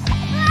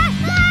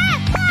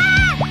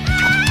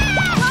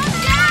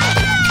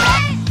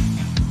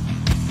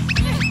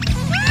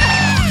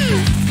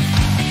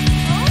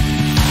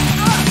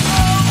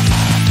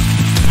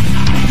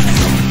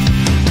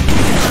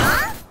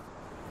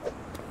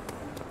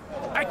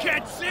 I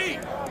can't see!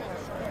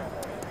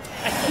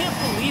 I can't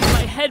believe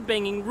my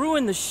headbanging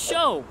ruined the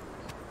show.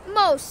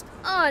 Most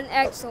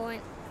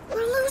unexcellent.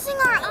 We're losing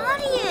our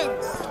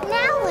audience.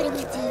 Now what do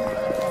we do?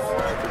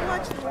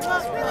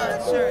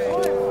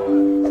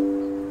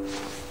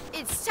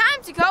 It's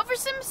time to go for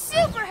some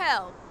super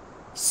help.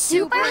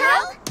 Super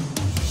help?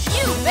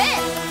 You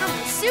bet! From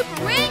the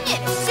Super Wing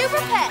and a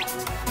Super Pet.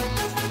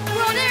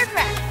 We're on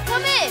aircraft.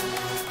 Come in.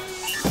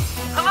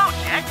 Hello,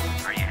 Jet.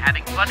 Are you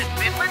having fun in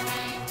Finland?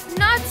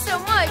 Not so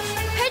much.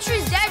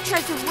 Petra's dad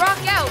tried to rock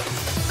out.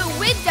 The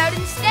wig's out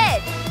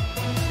instead.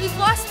 We've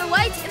lost the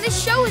lights and the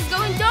show is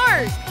going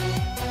dark.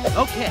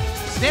 Okay,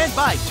 stand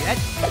by, Jet.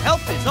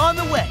 Help is on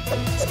the way.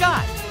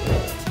 Scott!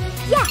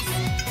 Yes!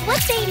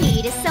 What they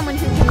need is someone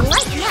who can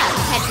lighten up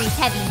Petra's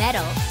heavy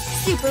metal.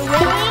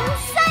 Superwings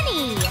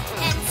Sunny!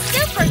 And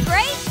super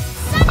great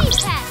Sunny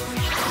Pet.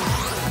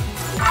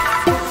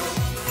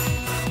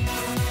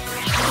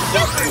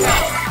 Super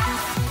Pet!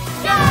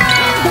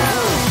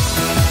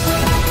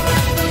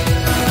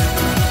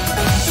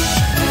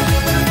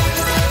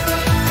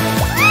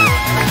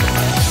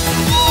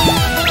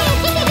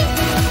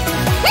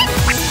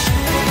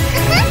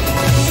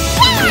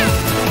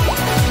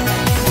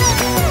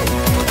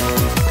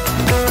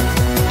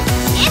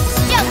 It's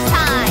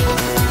showtime!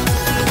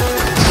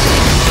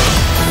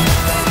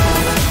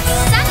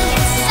 Sunny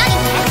and Sunny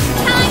Pet,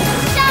 time to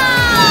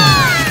shine!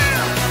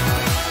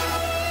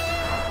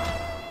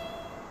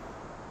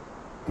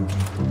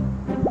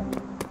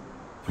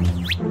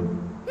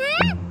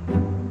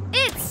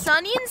 It's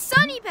Sunny and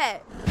Sunny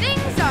Pet.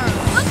 Things are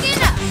looking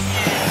up.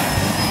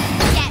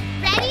 Get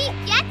ready,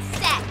 get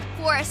set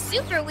for a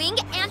Super Wing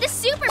and a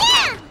Super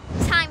Pet.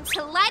 Time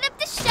to light up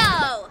the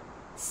show.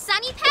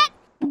 Sunny Pet,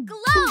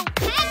 glow,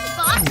 Pet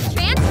Boss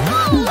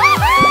transform!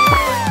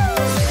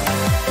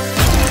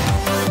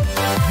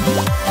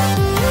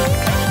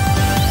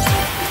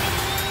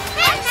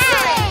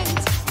 Excellent!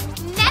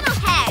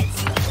 Metalheads,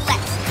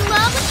 let's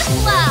glow with the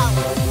flow.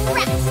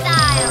 Rap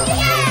style.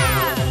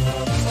 Yeah!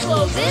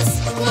 Glow this,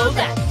 glow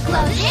that.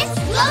 Glow this,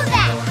 glow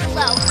that.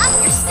 Glow up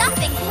your stuff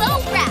and glow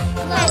wrap.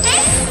 Glow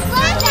this,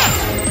 glow that.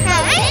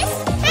 Glow this,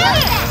 glow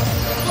that.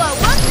 Glow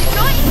up the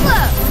joint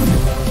glow.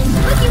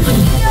 Wookie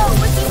wookie yo,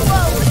 wookie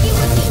whoa, wookie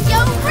wookie yo,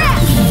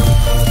 rap.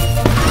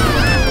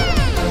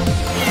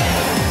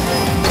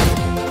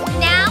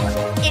 Now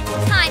it's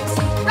time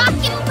to rock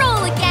and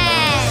roll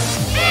again.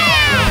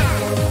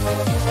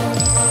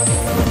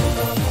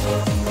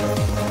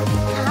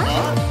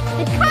 Huh?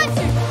 The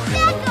concert's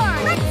back on.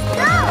 Let's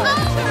go.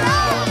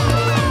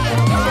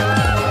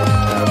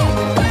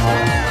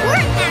 We're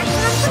at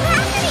national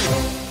capacity.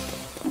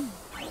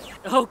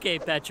 Okay,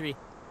 Petrie.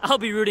 I'll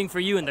be rooting for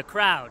you in the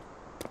crowd.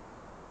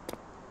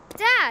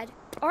 Dad,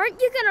 aren't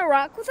you gonna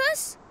rock with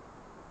us?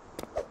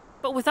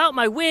 But without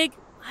my wig,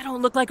 I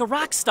don't look like a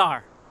rock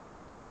star.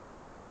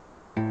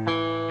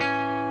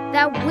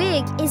 That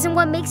wig isn't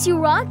what makes you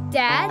rock,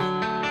 Dad.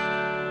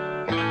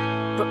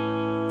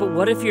 But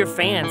what if your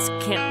fans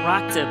can't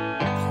rock to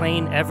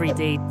plain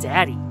everyday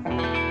daddy?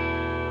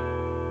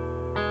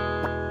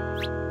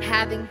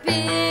 Having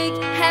big,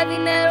 heavy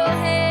metal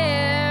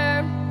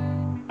hair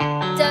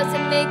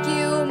doesn't make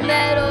you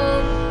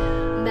metal.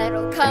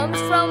 Metal comes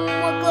from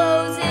what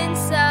glows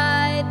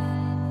inside,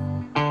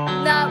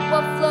 not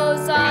what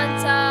flows on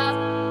top.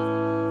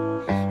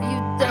 You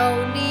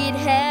don't need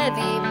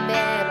heavy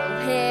metal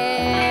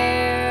hair.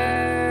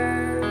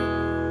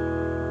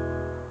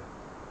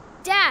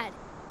 Dad,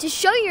 to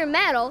show your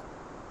metal,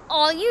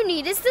 all you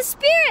need is the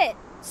spirit.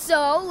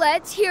 So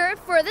let's hear it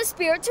for the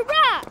spirit to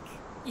rock.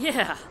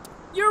 Yeah,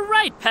 you're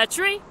right,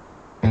 Petrie.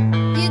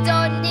 You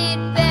don't need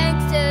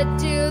bangs to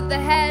do the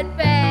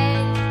headbang.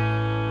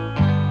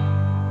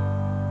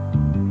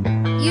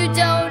 You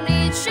don't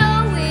need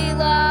showy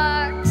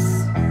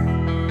locks.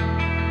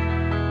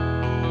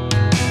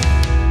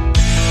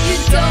 You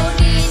don't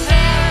need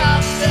hair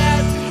up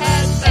there to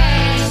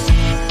headbang.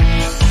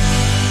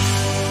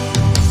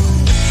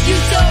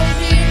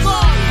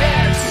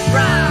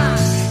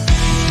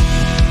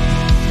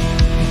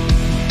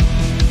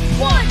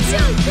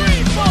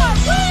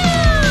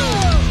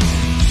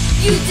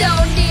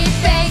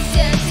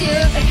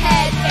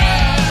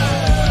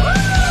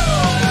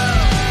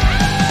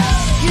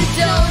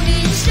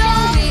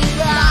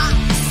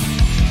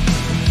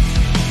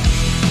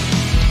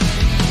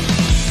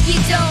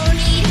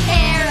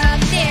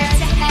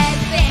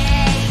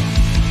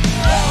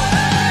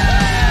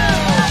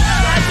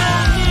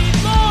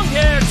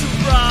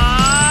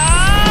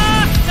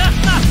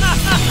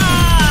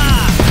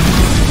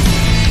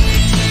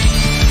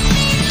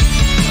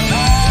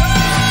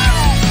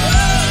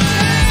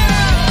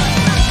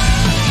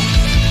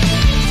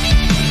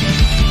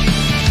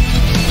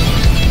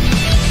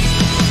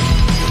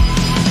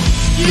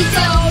 You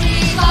don't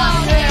need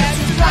long hair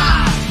to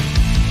rock.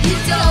 You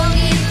don't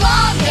need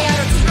long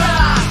hair to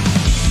rock.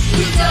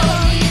 You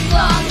don't need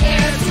long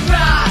hair to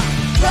rock.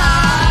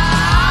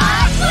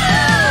 Rock!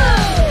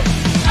 Woo!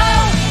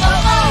 Oh,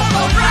 oh, oh,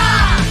 oh,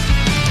 rock!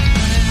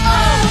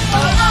 Oh,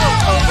 oh,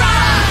 oh, oh,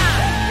 rock!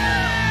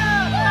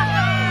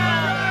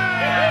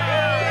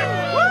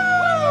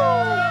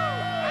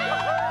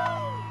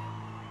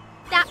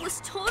 That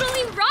was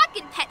totally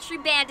rockin', Petri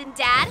Band and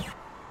Dad.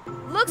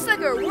 Looks like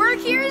our work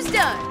here is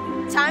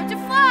done. Time to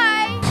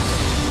fly.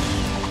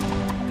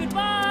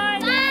 Goodbye.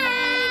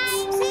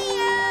 Bye. See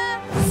ya.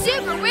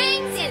 Super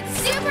Wings and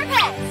Super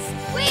Pets.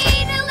 We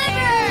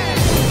deliver.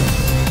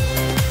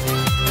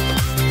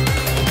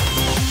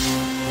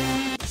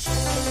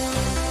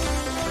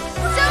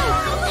 So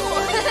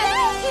cool.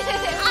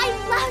 I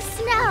love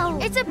snow.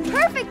 It's a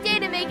perfect day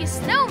to make a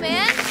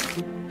snowman.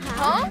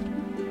 Huh?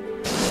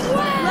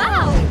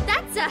 Wow,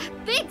 that's a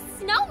big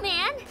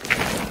snowman.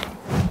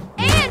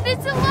 And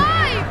it's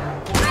alive!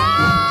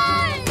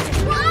 Run!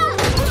 Run!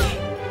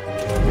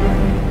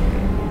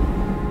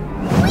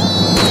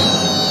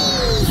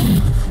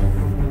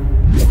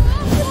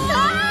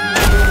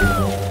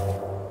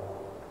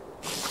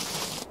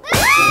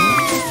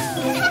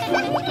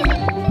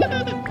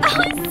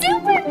 Oh,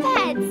 Super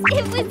Pets!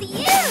 It was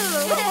you!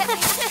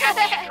 At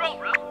the control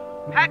room,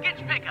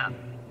 package pickup.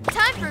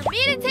 Time for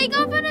me to take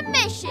off on a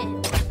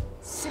mission.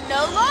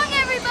 Snow long,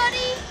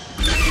 everybody!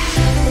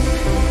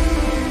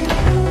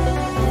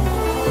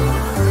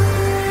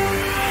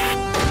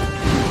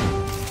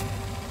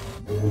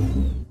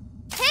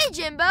 Hey,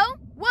 Jimbo!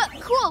 What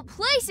cool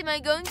place am I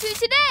going to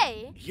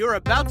today? You're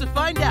about to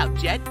find out,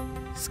 Jet.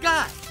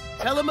 Sky,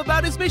 tell him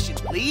about his mission,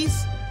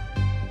 please.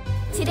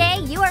 Today,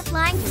 you are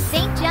flying to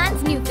St.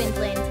 John's,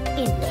 Newfoundland,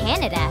 in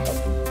Canada.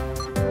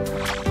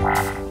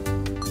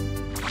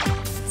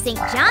 St.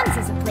 John's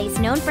is a place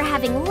known for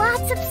having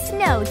lots of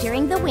snow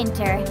during the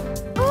winter.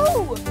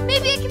 Ooh,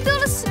 maybe I can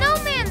build a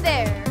snowman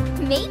there.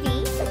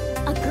 Maybe.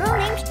 A girl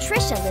named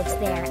Trisha lives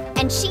there,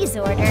 and she's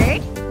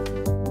ordered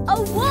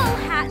a wool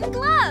hat and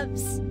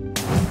gloves.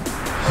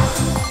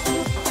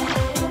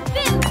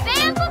 Bim,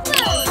 bam, boom,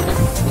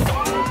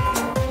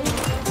 boom.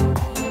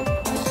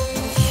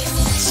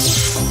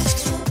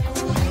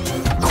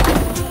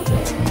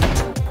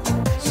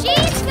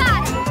 She's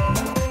got it.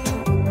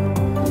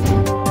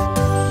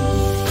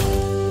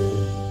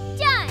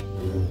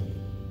 Done.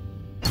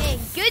 And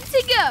good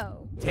to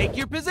go. Take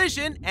your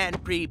position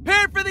and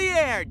prepare for the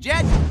air,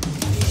 Jet.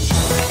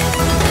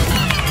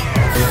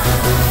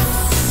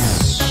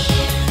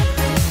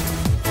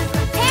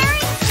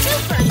 Preparing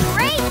super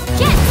great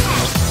jet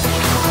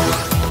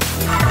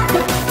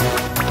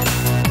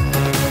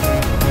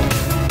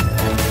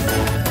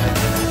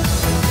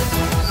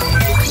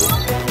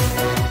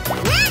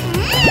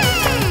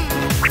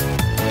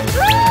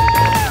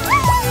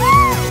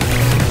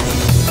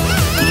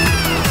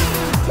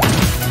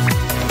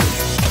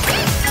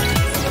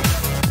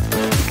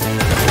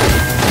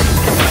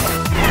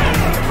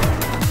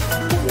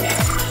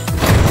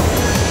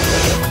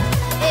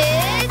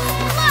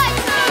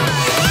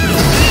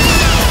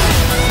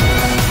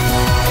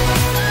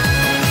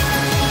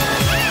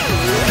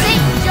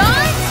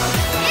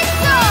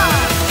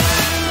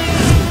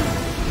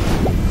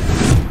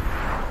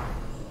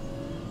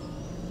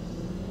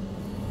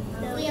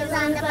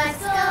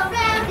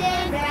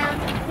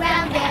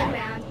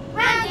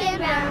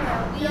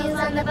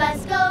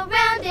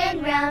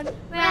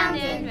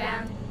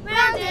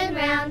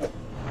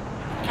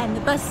And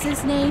the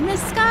bus's name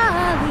is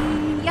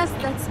Scully. Yes,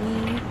 that's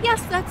me.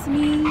 Yes, that's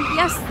me.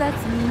 Yes,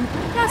 that's me.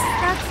 Yes,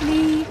 that's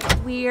me.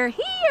 We're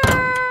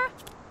here.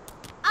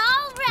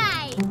 All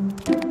right.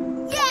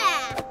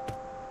 Yeah.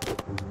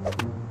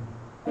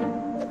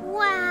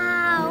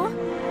 Wow.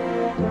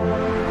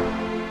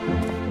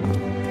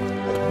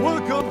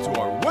 Welcome to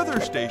our weather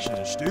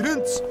station,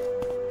 students.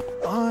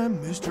 I'm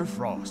Mr.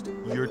 Frost,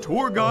 your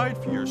tour guide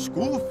for your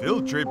school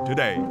field trip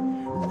today.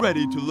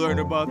 Ready to learn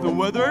about the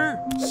weather?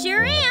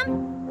 Sure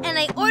am. And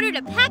I ordered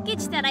a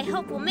package that I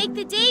hope will make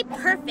the day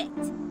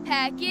perfect.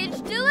 Package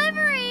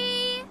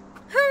delivery!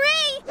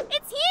 Hooray!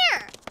 It's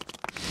here!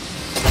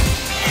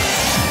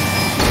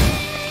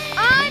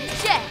 I'm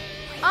Jet.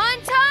 On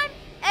time,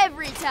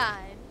 every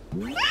time.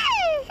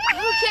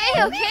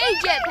 Okay,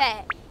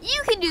 Jetpack.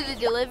 You can do the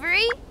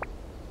delivery.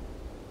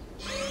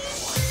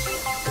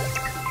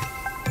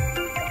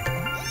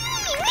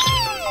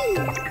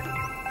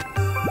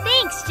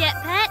 Thanks,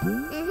 Jetpet.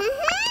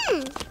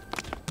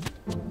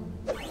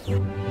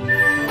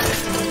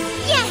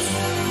 Yes!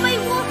 My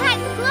wool hat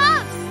and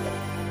gloves!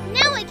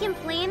 Now I can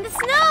play in the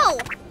snow!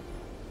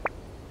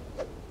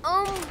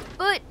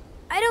 But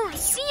I don't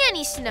see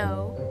any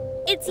snow.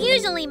 It's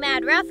usually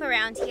mad rough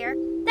around here.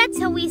 That's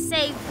how we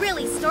say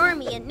really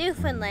stormy in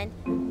Newfoundland.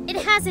 It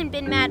hasn't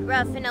been mad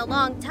rough in a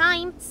long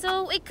time,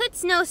 so it could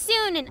snow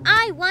soon and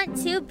I want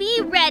to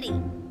be ready.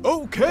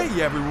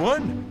 Okay,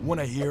 everyone. Want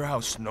to hear how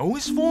snow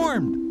is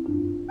formed?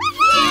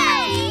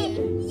 Yay!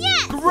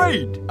 Yes!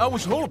 Great! I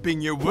was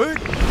hoping you would.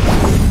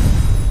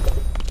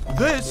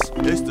 This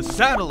is the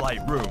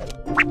satellite room.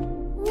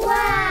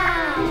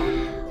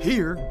 Wow!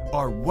 Here,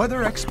 our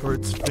weather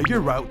experts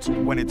figure out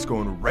when it's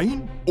going to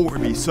rain, or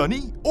be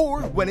sunny,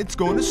 or when it's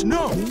going to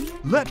snow.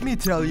 Let me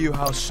tell you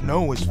how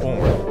snow is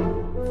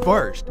formed.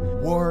 First,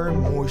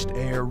 warm, moist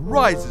air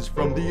rises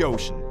from the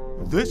ocean.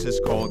 This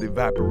is called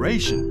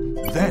evaporation.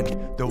 Then,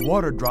 the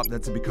water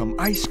droplets become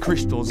ice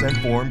crystals and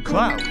form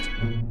clouds.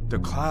 The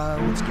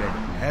clouds get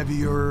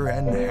heavier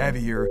and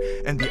heavier,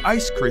 and the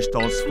ice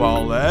crystals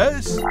fall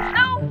as...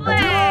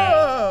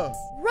 Snowflakes!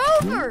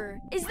 Rover,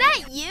 is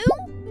that you?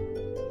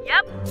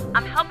 Yep,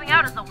 I'm helping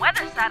out as a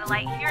weather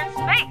satellite here in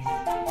space.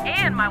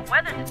 And my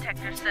weather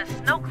detector says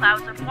snow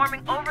clouds are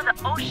forming over the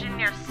ocean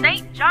near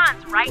St.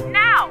 John's right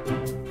now.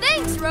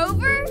 Thanks,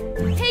 Rover.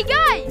 Hey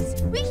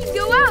guys, we can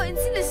go out and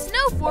see the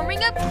snow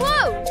forming up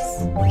close.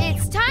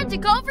 It's time to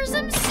call for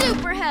some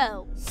super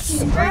help.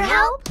 Super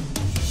help?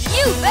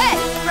 You bet!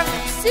 From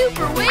the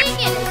Super Wing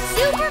and a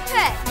Super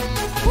Pet.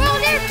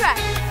 World Aircraft,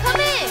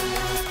 come in.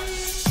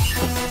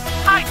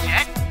 Hi,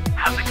 Jet.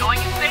 How's it going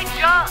in St.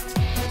 John's?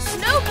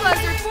 Snow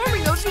clouds are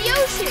forming over the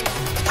ocean.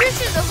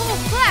 Trish and the whole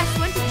class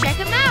went to check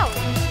them out.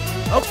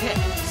 Okay,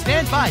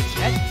 stand by,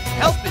 Jet.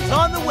 Help is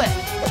on the way.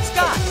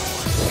 Scott!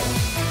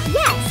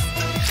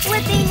 Yes!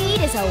 What they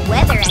need is a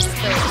weather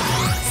expert.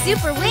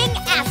 Superwing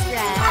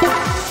Astra.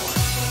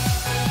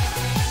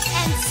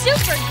 And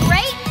super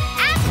great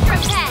Astra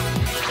Pet.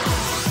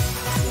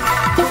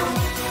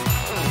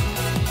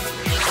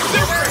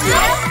 Super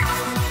Help,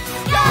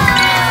 go!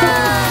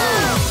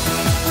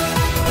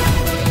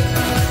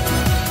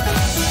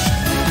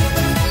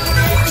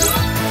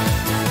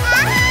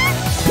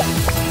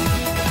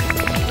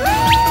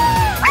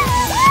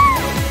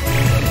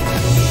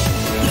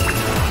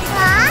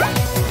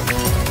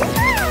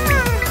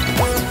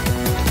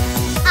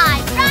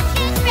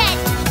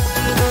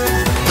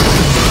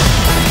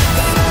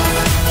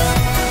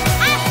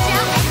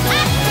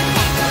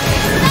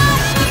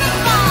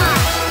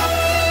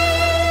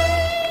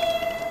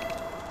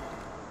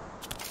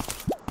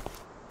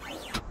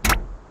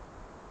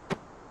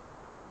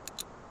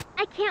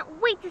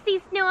 To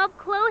see snow up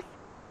close.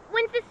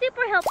 When's the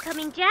super help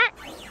coming, Jet?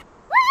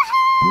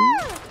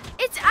 Woohoo!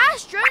 It's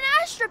Astra and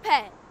Astra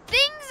Pet.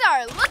 Things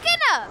are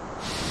looking up.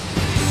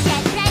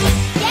 Get ready,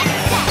 get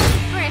set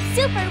for a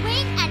super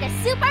wing and a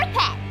super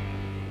pet.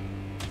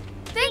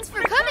 Thanks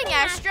for coming,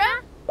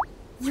 Astra.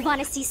 You want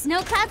to see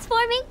snow clouds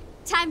forming?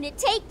 Time to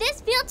take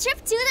this field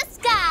trip to the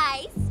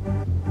skies.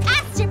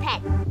 Astra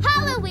Pet,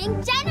 Hollow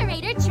Wing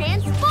Generator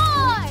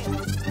Transform!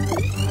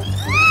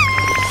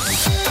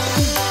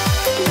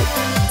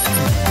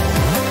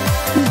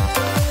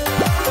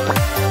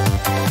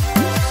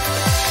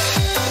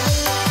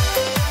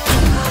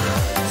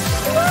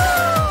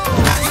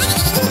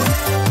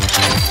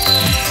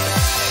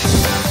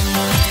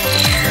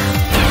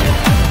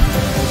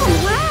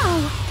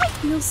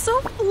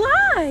 So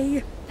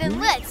fly! Then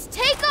let's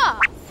take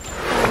off!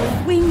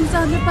 Wings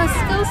on the bus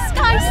go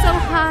sky so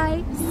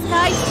high,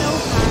 sky so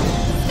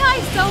high,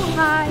 sky so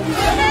high.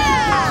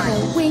 Yeah!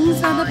 The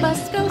wings on the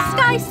bus go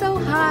sky so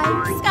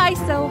high, sky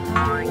so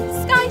high,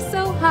 sky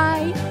so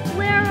high.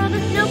 Where are all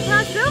the snow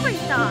clouds Rover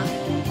saw?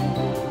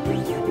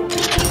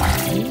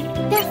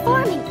 They're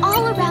forming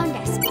all around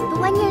us, but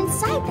when you're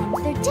inside them,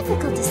 they're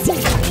difficult to see.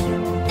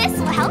 This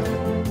will help.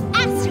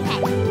 Astra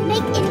Pet,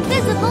 make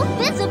invisible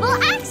visible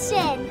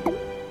action!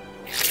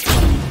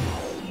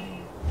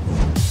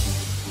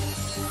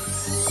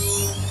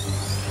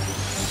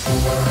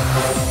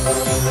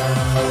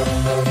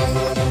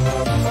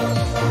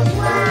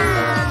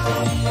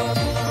 Wow!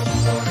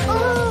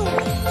 Oh,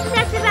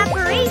 that's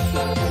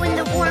evaporation, when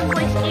the warm,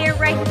 moist air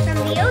rises from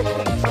the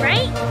ocean,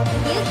 right?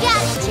 You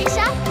got it,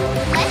 Trisha.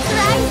 Let's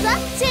rise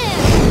up too.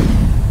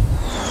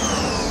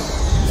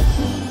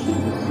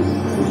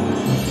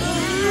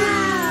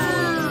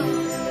 Wow!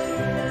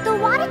 The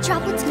water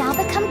droplets now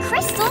become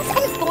crystals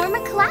and form a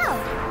cloud.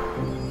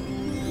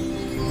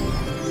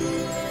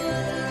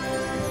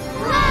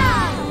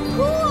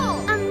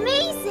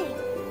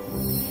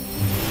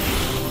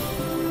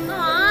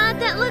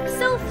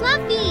 So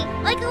fluffy,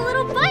 like a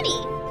little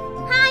bunny.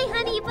 Hi,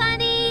 Honey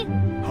Bunny.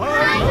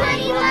 Hi,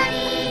 Honey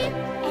Bunny.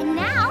 And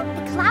now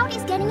the cloud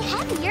is getting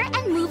heavier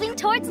and moving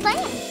towards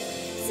land.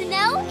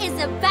 Snow is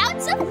about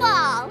to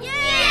fall. Yay!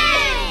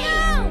 Yay!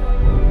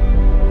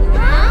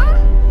 Huh?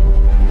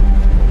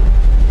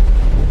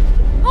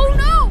 Oh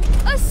no!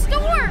 A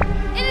storm!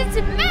 And it's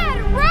mad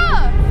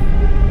rough!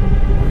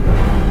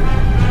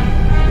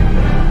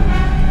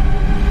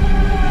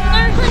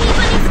 Our Honey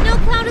Bunny snow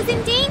cloud is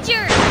in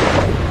danger.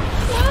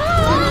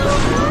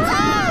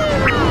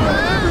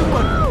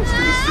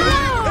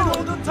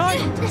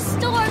 The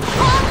storm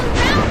all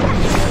around us!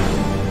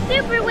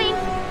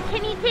 Superwings,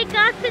 can you take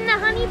us and the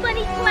Honey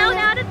Bunny cloud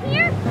out of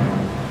here?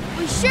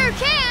 We sure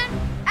can!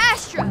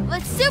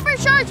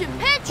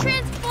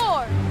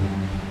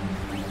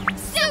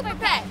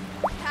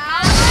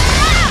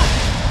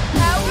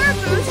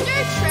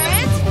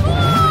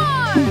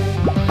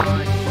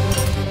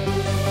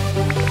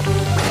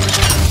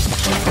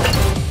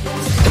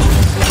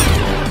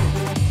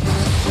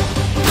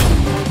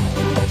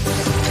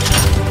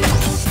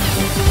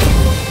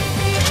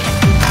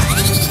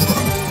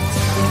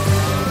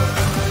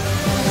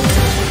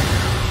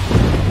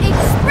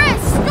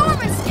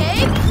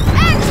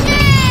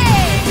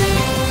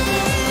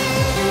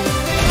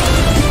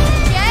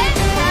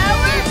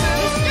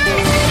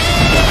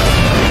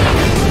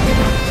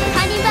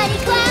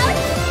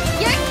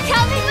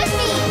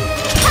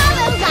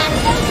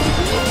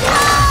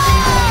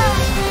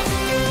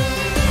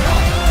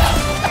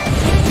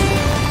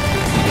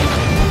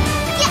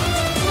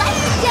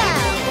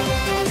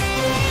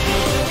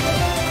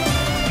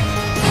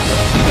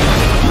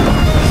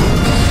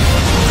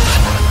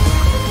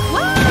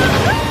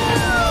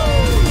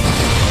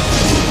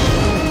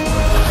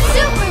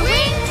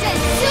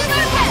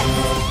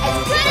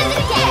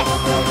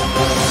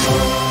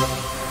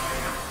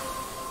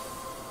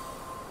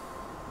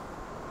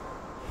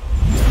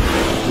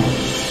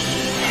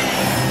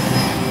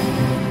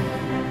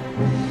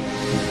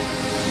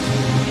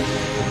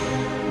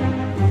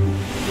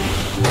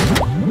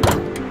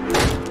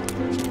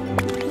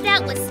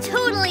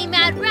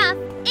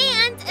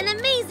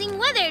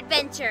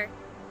 adventure.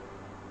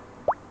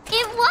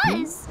 It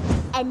was!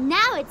 And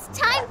now it's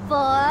time for...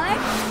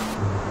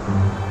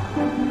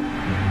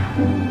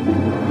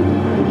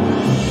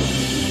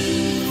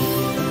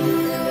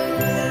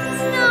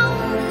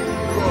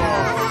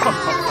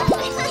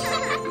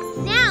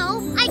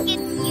 Now I get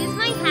to use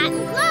my hat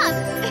and gloves.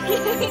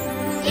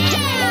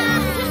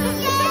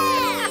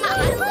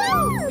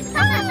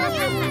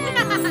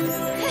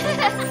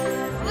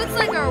 Looks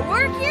like our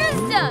work here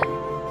is done.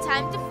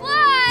 Time to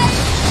fly.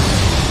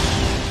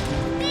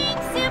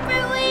 Thanks,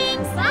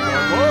 Superwings.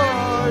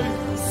 Bye.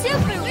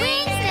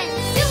 Superwings and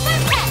Super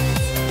Pets.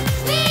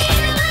 We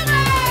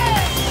deliver!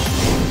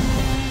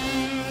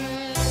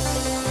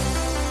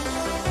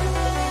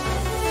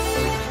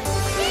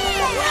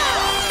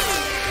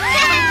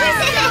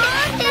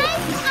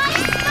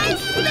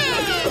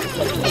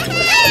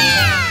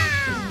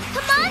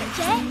 Come on,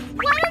 Jet.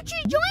 Why don't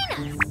you join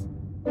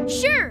us?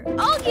 Sure,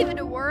 I'll give it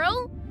a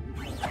whirl.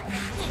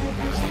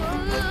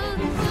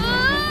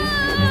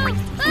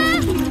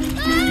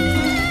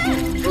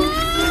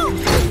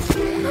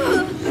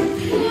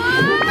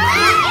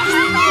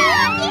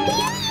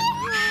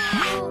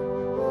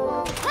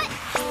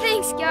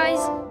 Thanks,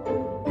 guys.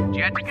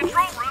 Jet to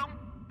control room.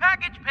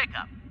 Package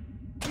pickup.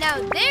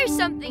 Now there's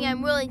something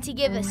I'm willing to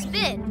give a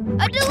spin.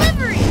 A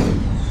delivery!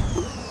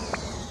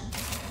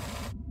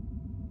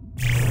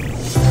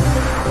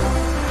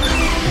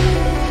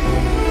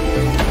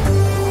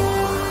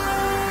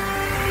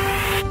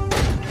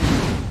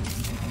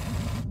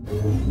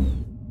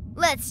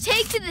 Let's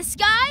take to the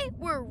sky.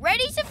 We're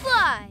ready to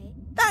fly.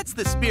 That's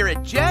the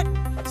spirit, Jet.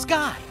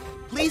 Sky,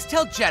 please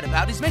tell Jet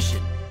about his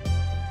mission.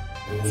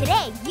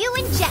 Today, you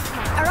and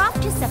Jetpack are off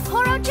to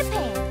Sapporo,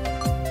 Japan.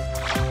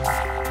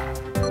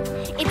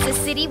 It's a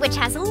city which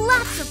has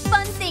lots of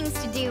fun things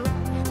to do,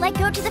 like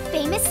go to the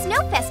famous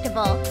snow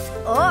festival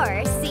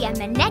or see a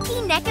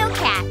Maneki Neko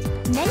cat.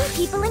 Many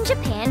people in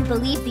Japan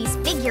believe these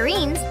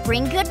figurines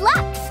bring good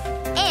luck.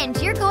 And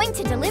you're going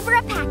to deliver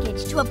a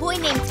package to a boy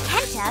named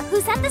Kenta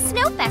who's at the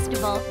snow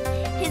festival.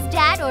 His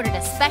dad ordered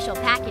a special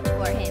package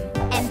for him,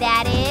 and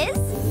that is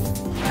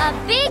a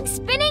big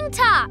spinning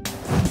top.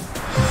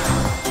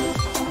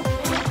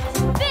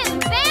 Bim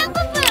bam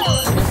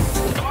ba-boom!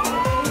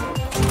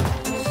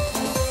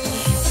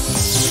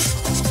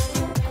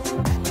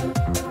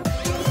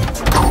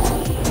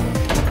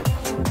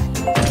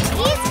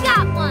 He's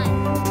got one.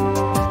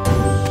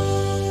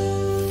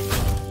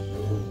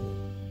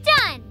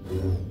 Done!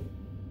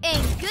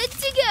 And good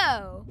to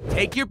go.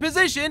 Take your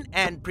position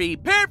and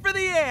prepare for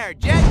the air,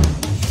 Jet.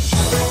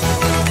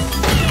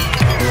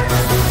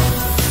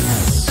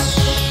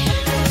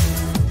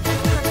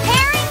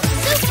 Preparing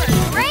super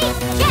great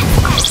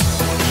jetpack.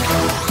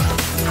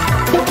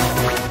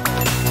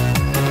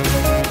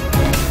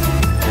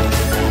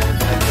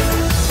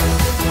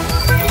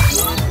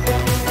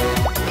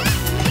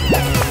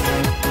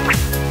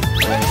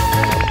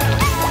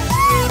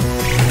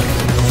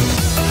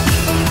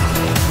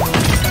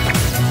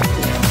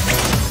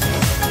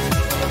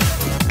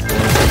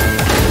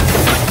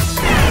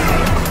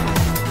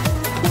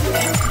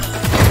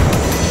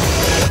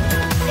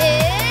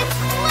 It's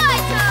fly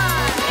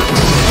time!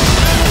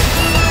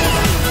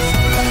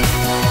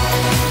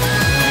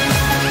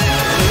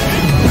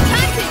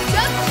 Time to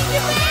jump to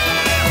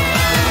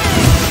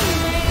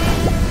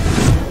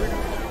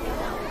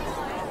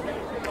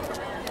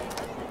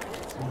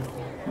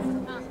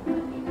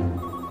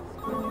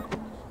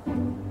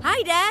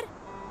Hi, Dad.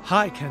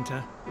 Hi,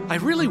 Kenta. I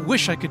really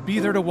wish I could be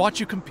there to watch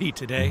you compete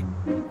today.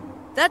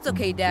 That's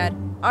okay, Dad.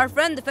 Our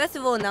friend, the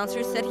festival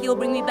announcer, said he'll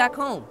bring me back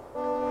home.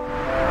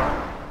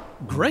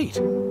 Great.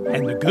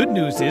 And the good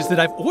news is that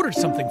I've ordered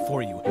something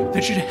for you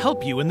that should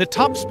help you in the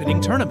top spinning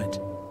tournament.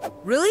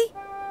 Really?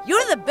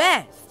 You're the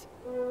best.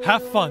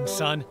 Have fun,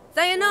 son.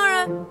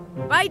 Sayonara.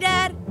 Bye,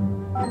 Dad.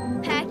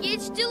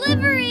 Package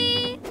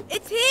delivery!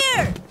 It's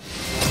here.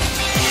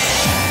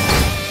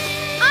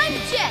 I'm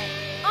Jet.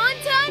 On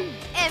time,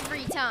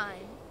 every time.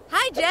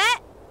 Hi,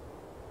 Jet.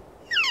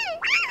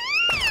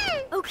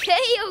 Okay,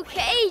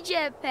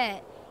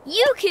 Jetpet.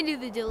 You can do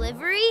the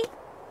delivery.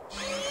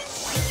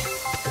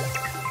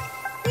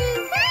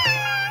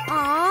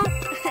 Aw.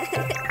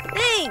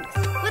 Thanks.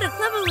 What a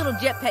clever little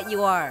jet pet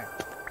you are.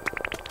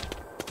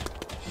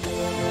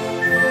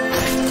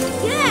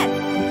 Yes!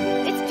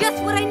 It's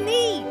just what I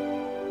need.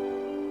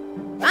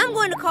 I'm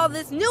going to call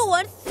this new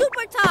one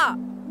Super Top.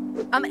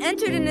 I'm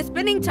entered in a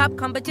spinning top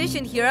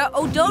competition here at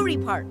Odori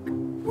Park.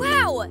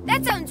 Wow,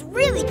 that sounds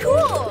really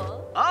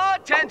cool.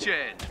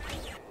 Attention!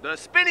 The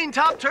spinning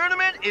top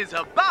tournament is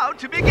about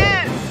to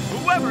begin!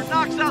 Whoever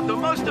knocks out the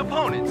most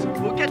opponents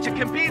will get to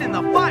compete in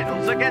the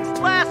finals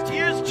against last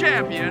year's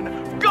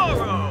champion,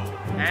 Goro,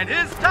 and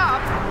his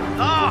top,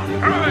 the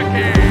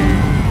Hurricane!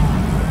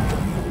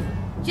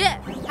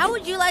 Jet, how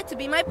would you like to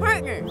be my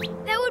partner?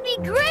 That would be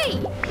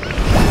great.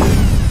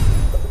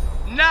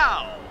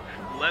 Now,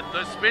 let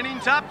the spinning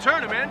top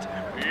tournament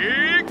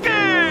begin!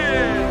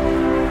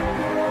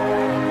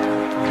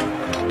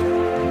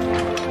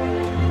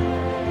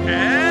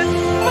 And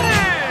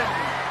spin!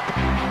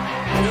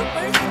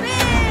 Super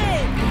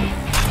spin!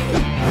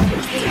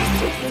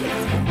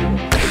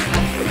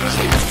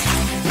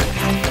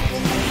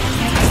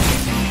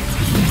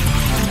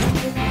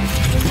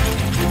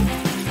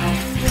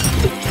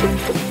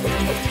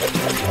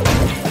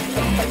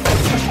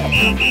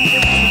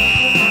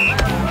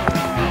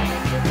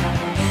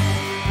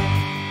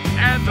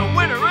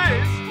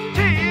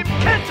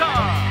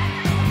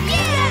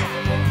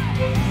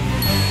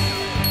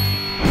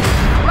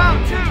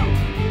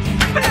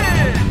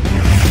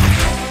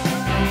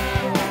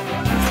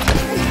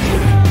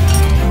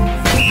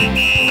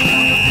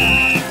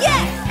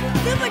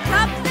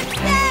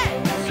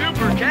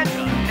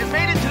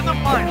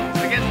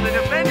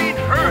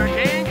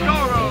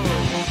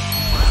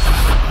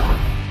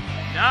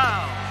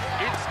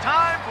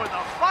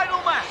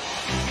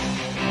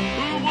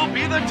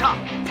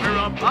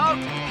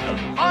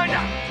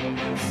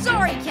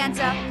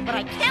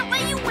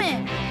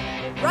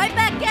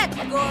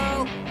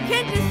 Goro!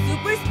 Kenta's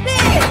super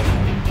spin!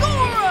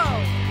 Goro!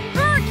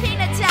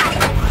 Hurricane attack!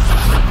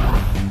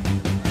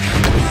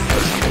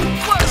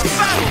 What a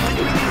battle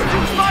between these two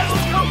rival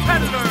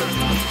competitors!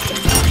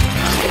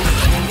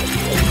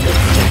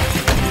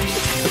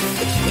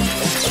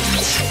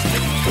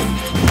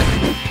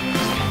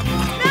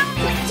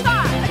 Mountain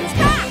attack!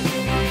 Attack!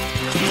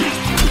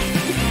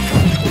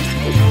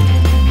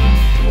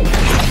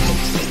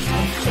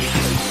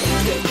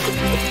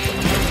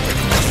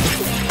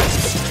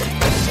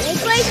 Big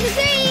place for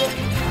three!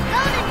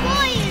 Golden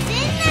Boy is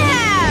in the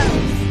house!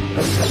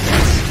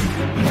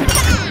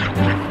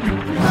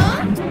 Huh?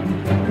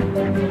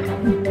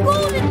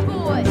 Golden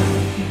Boy!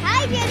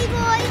 Hi, Jetty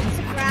Boy!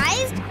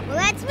 Surprised? Well,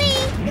 that's me,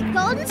 the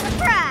Golden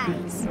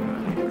Surprise!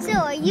 So,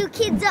 are you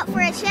kids up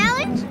for a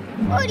challenge?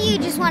 Or do you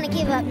just want to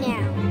give up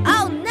now?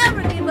 I'll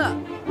never give up!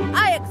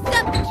 I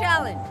accept the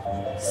challenge!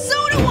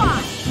 So do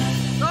I!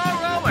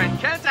 Goro and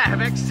Kenta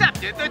have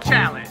accepted the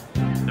challenge.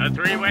 The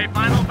three-way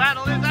final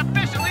battle is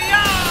officially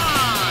on!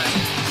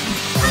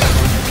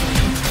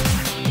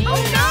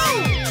 Oh no!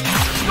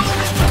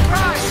 Golden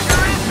Surprise,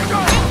 you're in to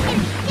go!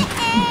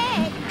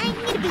 I'm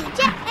gonna be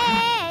Jet!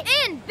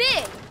 And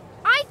big!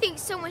 I think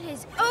someone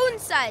his own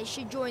size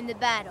should join the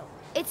battle.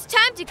 It's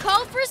time to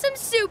call for some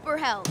super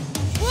help.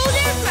 World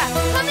Aircraft,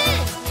 come in!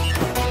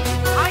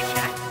 Hi,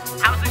 Jet.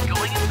 How's it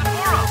going in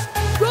Sapporo?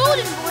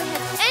 Golden Boy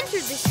has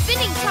entered the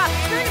spinning top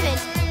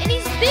tournament, and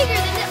he's bigger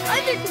than the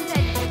other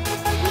competitors.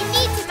 We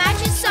need to match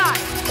his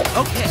size.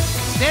 Okay,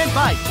 stand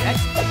by, Jet.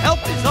 Help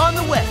is on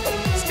the way.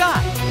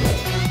 Sky!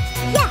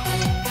 Yes!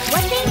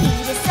 What they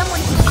need is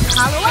someone who can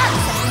hollow out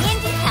some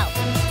handy help.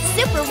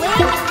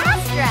 Superwings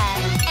Astra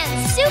and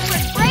Super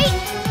Great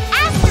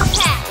Astra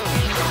Pack.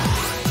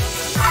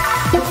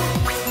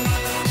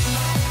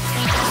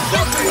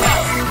 Super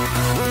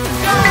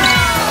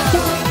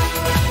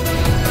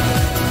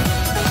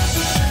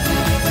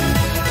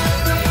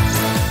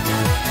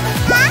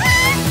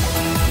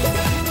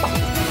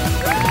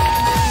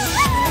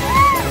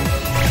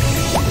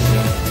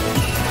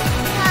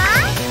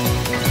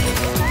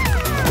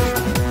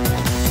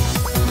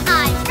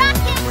I'm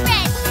rocket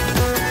ready!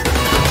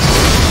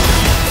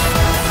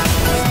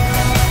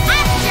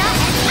 Astra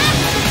and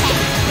Astra Pack,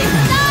 the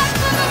star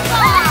for the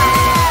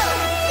ball!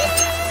 This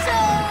is so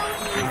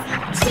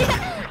easy!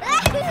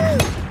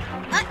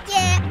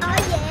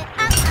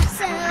 I'm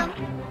awesome!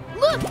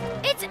 Look,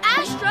 it's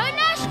Astra and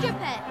Astra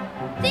Pet.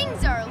 Things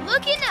are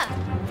looking up.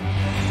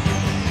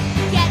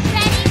 Get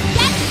ready,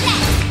 get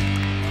set!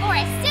 For a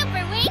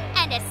super wing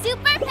and a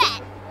super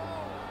pet!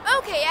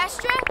 Okay,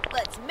 Astra,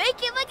 let's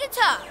make it like a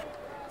top.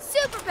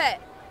 Super Pet,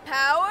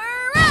 power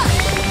up!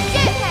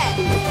 Jet Pet,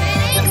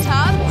 spinning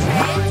top,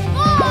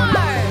 transform!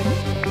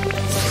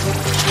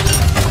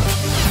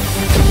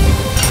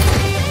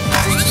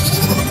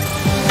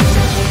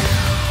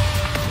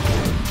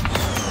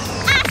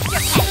 Astra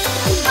Pet,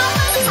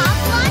 follow top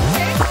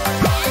launcher,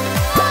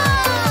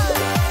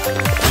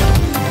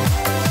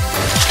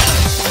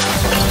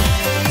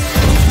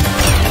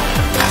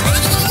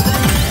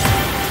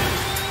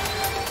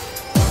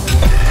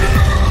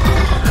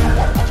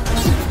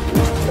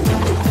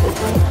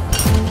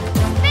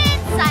 spin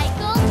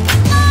cycle,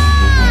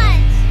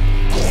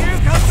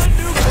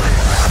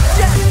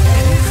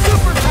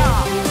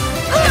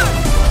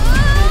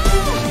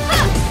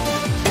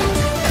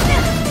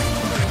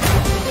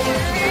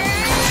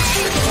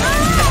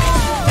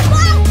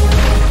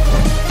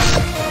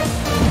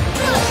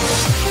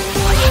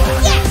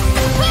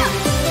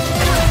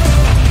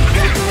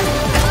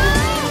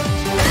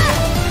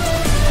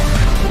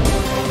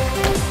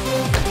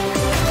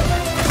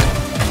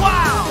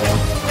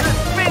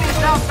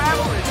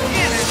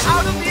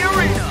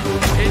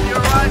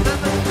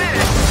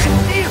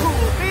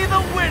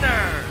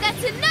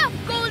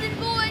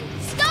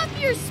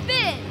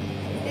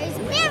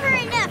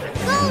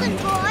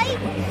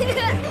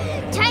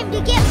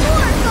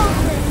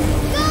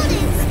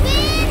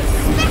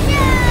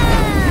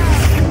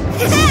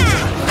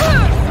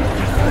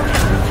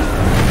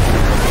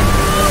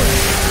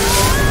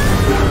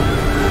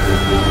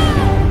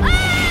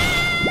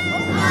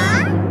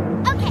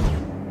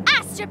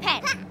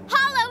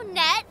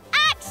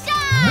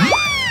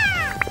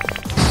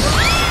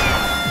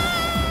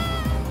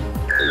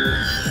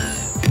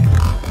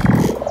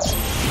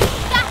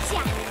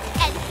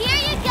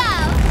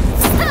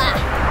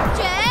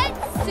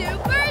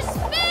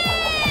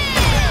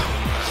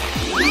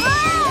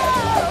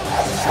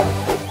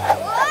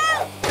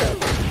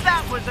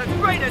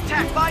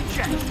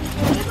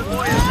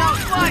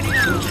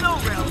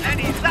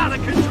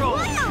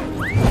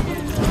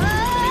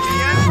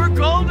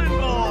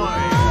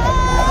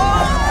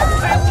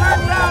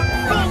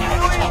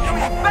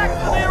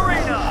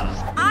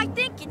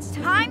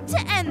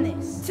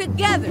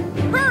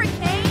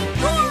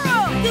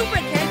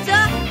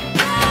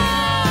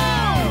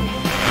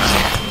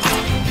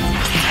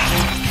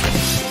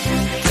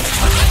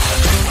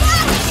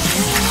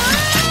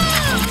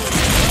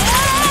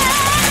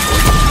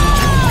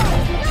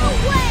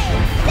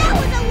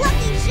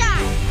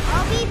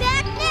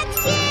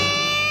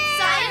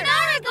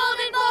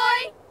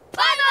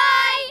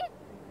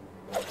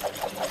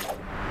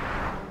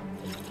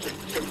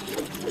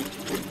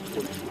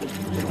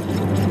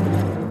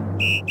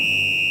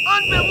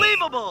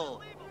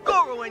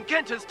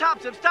 Prince's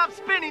tops have stopped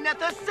spinning at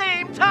the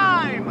same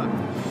time.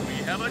 We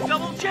have a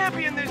double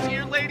champion this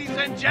year, ladies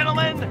and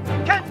gentlemen.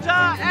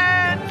 Kenta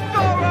and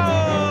Goro!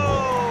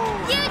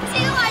 You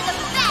two are the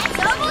best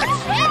double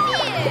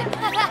champions!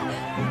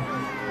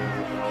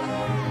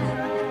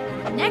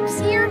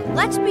 Next year,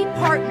 let's be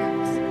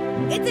partners.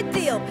 It's a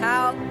deal,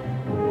 pal.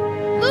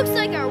 Looks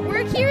like our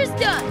work here is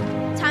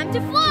done. Time to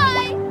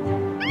fly!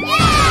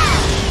 Yeah!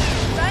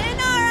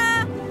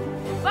 Sayonara!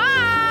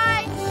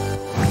 Bye!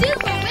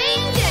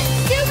 Superwings and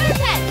Super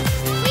Pets,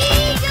 we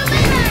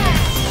deliver!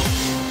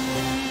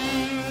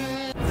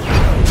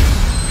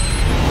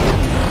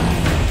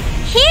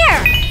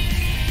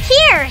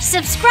 Here,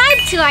 subscribe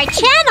to our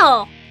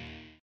channel.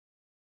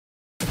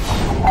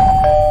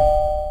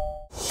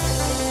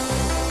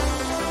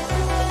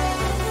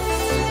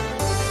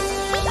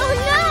 Oh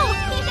no!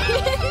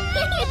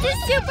 It's a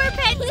Super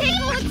Pet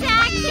tickle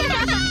attack!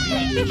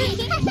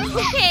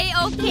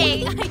 Okay,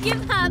 I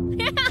give up.